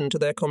 I listened to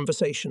their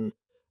conversation.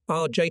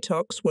 Our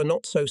Jatuks were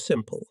not so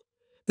simple.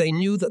 They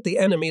knew that the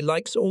enemy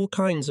likes all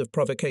kinds of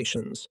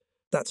provocations.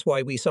 That's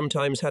why we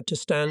sometimes had to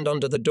stand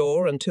under the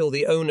door until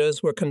the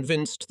owners were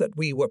convinced that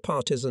we were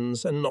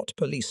partisans and not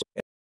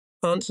policemen.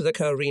 Aunt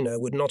Zakharina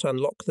would not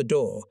unlock the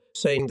door,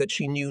 saying that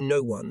she knew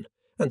no one,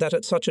 and that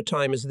at such a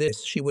time as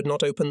this she would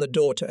not open the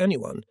door to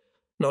anyone,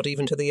 not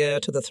even to the heir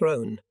to the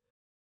throne.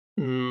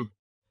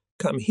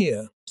 "Come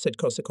here," said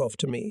Kosakov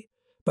to me.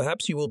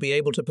 "Perhaps you will be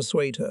able to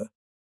persuade her."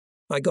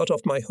 I got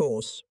off my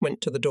horse,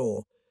 went to the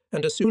door.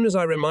 and as soon as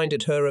I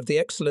reminded her of the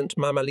excellent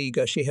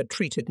mamaliga she had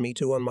treated me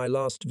to on my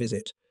last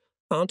visit,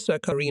 Aunt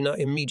Zakarina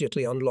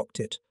immediately unlocked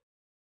it.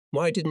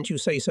 "Why didn't you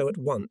say so at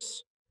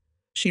once?"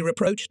 She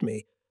reproached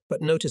me,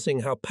 but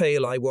noticing how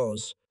pale I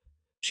was,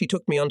 she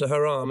took me under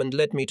her arm and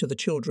led me to the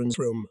children's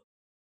room.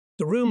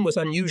 The room was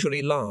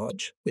unusually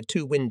large, with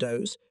 2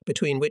 windows,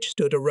 between which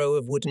stood a row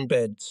of wooden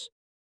beds.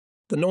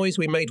 The noise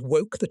we made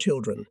woke the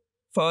children.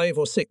 5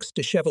 or 6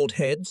 dishevelled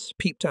heads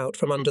peeped out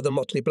from under the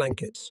motley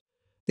blankets.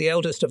 The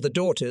eldest of the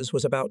daughters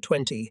was about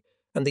 20,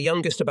 and the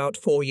youngest about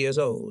 4 years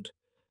old.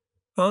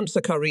 Aunt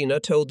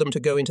Zakarina told them to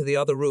go into the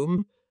other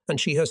room,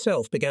 and she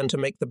herself began to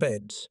make the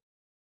beds.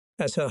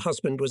 As her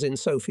husband was in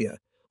Sofia,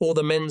 all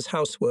the men's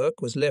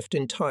housework was left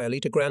entirely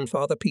to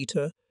Grandfather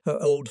Peter, her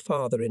old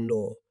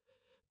father-in-law.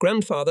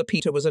 Grandfather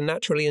Peter was a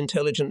naturally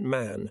intelligent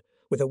man,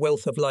 with a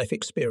wealth of life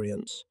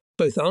experience.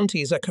 Both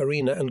Auntie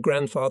Zakarina and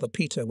Grandfather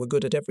Peter were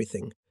good at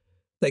everything.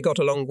 They got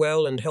along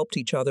well and helped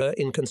each other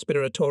in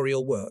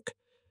conspiratorial work.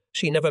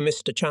 She never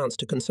missed a chance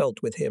to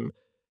consult with him,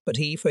 but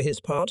he, for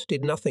his part,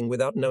 did nothing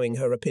without knowing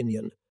her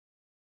opinion.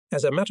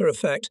 As a matter of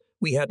fact,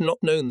 we had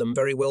not known them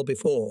very well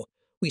before.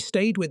 We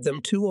stayed with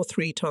them 2 or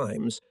 3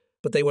 times,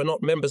 but they were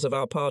not members of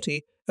our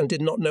party and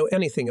did not know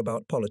anything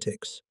about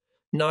politics.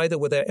 Neither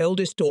were their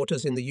eldest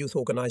daughters in the youth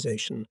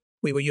organization.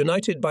 We were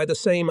united by the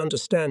same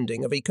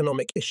understanding of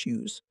economic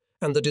issues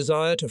and the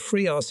desire to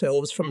free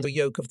ourselves from the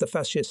yoke of the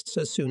fascists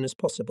as soon as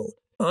possible.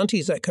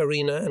 Auntie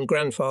Zakarina and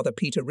Grandfather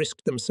Peter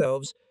risked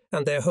themselves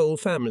and their whole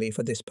family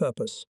for this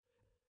purpose.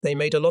 They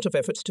made a lot of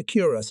efforts to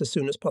cure us as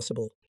soon as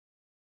possible.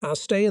 Our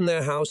stay in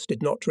their house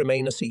did not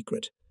remain a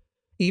secret.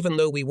 Even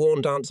though we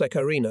warned Aunt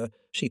Zakarina,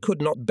 she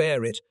could not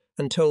bear it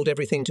and told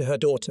everything to her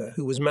daughter,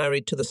 who was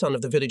married to the son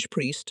of the village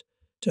priest,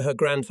 to her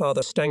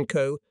grandfather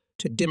Stanko,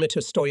 to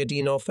Dimitar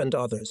Stoyadinov and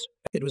others.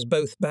 It was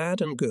both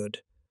bad and good.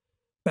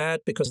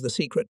 Bad because the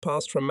secret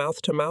passed from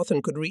mouth to mouth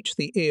and could reach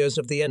the ears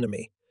of the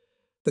enemy.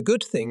 The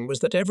good thing was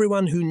that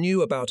everyone who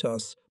knew about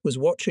us was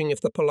watching if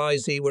the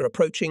Polizei were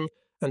approaching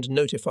and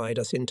notified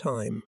us in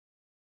time.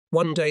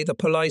 One day the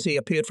Polizei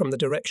appeared from the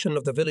direction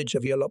of the village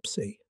of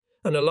Yolopsi.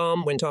 An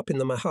alarm went up in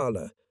the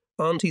Mahala.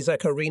 Auntie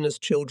Zakarina's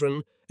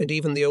children, and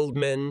even the old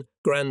men,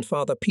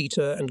 Grandfather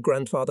Peter and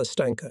Grandfather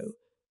Stanko,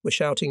 were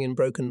shouting in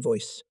broken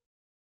voice.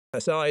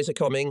 "SIs are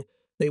coming.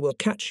 They will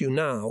catch you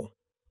now."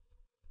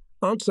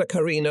 Aunt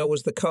Zakarina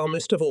was the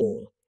calmest of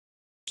all.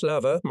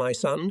 "Slava, my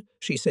son,"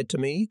 she said to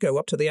me, "go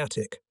up to the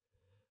attic.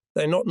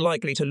 They're not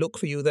likely to look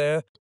for you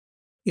there."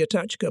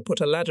 Yatachka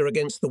put a ladder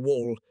against the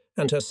wall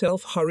and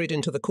herself hurried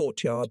into the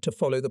courtyard to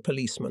follow the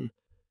policeman.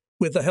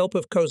 With the help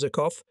of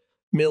Kozakov,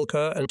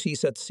 Milka and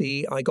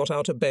Tsatsi, I got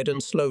out of bed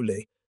and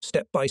slowly,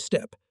 step by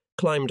step,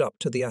 climbed up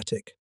to the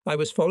attic. I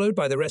was followed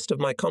by the rest of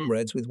my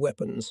comrades with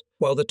weapons,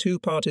 while the 2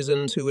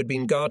 partisans who had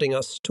been guarding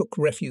us took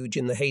refuge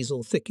in the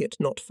hazel thicket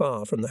not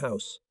far from the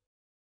house.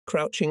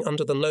 Crouching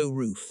under the low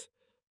roof,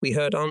 we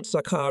heard Aunt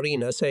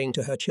Zakarina saying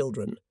to her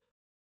children,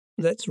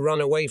 "Let's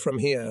run away from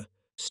here.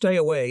 Stay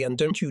away and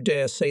don't you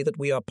dare say that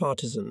we are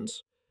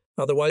partisans.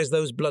 Otherwise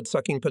those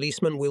blood-sucking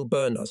policemen will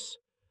burn us.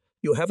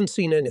 You haven't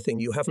seen anything,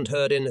 you haven't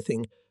heard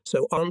anything,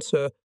 so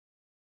answer."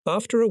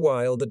 After a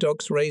while the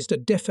dogs raised a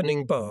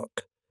deafening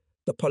bark.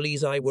 The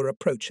Polizei were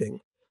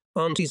approaching.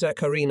 Auntie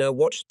Zakarina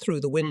watched through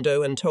the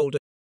window and told her,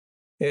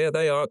 "Here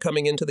they are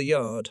coming into the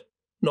yard.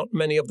 Not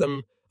many of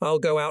them. I'll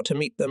go out to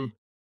meet them."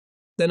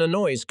 Then a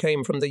noise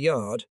came from the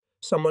yard.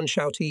 Someone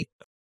shouted,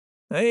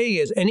 "Hey,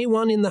 is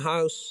anyone in the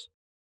house?"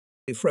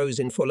 We froze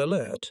in full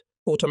alert.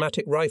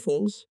 Automatic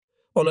rifles.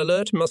 On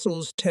alert,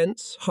 muscles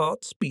tense,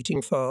 hearts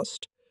beating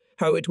fast.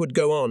 How it would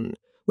go on,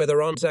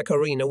 whether Aunt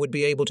Zakarina would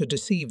be able to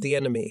deceive the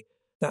enemy,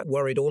 that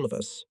worried all of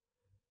us.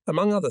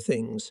 Among other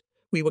things,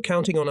 we were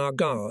counting on our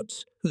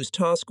guards, whose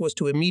task was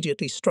to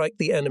immediately strike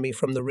the enemy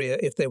from the rear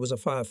if there was a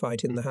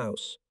firefight in the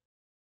house.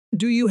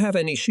 "Do you have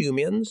any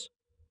Shumians?"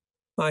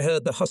 I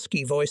heard the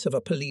husky voice of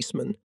a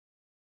policeman.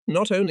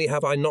 "Not only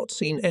have I not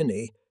seen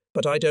any,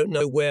 but I don't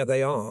know where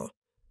they are."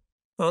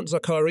 Aunt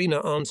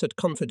Zakarina answered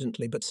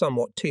confidently but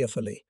somewhat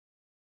tearfully.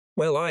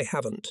 "Well, I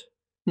haven't.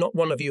 Not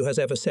one of you has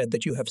ever said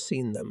that you have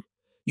seen them.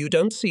 You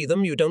don't see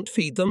them, you don't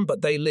feed them,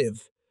 but they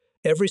live.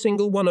 Every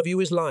single one of you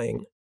is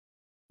lying.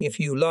 If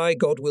you lie,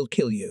 God will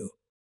kill you."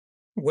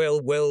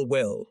 "Well, well,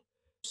 well,"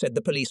 said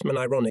the policeman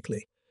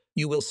ironically.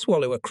 "You will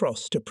swallow a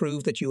cross to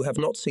prove that you have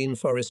not seen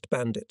forest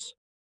bandits."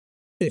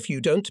 "If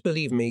you don't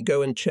believe me,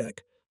 go and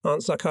check,"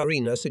 Aunt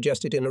Zakarina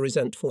suggested in a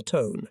resentful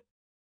tone.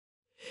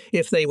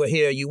 "If they were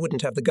here, you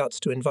wouldn't have the guts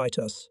to invite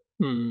us."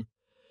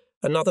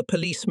 Another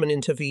policeman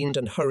intervened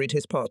and hurried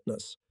his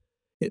partners.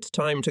 "It's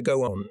time to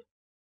go on."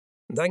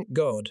 "Thank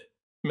God,"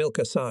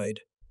 Milka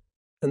sighed.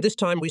 "And this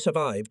time we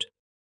survived."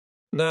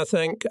 "Now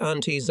thank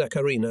Auntie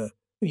Zakarina,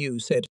 you,"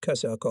 said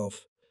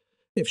Kazakov.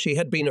 "If she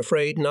had been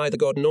afraid, neither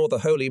God nor the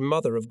Holy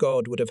Mother of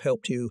God would have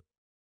helped you."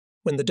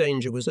 When the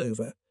danger was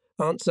over,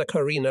 Aunt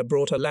Zakarina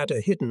brought a ladder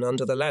hidden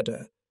under the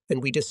ladder,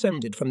 and we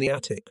descended from the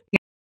attic.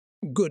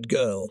 "Good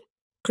girl,"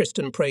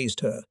 Kristen praised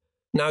her.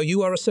 "Now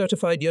you are a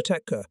certified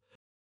Yotetka."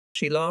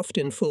 She laughed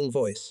in full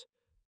voice.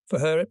 For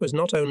her it was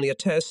not only a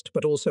test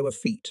but also a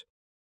feat.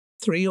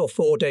 3 or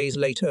 4 days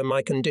later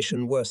my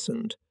condition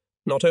worsened.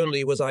 Not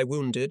only was I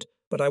wounded,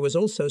 but I was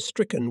also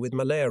stricken with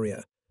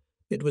malaria.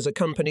 It was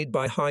accompanied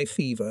by high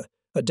fever.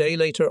 A day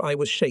later I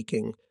was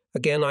shaking.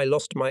 Again I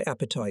lost my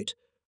appetite.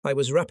 I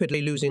was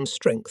rapidly losing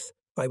strength.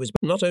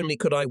 Not only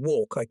could I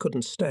walk, I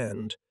couldn't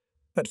stand.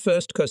 At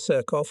first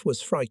Kosurkov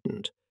was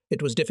frightened.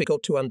 It was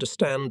difficult to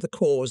understand the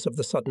cause of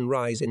the sudden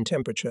rise in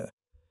temperature.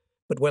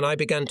 But when I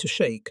began to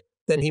shake,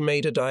 then he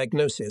made a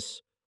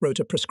diagnosis, wrote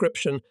a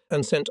prescription,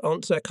 and sent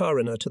Aunt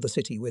Zakharina to the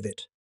city with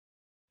it.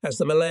 As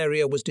the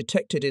malaria was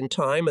detected in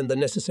time and the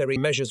necessary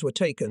measures were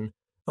taken,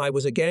 I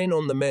was again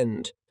on the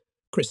mend.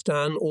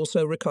 Kristan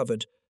also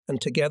recovered,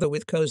 and together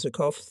with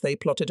Kosurkov they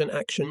plotted an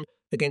action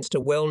against a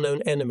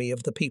well-known enemy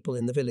of the people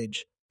in the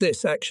village.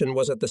 This action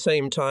was at the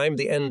same time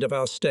the end of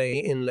our stay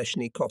in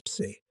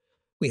Leshnikovtsi.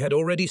 We had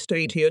already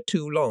stayed here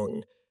too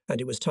long,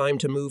 and it was time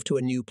to move to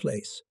a new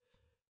place.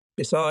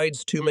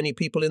 Besides, too many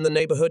people in the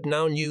neighborhood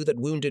now knew that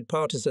wounded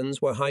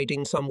partisans were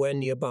hiding somewhere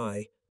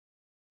nearby.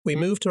 We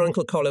moved to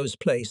Uncle Kolo's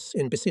place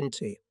in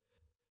Bisinti.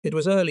 It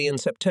was early in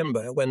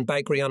September when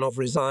Bagrianov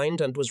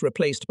resigned and was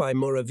replaced by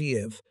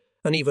Muraviev,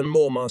 an even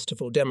more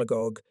masterful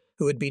demagogue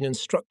who had been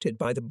instructed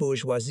by the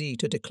bourgeoisie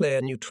to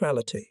declare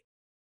neutrality.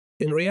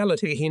 In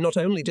reality, he not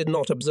only did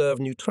not observe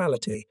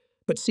neutrality,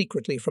 but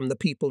secretly from the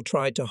people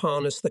tried to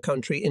harness the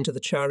country into the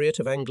chariot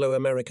of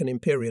Anglo-American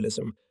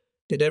imperialism,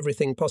 did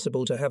everything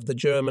possible to have the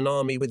German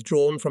army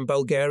withdrawn from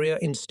Bulgaria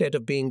instead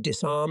of being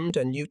disarmed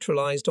and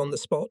neutralized on the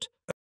spot.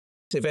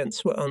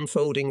 Events were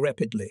unfolding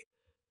rapidly.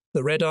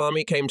 The Red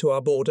Army came to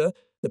our border,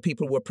 the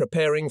people were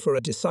preparing for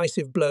a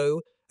decisive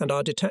blow, and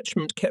our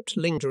detachment kept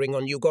lingering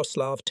on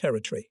Yugoslav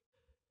territory.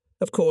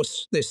 Of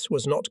course, this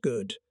was not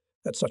good.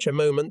 At such a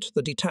moment,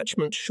 the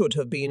detachment should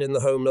have been in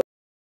the homeland.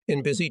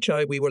 In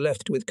Bizichai, we were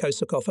left with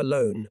Kosurkov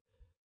alone.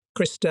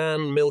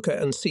 Kristan, Milka,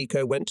 and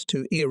Siko went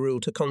to Irul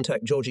to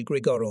contact Georgy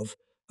Grigorov,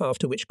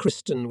 after which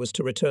Kristan was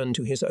to return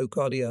to his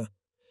Okalia.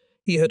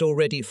 He had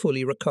already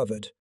fully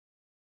recovered.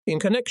 In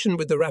connection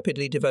with the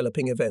rapidly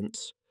developing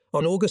events,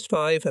 on August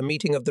 5, a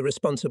meeting of the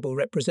responsible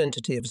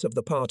representatives of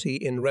the party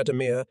in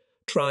Radomir,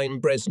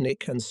 Trine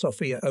Bresnik, and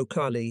Sofia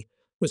Okali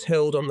was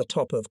held on the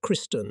top of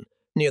Kristan,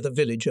 near the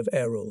village of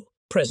Erul.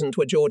 Present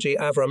were Georgy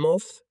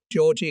Avramov,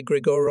 Georgy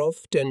Grigorov,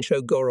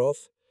 Densho Gorov,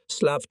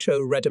 Slavcho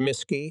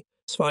Radomisky,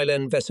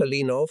 Svilen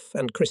Veselinov,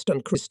 and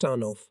Kristan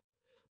Kristanov.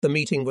 The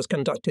meeting was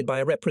conducted by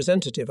a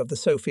representative of the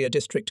Sofia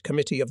District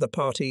Committee of the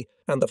party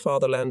and the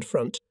Fatherland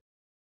Front.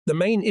 The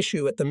main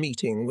issue at the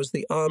meeting was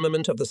the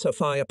armament of the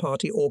Sofia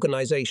Party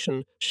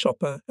organization,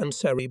 Shopper and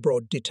Seri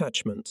Brod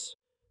detachments.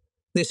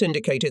 This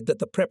indicated that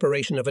the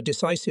preparation of a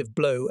decisive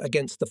blow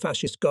against the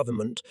fascist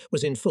government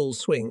was in full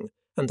swing,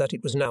 and that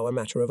it was now a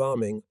matter of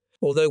arming.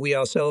 Although we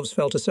ourselves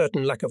felt a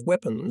certain lack of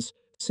weapons,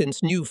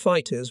 since new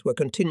fighters were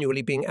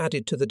continually being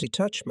added to the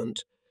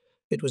detachment,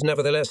 it was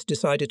nevertheless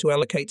decided to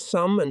allocate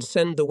some and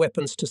send the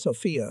weapons to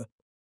Sofia.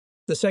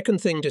 The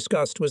second thing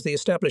discussed was the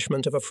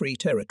establishment of a free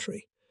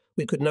territory.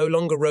 We could no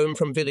longer roam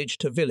from village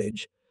to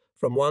village,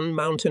 from one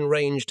mountain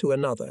range to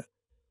another.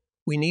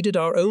 We needed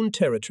our own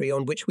territory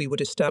on which we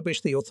would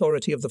establish the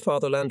authority of the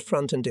Fatherland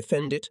Front and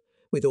defend it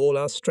with all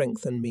our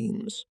strength and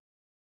means.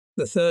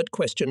 The third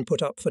question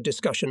put up for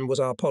discussion was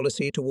our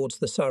policy towards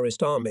the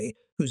Tsarist army,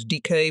 whose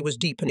decay was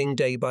deepening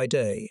day by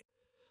day.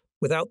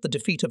 Without the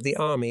defeat of the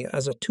army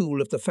as a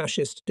tool of the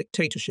fascist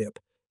dictatorship,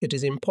 it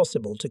is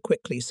impossible to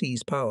quickly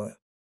seize power.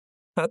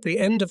 At the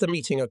end of the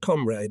meeting, a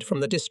comrade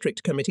from the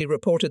district committee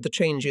reported the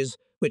changes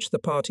which the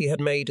party had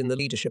made in the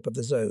leadership of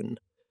the zone.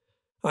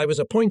 I was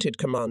appointed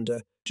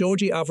commander,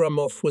 Georgy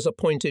Avramov was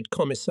appointed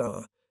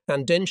commissar,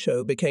 and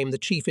Densho became the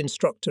chief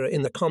instructor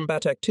in the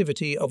combat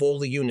activity of all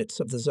the units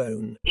of the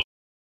zone.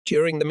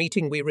 During the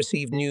meeting, we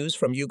received news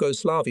from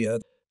Yugoslavia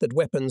that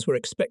weapons were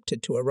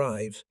expected to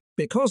arrive.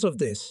 Because of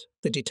this,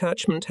 the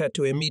detachment had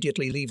to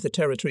immediately leave the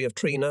territory of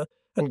Trina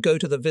and go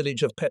to the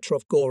village of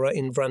Petrov Gora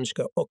in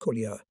Vranjska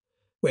Okolia,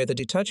 where the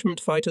detachment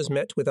fighters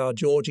met with our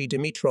Georgy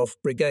Dimitrov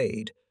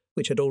brigade,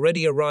 which had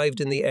already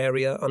arrived in the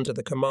area under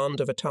the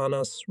command of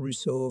Atanas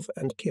Rusov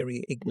and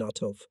Kiri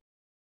Ignatov.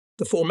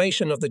 The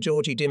formation of the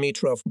Georgy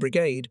Dimitrov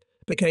brigade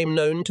became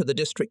known to the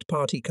district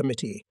party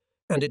committee,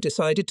 and it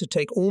decided to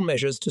take all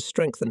measures to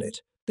strengthen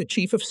it. The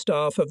chief of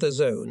staff of the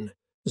zone,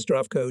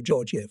 Zdravko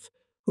Georgiev,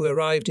 who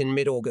arrived in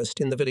mid-August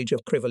in the village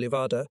of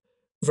Krivolivada,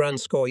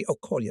 Vranskoy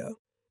Okolia,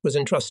 was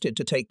entrusted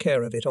to take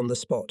care of it on the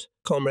spot.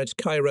 Comrades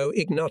Kairo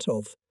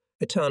Ignatov,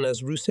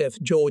 Etanas Rusev,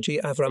 Georgy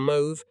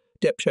Avramov,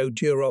 Depcho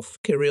Durov,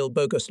 Kirill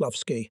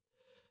Bogoslavsky,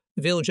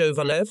 Viljo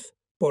Vanev,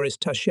 Boris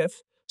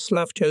Tashev,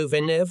 Slavcho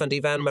Venev and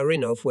Ivan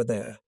Marinov were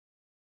there.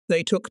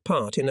 They took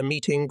part in a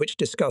meeting which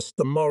discussed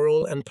the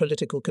moral and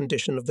political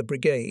condition of the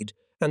brigade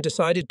and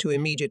decided to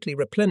immediately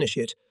replenish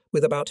it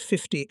with about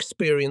 50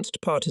 experienced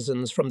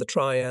partisans from the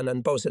Traian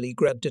and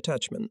Bosiligrad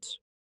detachments.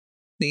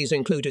 These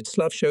included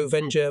Slavcho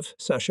Venjev,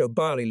 Sasho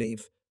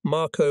Barilev,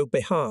 Marko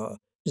Behar,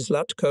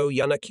 Zlatko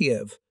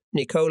Yanakiev,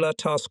 Nikola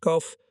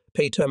Taskov,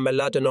 Peter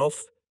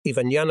Mladenov,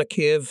 Ivan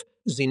Yanakiev,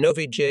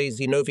 Zinovij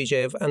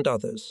Zinovijev, and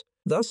others.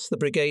 Thus, the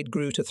brigade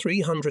grew to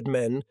 300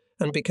 men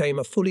and became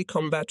a fully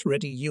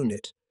combat-ready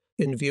unit,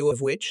 in view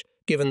of which,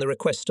 given the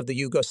request of the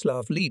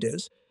Yugoslav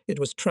leaders, it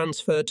was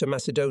transferred to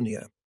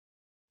Macedonia.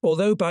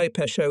 Although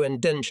Baipesho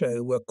and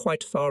Dencho were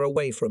quite far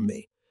away from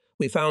me,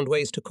 we found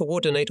ways to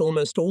coordinate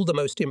almost all the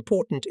most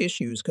important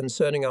issues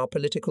concerning our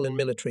political and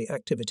military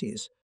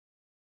activities.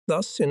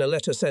 Thus, in a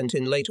letter sent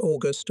in late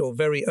August or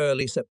very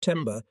early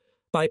September,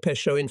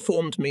 Baipesho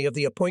informed me of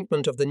the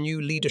appointment of the new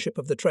leadership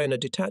of the trainer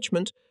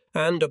detachment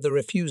and of the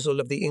refusal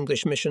of the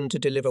English mission to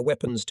deliver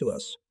weapons to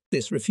us.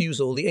 This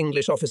refusal the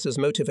English officers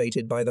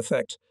motivated by the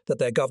fact that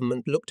their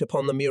government looked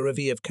upon the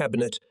Muraviev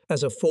cabinet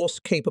as a force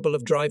capable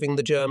of driving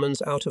the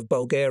Germans out of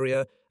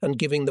Bulgaria and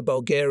giving the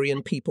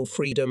Bulgarian people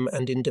freedom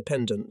and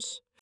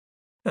independence.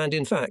 And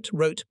in fact,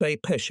 wrote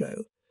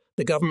Baipesho,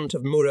 the government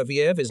of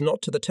Muraviev is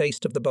not to the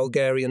taste of the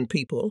Bulgarian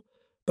people,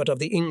 but of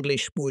the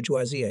English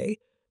bourgeoisie,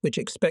 which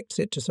expects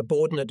it to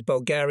subordinate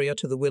Bulgaria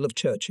to the will of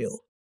Churchill.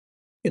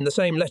 In the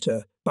same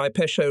letter,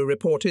 Baipesho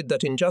reported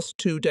that in just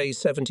 2 days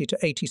 70 to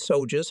 80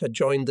 soldiers had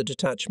joined the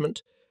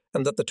detachment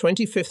and that the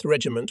 25th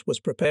Regiment was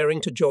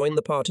preparing to join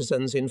the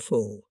partisans in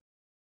full.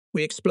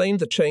 We explained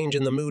the change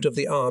in the mood of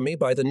the army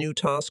by the new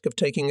task of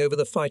taking over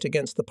the fight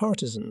against the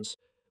partisans,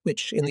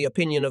 which, in the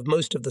opinion of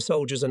most of the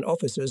soldiers and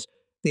officers,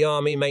 the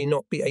army may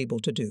not be able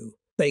to do.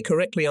 They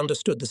correctly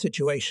understood the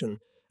situation,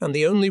 and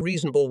the only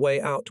reasonable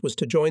way out was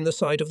to join the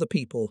side of the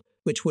people,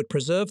 which would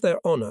preserve their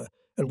honour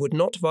and would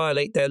not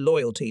violate their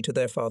loyalty to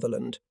their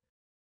fatherland.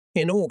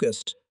 In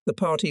August, the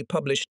party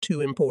published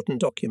 2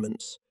 important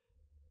documents.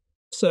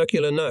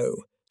 Circular No.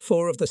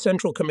 4 of the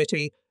Central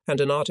Committee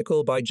and an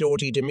article by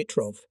Georgy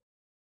Dimitrov.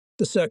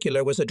 The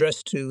circular was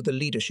addressed to the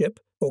leadership,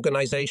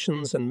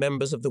 organizations and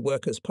members of the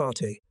Workers'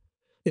 Party.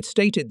 It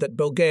stated that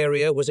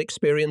Bulgaria was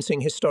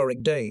experiencing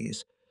historic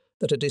days,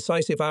 that a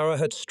decisive hour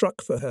had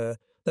struck for her,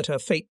 that her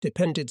fate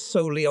depended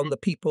solely on the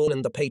people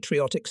and the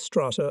patriotic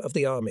strata of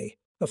the army.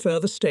 A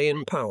further stay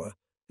in power,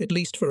 at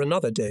least for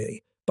another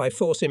day, by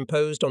force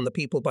imposed on the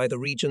people by the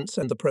regents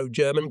and the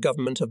pro-German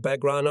government of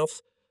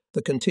Bagranov,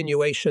 the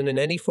continuation in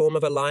any form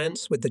of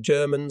alliance with the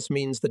Germans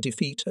means the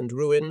defeat and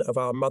ruin of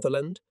our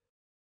motherland.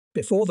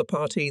 Before the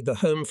party, the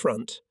home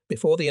front,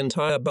 before the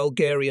entire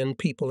Bulgarian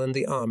people and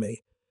the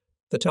army,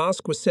 the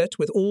task was set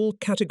with all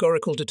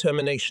categorical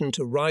determination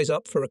to rise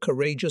up for a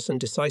courageous and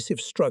decisive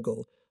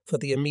struggle for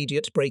the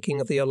immediate breaking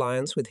of the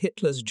alliance with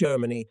Hitler's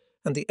Germany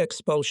and the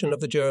expulsion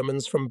of the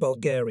Germans from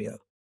Bulgaria.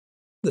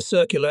 The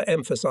circular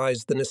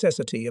emphasized the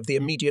necessity of the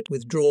immediate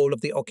withdrawal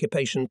of the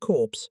occupation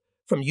corps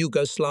from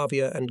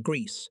Yugoslavia and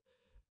Greece,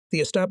 the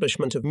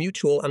establishment of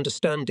mutual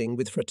understanding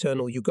with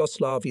fraternal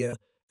Yugoslavia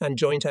and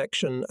joint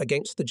action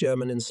against the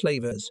German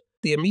enslavers,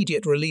 the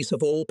immediate release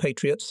of all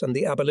patriots and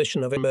the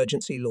abolition of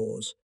emergency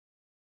laws.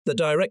 The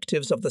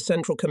directives of the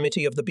Central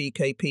Committee of the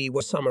BKP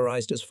were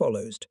summarized as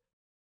follows.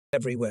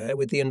 Everywhere,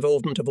 with the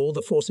involvement of all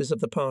the forces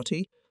of the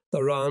party,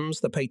 the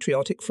RAMs, the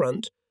Patriotic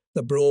Front,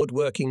 the broad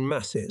working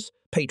masses,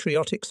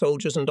 patriotic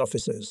soldiers and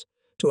officers,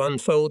 to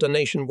unfold a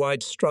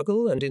nationwide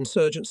struggle and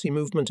insurgency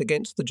movement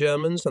against the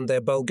Germans and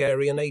their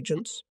Bulgarian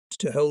agents,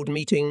 to hold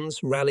meetings,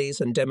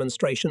 rallies and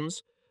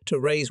demonstrations, to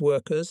raise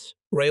workers,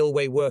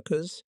 railway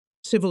workers,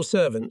 civil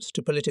servants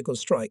to political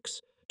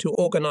strikes, to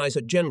organize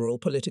a general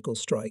political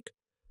strike,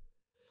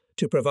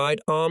 to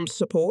provide armed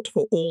support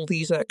for all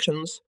these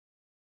actions,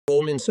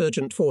 all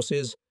insurgent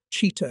forces,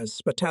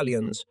 cheetahs,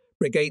 battalions,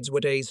 brigades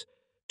wades,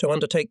 to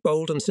undertake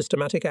bold and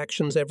systematic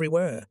actions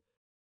everywhere.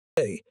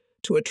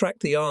 To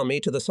attract the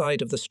army to the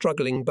side of the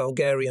struggling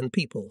Bulgarian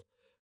people,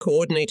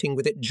 coordinating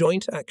with it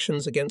joint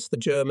actions against the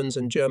Germans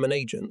and German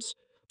agents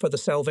for the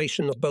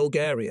salvation of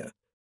Bulgaria.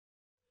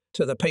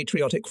 To the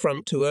Patriotic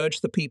Front to urge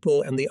the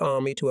people and the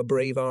army to a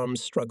brave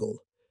arms struggle.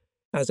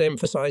 As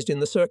emphasized in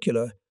the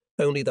circular,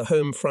 only the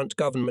Home Front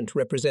government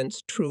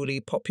represents truly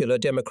popular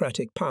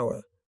democratic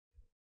power.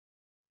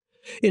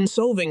 In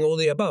solving all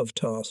the above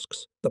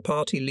tasks, the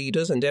party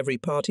leaders and every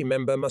party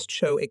member must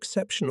show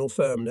exceptional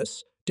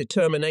firmness,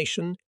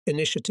 determination,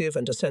 initiative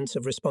and a sense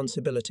of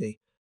responsibility.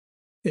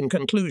 In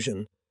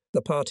conclusion,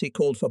 the party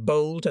called for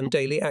bold and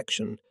daily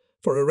action,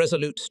 for a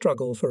resolute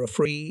struggle for a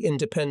free,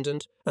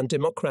 independent and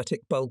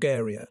democratic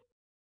Bulgaria.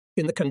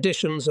 In the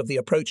conditions of the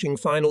approaching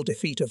final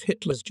defeat of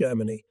Hitler's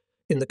Germany,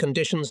 in the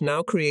conditions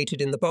now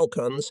created in the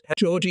Balkans,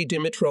 Georgy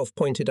Dimitrov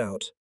pointed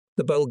out,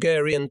 the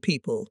Bulgarian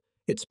people,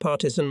 its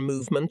partisan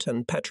movement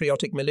and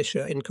patriotic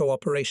militia in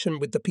cooperation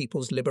with the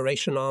People's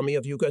Liberation Army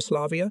of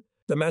Yugoslavia,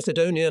 the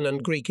Macedonian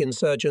and Greek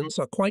insurgents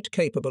are quite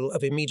capable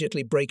of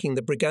immediately breaking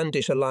the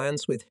brigandish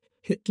alliance with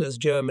Hitler's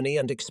Germany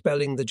and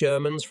expelling the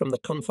Germans from the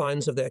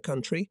confines of their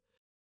country.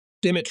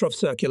 Dimitrov's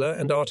circular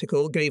and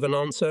article gave an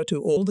answer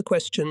to all the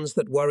questions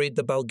that worried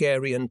the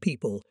Bulgarian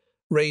people,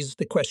 raised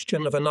the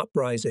question of an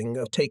uprising,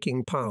 of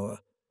taking power.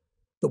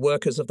 The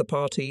workers of the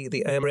party,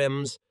 the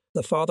MRMs,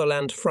 the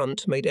Fatherland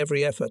Front made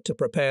every effort to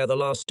prepare the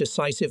last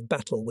decisive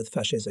battle with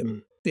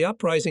fascism. The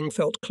uprising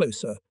felt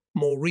closer,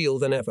 more real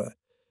than ever.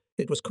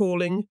 It was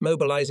calling,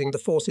 mobilizing the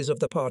forces of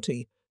the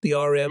party, the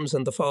RMs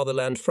and the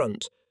Fatherland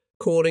Front,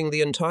 calling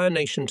the entire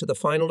nation to the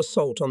final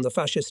assault on the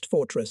fascist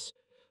fortress,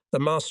 the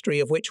mastery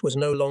of which was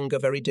no longer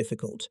very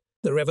difficult.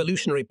 The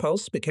revolutionary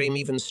pulse became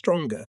even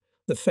stronger.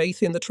 The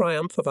faith in the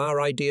triumph of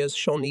our ideas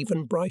shone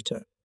even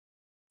brighter.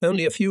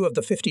 Only a few of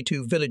the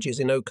 52 villages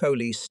in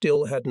Okoli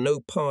still had no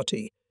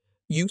party,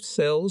 youth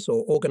cells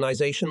or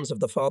organizations of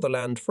the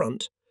Fatherland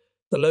Front.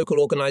 The local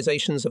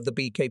organizations of the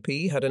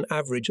BKP had an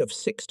average of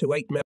 6 to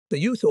 8 members. The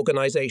youth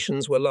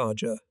organizations were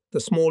larger. The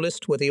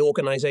smallest were the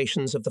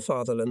organizations of the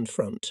Fatherland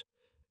Front,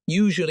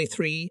 usually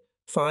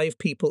 3-5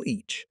 people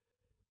each.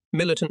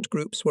 Militant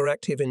groups were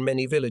active in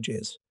many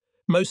villages.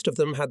 Most of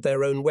them had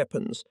their own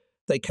weapons.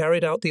 They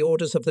carried out the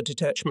orders of the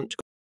detachment.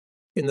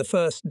 In the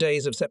first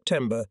days of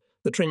September,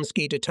 the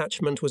Trinsky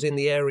detachment was in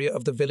the area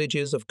of the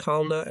villages of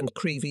Kalna and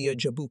Krivya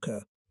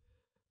Jabuka.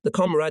 The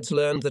comrades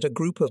learned that a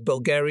group of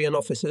Bulgarian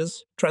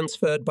officers,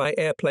 transferred by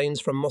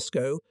airplanes from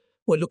Moscow,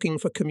 were looking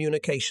for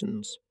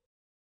communications.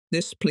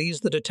 This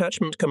pleased the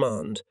detachment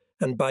command,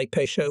 and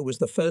Baipesho was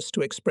the first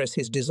to express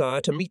his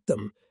desire to meet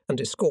them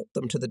and escort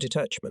them to the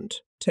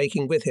detachment,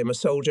 taking with him a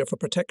soldier for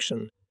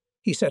protection.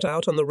 He set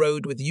out on the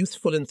road with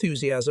youthful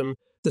enthusiasm,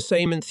 the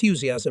same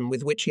enthusiasm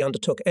with which he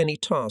undertook any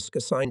task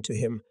assigned to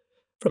him,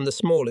 from the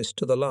smallest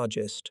to the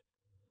largest.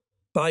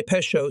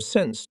 Baipesho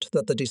sensed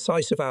that the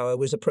decisive hour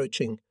was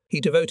approaching. He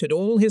devoted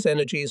all his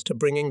energies to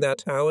bringing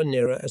that hour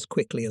nearer as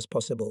quickly as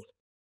possible.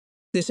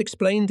 This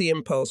explained the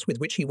impulse with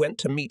which he went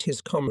to meet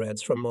his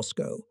comrades from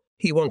Moscow.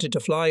 He wanted to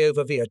fly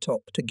over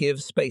Virtop to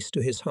give space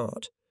to his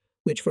heart,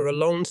 which for a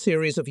long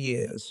series of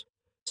years,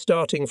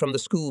 starting from the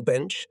school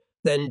bench,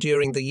 then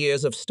during the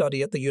years of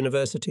study at the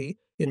university,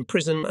 in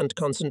prison and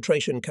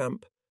concentration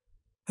camp,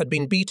 had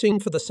been beating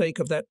for the sake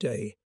of that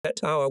day,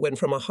 that hour when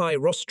from a high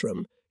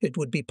rostrum it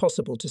would be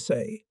possible to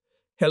say,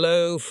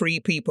 "Hello, free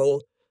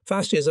people,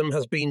 fascism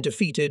has been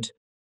defeated."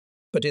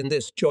 But in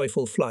this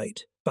joyful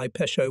flight,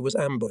 Baipesho was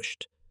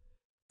ambushed.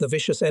 The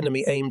vicious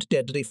enemy aimed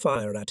deadly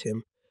fire at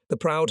him. The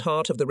proud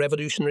heart of the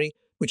revolutionary,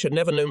 which had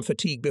never known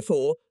fatigue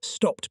before,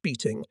 stopped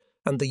beating,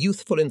 and the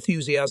youthful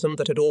enthusiasm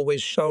that had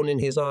always shone in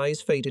his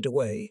eyes faded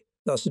away.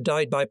 Thus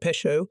died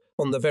Baipesho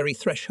on the very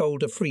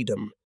threshold of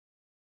freedom.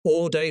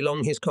 All day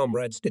long his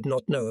comrades did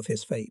not know of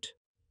his fate.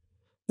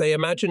 They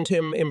imagined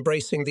him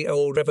embracing the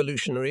old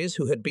revolutionaries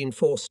who had been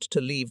forced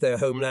to leave their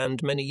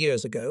homeland many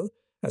years ago,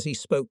 as he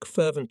spoke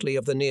fervently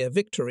of the near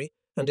victory,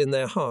 and in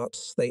their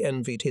hearts they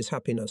envied his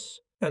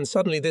happiness. And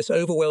suddenly this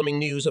overwhelming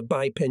news of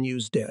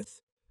Baipenu's death.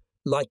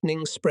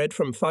 Lightning spread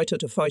from fighter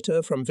to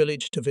fighter, from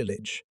village to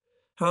village.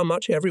 How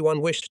much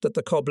everyone wished that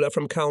the cobbler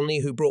from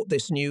Kalny who brought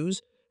this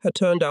news had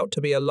turned out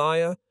to be a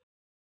liar.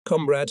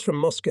 Comrades from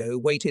Moscow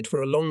waited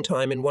for a long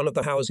time in one of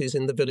the houses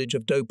in the village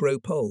of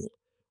Dobropol.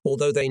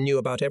 Although they knew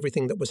about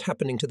everything that was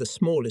happening to the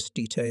smallest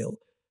detail,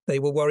 they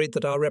were worried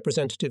that our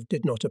representative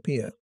did not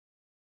appear.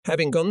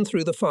 Having gone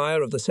through the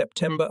fire of the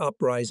September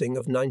uprising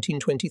of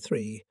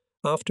 1923,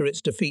 after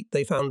its defeat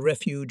they found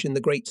refuge in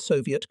the great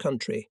Soviet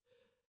country,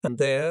 and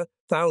there,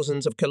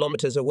 thousands of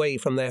kilometers away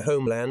from their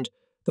homeland,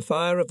 the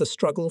fire of the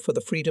struggle for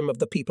the freedom of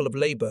the people of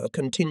labor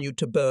continued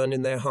to burn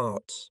in their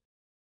hearts.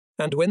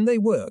 And when they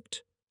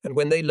worked, and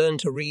when they learned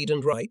to read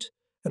and write,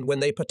 and when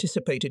they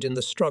participated in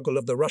the struggle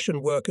of the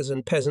Russian workers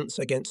and peasants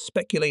against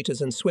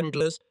speculators and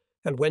swindlers,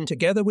 and when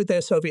together with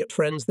their Soviet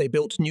friends they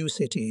built new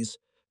cities,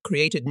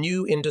 created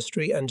new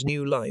industry and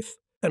new life,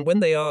 and when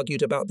they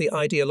argued about the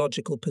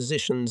ideological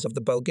positions of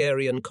the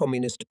Bulgarian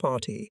Communist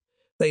Party,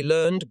 they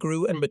learned,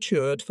 grew and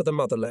matured for the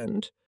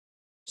motherland.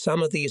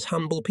 Some of these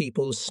humble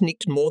people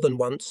sneaked more than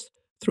once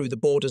through the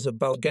borders of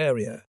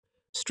Bulgaria,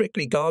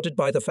 strictly guarded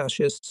by the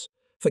fascists.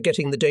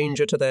 Forgetting the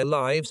danger to their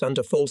lives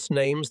under false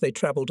names, they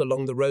travelled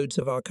along the roads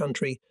of our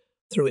country,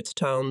 through its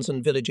towns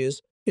and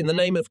villages, in the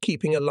name of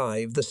keeping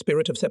alive the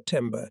spirit of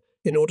September,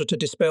 in order to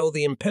dispel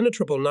the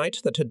impenetrable night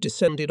that had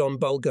descended on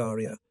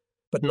Bulgaria.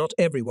 But not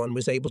everyone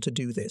was able to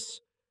do this,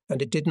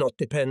 and it did not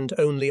depend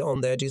only on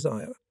their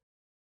desire.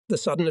 The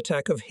sudden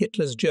attack of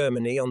Hitler's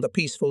Germany on the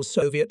peaceful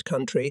Soviet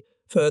country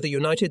further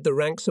united the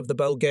ranks of the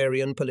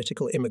Bulgarian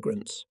political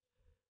immigrants.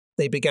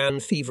 They began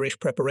feverish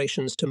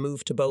preparations to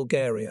move to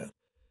Bulgaria.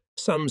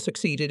 Some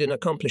succeeded in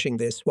accomplishing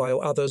this,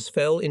 while others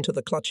fell into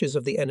the clutches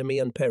of the enemy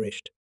and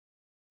perished.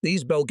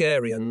 These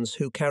Bulgarians,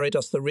 who carried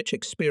us the rich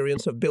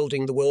experience of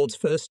building the world's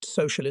first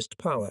socialist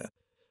power,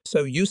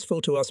 so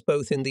useful to us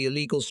both in the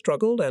illegal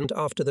struggle and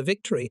after the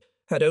victory,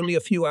 had only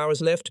a few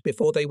hours left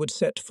before they would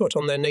set foot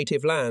on their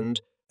native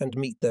land and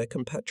meet their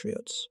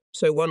compatriots.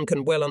 So one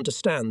can well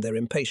understand their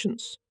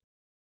impatience.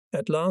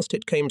 At last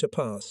it came to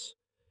pass.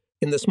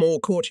 In the small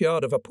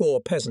courtyard of a poor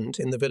peasant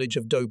in the village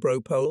of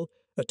Dobropol,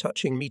 a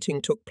touching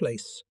meeting took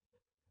place.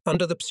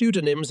 Under the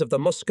pseudonyms of the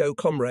Moscow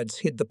comrades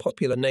hid the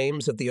popular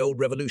names of the old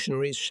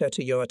revolutionaries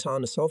Shetyo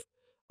Atanasov,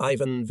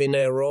 Ivan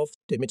Vinerov,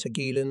 Dmitry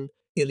Gilin,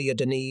 Ilya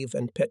Deniv,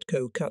 and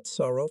Petko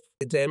Katsarov.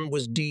 With them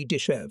was D.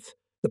 Dishev,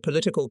 the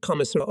political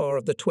commissar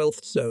of the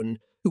 12th Zone,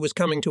 who was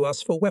coming to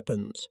us for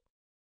weapons.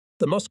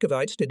 The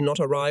Muscovites did not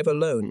arrive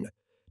alone.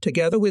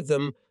 Together with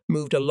them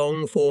moved a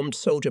long-formed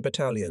soldier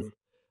battalion.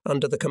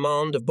 Under the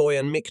command of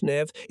Boyan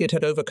Miknev, it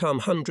had overcome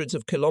hundreds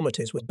of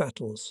kilometers with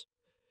battles.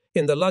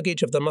 In the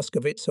luggage of the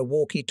Muscovits, a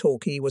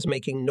walkie-talkie was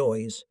making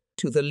noise.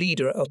 to the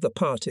leader of the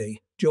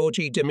party,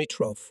 Georgy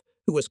Dimitrov,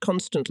 who was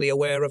constantly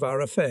aware of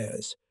our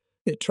affairs.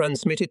 It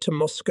transmitted to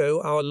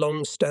Moscow our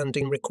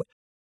long-standing request.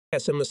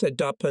 SMS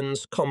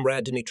Dupin's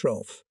Comrade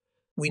Dimitrov.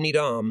 We need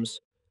arms.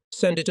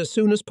 Send it as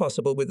soon as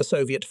possible with the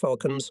Soviet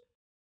Falcons.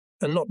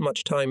 And not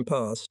much time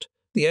passed.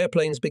 The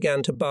airplanes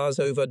began to buzz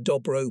over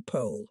Dobro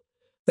Pole.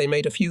 They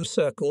made a few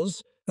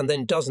circles, and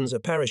then dozens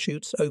of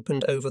parachutes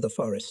opened over the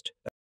forest.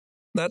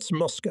 That's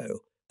Moscow.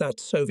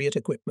 That's Soviet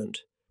equipment,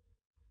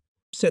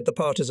 said the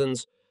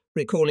partisans,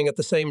 recalling at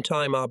the same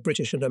time our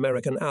British and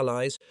American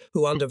allies,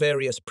 who under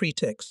various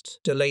pretexts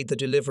delayed the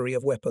delivery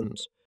of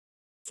weapons.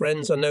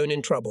 Friends are known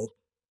in trouble,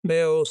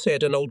 Meo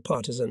said an old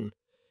partisan.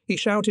 He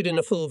shouted in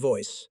a full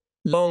voice,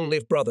 "Long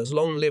live brothers,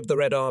 long live the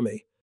Red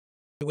Army."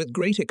 With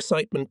great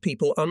excitement,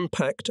 people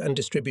unpacked and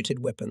distributed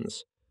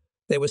weapons.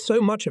 There was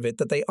so much of it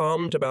that they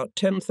armed about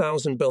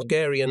 10,000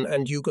 Bulgarian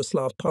and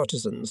Yugoslav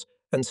partisans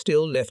and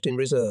still left in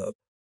reserve.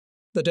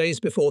 The days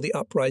before the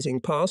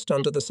uprising passed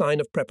under the sign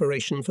of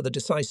preparation for the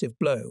decisive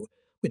blow,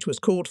 which was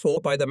called for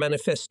by the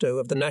manifesto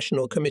of the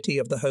National Committee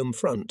of the Home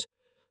Front,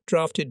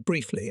 drafted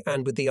briefly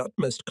and with the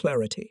utmost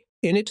clarity.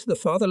 In it, the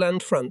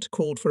Fatherland Front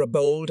called for a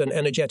bold and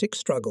energetic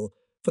struggle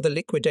for the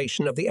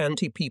liquidation of the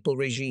anti-people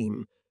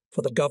regime,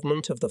 for the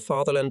government of the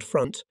Fatherland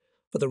Front,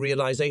 for the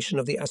realization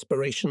of the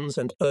aspirations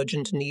and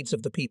urgent needs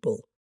of the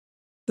people.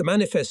 The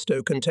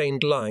manifesto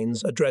contained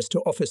lines addressed to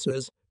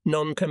officers,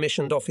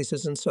 non-commissioned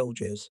officers and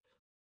soldiers.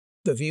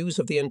 The views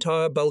of the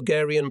entire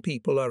Bulgarian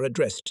people are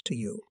addressed to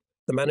you,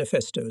 the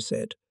manifesto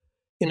said.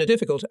 In a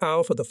difficult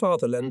hour for the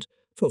fatherland,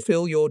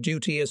 fulfill your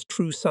duty as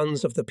true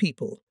sons of the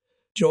people.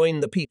 Join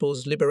the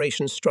people's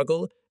liberation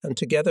struggle, and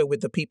together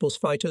with the people's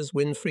fighters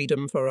win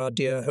freedom for our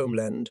dear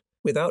homeland.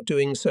 Without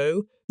doing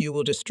so, you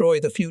will destroy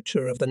the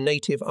future of the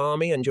native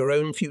army and your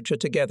own future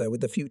together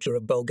with the future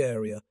of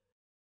Bulgaria.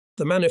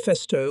 The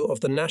manifesto of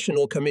the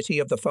National Committee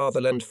of the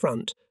Fatherland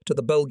Front to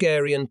the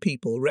Bulgarian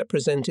people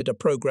represented a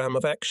program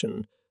of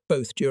action,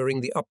 both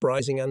during the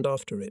uprising and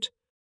after it.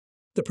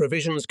 The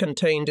provisions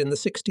contained in the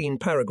 16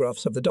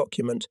 paragraphs of the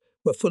document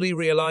were fully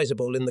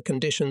realizable in the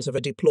conditions of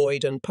a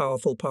deployed and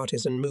powerful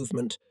partisan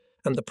movement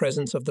and the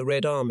presence of the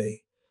Red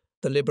Army,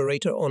 the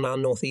liberator on our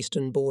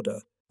northeastern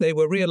border. They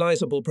were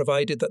realizable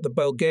provided that the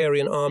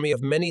Bulgarian army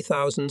of many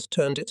thousands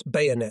turned its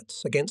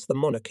bayonets against the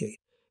monarchy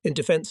in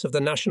defense of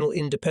the national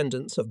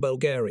independence of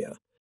Bulgaria.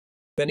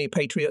 Many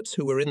patriots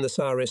who were in the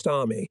Tsarist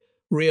army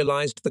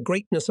realized the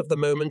greatness of the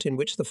moment in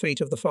which the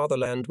fate of the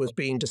fatherland was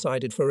being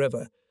decided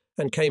forever,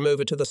 and came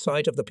over to the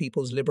side of the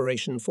People's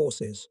Liberation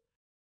Forces.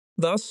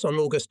 Thus, on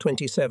August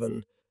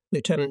 27,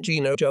 Lieutenant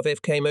Gino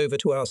Jovev came over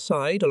to our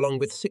side along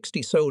with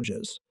 60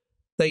 soldiers.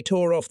 They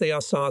tore off the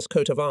Hussars'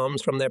 coat of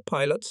arms from their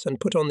pilots and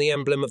put on the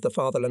emblem of the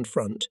Fatherland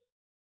Front.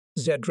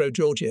 Zedro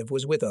Georgiev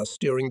was with us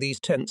during these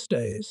tense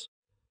days.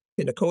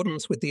 In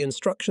accordance with the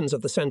instructions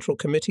of the Central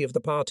Committee of the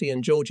party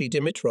and Georgy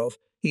Dimitrov,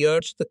 he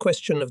urged the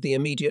question of the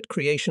immediate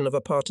creation of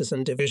a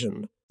partisan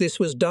division. This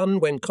was done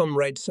when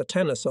comrades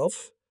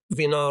Satanasov,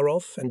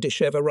 Vinarov and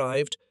Dishev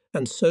arrived,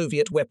 and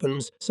Soviet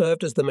weapons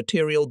served as the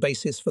material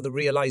basis for the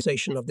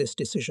realization of this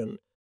decision.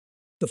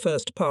 The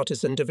first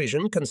partisan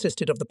division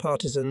consisted of the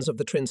partisans of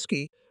the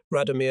Trinsky,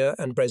 Radomir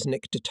and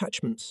Breznik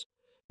detachments,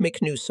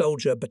 Miknu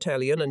Soldier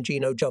Battalion and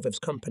Gino Jovev's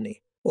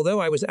company. Although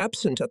I was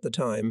absent at the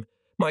time,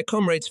 my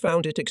comrades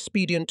found it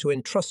expedient to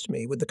entrust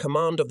me with the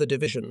command of the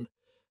division,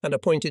 and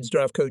appointed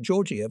Zdravko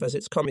Georgiev as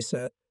its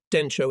commissar,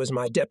 Densho as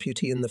my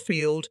deputy in the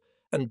field,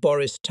 and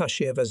Boris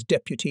Tashiev as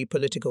deputy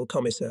political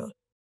commissar.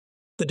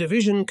 The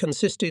division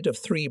consisted of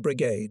 3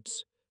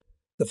 brigades.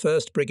 The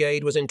first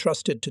brigade was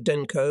entrusted to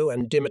Denko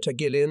and Dimitar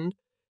Gilin,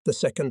 the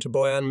second to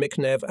Boyan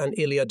Miknev and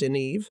Ilya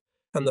Deniv,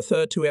 and the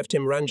third to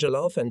Evtim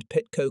Rangelov and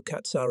Petko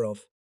Katsarov.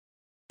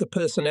 The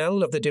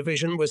personnel of the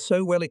division was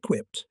so well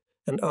equipped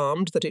and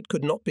armed that it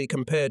could not be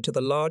compared to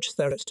the large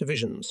Tsarist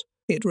divisions.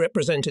 It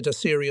represented a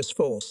serious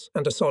force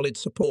and a solid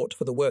support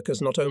for the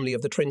workers not only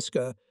of the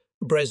Trinska,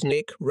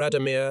 Breznik,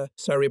 Radomir,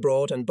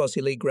 Tsaribrod and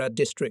Bosiligrad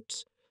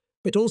districts,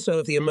 but also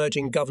of the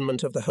emerging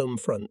government of the Home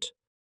Front.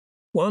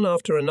 One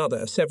after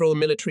another, several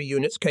military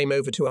units came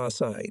over to our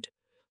side.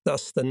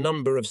 Thus, the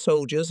number of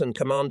soldiers and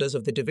commanders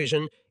of the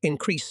division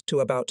increased to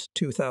about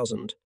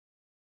 2,000.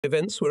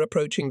 Events were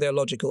approaching their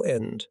logical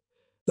end.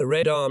 The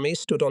Red Army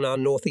stood on our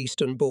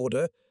northeastern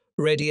border,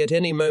 ready at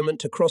any moment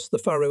to cross the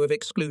furrow of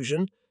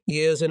exclusion,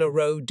 years in a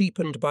row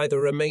deepened by the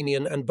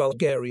Romanian and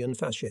Bulgarian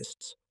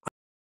fascists.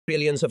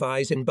 Millions of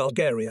eyes in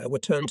Bulgaria were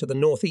turned to the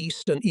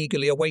northeast and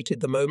eagerly awaited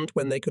the moment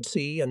when they could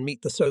see and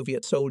meet the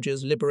Soviet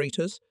soldiers,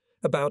 liberators,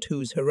 about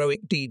whose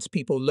heroic deeds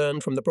people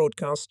learned from the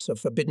broadcasts of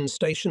forbidden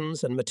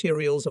stations and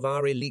materials of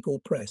our illegal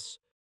press.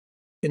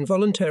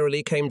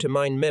 Involuntarily came to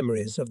mind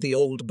memories of the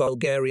old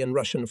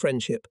Bulgarian-Russian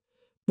friendship,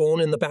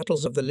 born in the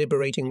battles of the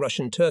liberating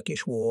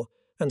Russian-Turkish War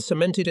and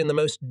cemented in the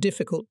most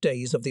difficult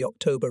days of the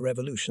October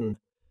Revolution,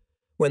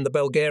 when the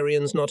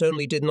Bulgarians not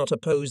only did not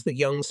oppose the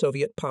young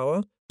Soviet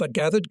power, but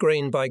gathered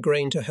grain by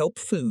grain to help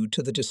food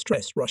to the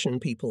distressed Russian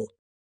people.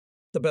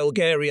 The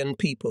Bulgarian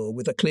people,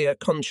 with a clear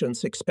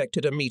conscience,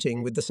 expected a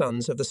meeting with the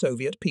sons of the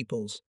Soviet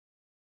peoples.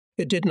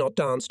 It did not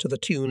dance to the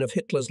tune of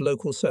Hitler's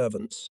local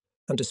servants,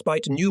 and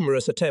despite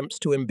numerous attempts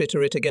to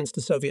embitter it against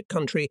the Soviet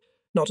country,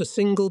 not a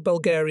single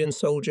Bulgarian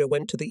soldier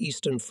went to the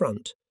Eastern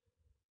Front.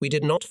 We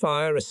did not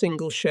fire a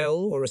single shell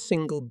or a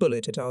single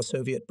bullet at our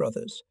Soviet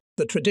brothers.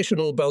 The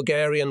traditional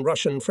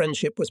Bulgarian-Russian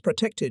friendship was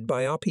protected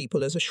by our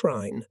people as a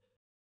shrine.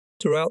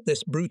 Throughout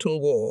this brutal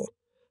war,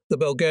 the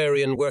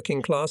Bulgarian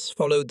working class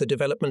followed the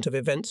development of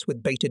events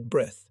with bated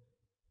breath.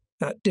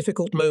 At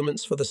difficult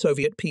moments for the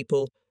Soviet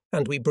people,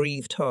 and we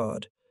breathed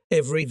hard,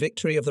 every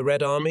victory of the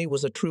Red Army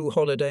was a true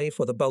holiday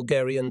for the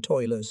Bulgarian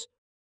toilers.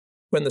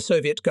 When the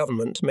Soviet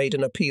government made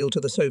an appeal to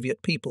the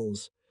Soviet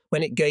peoples,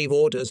 when it gave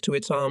orders to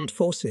its armed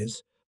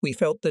forces, we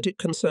felt that it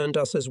concerned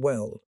us as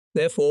well.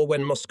 Therefore,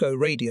 when Moscow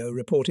radio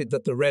reported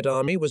that the Red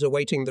Army was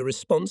awaiting the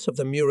response of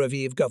the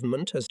Muraviyev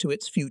government as to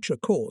its future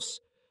course,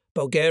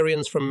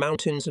 Bulgarians from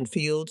mountains and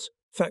fields,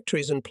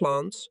 factories and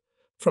plants,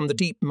 from the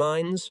deep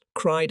mines,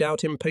 cried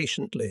out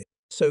impatiently,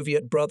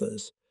 "Soviet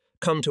brothers,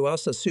 come to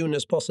us as soon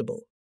as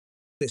possible."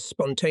 This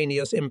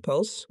spontaneous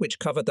impulse, which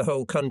covered the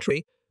whole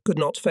country, could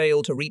not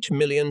fail to reach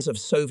millions of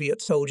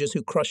Soviet soldiers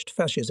who crushed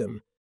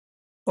fascism.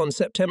 On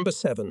September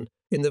 7,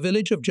 in the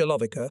village of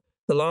Jelovica,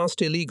 the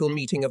last illegal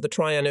meeting of the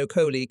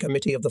Trianokoli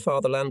Committee of the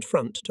Fatherland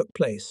Front took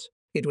place.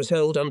 It was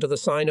held under the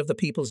sign of the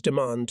people's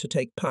demand to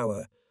take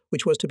power,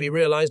 which was to be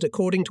realized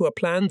according to a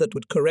plan that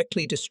would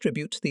correctly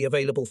distribute the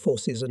available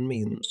forces and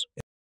means.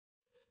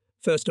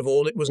 First of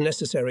all, it was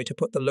necessary to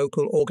put the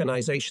local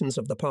organizations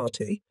of the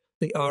party,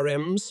 the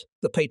RMs,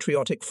 the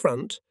Patriotic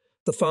Front,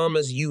 the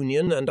Farmers'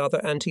 Union and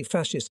other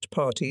anti-fascist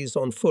parties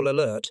on full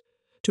alert,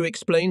 to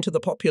explain to the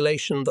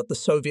population that the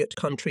Soviet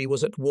country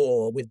was at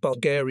war with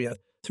Bulgaria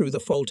through the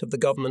fault of the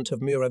government of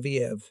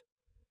Muraviyev.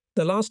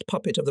 The last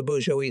puppet of the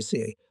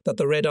bourgeoisie, that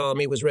the Red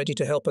Army was ready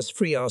to help us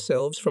free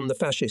ourselves from the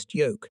fascist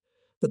yoke,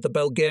 that the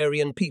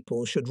Bulgarian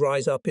people should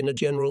rise up in a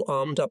general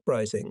armed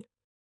uprising.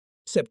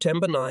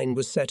 September 9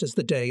 was set as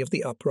the day of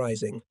the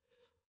uprising.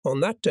 On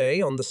that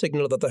day, on the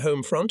signal of the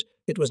home front,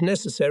 it was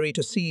necessary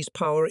to seize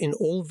power in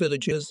all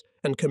villages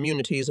and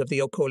communities of the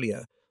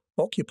Okolia,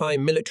 occupy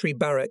military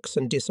barracks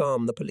and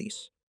disarm the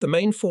police. The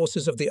main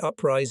forces of the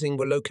uprising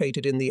were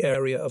located in the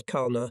area of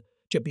Kalna,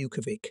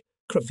 Jabukovic,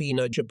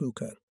 Kravina,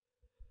 Jabuka.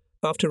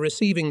 After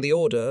receiving the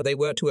order, they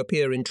were to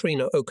appear in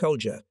Trina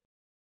Okolja.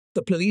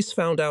 The police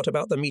found out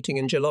about the meeting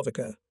in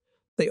Jelovica.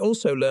 They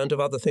also learned of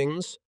other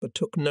things, but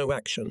took no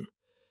action.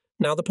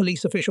 Now the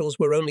police officials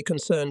were only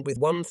concerned with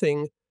one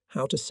thing: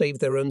 how to save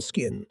their own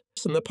skin.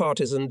 And the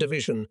partisan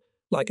division,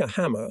 like a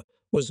hammer,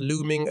 was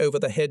looming over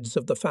the heads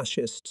of the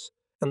fascists,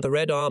 and the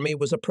Red Army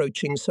was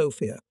approaching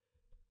Sofia.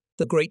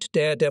 The great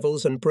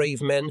daredevils and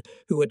brave men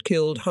who had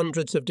killed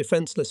hundreds of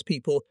defenseless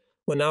people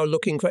were now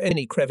looking for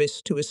any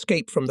crevice to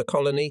escape from the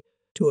colony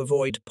to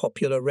avoid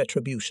popular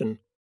retribution.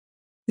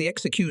 The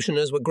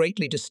executioners were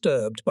greatly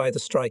disturbed by the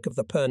strike of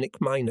the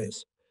Pernik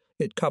miners.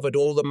 It covered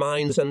all the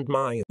mines and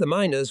mines. The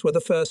miners were the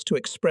first to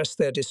express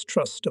their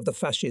distrust of the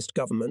fascist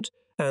government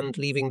and,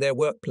 leaving their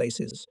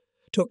workplaces,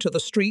 took to the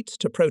streets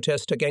to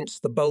protest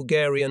against the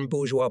Bulgarian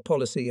bourgeois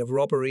policy of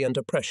robbery and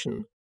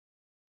oppression.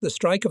 The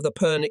strike of the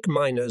Pernik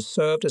miners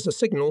served as a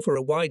signal for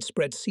a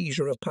widespread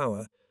seizure of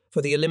power,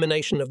 for the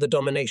elimination of the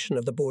domination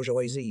of the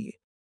bourgeoisie.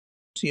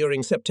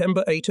 During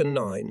September 8 and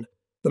 9,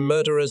 the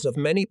murderers of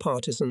many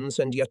partisans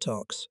and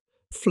yataks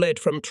fled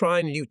from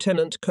Trine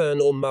Lieutenant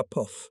Colonel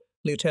Mapov,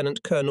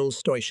 Lieutenant Colonel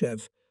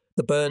Stoyshev,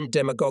 the burned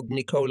demagogue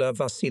Nikola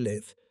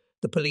Vasiliev,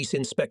 the police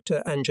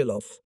inspector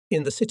Angelov.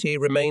 In the city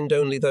remained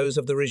only those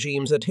of the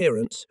regime's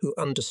adherents who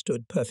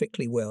understood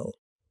perfectly well.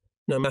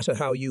 No matter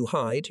how you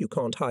hide, you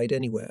can't hide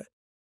anywhere.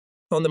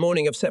 On the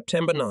morning of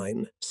September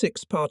 9,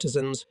 6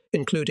 partisans,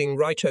 including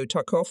Rycho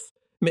Takov,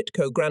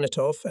 Mitko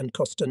Granitov and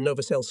Kosta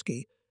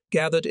Novoselsky,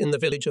 gathered in the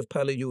village of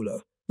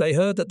Palyula. They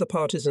heard that the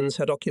partisans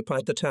had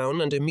occupied the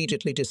town and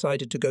immediately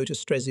decided to go to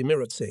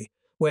Strezimirovci,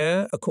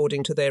 where,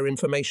 according to their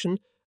information,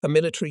 a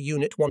military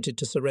unit wanted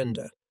to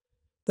surrender.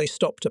 They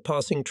stopped a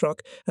passing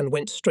truck and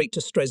went straight to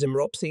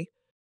Strezimirovci.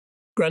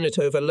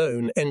 Granitov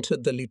alone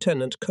entered the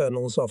lieutenant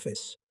colonel's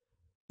office.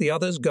 The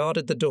others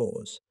guarded the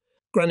doors.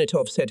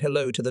 Granitov said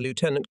hello to the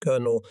lieutenant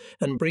colonel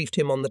and briefed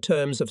him on the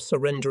terms of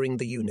surrendering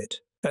the unit.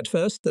 At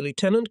first, the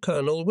lieutenant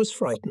colonel was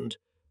frightened,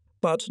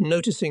 but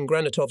noticing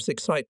Granitov's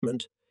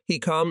excitement, he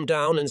calmed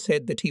down and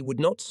said that he would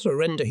not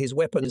surrender his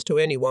weapons to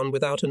anyone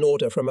without an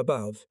order from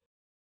above.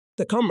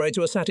 The comrades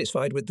were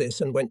satisfied with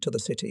this and went to the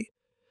city.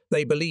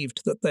 They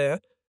believed that there,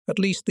 at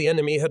least, the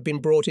enemy had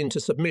been brought into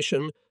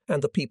submission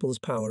and the people's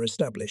power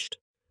established.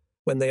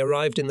 When they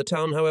arrived in the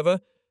town, however,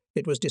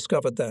 it was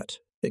discovered that,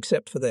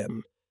 except for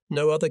them,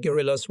 no other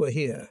guerrillas were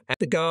here.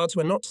 The guards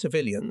were not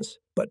civilians,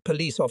 but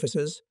police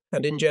officers,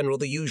 and in general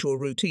the usual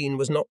routine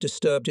was not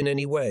disturbed in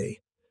any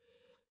way.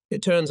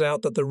 It turns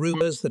out that the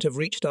rumours that have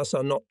reached us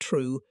are not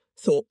true,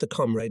 thought the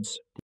comrades.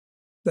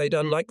 They'd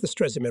unlike the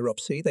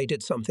Strezimirovci, they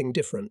did something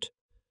different.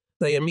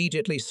 They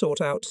immediately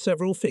sought out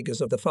several figures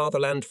of the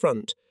Fatherland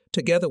Front.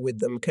 Together with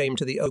them came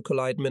to the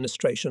Okola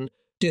administration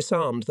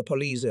disarmed the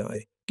police,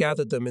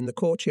 gathered them in the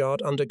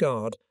courtyard under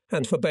guard,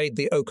 and forbade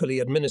the Oakley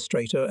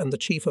administrator and the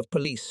chief of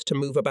police to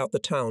move about the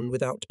town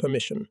without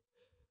permission.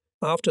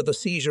 After the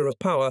seizure of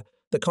power,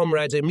 the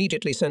comrades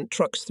immediately sent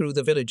trucks through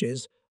the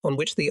villages, on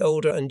which the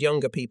older and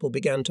younger people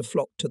began to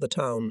flock to the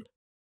town.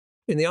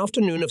 In the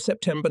afternoon of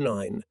September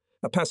 9,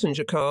 a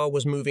passenger car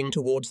was moving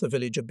towards the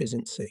village of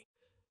Byzancy.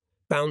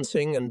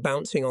 Bouncing and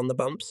bouncing on the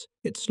bumps,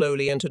 it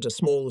slowly entered a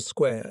small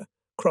square,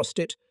 crossed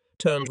it,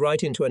 turned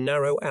right into a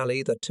narrow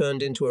alley that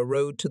turned into a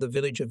road to the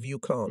village of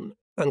Yukon.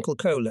 Uncle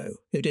Kolo,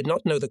 who did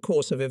not know the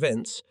course of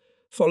events,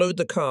 followed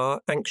the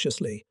car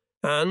anxiously,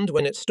 and,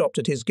 when it stopped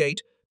at his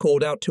gate,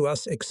 called out to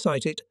us,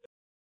 excited,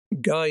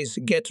 "Guys,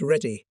 get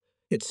ready.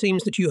 It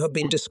seems that you have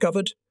been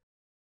discovered."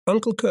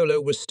 Uncle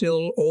Kolo was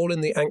still all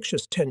in the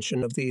anxious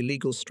tension of the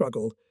illegal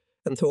struggle,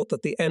 and thought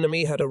that the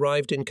enemy had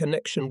arrived in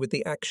connection with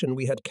the action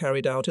we had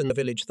carried out in the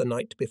village the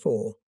night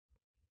before.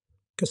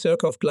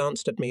 Kosurkov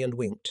glanced at me and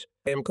winked.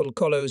 Uncle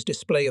Kolo's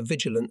display of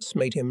vigilance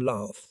made him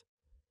laugh.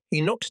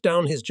 He knocked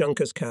down his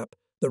junker's cap,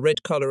 the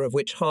red colour of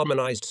which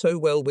harmonized so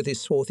well with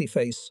his swarthy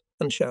face,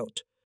 and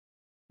shouted,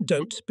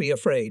 "Don't be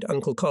afraid,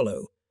 Uncle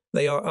Kolo.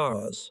 They are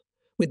ours."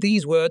 With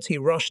these words he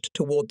rushed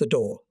toward the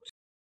door.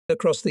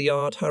 Across the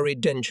yard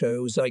hurried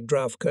Dencho,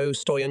 Zygravko,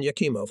 Stoyan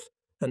Yakimov,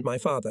 and my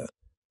father.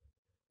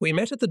 We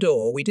met at the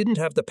door. We didn't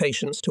have the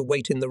patience to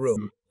wait in the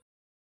room.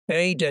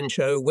 "Hey,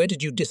 Dencho, where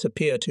did you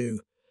disappear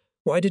to?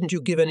 Why didn't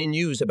you give any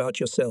news about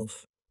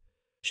yourself?"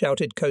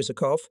 shouted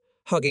Kosurkov,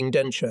 hugging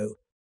Dencho.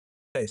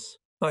 "Yes,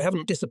 I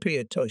haven't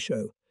disappeared,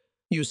 Tosho.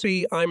 You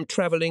see, I'm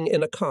travelling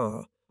in a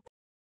car."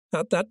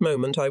 At that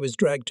moment I was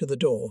dragged to the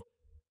door.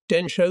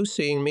 Dencho,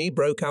 seeing me,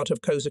 broke out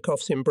of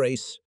Kosurkov's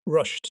embrace,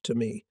 rushed to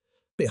me.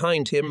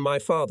 Behind him, my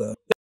father.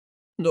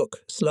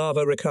 "Look,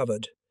 Slava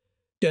recovered,"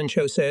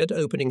 Dencho said,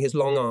 opening his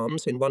long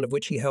arms, in one of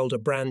which he held a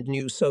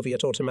brand-new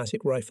Soviet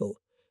automatic rifle.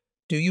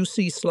 "Do you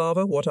see,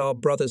 Slava, what our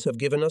brothers have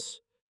given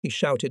us?" he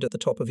shouted at the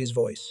top of his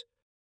voice.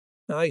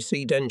 "I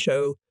see,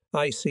 Dencho,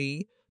 I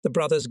see. The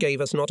brothers gave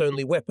us not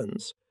only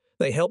weapons,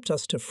 they helped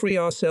us to free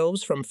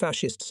ourselves from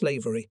fascist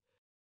slavery."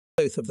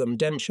 Both of them,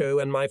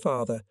 Dencho and my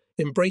father,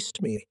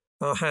 embraced me,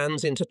 our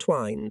hands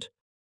intertwined.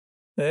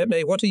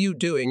 What are you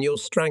doing? You'll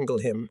strangle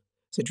him,"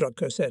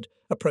 Zydrugko said,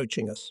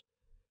 approaching us.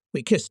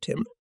 We kissed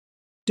him.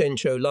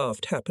 Dencho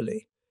laughed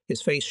happily.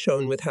 His face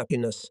shone with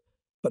happiness,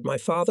 but my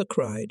father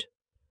cried.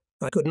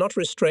 I could not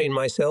restrain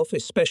myself,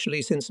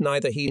 especially since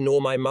neither he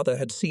nor my mother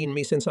had seen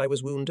me since I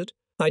was wounded.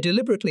 I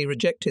deliberately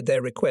rejected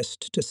their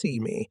request to see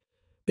me,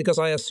 because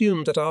I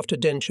assumed that after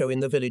Dencho in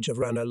the village of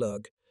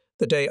Ranalug,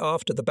 the day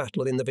after the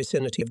battle in the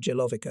vicinity of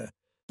Jelovica,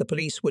 the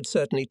police would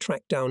certainly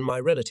track down my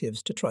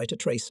relatives to try to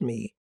trace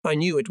me. I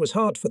knew it was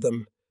hard for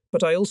them,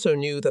 but I also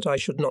knew that I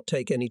should not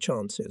take any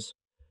chances.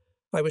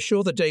 I was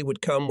sure the day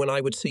would come when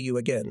I would see you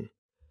again.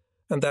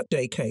 And that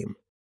day came.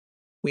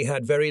 We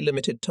had very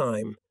limited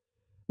time.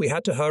 We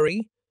had to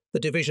hurry. The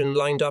division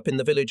lined up in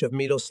the village of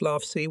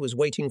Miloslavci was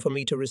waiting for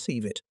me to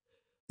receive it.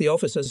 The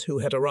officers who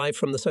had arrived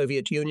from the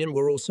Soviet Union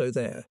were also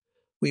there.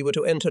 We were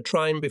to enter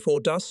Trine before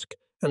dusk,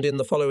 and in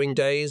the following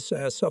days,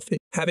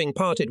 having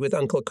parted with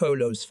Uncle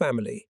Kolo's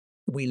family,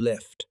 we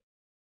left.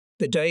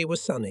 The day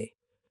was sunny.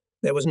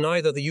 There was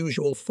neither the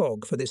usual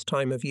fog for this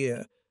time of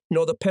year,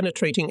 nor the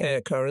penetrating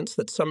air currents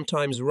that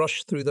sometimes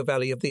rush through the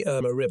valley of the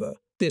Irma River.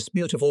 This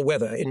beautiful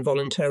weather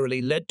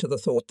involuntarily led to the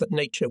thought that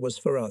nature was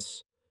for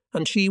us,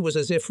 and she was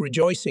as if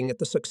rejoicing at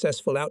the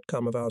successful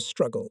outcome of our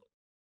struggle.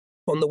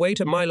 On the way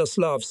to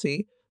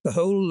Miloslavci, the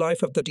whole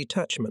life of the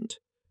detachment,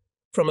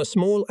 from a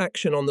small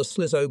action on the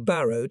Slizo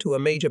Barrow to a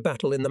major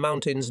battle in the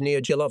mountains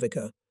near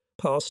Jelovica,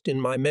 passed in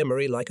my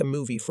memory like a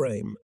movie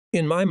frame.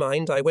 In my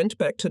mind, I went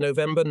back to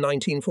November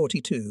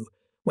 1942,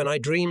 when I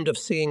dreamed of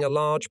seeing a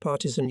large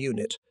partisan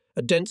unit,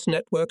 a dense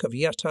network of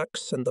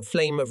yataks and the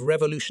flame of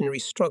revolutionary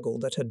struggle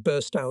that had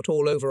burst out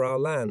all over our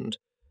land.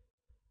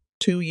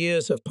 2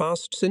 years have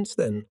passed since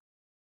then.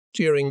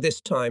 During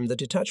this time, the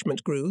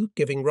detachment grew,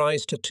 giving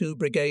rise to 2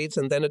 brigades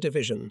and then a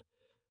division.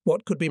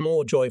 What could be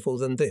more joyful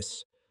than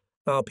this?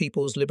 Our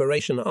People's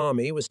Liberation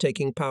Army was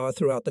taking power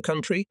throughout the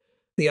country.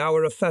 The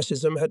hour of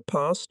fascism had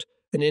passed.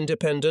 An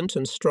independent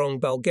and strong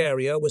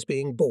Bulgaria was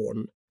being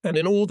born. And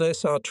in all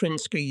this, our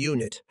Trinsky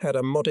unit had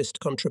a modest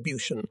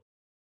contribution.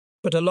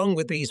 But along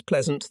with these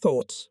pleasant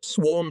thoughts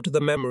swarmed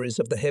the memories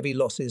of the heavy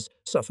losses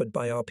suffered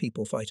by our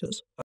people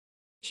fighters.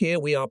 Here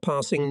we are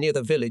passing near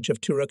the village of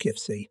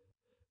Turokivsi.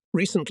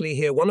 Recently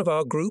here one of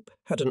our group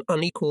had an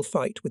unequal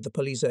fight with the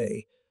police.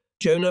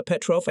 Jonah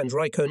Petrov and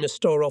Raiko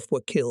Nestorov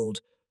were killed.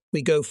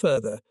 We go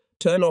further,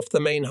 turn off the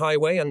main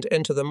highway and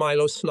enter the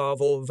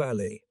Miloslavov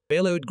Valley.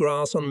 Billowed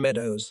grass on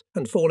meadows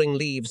and falling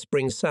leaves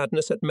bring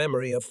sadness at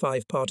memory of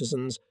 5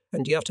 partisans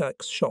and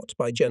yataks shot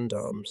by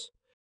gendarmes.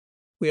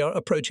 We are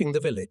approaching the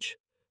village.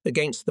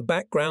 Against the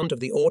background of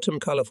the autumn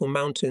colourful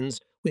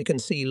mountains, we can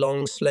see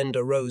long,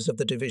 slender rows of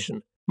the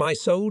division. My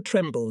soul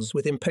trembles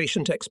with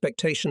impatient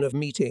expectation of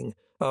meeting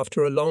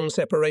after a long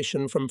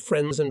separation from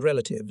friends and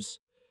relatives.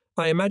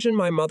 I imagine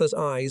my mother's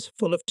eyes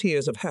full of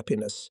tears of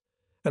happiness,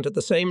 and at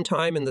the same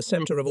time in the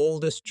centre of all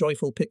this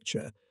joyful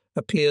picture,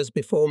 appears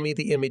before me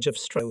the image of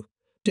Stroh,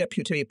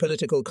 deputy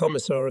political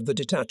commissar of the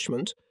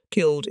detachment,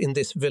 killed in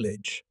this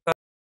village.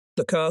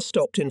 The car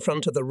stopped in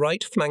front of the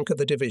right flank of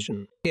the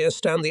division. Here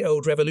stand the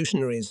old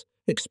revolutionaries,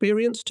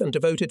 experienced and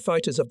devoted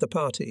fighters of the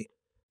party.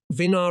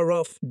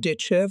 Vinarov,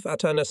 Ditchev,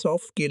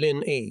 Atanasov,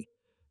 Gilin E.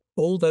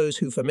 All those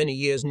who for many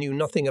years knew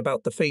nothing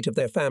about the fate of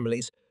their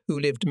families, who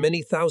lived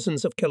many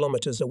thousands of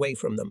kilometers away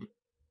from them,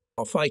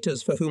 are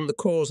fighters for whom the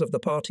cause of the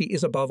party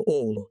is above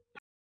all.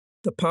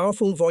 The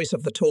powerful voice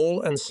of the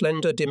tall and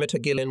slender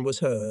Dimitar Gilin was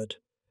heard.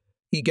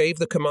 He gave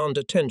the command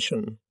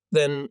attention,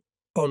 then,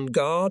 on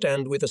guard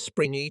and with a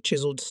springy,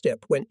 chiseled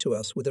step, went to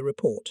us with a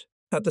report.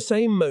 At the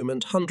same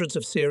moment, hundreds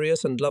of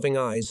serious and loving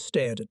eyes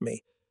stared at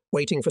me,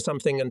 waiting for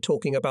something and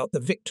talking about the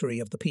victory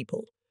of the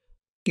people.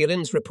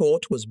 Gillen's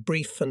report was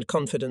brief and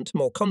confident,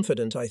 more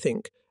confident, I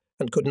think,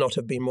 and could not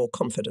have been more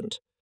confident.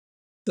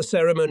 The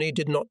ceremony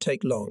did not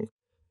take long.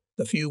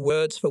 The few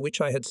words for which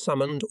I had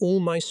summoned all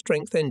my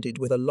strength ended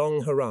with a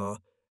long hurrah,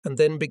 and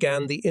then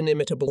began the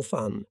inimitable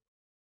fun.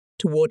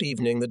 Toward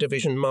evening, the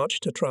division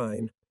marched to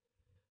Trine.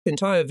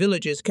 Entire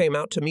villages came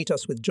out to meet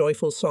us with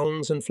joyful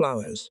songs and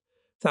flowers.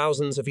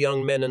 Thousands of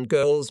young men and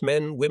girls,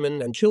 men,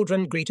 women, and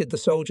children greeted the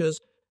soldiers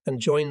and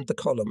joined the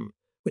column,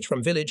 which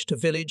from village to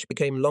village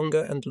became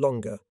longer and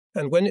longer,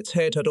 and when its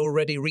head had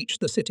already reached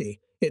the city,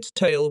 its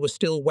tail was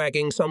still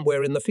wagging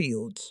somewhere in the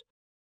fields.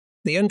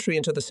 The entry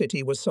into the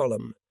city was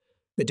solemn.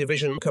 The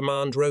division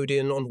command rode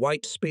in on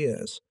white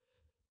spears.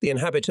 The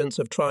inhabitants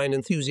of Trine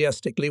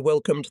enthusiastically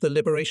welcomed the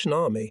Liberation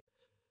Army.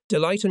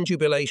 Delight and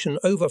jubilation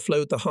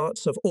overflowed the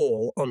hearts of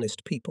all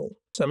honest people.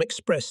 Some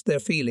expressed their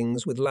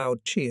feelings with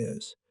loud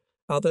cheers,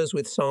 others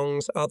with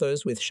songs,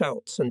 others with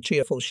shouts and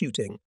cheerful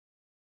shooting.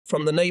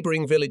 From the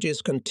neighbouring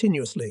villages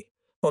continuously,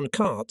 on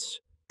carts,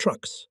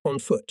 trucks, on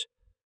foot,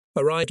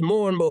 arrived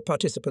more and more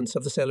participants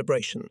of the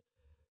celebration.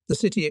 The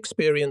city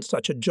experienced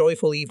such a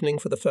joyful evening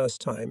for the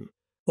first time.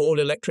 All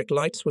electric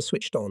lights were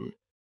switched on.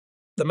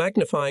 The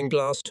magnifying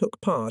glass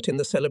took part in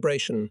the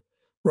celebration.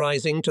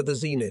 Rising to the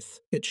zenith,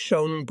 it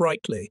shone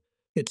brightly.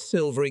 Its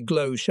silvery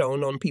glow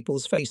shone on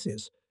people's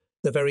faces,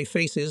 the very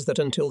faces that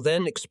until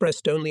then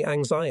expressed only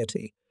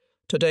anxiety.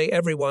 Today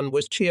everyone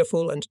was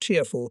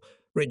cheerful,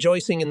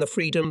 rejoicing in the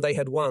freedom they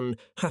had won.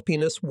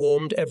 Happiness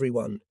warmed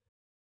everyone.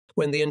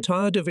 When the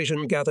entire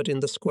division gathered in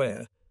the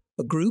square,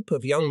 a group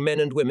of young men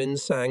and women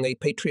sang a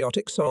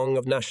patriotic song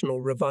of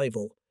national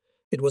revival.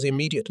 It was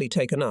immediately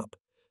taken up.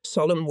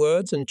 Solemn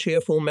words and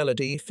cheerful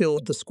melody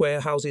filled the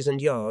square houses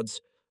and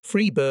yards.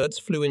 Free birds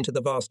flew into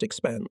the vast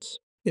expanse.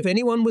 If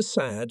anyone was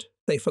sad,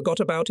 they forgot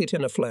about it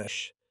in a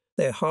flash.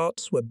 Their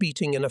hearts were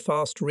beating in a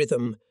fast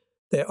rhythm.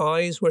 Their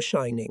eyes were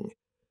shining.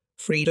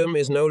 Freedom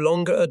is no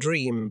longer a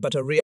dream, but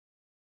a reality.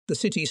 The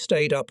city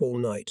stayed up all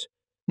night.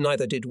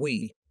 Neither did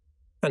we.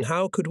 And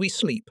how could we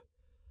sleep?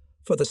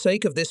 For the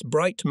sake of this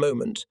bright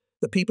moment,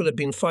 the people had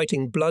been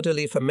fighting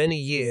bloodily for many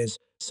years.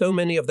 So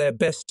many of their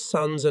best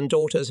sons and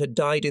daughters had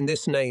died in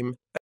this name.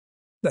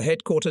 The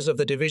headquarters of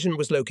the division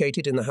was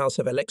located in the house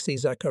of Alexei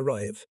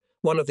Zakharev,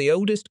 one of the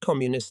oldest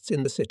communists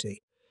in the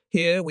city.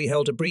 Here we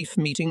held a brief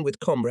meeting with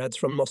comrades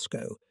from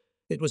Moscow.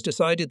 It was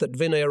decided that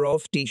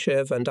Vinarov,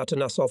 Ditchev, and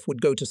Atanasov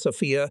would go to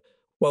Sofia,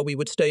 while we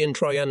would stay in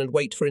Troyan and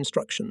wait for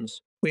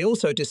instructions. We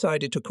also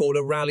decided to call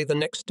a rally the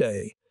next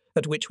day,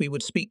 at which we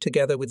would speak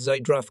together with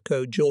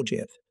Zdravko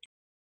Georgiev.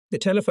 The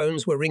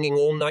telephones were ringing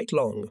all night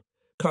long.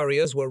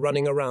 Couriers were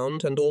running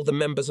around, and all the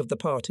members of the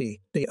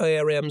party, the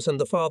ARMs and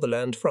the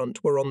Fatherland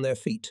Front, were on their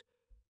feet.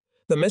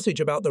 The message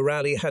about the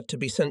rally had to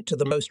be sent to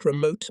the most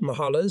remote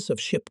mahallas of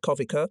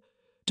Shipkovika,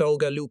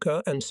 Dolga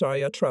Luka, and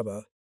Saya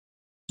Trava.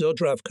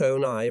 Zdravko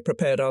and I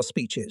prepared our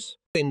speeches.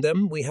 In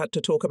them, we had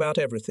to talk about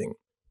everything.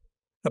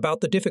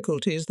 About the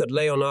difficulties that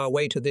lay on our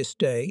way to this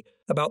day,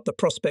 about the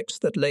prospects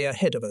that lay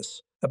ahead of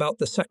us, about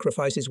the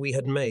sacrifices we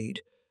had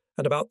made,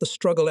 and about the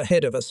struggle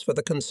ahead of us for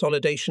the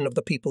consolidation of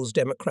the people's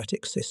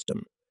democratic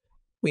system.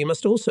 We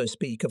must also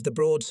speak of the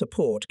broad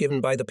support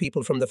given by the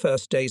people from the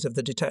first days of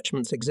the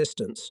detachment's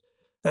existence,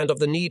 and of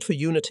the need for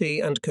unity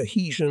and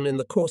cohesion in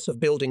the course of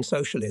building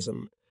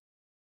socialism.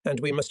 And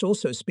we must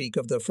also speak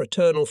of the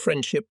fraternal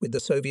friendship with the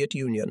Soviet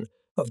Union,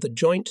 of the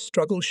joint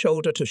struggle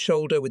shoulder to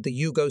shoulder with the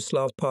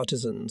Yugoslav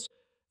partisans,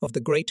 of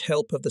the great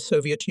help of the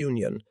Soviet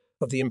Union,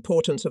 of the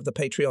importance of the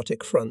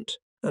Patriotic Front.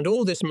 And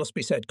all this must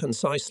be said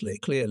concisely,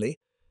 clearly,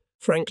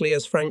 frankly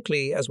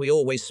as we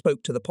always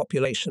spoke to the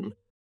population.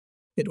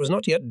 It was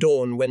not yet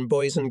dawn when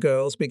boys and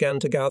girls began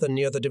to gather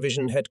near the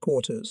division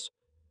headquarters.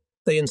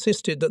 They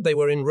insisted that they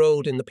were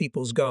enrolled in the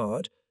People's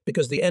Guard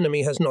because the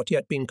enemy has not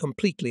yet been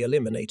completely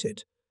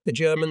eliminated. The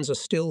Germans are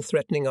still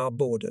threatening our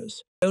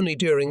borders. Only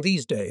during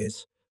these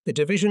days, the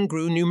division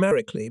grew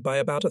numerically by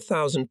about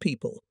 1,000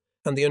 people,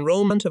 and the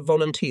enrollment of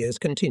volunteers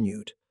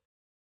continued.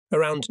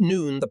 Around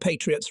noon, the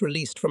patriots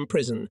released from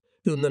prison,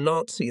 whom the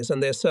Nazis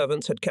and their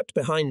servants had kept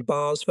behind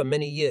bars for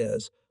many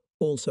years,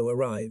 also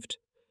arrived.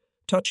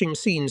 Touching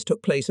scenes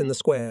took place in the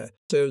square.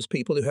 Those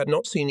people who had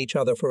not seen each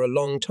other for a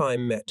long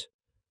time met.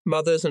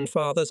 Mothers and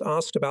fathers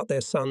asked about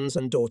their sons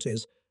and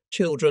daughters.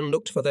 Children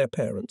looked for their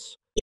parents.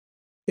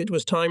 It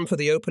was time for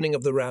the opening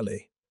of the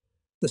rally.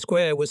 The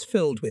square was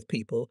filled with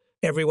people.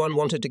 Everyone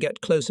wanted to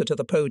get closer to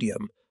the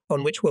podium,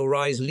 on which will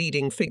rise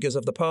leading figures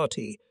of the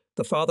party,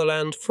 the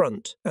Fatherland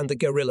Front, and the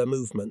guerrilla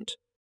movement.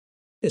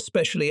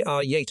 Especially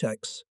our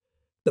Yataks,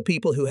 the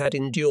people who had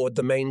endured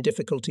the main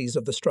difficulties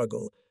of the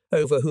struggle,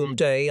 over whom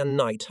day and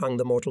night hung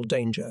the mortal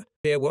danger.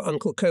 Here were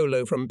Uncle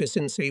Kolo from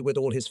Bisinci with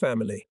all his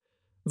family,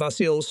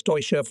 Vasil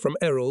Stoichev from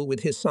Erol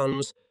with his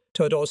sons,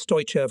 Todor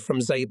Stoichev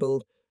from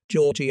Zabel,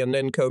 Georgy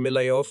Anenko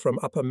Mileov from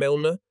Upper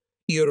Milna,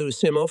 Yuru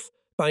Simov,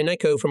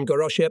 Baineko from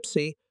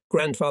Goroshepsi,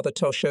 Grandfather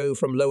Tosho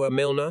from Lower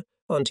Milna,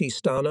 Auntie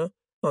Stana,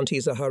 Auntie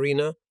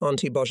Zaharina,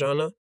 Auntie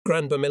Bojana,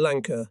 Grandma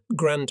Milanka,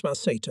 Grandma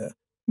Seta,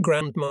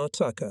 Grandma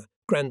Taka,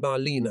 Grandma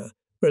Lena,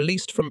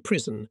 released from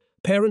prison,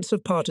 parents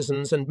of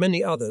partisans and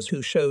many others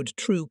who showed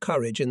true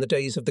courage in the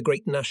days of the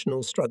great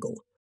national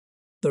struggle.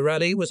 The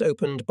rally was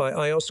opened by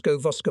Iosko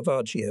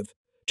Voskavadzhiev,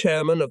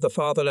 chairman of the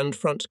Fatherland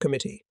Front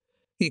Committee.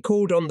 He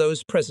called on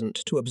those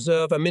present to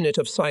observe a minute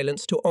of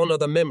silence to honour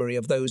the memory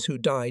of those who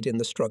died in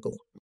the struggle.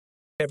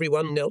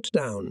 Everyone knelt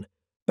down,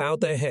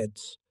 bowed their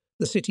heads.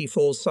 The city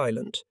falls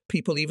silent.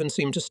 People even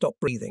seem to stop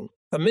breathing.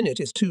 A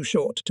minute is too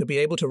short to be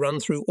able to run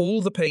through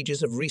all the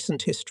pages of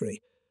recent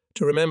history,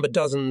 to remember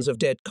dozens of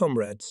dead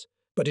comrades,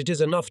 but it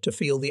is enough to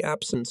feel the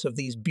absence of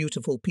these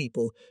beautiful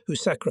people who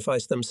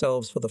sacrificed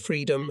themselves for the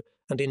freedom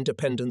and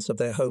independence of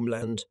their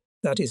homeland.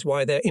 That is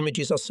why their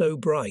images are so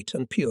bright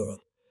and pure.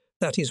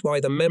 That is why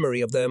the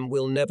memory of them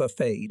will never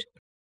fade.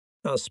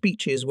 Our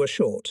speeches were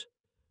short.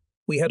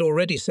 We had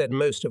already said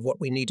most of what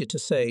we needed to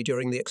say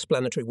during the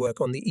explanatory work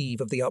on the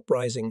eve of the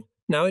uprising.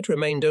 Now it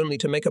remained only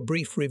to make a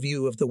brief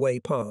review of the way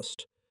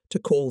past, to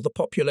call the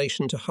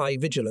population to high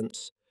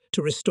vigilance,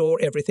 to restore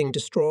everything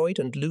destroyed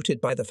and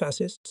looted by the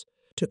fascists,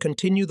 to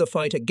continue the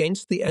fight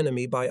against the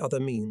enemy by other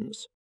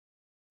means.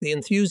 The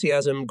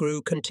enthusiasm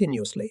grew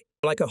continuously,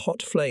 like a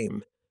hot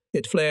flame.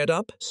 It flared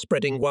up,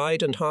 spreading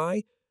wide and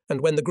high,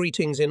 and when the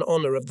greetings in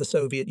honor of the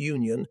Soviet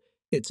Union,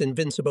 its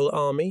invincible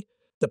army,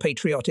 the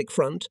Patriotic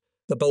Front,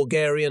 the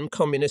Bulgarian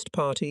Communist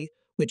Party,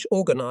 which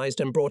organized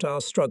and brought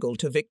our struggle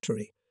to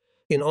victory,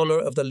 in honor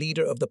of the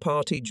leader of the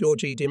party,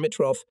 Georgy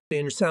Dimitrov,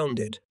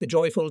 sounded, the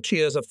joyful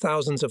cheers of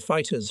thousands of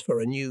fighters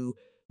for a new,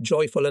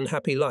 joyful and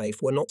happy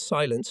life were not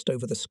silenced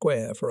over the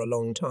square for a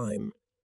long time.